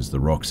worried because the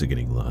rocks are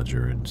getting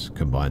larger, and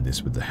combine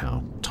this with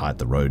how tight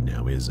the road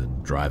now is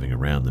and driving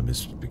around them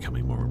is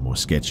becoming more and more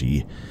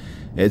sketchy.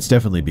 It's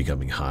definitely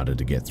becoming harder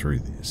to get through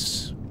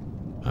this.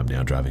 I'm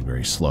now driving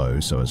very slow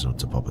so as not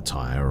to pop a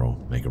tire or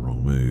make a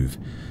wrong move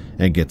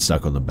and get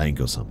stuck on the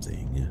bank or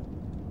something.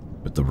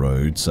 But the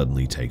road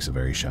suddenly takes a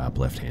very sharp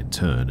left-hand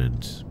turn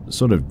and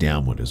sort of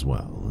downward as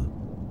well.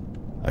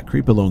 I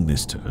creep along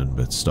this turn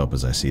but stop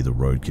as I see the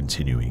road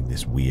continuing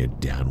this weird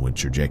downward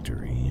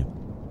trajectory.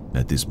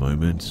 At this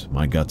moment,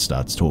 my gut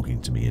starts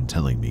talking to me and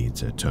telling me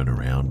to turn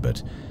around,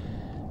 but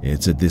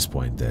it's at this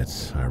point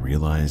that I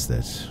realize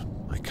that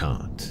I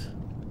can't.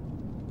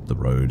 The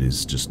road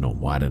is just not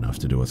wide enough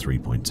to do a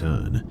 3-point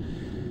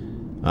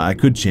turn. I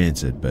could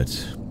chance it,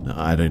 but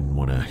I didn't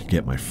want to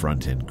get my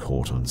front end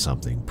caught on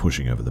something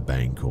pushing over the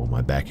bank or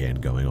my back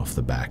end going off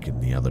the back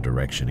in the other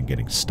direction and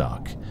getting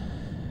stuck.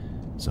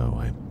 So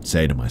I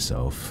say to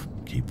myself,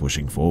 keep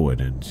pushing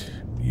forward and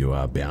you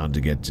are bound to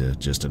get to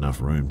just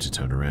enough room to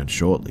turn around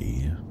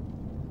shortly.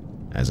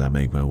 As I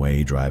make my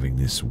way driving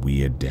this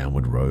weird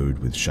downward road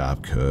with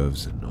sharp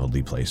curves and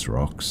oddly placed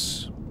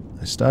rocks,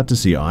 I start to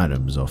see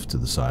items off to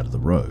the side of the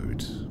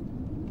road.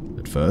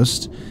 At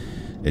first,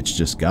 it's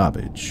just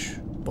garbage.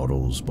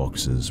 Bottles,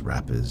 boxes,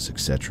 wrappers,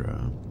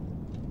 etc.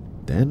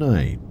 Then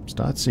I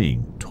start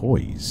seeing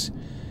toys.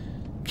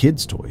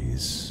 Kids'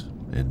 toys,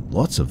 and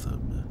lots of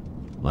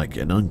them, like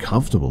an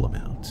uncomfortable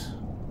amount.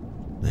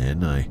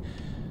 Then I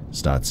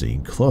start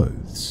seeing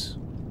clothes.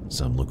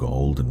 Some look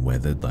old and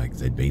weathered like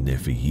they'd been there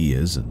for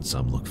years, and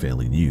some look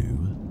fairly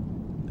new.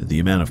 The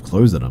amount of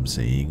clothes that I'm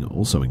seeing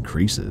also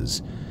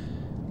increases.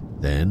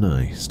 Then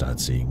I start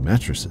seeing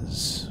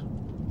mattresses.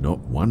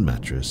 Not one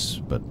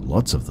mattress, but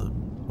lots of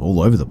them.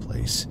 All over the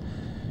place.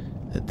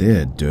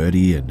 They're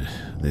dirty and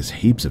there's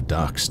heaps of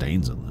dark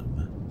stains on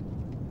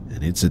them.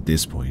 And it's at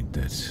this point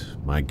that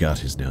my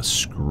gut is now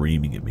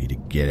screaming at me to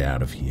get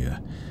out of here,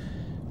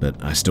 but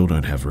I still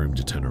don't have room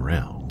to turn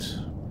around.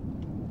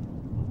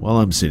 While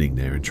I'm sitting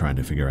there and trying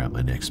to figure out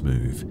my next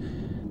move,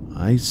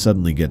 I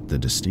suddenly get the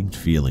distinct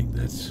feeling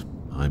that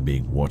I'm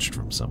being watched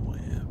from somewhere.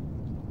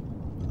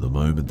 The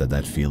moment that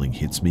that feeling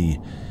hits me,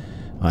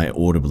 I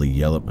audibly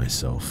yell at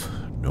myself,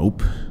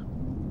 "Nope."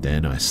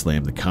 Then I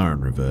slam the car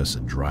in reverse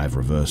and drive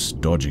reverse,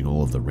 dodging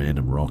all of the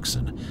random rocks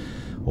and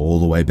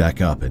all the way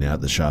back up and out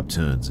the sharp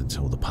turns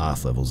until the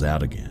path levels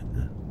out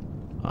again.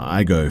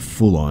 I go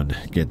full on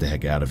get the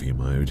heck out of here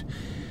mode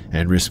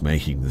and risk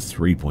making the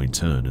 3-point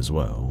turn as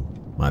well.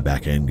 My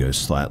back end goes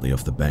slightly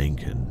off the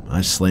bank and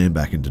I slam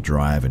back into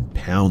drive and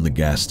pound the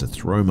gas to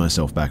throw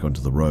myself back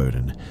onto the road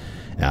and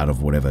out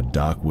of whatever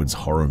Dark Woods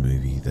horror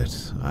movie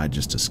that I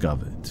just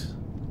discovered.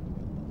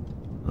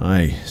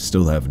 I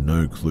still have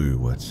no clue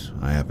what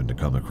I happened to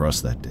come across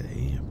that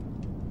day.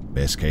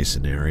 Best case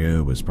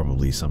scenario was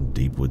probably some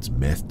deep woods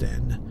meth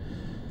den.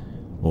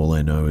 All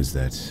I know is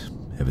that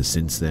ever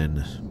since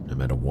then, no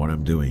matter what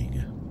I'm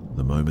doing,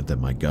 the moment that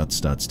my gut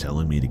starts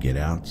telling me to get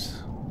out,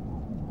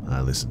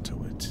 I listen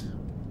to it.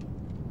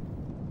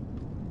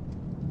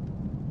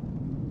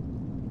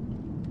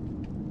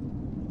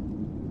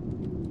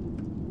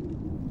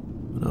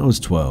 When I was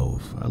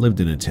 12, I lived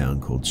in a town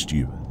called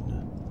Steuben.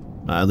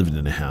 I lived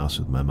in a house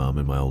with my mum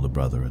and my older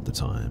brother at the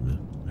time,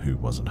 who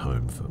wasn't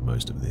home for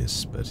most of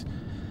this, but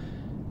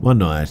one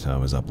night I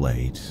was up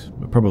late,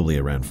 probably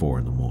around 4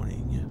 in the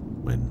morning,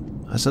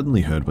 when I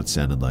suddenly heard what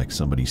sounded like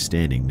somebody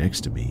standing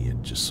next to me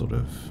and just sort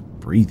of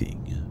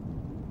breathing.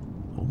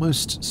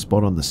 Almost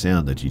spot on the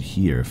sound that you'd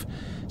hear if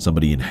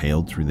somebody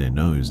inhaled through their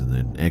nose and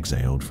then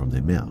exhaled from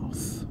their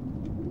mouth.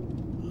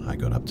 I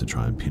got up to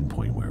try and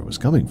pinpoint where it was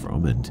coming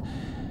from, and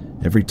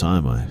every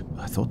time I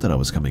thought that I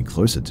was coming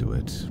closer to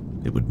it,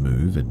 it would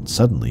move and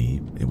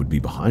suddenly it would be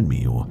behind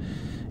me or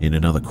in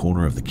another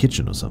corner of the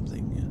kitchen or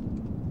something.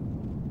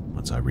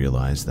 Once I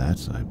realized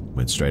that, I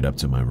went straight up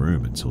to my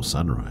room until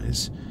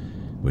sunrise,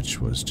 which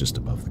was just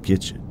above the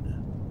kitchen.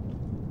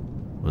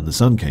 When the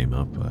sun came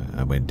up,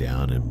 I went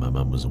down and my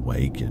mum was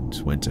awake and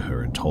went to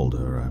her and told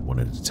her I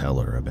wanted to tell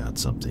her about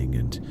something,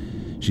 and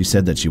she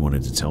said that she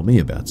wanted to tell me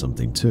about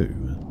something too.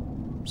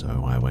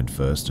 So I went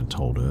first and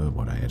told her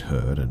what I had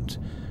heard, and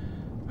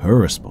her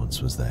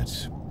response was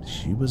that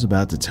she was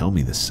about to tell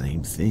me the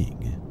same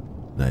thing,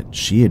 that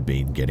she had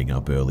been getting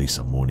up early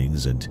some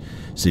mornings and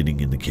sitting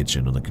in the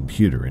kitchen on the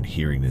computer and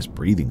hearing this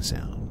breathing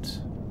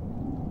sound.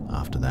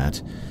 After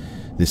that,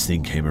 this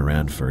thing came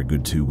around for a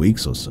good 2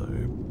 weeks or so,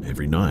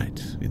 every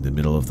night, in the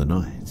middle of the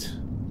night.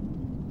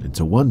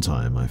 Until one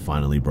time I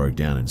finally broke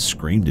down and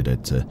screamed at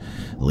it to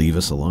leave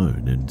us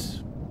alone,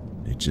 and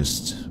it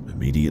just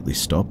immediately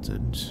stopped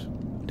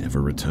and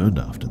never returned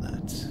after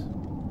that.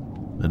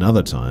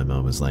 Another time I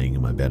was laying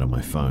in my bed on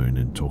my phone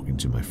and talking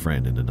to my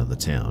friend in another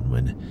town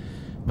when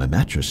my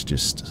mattress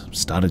just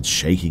started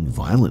shaking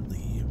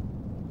violently.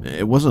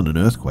 It wasn't an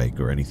earthquake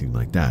or anything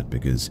like that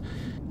because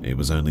it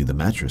was only the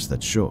mattress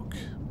that shook.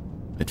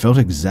 It felt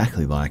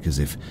exactly like as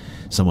if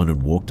someone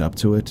had walked up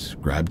to it,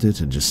 grabbed it,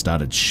 and just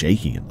started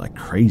shaking it like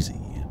crazy.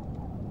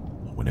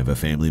 Whenever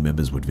family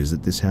members would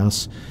visit this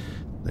house,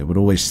 they would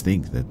always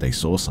think that they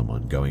saw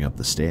someone going up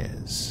the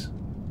stairs.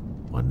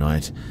 One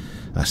night,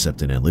 I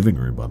slept in our living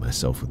room by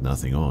myself with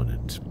nothing on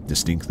and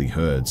distinctly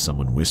heard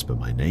someone whisper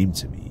my name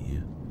to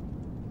me.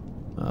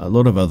 A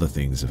lot of other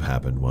things have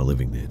happened while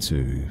living there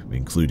too,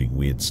 including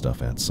weird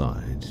stuff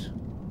outside.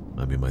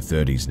 I'm in my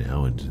 30s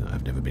now and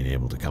I've never been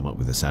able to come up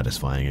with a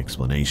satisfying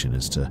explanation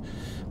as to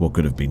what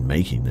could have been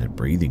making that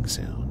breathing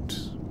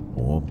sound,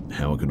 or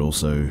how it could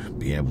also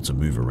be able to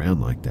move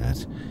around like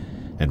that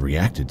and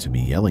reacted to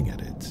me yelling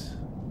at it.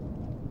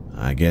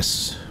 I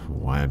guess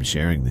why I'm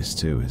sharing this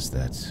too is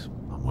that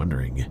I'm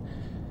wondering,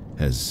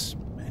 has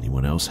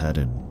anyone else had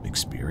an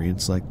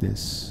experience like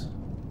this?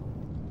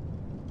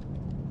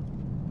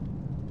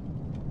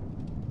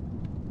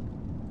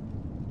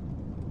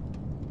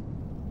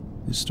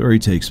 This story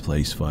takes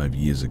place 5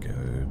 years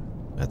ago.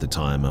 At the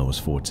time I was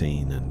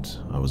 14 and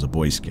I was a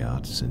Boy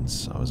Scout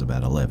since I was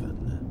about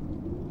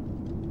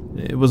 11.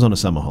 It was on a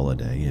summer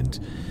holiday and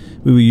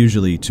we were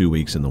usually 2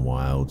 weeks in the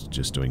wild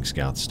just doing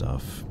scout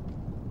stuff.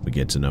 We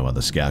get to know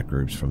other scout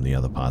groups from the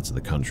other parts of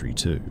the country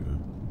too.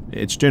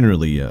 It's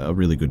generally a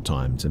really good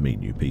time to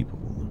meet new people.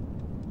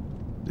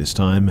 This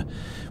time,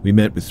 we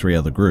met with 3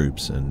 other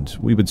groups and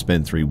we would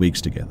spend 3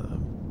 weeks together.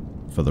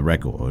 For the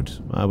record,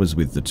 I was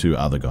with the 2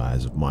 other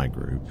guys of my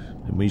group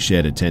and we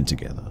shared a tent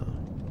together.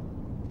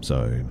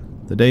 So,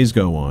 the days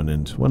go on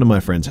and one of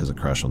my friends has a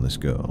crush on this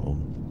girl.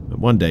 But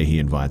one day he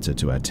invites her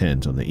to our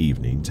tent on the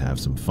evening to have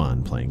some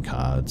fun playing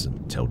cards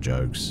and tell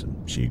jokes,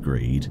 and she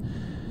agreed.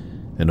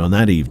 And on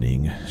that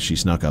evening, she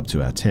snuck up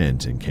to our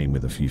tent and came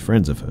with a few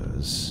friends of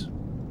hers.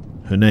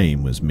 Her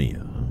name was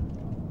Mia.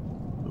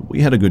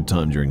 We had a good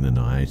time during the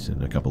night,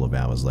 and a couple of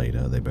hours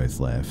later they both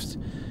left.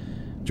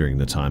 During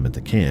the time at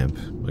the camp,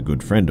 a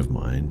good friend of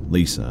mine,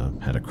 Lisa,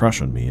 had a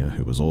crush on Mia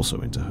who was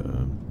also into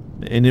her,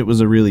 and it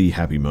was a really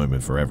happy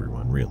moment for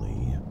everyone,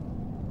 really.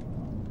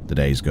 The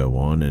days go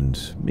on,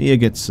 and Mia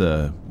gets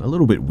a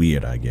little bit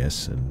weird, I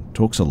guess, and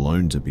talks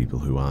alone to people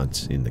who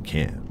aren't in the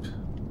camp.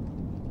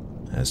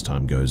 As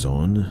time goes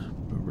on,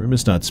 rumors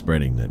start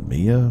spreading that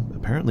Mia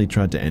apparently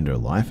tried to end her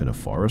life in a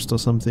forest or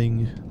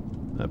something.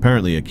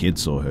 Apparently a kid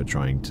saw her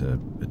trying to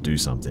do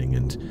something,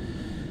 and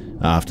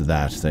after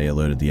that they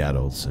alerted the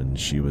adults and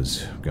she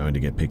was going to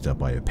get picked up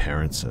by her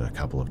parents a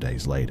couple of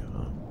days later.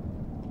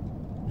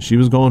 She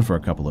was gone for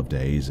a couple of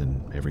days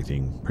and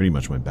everything pretty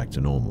much went back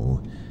to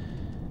normal.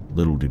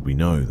 Little did we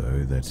know,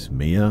 though, that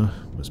Mia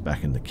was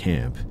back in the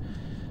camp,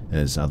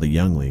 as other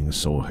younglings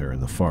saw her in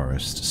the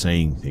forest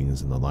saying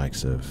things in the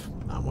likes of,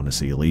 "I want to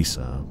see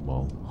Lisa,"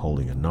 while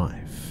holding a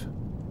knife.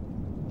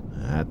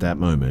 At that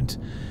moment,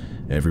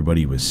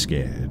 everybody was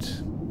scared.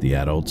 The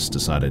adults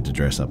decided to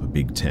dress up a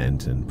big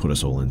tent and put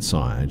us all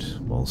inside,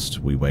 whilst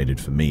we waited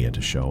for Mia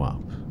to show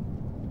up.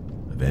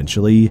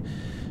 Eventually,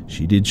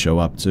 she did show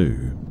up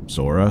too,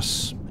 saw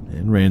us,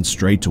 and ran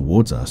straight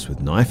towards us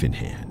with knife in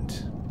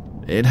hand.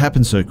 It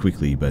happened so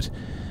quickly, but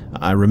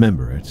I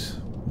remember it.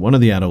 One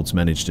of the adults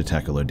managed to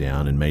tackle her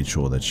down and made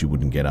sure that she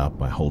wouldn't get up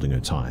by holding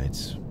her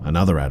tight.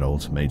 Another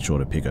adult made sure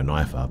to pick her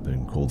knife up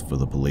and called for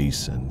the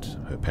police and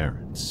her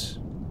parents.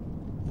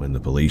 When the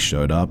police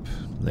showed up,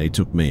 they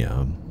took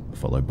Mia,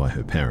 followed by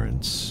her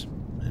parents,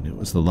 and it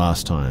was the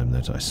last time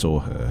that I saw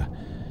her.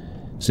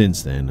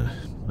 Since then,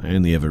 I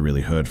only ever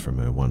really heard from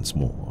her once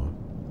more.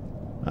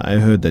 I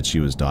heard that she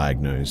was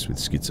diagnosed with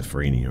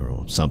schizophrenia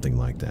or something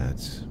like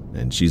that,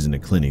 and she's in a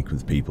clinic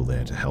with people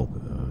there to help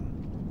her.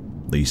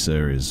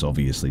 Lisa is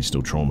obviously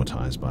still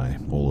traumatized by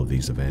all of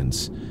these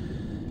events,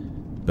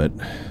 but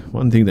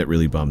one thing that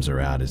really bums her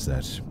out is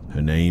that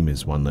her name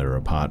is one letter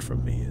apart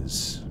from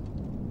Mia's.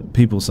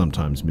 People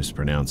sometimes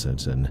mispronounce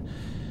it, and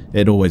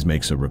it always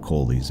makes her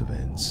recall these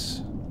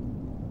events.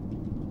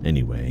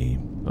 Anyway,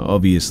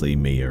 obviously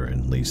Mia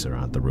and Lisa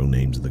aren't the real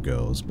names of the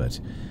girls, but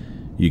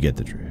you get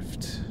the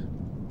drift.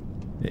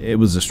 It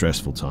was a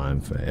stressful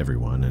time for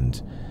everyone, and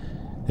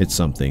it's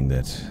something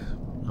that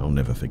I'll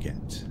never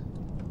forget.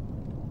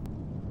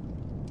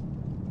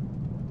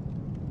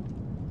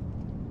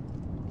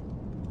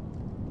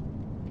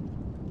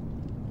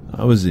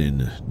 I was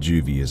in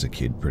juvie as a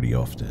kid pretty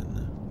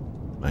often.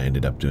 I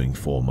ended up doing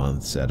 4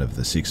 months out of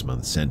the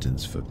 6-month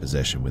sentence for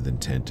possession with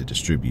intent to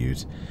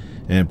distribute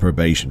and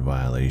probation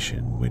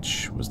violation,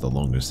 which was the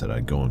longest that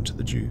I'd gone to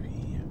the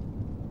juvie.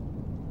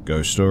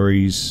 Ghost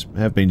stories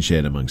have been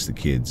shared amongst the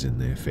kids in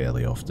there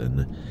fairly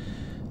often.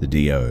 The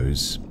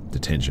DOs,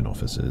 detention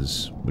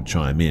officers, would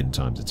chime in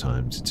time to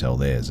time to tell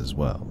theirs as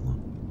well.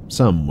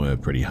 Some were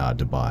pretty hard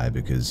to buy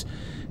because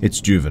it's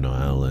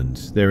juvenile and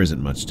there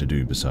isn't much to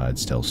do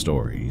besides tell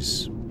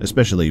stories,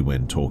 especially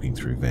when talking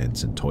through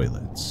vents and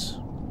toilets.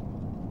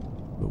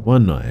 But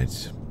one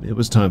night, it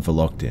was time for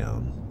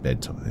lockdown,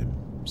 bedtime,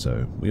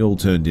 so we all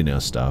turned in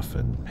our stuff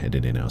and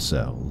headed in our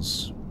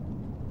cells.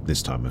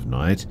 This time of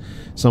night,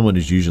 someone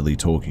is usually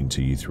talking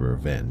to you through a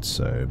vent,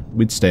 so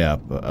we'd stay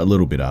up a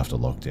little bit after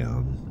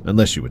lockdown,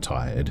 unless you were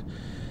tired.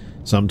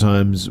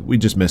 Sometimes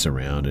we'd just mess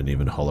around and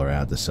even holler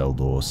out the cell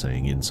door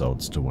saying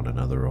insults to one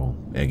another or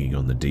egging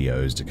on the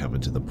DOs to come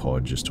into the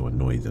pod just to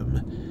annoy them.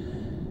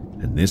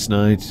 And this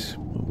night,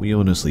 we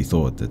honestly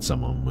thought that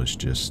someone was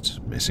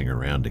just messing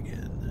around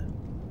again.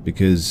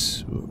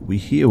 Because we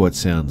hear what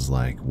sounds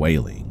like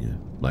wailing,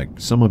 like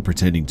someone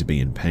pretending to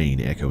be in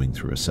pain echoing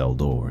through a cell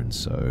door, and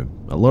so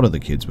a lot of the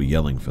kids were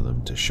yelling for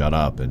them to shut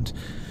up and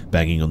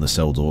banging on the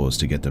cell doors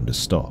to get them to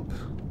stop.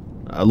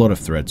 A lot of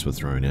threats were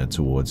thrown out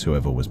towards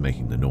whoever was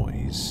making the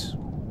noise.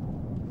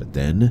 But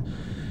then,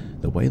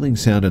 the wailing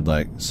sounded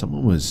like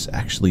someone was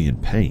actually in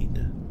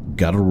pain,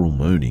 guttural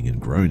moaning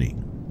and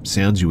groaning,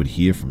 sounds you would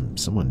hear from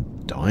someone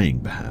dying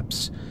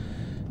perhaps.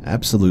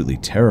 Absolutely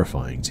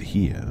terrifying to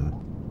hear.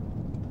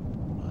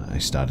 I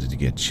started to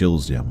get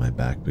chills down my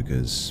back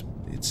because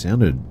it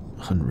sounded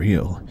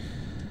unreal.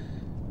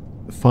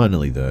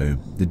 Finally, though,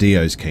 the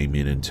DOs came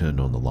in and turned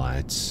on the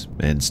lights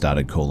and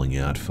started calling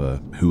out for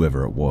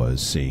whoever it was,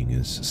 seeing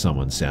as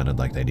someone sounded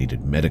like they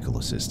needed medical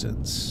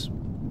assistance.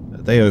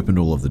 They opened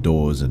all of the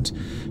doors and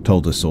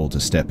told us all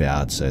to step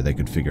out so they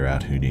could figure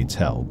out who needs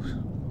help.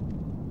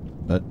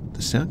 But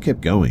the sound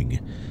kept going,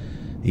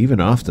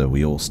 even after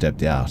we all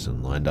stepped out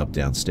and lined up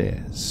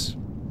downstairs.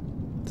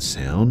 The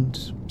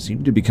sound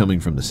seemed to be coming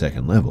from the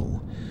second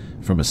level,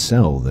 from a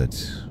cell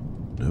that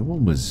no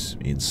one was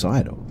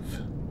inside of.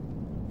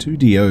 2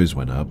 DOs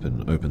went up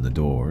and opened the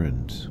door,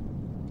 and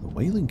the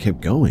wailing kept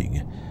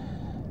going.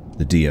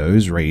 The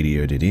DOs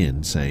radioed it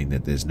in, saying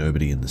that there's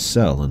nobody in the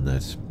cell and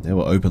that they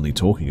were openly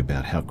talking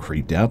about how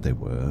creeped out they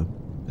were.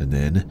 And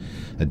then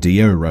a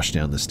DO rushed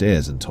down the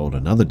stairs and told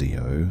another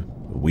DO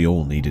we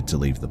all needed to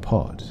leave the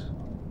pod.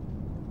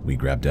 We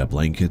grabbed our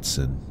blankets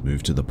and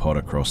moved to the pod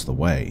across the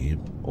way.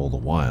 All the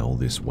while,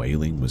 this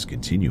wailing was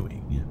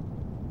continuing.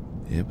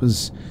 It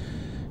was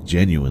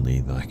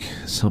genuinely like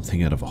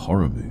something out of a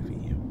horror movie.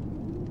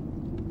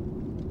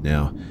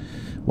 Now,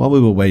 while we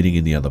were waiting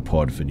in the other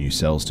pod for new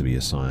cells to be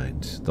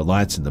assigned, the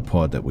lights in the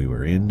pod that we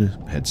were in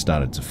had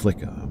started to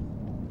flicker.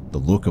 The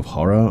look of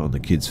horror on the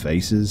kids'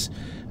 faces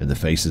and the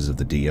faces of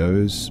the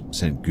DOs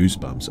sent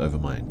goosebumps over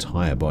my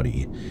entire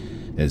body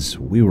as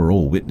we were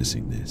all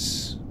witnessing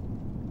this.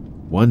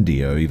 One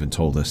DO even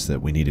told us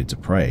that we needed to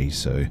pray,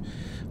 so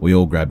we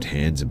all grabbed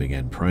hands and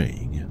began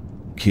praying.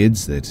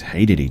 Kids that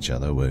hated each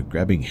other were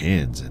grabbing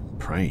hands and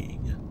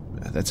praying.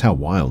 That's how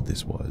wild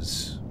this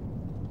was.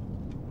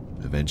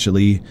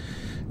 Eventually,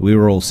 we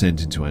were all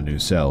sent into our new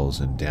cells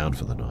and down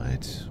for the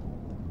night.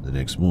 The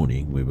next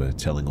morning, we were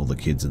telling all the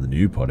kids in the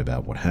new pod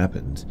about what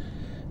happened,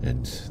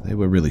 and they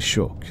were really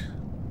shook.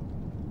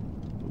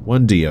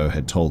 One DO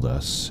had told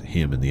us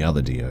him and the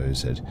other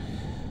DOs had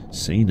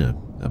seen a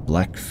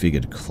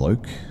black-figured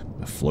cloak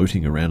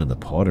floating around in the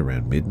pod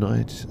around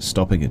midnight,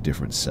 stopping at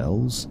different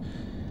cells.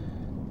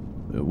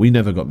 We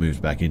never got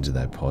moved back into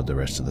that pod the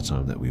rest of the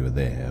time that we were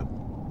there.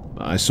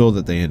 I saw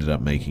that they ended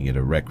up making it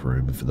a rec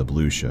room for the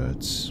blue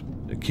shirts,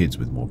 kids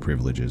with more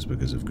privileges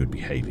because of good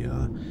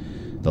behavior,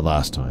 the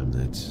last time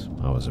that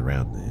I was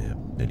around there,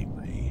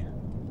 anyway.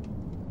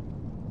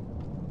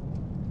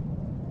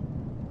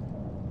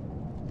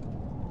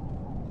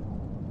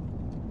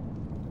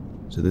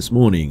 So this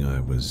morning I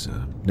was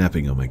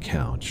napping on my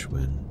couch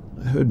when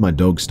I heard my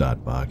dog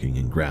start barking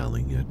and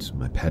growling at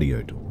my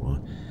patio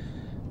door.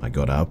 I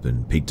got up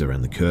and peeked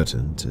around the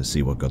curtain to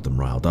see what got them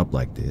riled up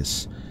like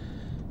this,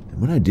 and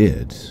when I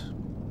did,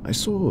 I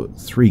saw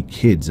 3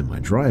 kids in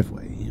my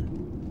driveway.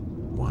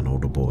 One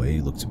older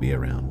boy looked to be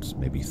around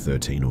maybe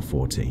 13 or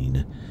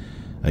 14,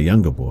 a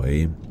younger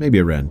boy maybe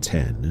around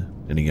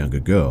 10, and a younger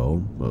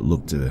girl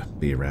looked to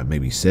be around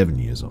maybe 7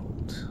 years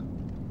old.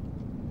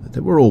 They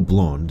were all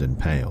blonde and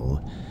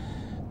pale.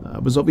 I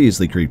was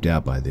obviously creeped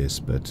out by this,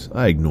 but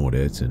I ignored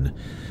it, and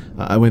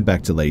I went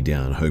back to lay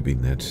down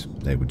hoping that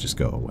they would just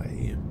go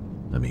away.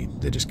 I mean,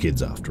 they're just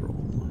kids after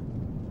all.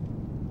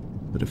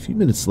 But a few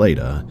minutes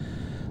later,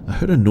 I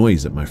heard a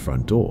noise at my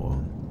front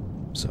door,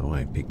 so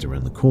I peeked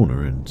around the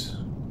corner and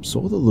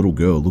saw the little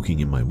girl looking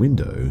in my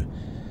window,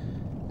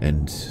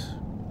 and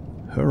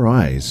her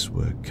eyes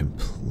were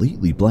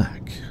completely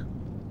black.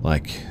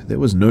 Like, there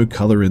was no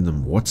color in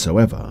them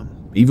whatsoever.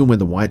 Even where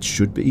the whites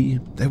should be,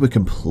 they were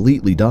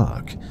completely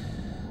dark.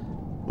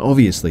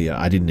 Obviously,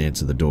 I didn't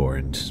answer the door,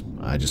 and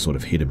I just sort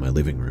of hid in my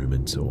living room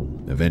until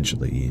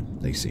eventually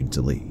they seemed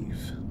to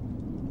leave.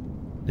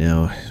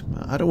 Now,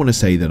 I don't want to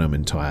say that I'm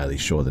entirely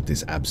sure that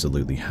this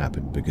absolutely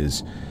happened,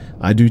 because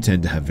I do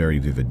tend to have very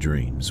vivid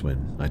dreams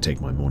when I take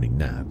my morning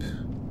nap.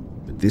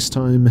 But this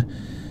time,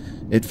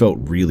 it felt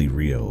really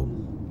real,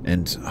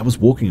 and I was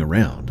walking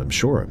around, I'm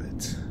sure of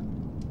it.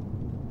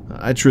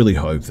 I truly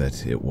hope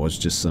that it was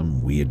just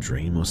some weird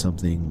dream or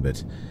something,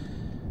 but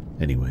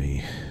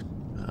anyway,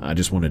 I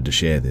just wanted to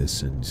share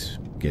this and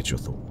get your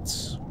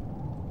thoughts.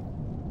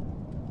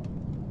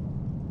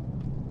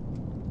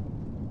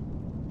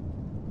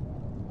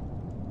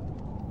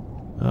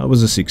 I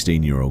was a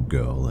 16-year-old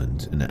girl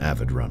and an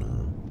avid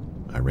runner.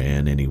 I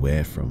ran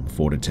anywhere from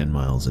 4 to 10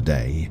 miles a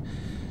day.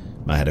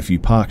 I had a few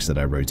parks that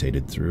I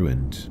rotated through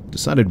and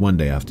decided one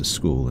day after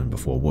school and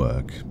before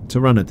work to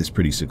run at this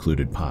pretty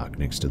secluded park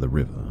next to the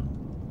river.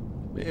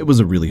 It was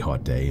a really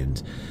hot day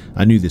and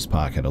I knew this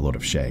park had a lot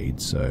of shade,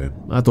 so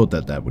I thought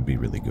that that would be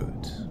really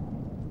good.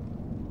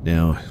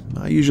 Now,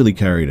 I usually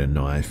carried a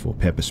knife or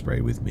pepper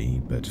spray with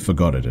me, but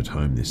forgot it at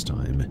home this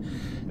time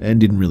and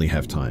didn't really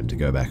have time to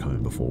go back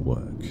home before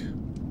work.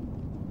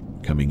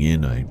 Coming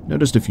in, I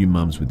noticed a few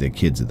mums with their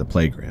kids at the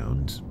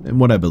playground, and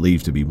what I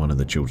believed to be one of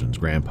the children's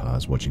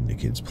grandpas watching the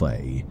kids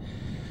play.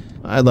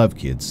 I love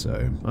kids,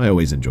 so I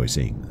always enjoy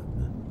seeing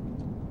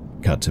them.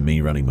 Cut to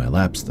me running my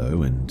laps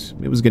though, and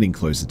it was getting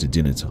closer to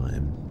dinner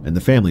time, and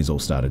the families all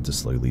started to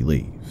slowly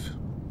leave.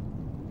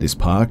 This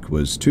park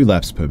was 2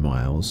 laps per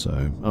mile,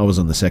 so I was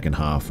on the second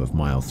half of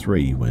mile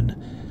 3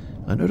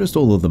 when I noticed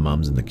all of the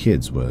mums and the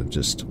kids were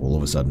just all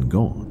of a sudden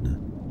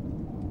gone.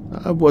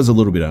 I was a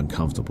little bit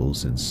uncomfortable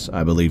since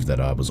I believed that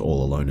I was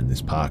all alone in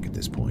this park at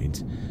this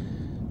point.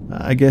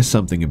 I guess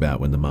something about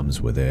when the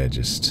mums were there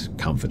just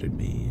comforted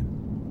me.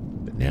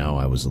 But now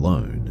I was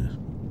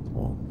alone,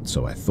 or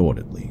so I thought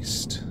at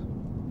least.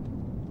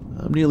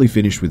 I'm nearly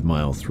finished with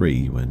mile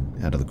 3 when,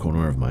 out of the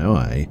corner of my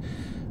eye,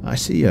 I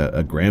see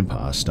a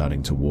grandpa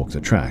starting to walk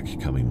the track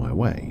coming my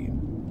way.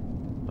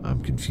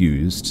 I'm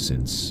confused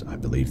since I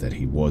believe that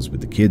he was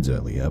with the kids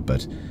earlier,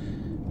 but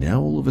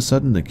now all of a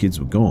sudden the kids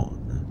were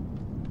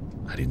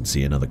gone. I didn't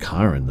see another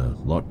car in the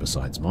lot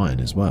besides mine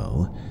as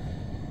well.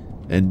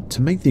 And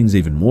to make things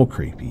even more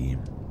creepy,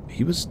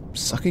 he was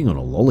sucking on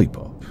a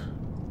lollipop.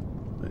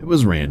 It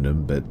was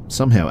random, but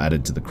somehow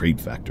added to the creep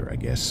factor, I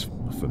guess,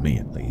 for me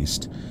at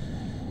least.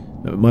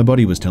 My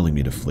body was telling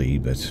me to flee,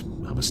 but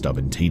I'm a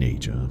stubborn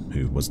teenager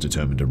who was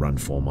determined to run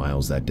 4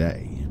 miles that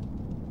day.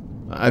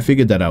 I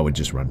figured that I would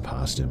just run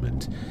past him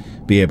and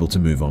be able to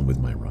move on with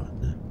my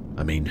run.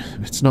 I mean,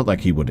 it's not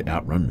like he would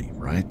outrun me,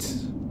 right?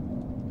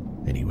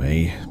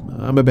 Anyway,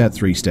 I'm about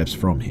 3 steps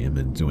from him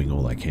and doing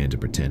all I can to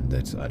pretend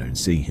that I don't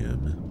see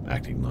him,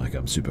 acting like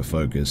I'm super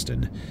focused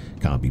and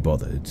can't be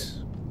bothered.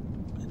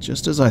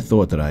 Just as I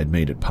thought that I had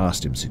made it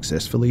past him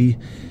successfully,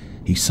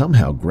 he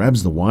somehow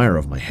grabs the wire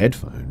of my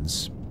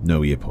headphones,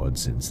 no earpods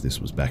since this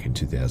was back in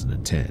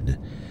 2010,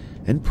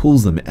 and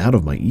pulls them out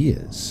of my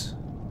ears.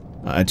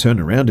 I turn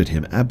around at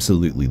him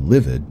absolutely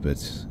livid,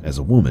 but as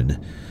a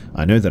woman,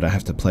 I know that I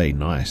have to play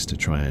nice to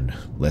try and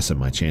lessen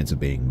my chance of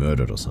being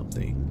murdered or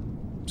something.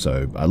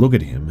 So I look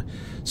at him,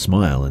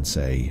 smile and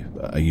say,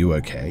 "Are you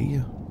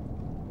okay?"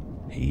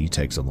 He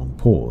takes a long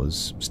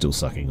pause, still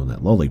sucking on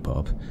that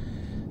lollipop,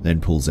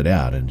 then pulls it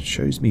out and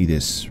shows me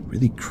this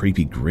really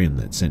creepy grin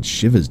that sends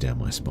shivers down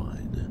my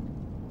spine.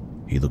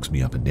 He looks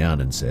me up and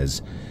down and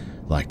says,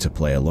 "Like to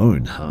play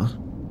alone, huh?"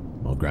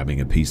 while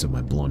grabbing a piece of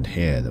my blonde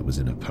hair that was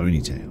in a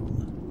ponytail.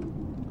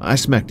 I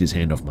smacked his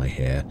hand off my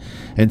hair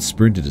and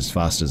sprinted as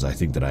fast as I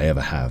think that I ever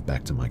have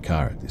back to my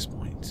car at this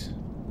point.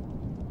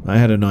 I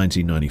had a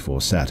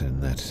 1994 Saturn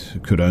that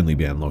could only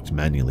be unlocked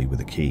manually with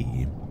a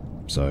key,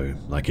 so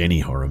like any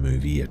horror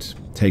movie, it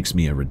takes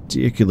me a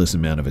ridiculous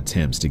amount of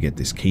attempts to get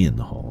this key in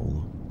the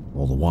hole.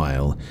 All the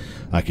while,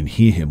 I can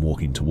hear him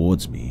walking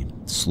towards me,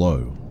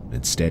 slow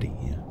and steady.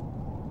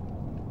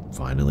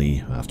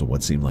 Finally, after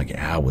what seemed like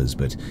hours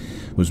but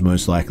was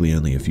most likely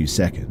only a few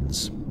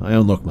seconds, I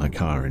unlocked my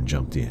car and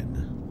jumped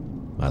in.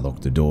 I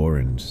locked the door,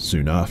 and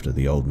soon after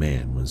the old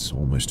man was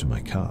almost to my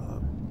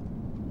car.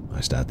 I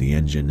start the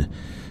engine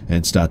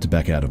and start to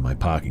back out of my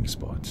parking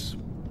spot.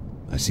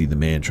 I see the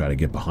man try to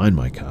get behind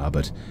my car,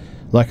 but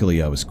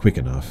luckily I was quick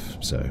enough,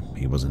 so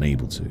he wasn't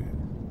able to.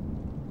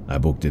 I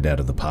booked it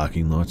out of the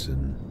parking lot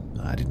and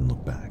I didn't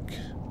look back.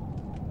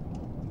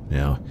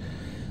 Now,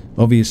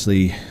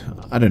 obviously,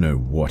 I don't know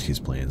what his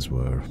plans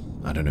were.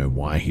 I don't know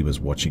why he was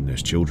watching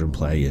those children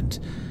play, and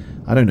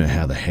I don't know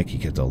how the heck he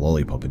kept a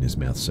lollipop in his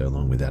mouth so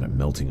long without it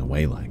melting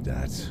away like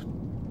that.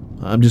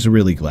 I'm just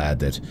really glad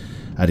that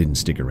I didn't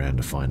stick around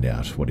to find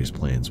out what his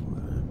plans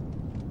were.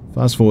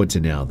 Fast forward to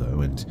now,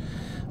 though, and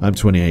I'm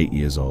 28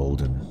 years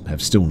old and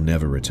have still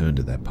never returned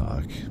to that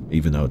park,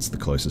 even though it's the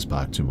closest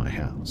park to my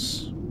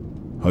house.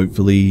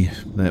 Hopefully,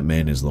 that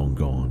man is long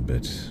gone,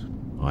 but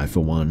I, for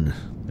one,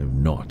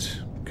 am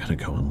not gonna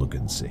go and look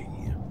and see.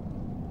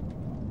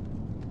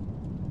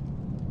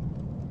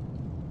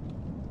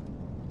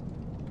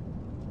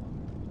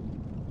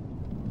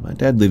 My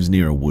dad lives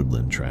near a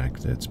woodland track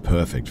that's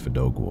perfect for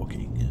dog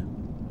walking,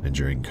 and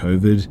during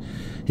COVID,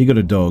 he got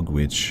a dog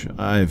which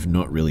I've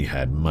not really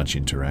had much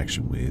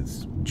interaction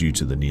with due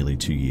to the nearly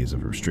 2 years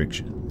of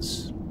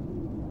restrictions.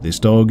 This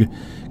dog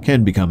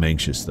can become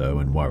anxious though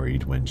and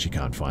worried when she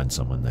can't find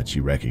someone that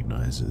she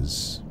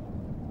recognizes.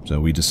 So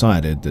we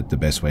decided that the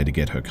best way to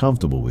get her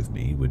comfortable with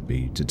me would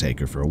be to take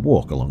her for a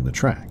walk along the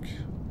track.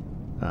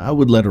 I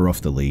would let her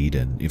off the lead,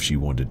 and if she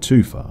wandered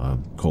too far,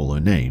 call her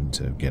name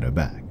to get her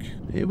back.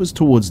 It was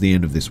towards the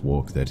end of this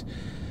walk that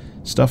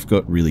stuff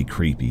got really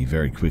creepy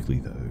very quickly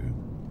though.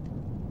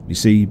 You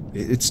see,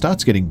 it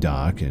starts getting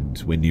dark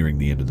and we're nearing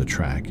the end of the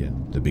track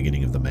and the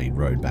beginning of the main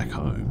road back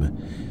home.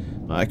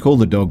 I call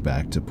the dog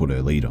back to put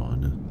her lead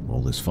on,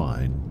 all is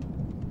fine,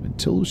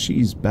 until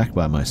she's back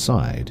by my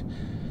side.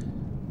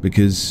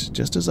 Because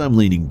just as I'm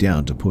leaning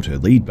down to put her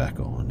lead back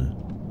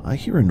on, I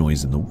hear a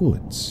noise in the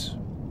woods.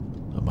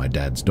 My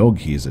dad's dog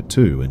hears it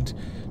too and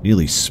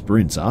nearly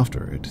sprints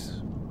after it.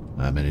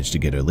 I manage to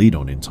get her lead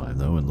on in time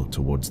though and look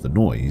towards the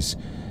noise.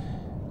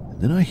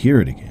 And then I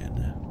hear it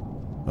again.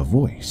 A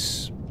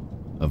voice.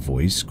 A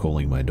voice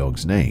calling my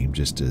dog's name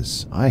just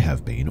as I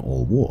have been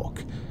all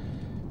walk.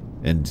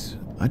 And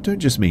I don't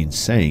just mean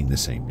saying the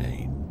same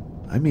name.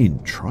 I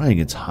mean trying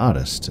its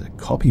hardest to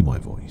copy my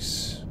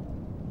voice.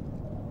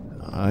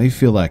 I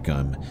feel like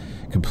I'm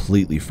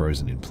completely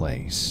frozen in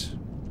place.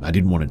 I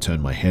didn't want to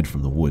turn my head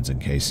from the woods in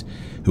case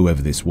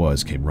whoever this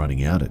was came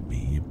running out at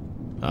me.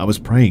 I was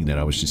praying that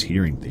I was just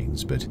hearing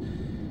things, but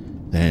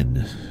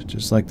then,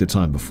 just like the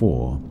time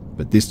before,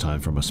 but this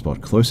time from a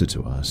spot closer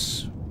to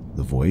us,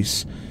 the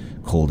voice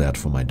called out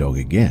for my dog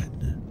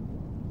again.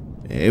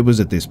 It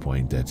was at this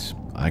point that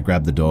I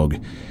grabbed the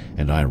dog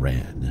and I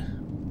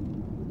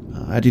ran.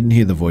 I didn't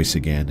hear the voice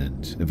again,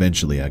 and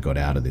eventually I got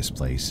out of this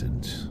place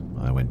and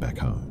I went back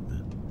home.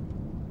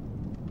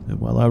 And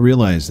while I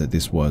realized that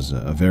this was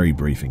a very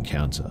brief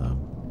encounter,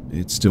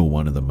 it's still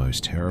one of the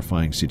most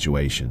terrifying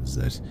situations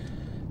that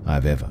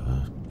I've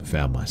ever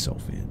found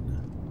myself in.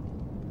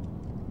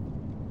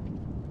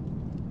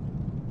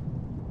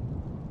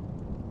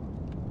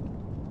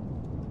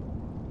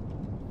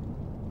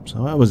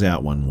 So I was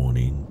out one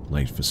morning,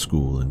 late for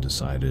school, and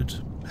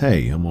decided,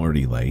 hey, I'm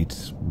already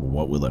late,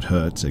 what will it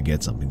hurt to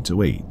get something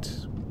to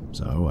eat?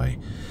 So I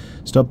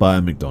stop by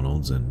a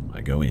McDonald's and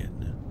I go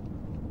in.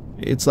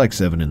 It's like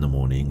 7 in the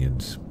morning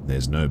and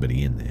there's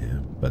nobody in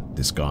there but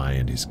this guy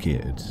and his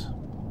kid.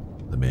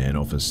 The man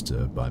offers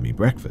to buy me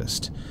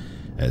breakfast,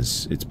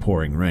 as it's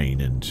pouring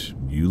rain and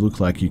you look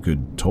like you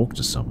could talk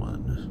to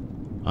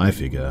someone. I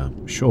figure,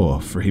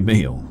 sure, free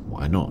meal,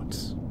 why not?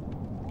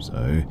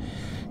 So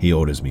he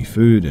orders me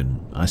food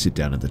and I sit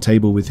down at the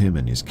table with him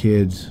and his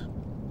kid.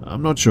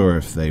 I'm not sure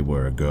if they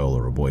were a girl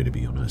or a boy, to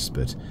be honest,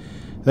 but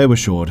they were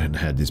short and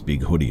had this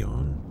big hoodie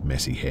on,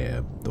 messy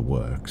hair, the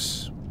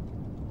works.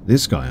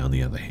 This guy, on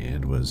the other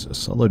hand, was a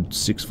solid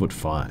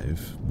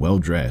 6'5",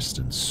 well-dressed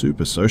and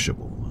super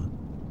sociable.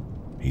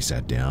 He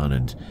sat down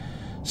and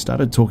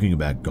started talking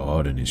about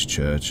God and his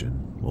church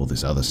and all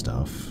this other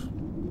stuff.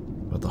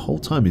 But the whole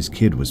time his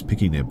kid was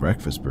picking their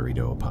breakfast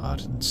burrito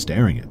apart and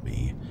staring at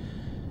me.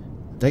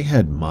 They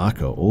had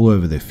marker all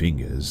over their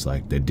fingers,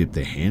 like they'd dipped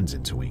their hands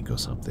into ink or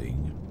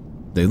something.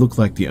 They looked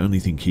like the only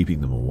thing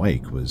keeping them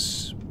awake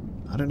was,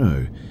 I don't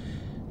know,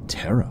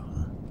 terror.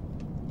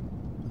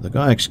 The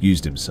guy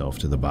excused himself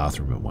to the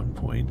bathroom at one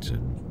point,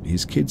 and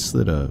his kid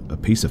slid a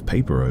piece of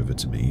paper over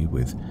to me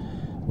with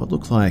what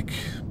looked like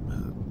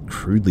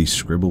crudely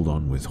scribbled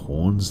on with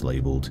horns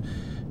labeled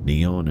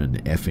neon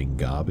and effing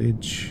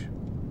garbage.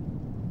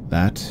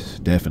 That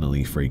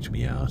definitely freaked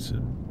me out,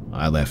 and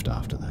I left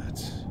after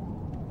that.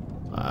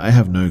 I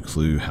have no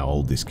clue how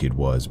old this kid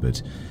was,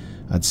 but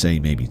I'd say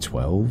maybe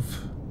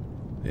 12.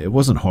 It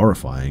wasn't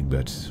horrifying,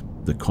 but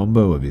the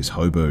combo of his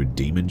hobo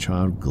demon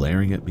child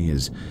glaring at me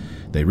as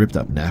they ripped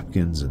up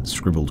napkins and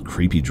scribbled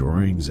creepy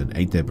drawings and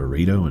ate their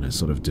burrito in a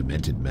sort of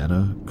demented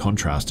manner,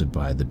 contrasted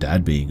by the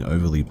dad being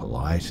overly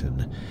polite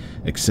and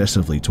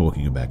excessively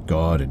talking about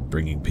God and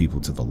bringing people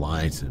to the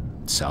light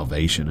and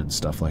salvation and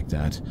stuff like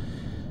that,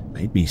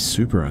 made me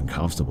super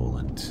uncomfortable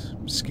and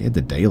scared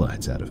the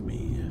daylights out of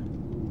me.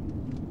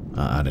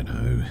 I don't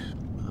know.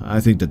 I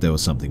think that there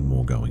was something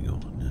more going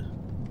on.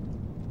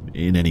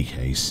 In any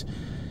case,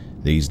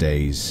 these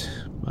days,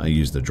 I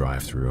use the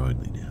drive-thru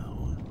only now.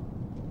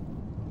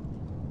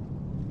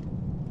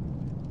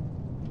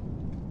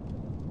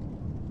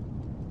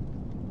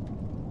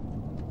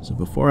 So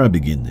before I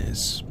begin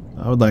this,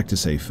 I would like to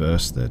say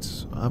first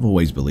that I've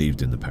always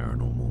believed in the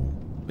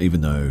paranormal,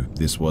 even though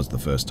this was the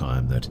first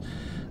time that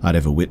I'd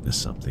ever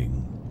witnessed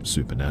something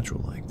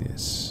supernatural like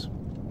this.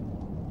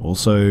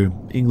 Also,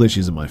 English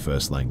isn't my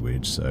first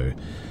language, so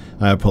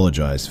I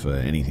apologize for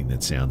anything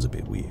that sounds a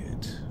bit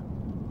weird.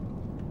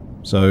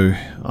 So,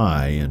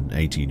 I, an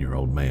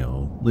 18-year-old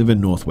male, live in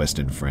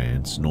northwestern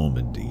France,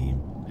 Normandy,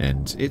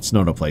 and it's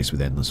not a place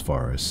with endless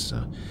forests.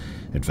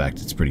 In fact,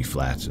 it's pretty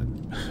flat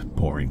and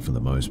boring for the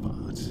most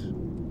part.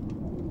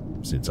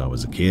 Since I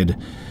was a kid,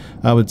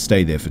 I would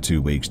stay there for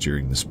 2 weeks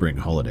during the spring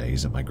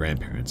holidays at my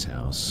grandparents'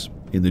 house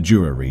in the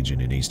Jura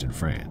region in eastern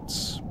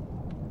France.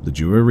 The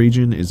Jura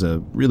region is a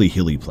really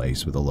hilly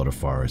place with a lot of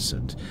forests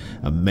and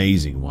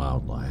amazing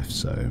wildlife,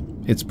 so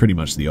it's pretty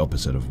much the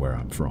opposite of where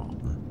I'm from.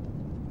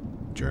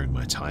 During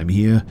my time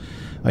here,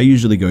 I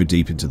usually go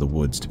deep into the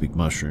woods to pick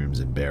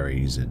mushrooms and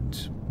berries,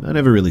 and I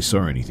never really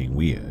saw anything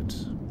weird.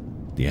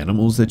 The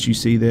animals that you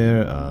see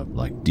there are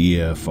like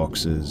deer,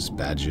 foxes,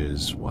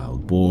 badgers,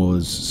 wild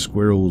boars,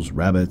 squirrels,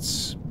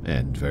 rabbits,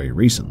 and very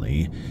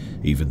recently,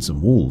 even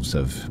some wolves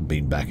have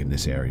been back in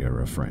this area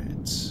of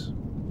France.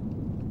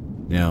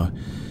 Now,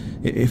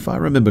 if I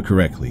remember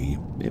correctly,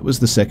 it was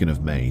the 2nd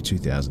of May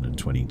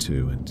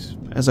 2022,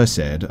 and as I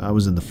said, I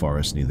was in the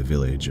forest near the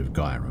village of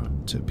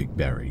Guyron to pick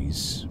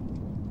berries.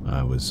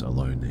 I was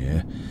alone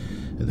there,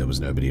 and there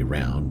was nobody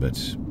around, but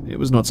it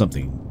was not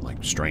something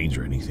like strange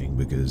or anything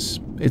because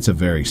it's a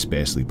very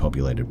sparsely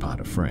populated part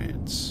of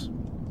France.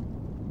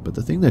 But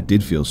the thing that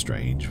did feel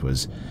strange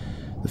was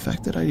the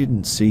fact that I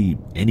didn't see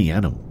any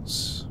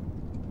animals.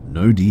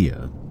 No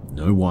deer,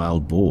 no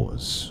wild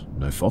boars,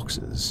 no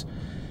foxes.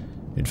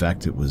 In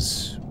fact, it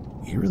was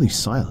eerily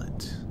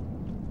silent.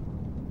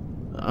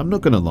 I'm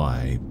not going to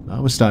lie, I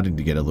was starting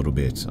to get a little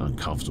bit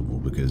uncomfortable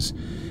because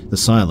the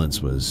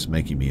silence was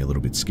making me a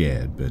little bit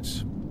scared,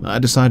 but I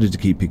decided to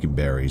keep picking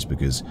berries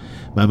because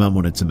my mum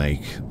wanted to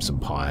make some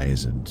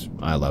pies and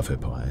I love her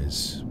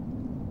pies.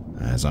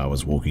 As I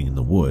was walking in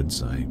the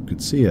woods, I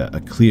could see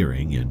a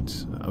clearing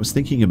and I was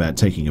thinking about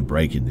taking a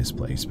break in this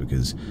place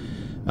because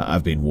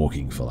I've been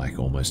walking for like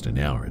almost an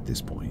hour at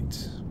this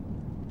point.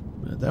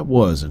 That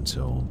was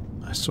until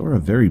I saw a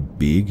very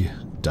big,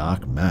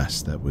 dark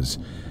mass that was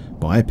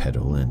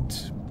bipedal and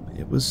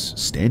it was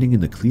standing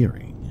in the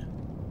clearing.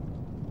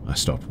 I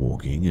stopped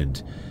walking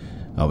and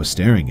I was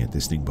staring at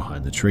this thing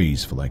behind the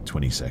trees for like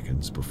 20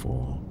 seconds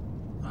before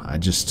I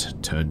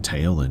just turned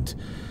tail and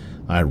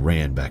I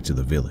ran back to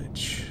the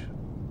village.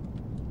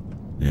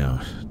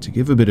 Now, to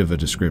give a bit of a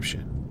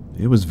description,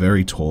 it was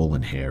very tall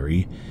and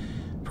hairy,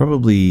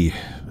 probably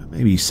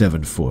maybe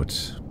 7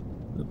 foot.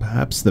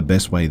 Perhaps the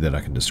best way that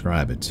I can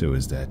describe it too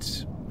is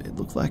that it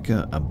looked like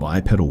a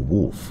bipedal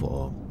wolf,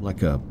 or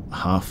like a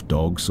half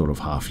dog, sort of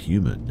half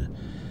human.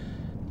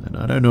 And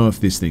I don't know if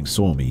this thing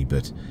saw me,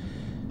 but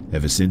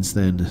ever since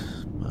then,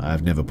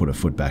 I've never put a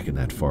foot back in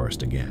that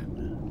forest again.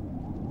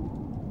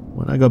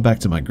 When I got back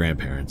to my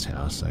grandparents'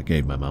 house, I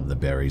gave my mum the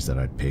berries that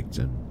I'd picked,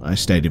 and I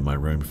stayed in my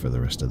room for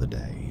the rest of the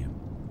day.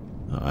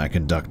 I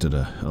conducted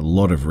a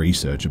lot of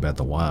research about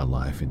the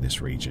wildlife in this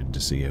region to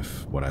see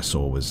if what I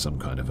saw was some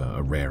kind of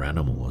a rare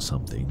animal or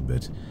something,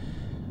 but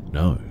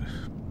no.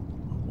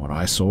 What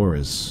I saw,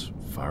 as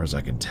far as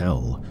I can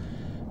tell,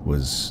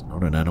 was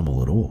not an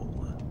animal at all.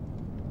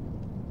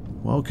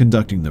 While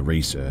conducting the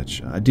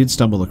research, I did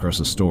stumble across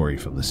a story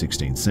from the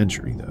 16th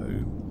century,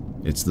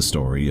 though. It's the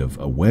story of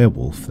a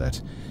werewolf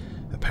that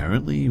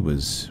apparently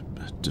was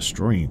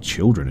destroying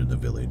children in the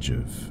village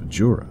of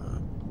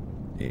Jura.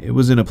 It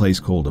was in a place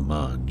called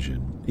Amange,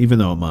 and even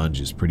though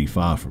Amange is pretty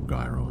far from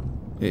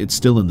Gairon, it's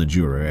still in the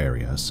Jura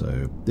area,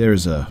 so there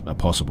is a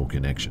possible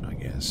connection, I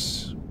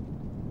guess.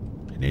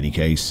 In any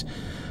case,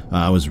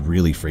 I was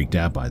really freaked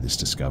out by this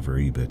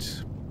discovery,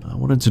 but I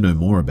wanted to know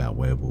more about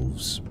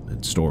werewolves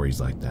and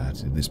stories like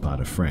that in this part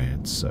of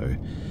France, so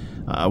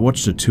I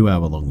watched a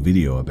 2-hour-long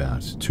video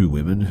about 2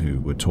 women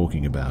who were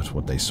talking about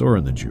what they saw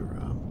in the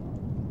Jura.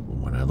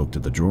 When I looked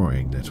at the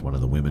drawing that one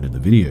of the women in the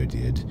video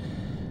did,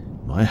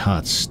 my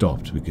heart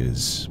stopped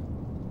because,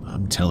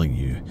 I'm telling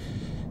you,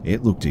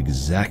 it looked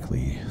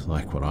exactly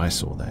like what I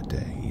saw that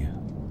day.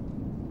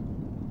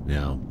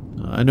 Now,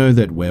 I know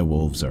that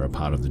werewolves are a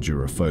part of the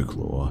Jura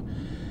folklore.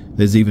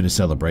 There's even a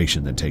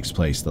celebration that takes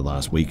place the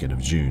last weekend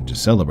of June to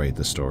celebrate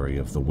the story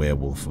of the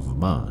werewolf of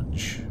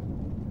Amange.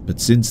 But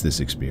since this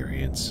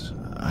experience,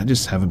 I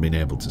just haven't been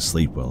able to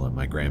sleep well at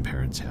my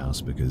grandparents'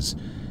 house because,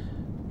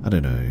 I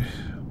don't know,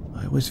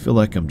 I always feel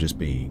like I'm just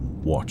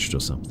being watched or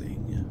something.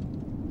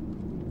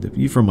 The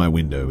view from my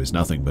window is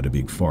nothing but a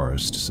big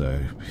forest,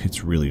 so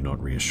it's really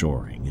not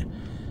reassuring.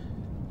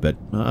 But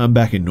I'm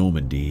back in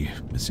Normandy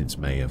since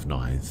May of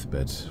 9th,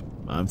 but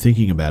I'm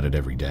thinking about it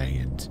every day,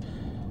 and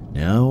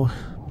now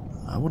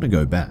I want to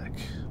go back.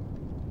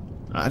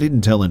 I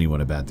didn't tell anyone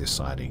about this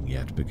sighting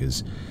yet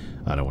because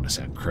I don't want to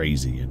sound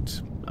crazy,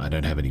 and I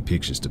don't have any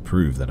pictures to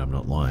prove that I'm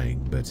not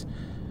lying, but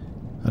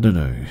I don't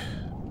know,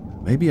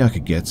 maybe I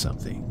could get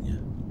something.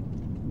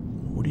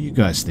 What do you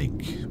guys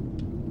think?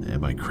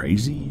 Am I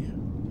crazy?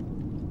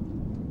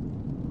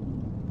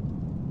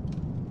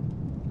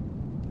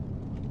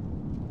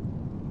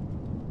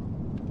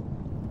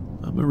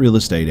 I'm a real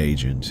estate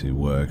agent who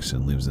works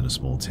and lives in a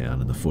small town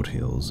in the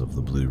foothills of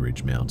the Blue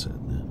Ridge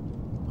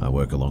Mountain. I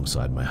work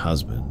alongside my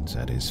husband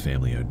at his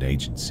family-owned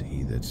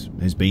agency that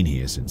has been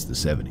here since the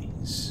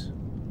 70s.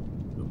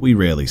 We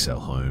rarely sell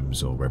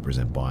homes or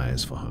represent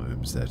buyers for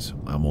homes that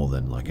are more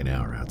than like an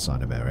hour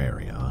outside of our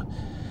area,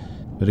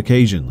 but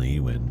occasionally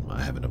when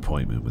I have an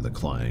appointment with a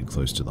client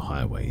close to the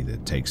highway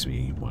that takes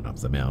me one up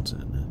the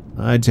mountain,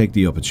 I take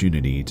the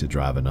opportunity to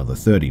drive another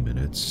 30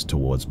 minutes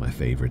towards my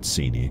favorite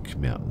scenic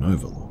mountain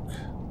overlook.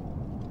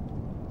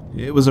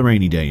 It was a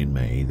rainy day in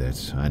May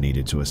that I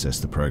needed to assess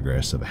the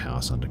progress of a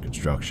house under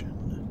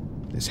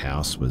construction. This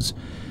house was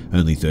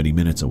only 30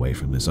 minutes away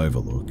from this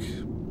overlook.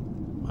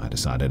 I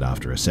decided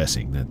after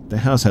assessing that the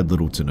house had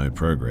little to no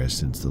progress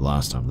since the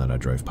last time that I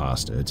drove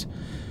past it,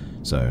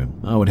 so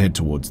I would head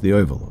towards the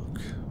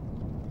overlook.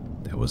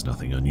 There was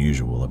nothing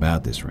unusual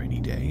about this rainy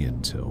day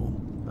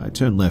until I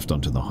turned left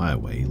onto the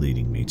highway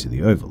leading me to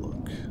the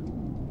overlook.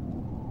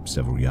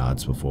 Several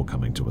yards before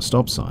coming to a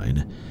stop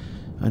sign,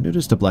 I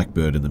noticed a black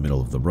bird in the middle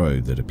of the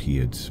road that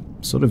appeared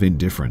sort of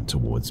indifferent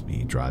towards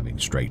me driving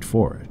straight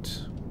for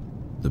it.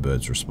 The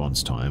bird's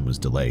response time was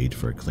delayed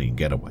for a clean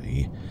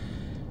getaway.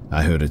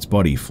 I heard its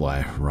body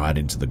fly right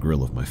into the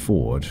grille of my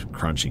Ford,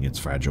 crunching its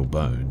fragile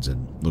bones,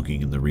 and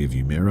looking in the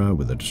rearview mirror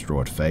with a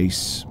distraught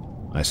face,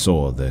 I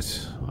saw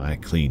that I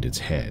cleaned its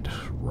head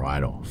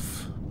right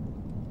off.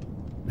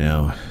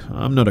 Now,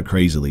 I'm not a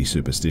crazily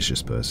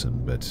superstitious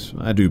person, but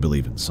I do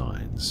believe in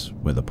signs,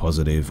 whether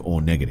positive or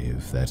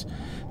negative, that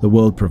the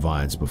world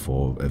provides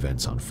before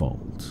events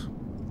unfold.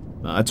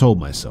 I told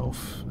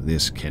myself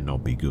this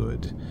cannot be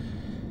good,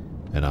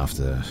 and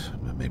after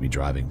maybe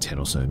driving 10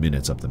 or so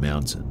minutes up the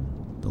mountain,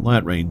 the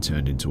light rain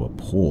turned into a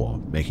pour,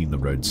 making the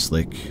road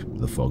slick,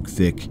 the fog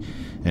thick,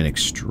 and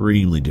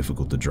extremely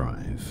difficult to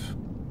drive.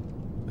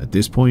 At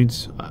this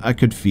point, I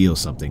could feel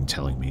something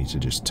telling me to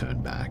just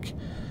turn back.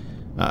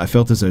 I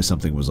felt as though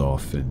something was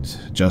off and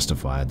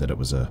justified that it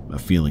was a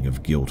feeling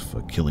of guilt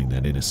for killing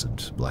that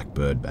innocent black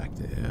bird back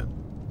there.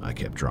 I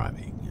kept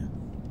driving.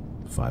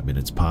 5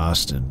 minutes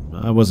passed and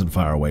I wasn't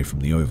far away from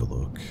the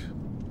overlook.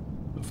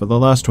 For the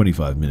last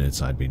 25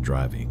 minutes I'd been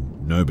driving,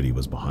 nobody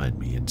was behind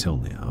me until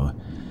now.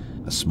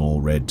 A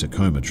small red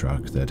Tacoma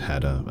truck that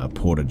had a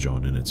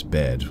porta-john in its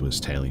bed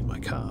was tailing my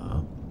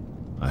car.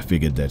 I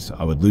figured that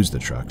I would lose the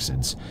truck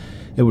since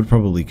it would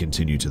probably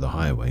continue to the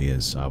highway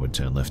as I would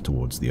turn left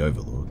towards the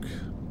overlook.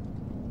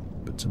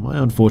 But to my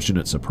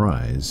unfortunate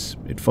surprise,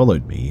 it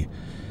followed me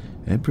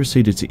and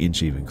proceeded to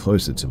inch even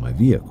closer to my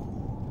vehicle.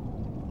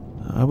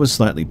 I was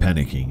slightly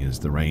panicking as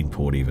the rain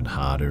poured even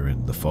harder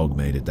and the fog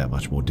made it that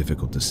much more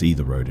difficult to see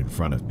the road in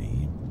front of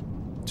me.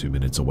 2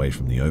 minutes away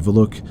from the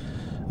overlook,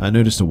 I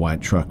noticed a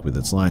white truck with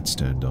its lights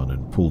turned on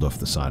and pulled off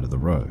the side of the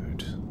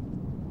road.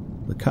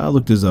 The car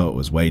looked as though it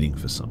was waiting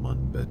for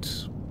someone, but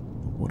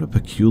what a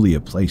peculiar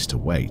place to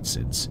wait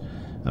since,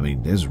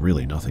 there's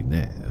really nothing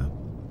there.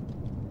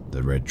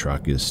 The red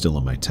truck is still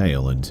on my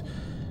tail, and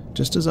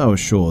just as I was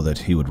sure that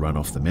he would run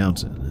off the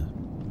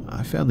mountain,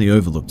 I found the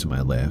overlook to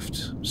my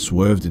left,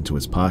 swerved into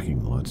its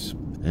parking lot,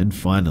 and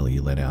finally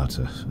let out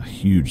a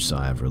huge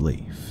sigh of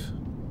relief.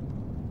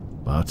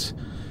 But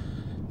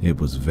it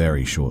was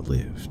very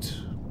short-lived.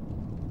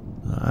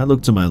 I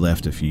looked to my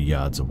left a few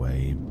yards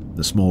away.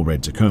 The small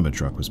red Tacoma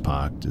truck was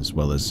parked, as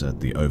well as at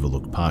the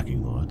overlook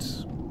parking lot.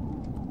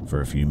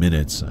 For a few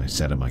minutes, I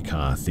sat in my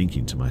car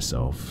thinking to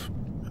myself,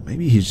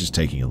 maybe he's just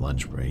taking a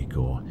lunch break,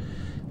 or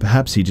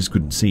perhaps he just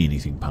couldn't see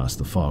anything past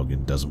the fog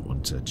and doesn't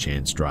want to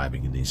chance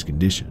driving in these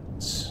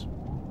conditions.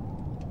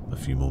 A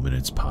few more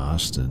minutes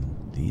passed,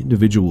 and the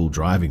individual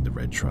driving the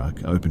red truck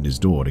opened his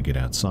door to get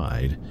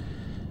outside,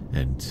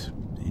 and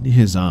in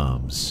his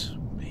arms,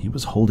 he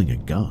was holding a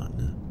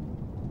gun.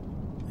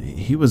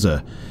 He was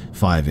a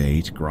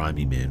 5'8",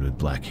 grimy man with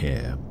black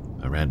hair,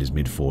 around his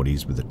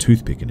mid-40s with a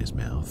toothpick in his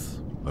mouth,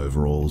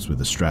 overalls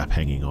with a strap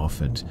hanging off,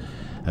 and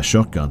a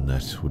shotgun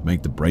that would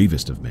make the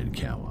bravest of men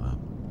cower.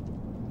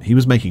 He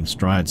was making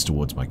strides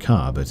towards my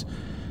car, but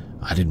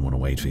I didn't want to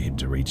wait for him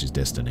to reach his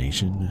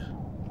destination.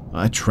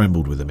 I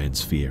trembled with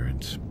immense fear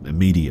and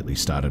immediately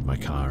started my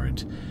car,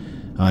 and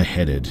I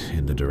headed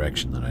in the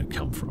direction that I'd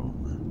come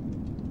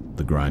from.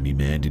 The grimy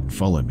man didn't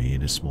follow me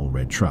in his small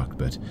red truck,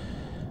 but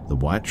the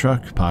white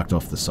truck parked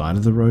off the side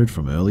of the road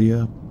from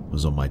earlier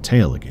was on my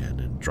tail again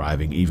and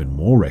driving even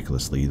more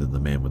recklessly than the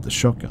man with the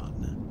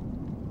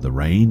shotgun. The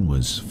rain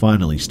was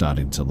finally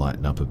starting to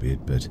lighten up a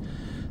bit, but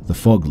the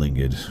fog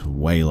lingered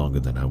way longer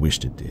than I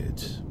wished it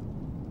did.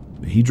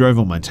 He drove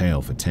on my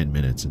tail for 10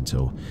 minutes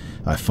until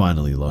I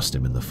finally lost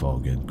him in the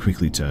fog and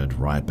quickly turned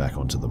right back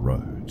onto the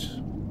road.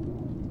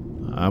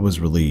 I was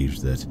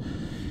relieved that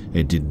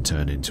it didn't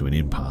turn into an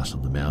impasse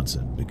on the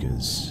mountain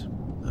because,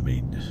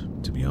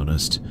 to be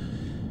honest,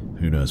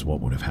 who knows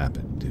what would have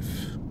happened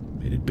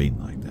if it had been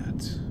like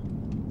that.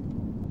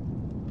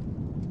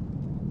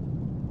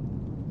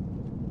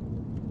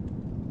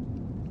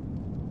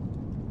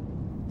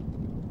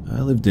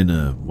 I lived in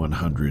a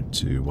 100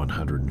 to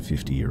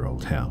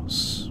 150-year-old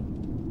house,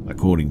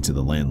 according to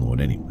the landlord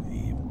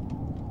anyway.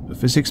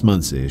 For 6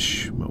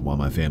 months-ish, while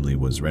my family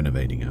was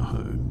renovating our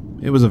home,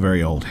 it was a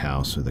very old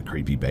house with a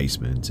creepy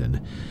basement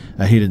and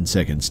a hidden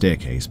second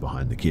staircase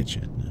behind the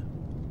kitchen.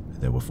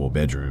 There were 4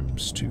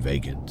 bedrooms, 2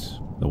 vacant,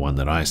 the one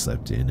that I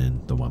slept in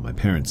and the one my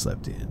parents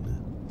slept in.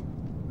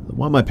 The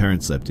one my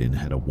parents slept in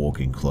had a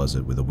walk-in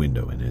closet with a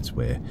window in it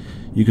where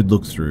you could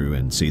look through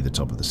and see the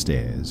top of the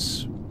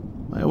stairs.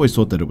 I always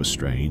thought that it was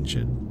strange,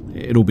 and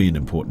it'll be an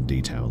important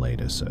detail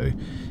later, so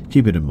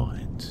keep it in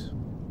mind.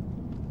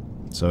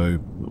 So,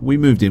 we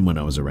moved in when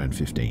I was around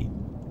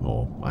 15,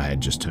 or I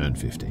had just turned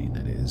 15,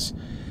 that is.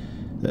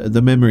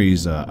 The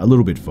memories are a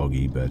little bit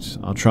foggy, but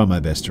I'll try my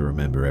best to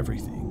remember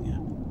everything.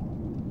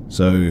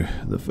 So,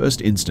 the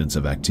first instance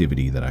of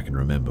activity that I can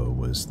remember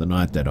was the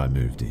night that I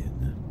moved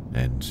in,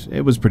 and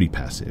it was pretty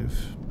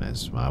passive,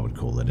 as I would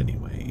call it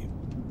anyway.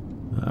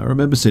 I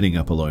remember sitting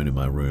up alone in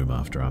my room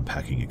after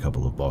unpacking a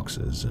couple of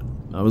boxes,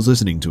 and I was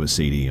listening to a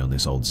CD on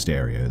this old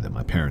stereo that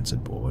my parents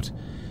had bought.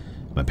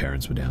 My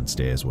parents were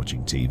downstairs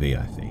watching TV,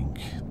 I think,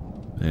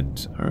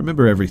 and I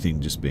remember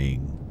everything just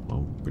being,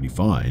 pretty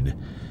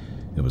fine.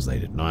 It was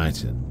late at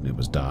night, and it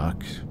was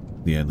dark,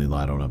 the only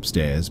light on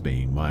upstairs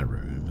being my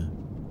room.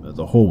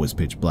 The hall was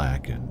pitch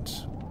black, and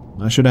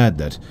I should add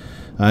that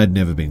I had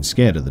never been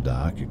scared of the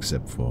dark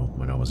except for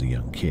when I was a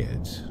young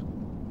kid.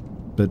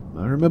 But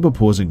I remember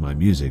pausing my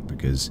music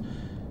because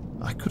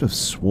I could have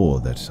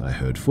swore that I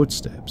heard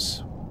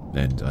footsteps,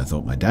 and I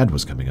thought my dad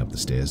was coming up the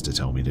stairs to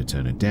tell me to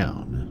turn it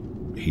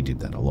down. He did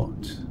that a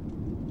lot.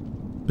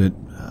 But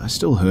I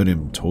still heard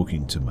him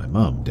talking to my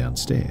mum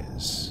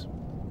downstairs.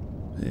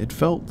 It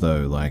felt,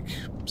 though, like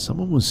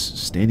someone was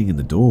standing in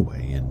the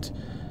doorway, and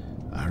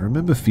I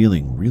remember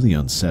feeling really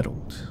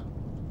unsettled.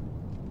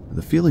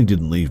 The feeling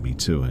didn't leave me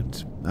too,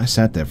 and I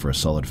sat there for a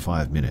solid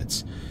 5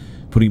 minutes,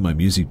 putting my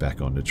music back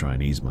on to try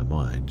and ease my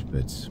mind,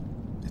 but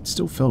it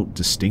still felt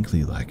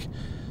distinctly like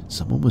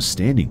someone was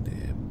standing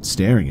there,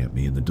 staring at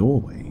me in the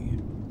doorway.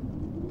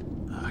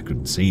 I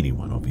couldn't see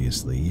anyone,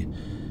 obviously,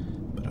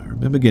 but I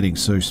remember getting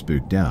so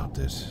spooked out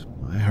that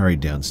I hurried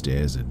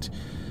downstairs and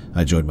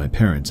I joined my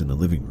parents in the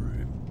living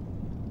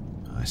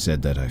room. I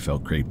said that I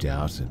felt creeped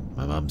out, and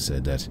my mum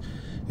said that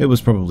it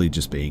was probably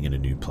just being in a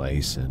new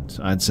place and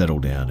I'd settle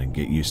down and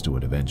get used to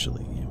it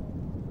eventually.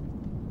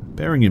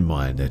 Bearing in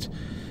mind that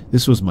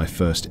This was my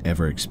first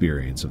ever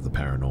experience of the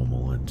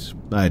paranormal,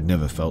 and I had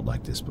never felt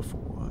like this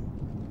before.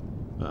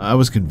 I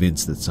was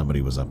convinced that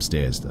somebody was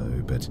upstairs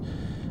though, but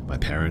my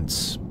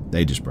parents,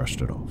 they just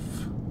brushed it off.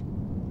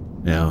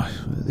 Now,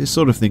 this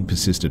sort of thing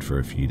persisted for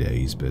a few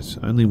days, but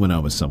only when I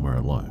was somewhere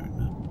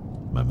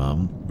alone. My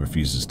mum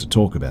refuses to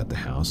talk about the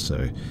house,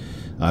 so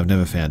I've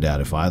never found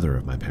out if either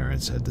of my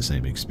parents had the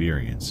same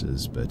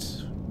experiences, but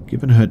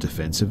given her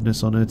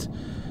defensiveness on it,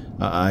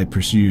 I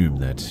presume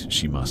that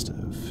she must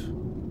have.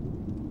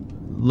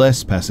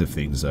 Less passive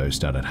things, though,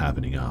 started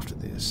happening after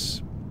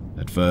this.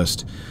 At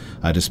first,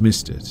 I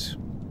dismissed it.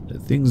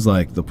 Things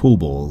like the pool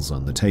balls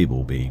on the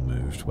table being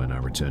moved when I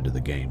returned to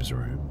the games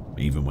room,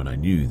 even when I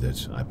knew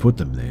that I put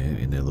them there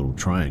in their little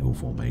triangle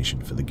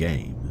formation for the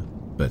game.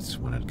 But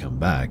when I'd come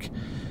back,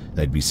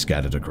 they'd be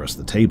scattered across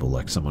the table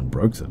like someone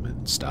broke them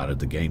and started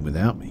the game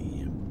without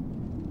me.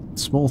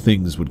 Small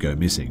things would go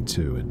missing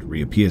too and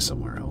reappear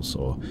somewhere else,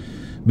 or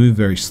move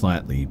very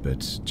slightly,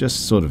 but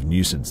just sort of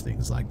nuisance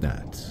things like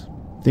that.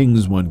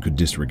 Things one could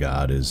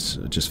disregard as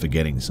just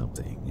forgetting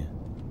something.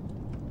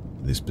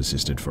 This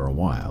persisted for a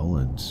while,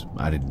 and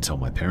I didn't tell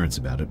my parents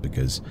about it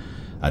because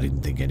I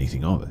didn't think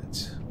anything of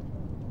it.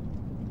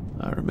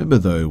 I remember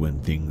though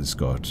when things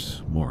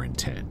got more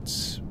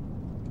intense.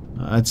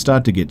 I'd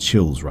start to get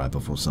chills right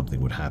before something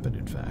would happen,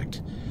 in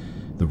fact.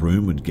 The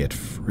room would get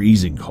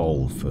freezing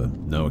cold for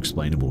no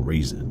explainable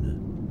reason.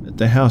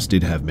 The house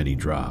did have many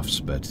drafts,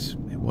 but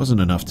it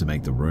wasn't enough to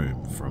make the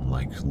room from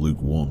like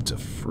lukewarm to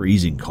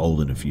freezing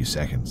cold in a few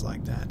seconds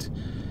like that.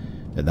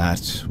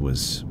 That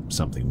was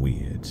something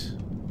weird.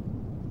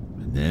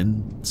 And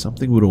then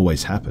something would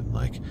always happen,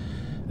 like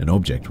an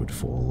object would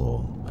fall,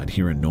 or I'd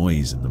hear a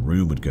noise and the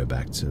room would go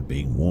back to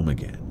being warm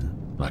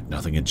again, like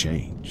nothing had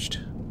changed.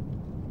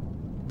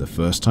 The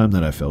first time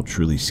that I felt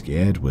truly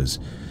scared was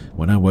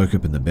when I woke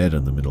up in the bed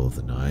in the middle of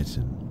the night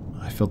and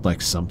I felt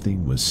like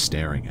something was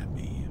staring at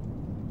me.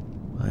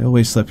 I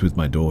always slept with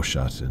my door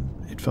shut, and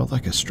it felt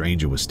like a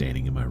stranger was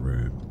standing in my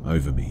room,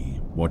 over me,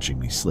 watching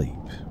me sleep.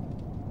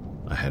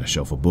 I had a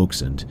shelf of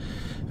books and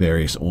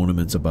various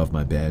ornaments above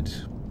my bed.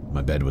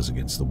 My bed was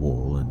against the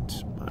wall,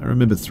 and I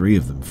remember 3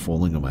 of them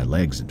falling on my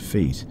legs and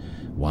feet,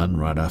 one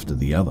right after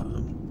the other,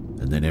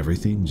 and then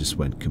everything just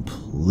went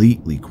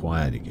completely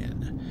quiet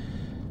again.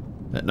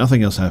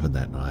 Nothing else happened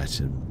that night,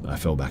 and I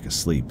fell back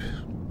asleep,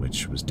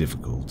 which was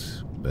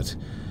difficult, but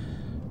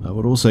I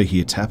would also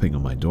hear tapping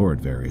on my door at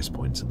various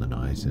points in the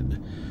night,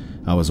 and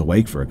I was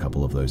awake for a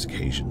couple of those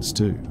occasions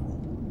too.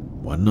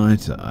 One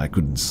night, I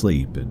couldn't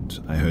sleep, and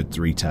I heard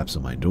 3 taps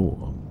on my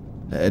door.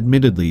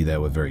 Admittedly, they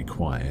were very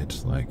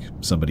quiet, like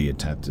somebody had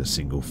tapped a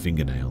single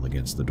fingernail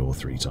against the door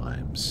 3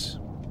 times.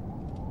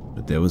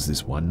 But there was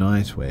this one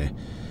night where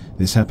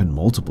this happened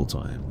multiple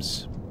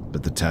times,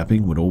 but the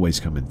tapping would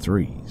always come in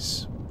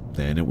 3s.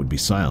 Then it would be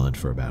silent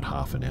for about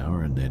half an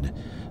hour, and then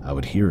I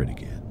would hear it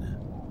again.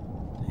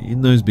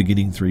 In those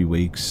beginning 3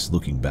 weeks,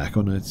 looking back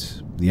on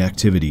it, the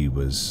activity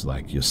was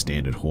like your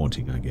standard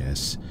haunting, I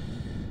guess.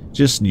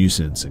 Just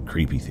nuisance and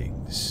creepy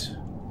things.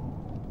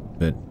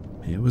 But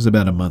it was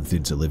about a month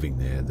into living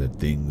there that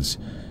things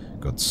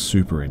got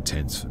super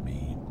intense for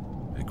me,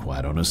 and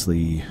quite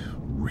honestly,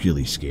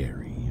 really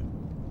scary.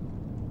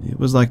 It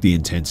was like the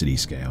intensity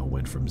scale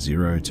went from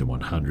 0 to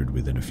 100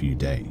 within a few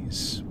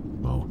days.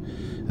 Well,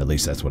 at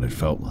least that's what it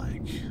felt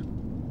like.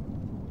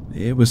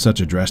 It was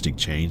such a drastic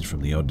change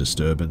from the odd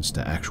disturbance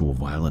to actual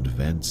violent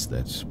events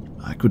that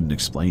I couldn't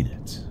explain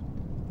it.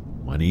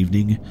 One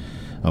evening,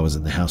 I was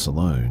in the house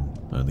alone,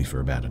 only for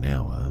about an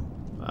hour.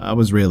 I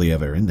was rarely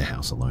ever in the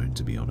house alone,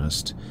 to be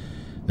honest.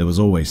 There was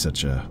always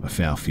such a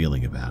foul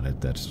feeling about it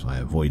that I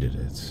avoided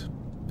it,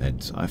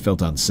 and I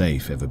felt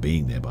unsafe ever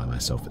being there by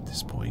myself at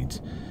this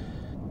point.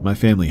 My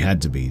family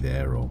had to be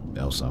there, or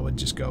else I would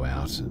just go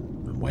out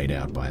and wait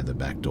out by the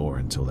back door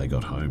until they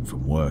got home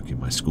from work in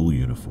my school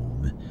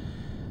uniform.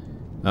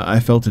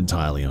 I felt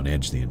entirely on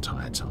edge the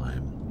entire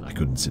time. I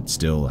couldn't sit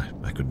still,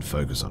 I couldn't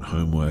focus on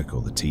homework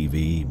or the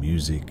TV,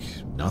 music,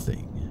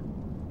 nothing.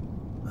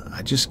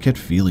 I just kept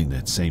feeling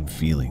that same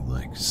feeling,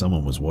 like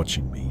someone was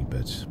watching me,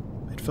 but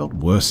it felt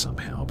worse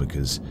somehow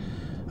because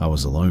I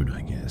was alone,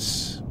 I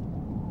guess.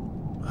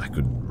 I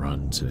couldn't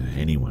run to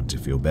anyone to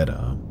feel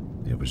better.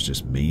 It was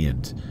just me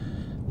and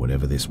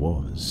whatever this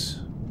was.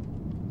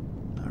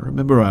 I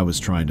remember I was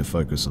trying to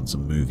focus on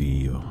some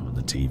movie or on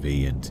the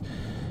TV, and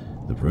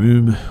the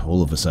room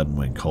all of a sudden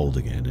went cold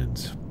again,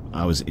 and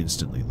I was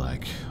instantly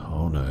like,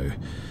 oh no,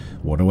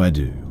 what do I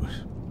do?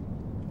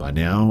 By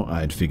now,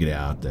 I had figured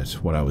out that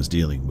what I was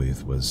dealing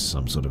with was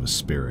some sort of a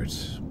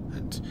spirit,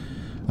 and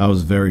I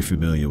was very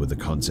familiar with the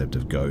concept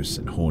of ghosts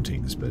and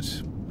hauntings,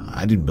 but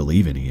I didn't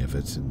believe any of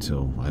it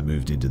until I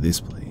moved into this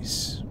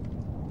place.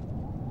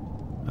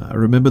 I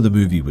remember the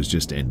movie was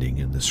just ending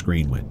and the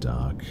screen went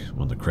dark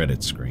on the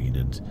credits screen,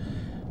 and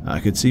I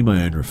could see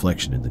my own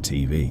reflection in the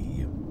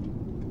TV.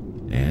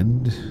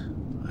 And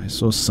I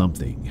saw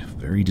something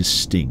very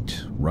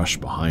distinct rush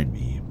behind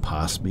me,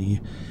 past me,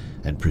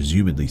 and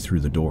presumably through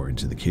the door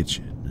into the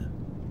kitchen.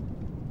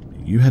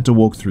 You had to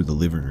walk through the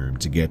living room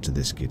to get to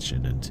this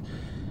kitchen, and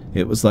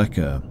it was like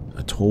a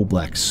a tall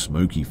black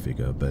smoky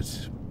figure,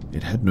 but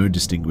it had no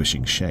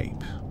distinguishing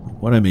shape.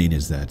 What I mean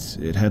is that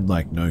it had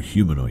like no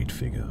humanoid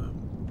figure.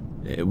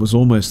 It was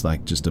almost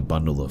like just a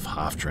bundle of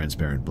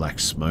half-transparent black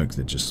smoke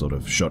that just sort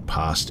of shot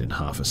past in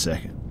half a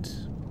second.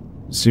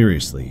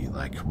 Seriously,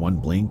 like one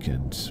blink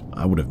and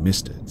I would have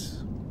missed it.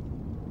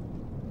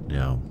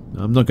 Now,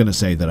 I'm not going to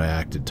say that I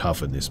acted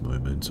tough in this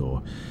moment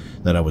or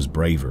that I was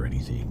brave or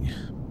anything.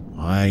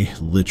 I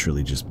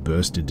literally just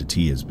burst into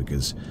tears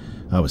because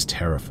I was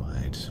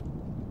terrified.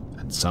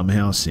 And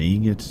somehow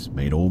seeing it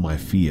made all my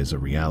fears a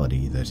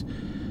reality that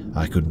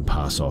I couldn't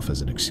pass off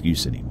as an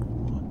excuse anymore.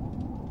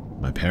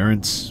 My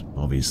parents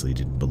obviously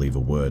didn't believe a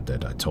word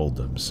that I told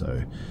them,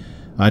 so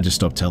I just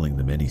stopped telling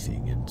them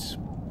anything, and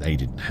they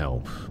didn't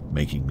help,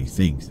 making me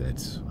think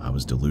that I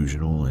was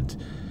delusional and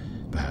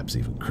perhaps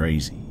even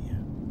crazy.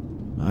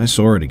 I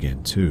saw it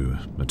again too,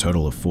 a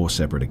total of 4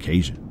 separate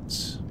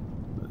occasions.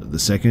 The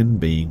second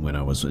being when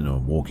I was in a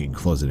walk-in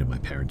closet in my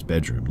parents'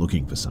 bedroom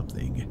looking for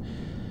something.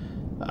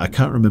 I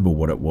can't remember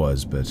what it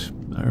was, but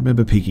I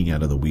remember peeking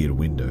out of the weird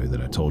window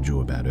that I told you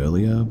about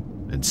earlier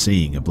and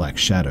seeing a black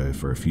shadow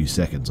for a few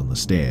seconds on the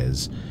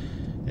stairs,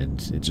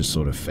 and it just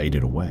sort of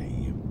faded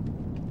away.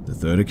 The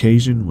third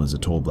occasion was a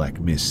tall black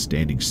mist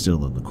standing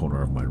still in the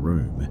corner of my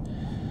room.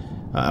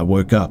 I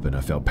woke up and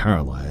I felt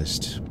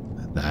paralyzed.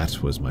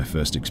 That was my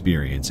first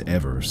experience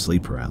ever of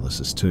sleep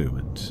paralysis too,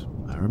 and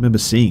I remember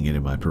seeing it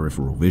in my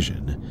peripheral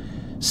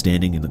vision,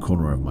 standing in the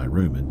corner of my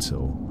room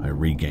until I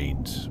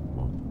regained,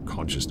 well,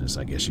 consciousness,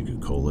 I guess you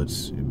could call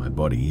it, in my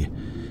body,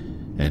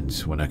 and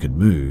when I could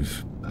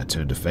move, I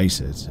turned to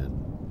face it,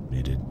 and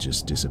it had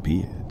just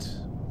disappeared.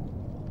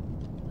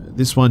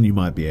 This one you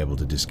might be able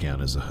to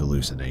discount as a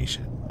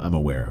hallucination. I'm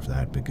aware of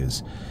that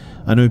because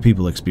I know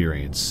people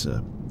experience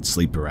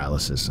sleep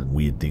paralysis and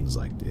weird things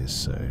like this,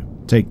 so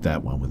take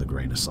that one with a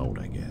grain of salt,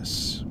 I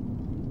guess.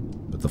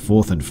 But the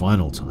fourth and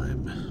final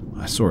time,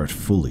 I saw it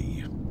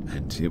fully,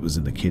 and it was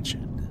in the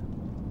kitchen.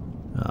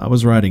 I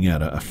was writing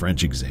out a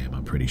French exam,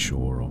 I'm pretty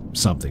sure, or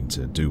something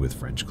to do with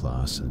French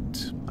class,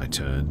 and I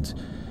turned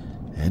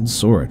and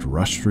saw it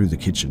rush through the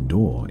kitchen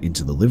door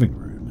into the living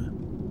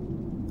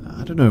room.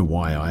 I don't know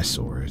why I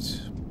saw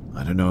it.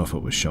 I don't know if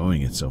it was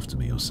showing itself to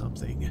me or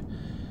something,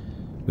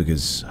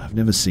 because I've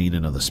never seen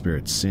another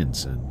spirit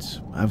since,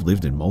 and I've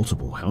lived in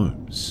multiple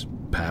homes,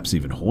 perhaps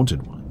even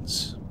haunted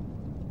ones.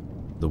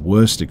 The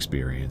worst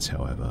experience,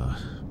 however,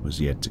 was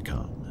yet to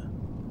come.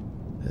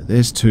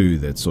 There's 2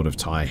 that sort of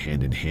tie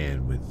hand in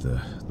hand with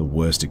the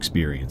worst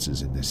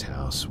experiences in this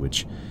house,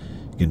 which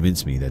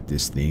convinced me that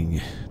this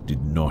thing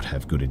did not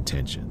have good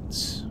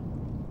intentions.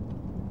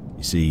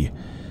 You see,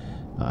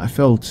 I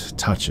felt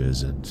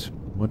touches and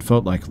what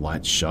felt like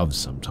light shoves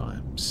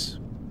sometimes,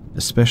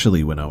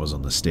 especially when I was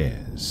on the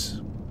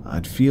stairs.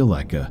 I'd feel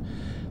like a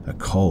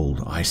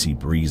cold, icy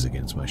breeze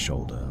against my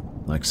shoulder,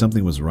 like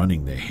something was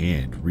running their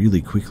hand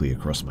really quickly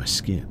across my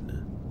skin.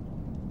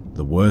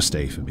 The worst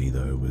day for me,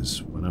 though,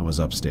 was when I was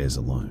upstairs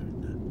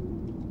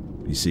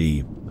alone. You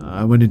see,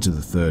 I went into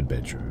the 3rd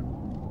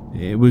bedroom.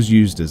 It was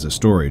used as a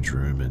storage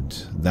room, and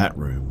that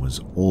room was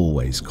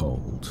always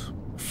cold,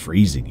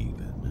 freezing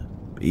even.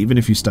 Even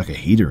if you stuck a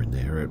heater in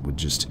there, it would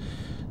just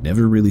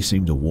never really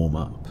seem to warm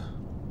up.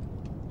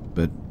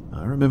 But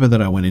I remember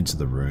that I went into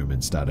the room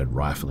and started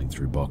rifling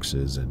through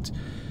boxes, and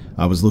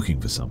I was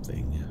looking for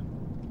something.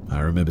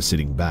 I remember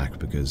sitting back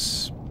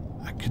because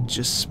I could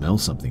just smell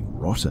something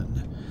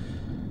rotten.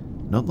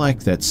 Not like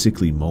that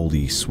sickly,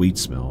 moldy, sweet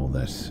smell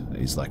that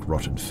is like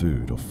rotten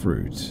food or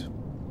fruit.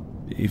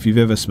 If you've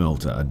ever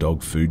smelt a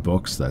dog food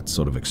box that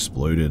sort of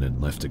exploded and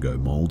left to go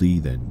moldy,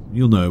 then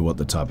you'll know what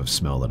the type of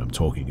smell that I'm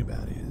talking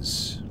about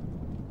is.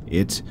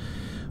 It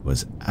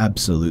was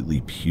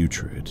absolutely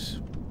putrid,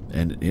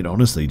 and it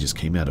honestly just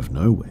came out of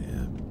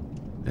nowhere.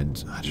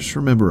 And I just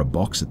remember a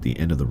box at the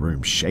end of the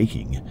room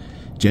shaking,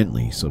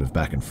 gently, sort of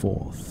back and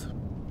forth.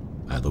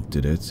 I looked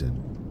at it,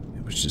 and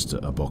it was just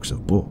a box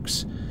of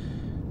books.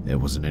 There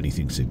wasn't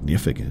anything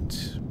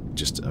significant,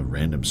 just a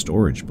random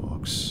storage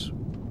box.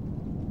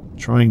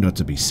 Trying not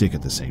to be sick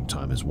at the same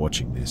time as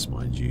watching this,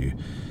 mind you,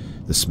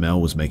 the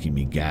smell was making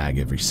me gag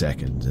every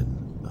second,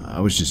 and I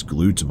was just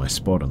glued to my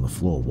spot on the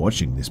floor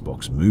watching this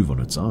box move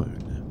on its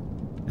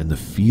own. And the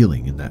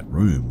feeling in that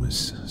room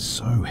was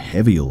so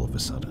heavy all of a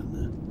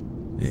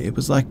sudden. It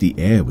was like the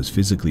air was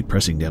physically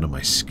pressing down on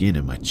my skin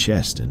and my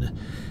chest, and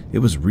it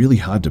was really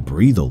hard to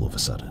breathe all of a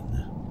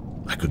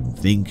sudden. I couldn't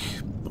think.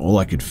 All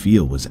I could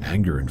feel was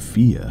anger and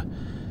fear.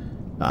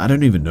 I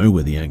don't even know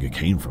where the anger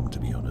came from, to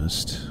be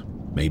honest.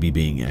 Maybe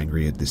being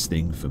angry at this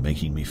thing for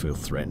making me feel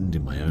threatened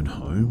in my own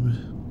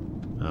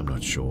home? I'm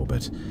not sure,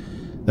 but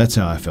that's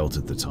how I felt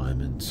at the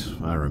time, and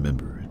I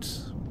remember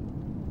it.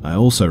 I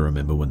also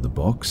remember when the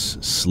box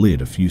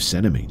slid a few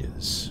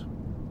centimeters.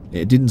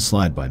 It didn't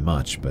slide by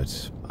much,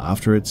 but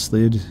after it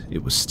slid,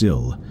 it was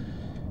still,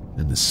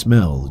 and the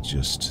smell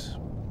just,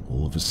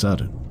 all of a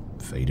sudden,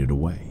 faded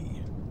away.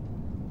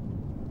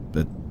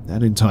 But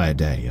that entire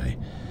day,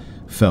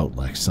 I felt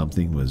like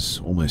something was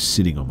almost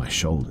sitting on my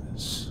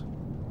shoulders.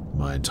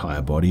 My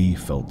entire body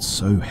felt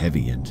so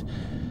heavy, and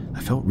I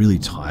felt really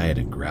tired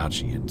and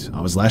grouchy, and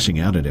I was lashing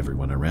out at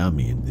everyone around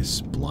me in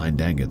this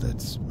blind anger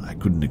that I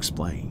couldn't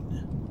explain.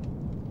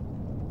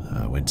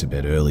 I went to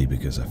bed early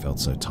because I felt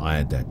so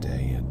tired that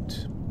day,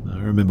 and I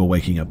remember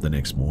waking up the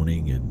next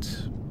morning and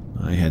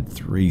I had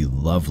 3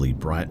 lovely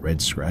bright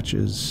red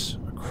scratches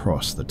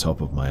across the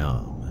top of my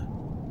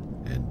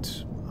arm,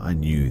 and I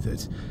knew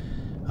that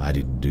I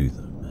didn't do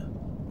them.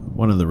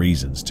 One of the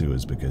reasons, too,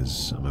 is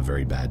because I'm a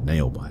very bad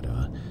nail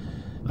biter.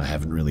 I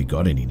haven't really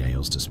got any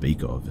nails to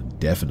speak of, and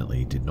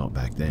definitely did not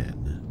back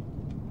then.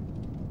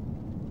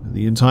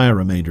 The entire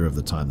remainder of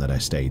the time that I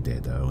stayed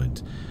there, though,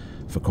 and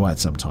for quite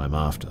some time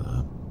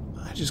after,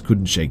 I just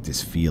couldn't shake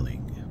this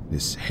feeling,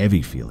 this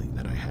heavy feeling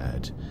that I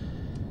had.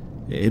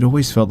 It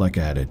always felt like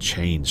I had a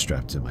chain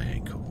strapped to my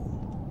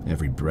ankle.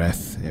 Every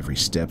breath, every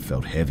step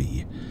felt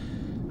heavy.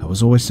 I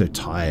was always so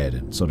tired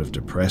and sort of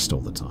depressed all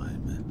the time.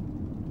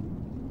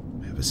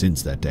 Ever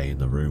since that day in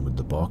the room with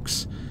the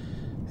box,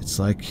 it's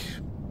like,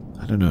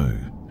 I don't know,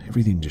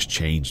 everything just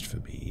changed for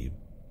me.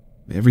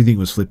 Everything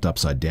was flipped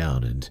upside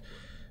down and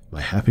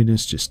my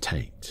happiness just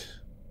tanked.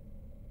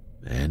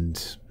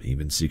 And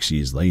even 6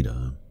 years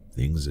later,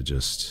 things are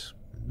just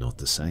not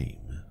the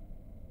same.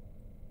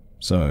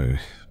 So,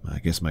 I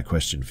guess my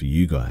question for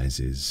you guys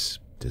is,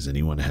 does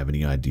anyone have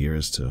any idea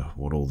as to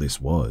what all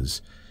this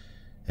was?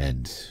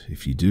 And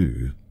if you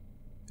do,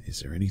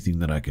 is there anything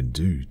that I can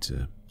do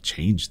to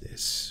change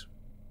this?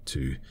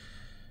 To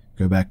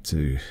go back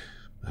to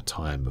a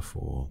time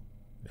before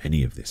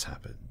any of this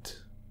happened?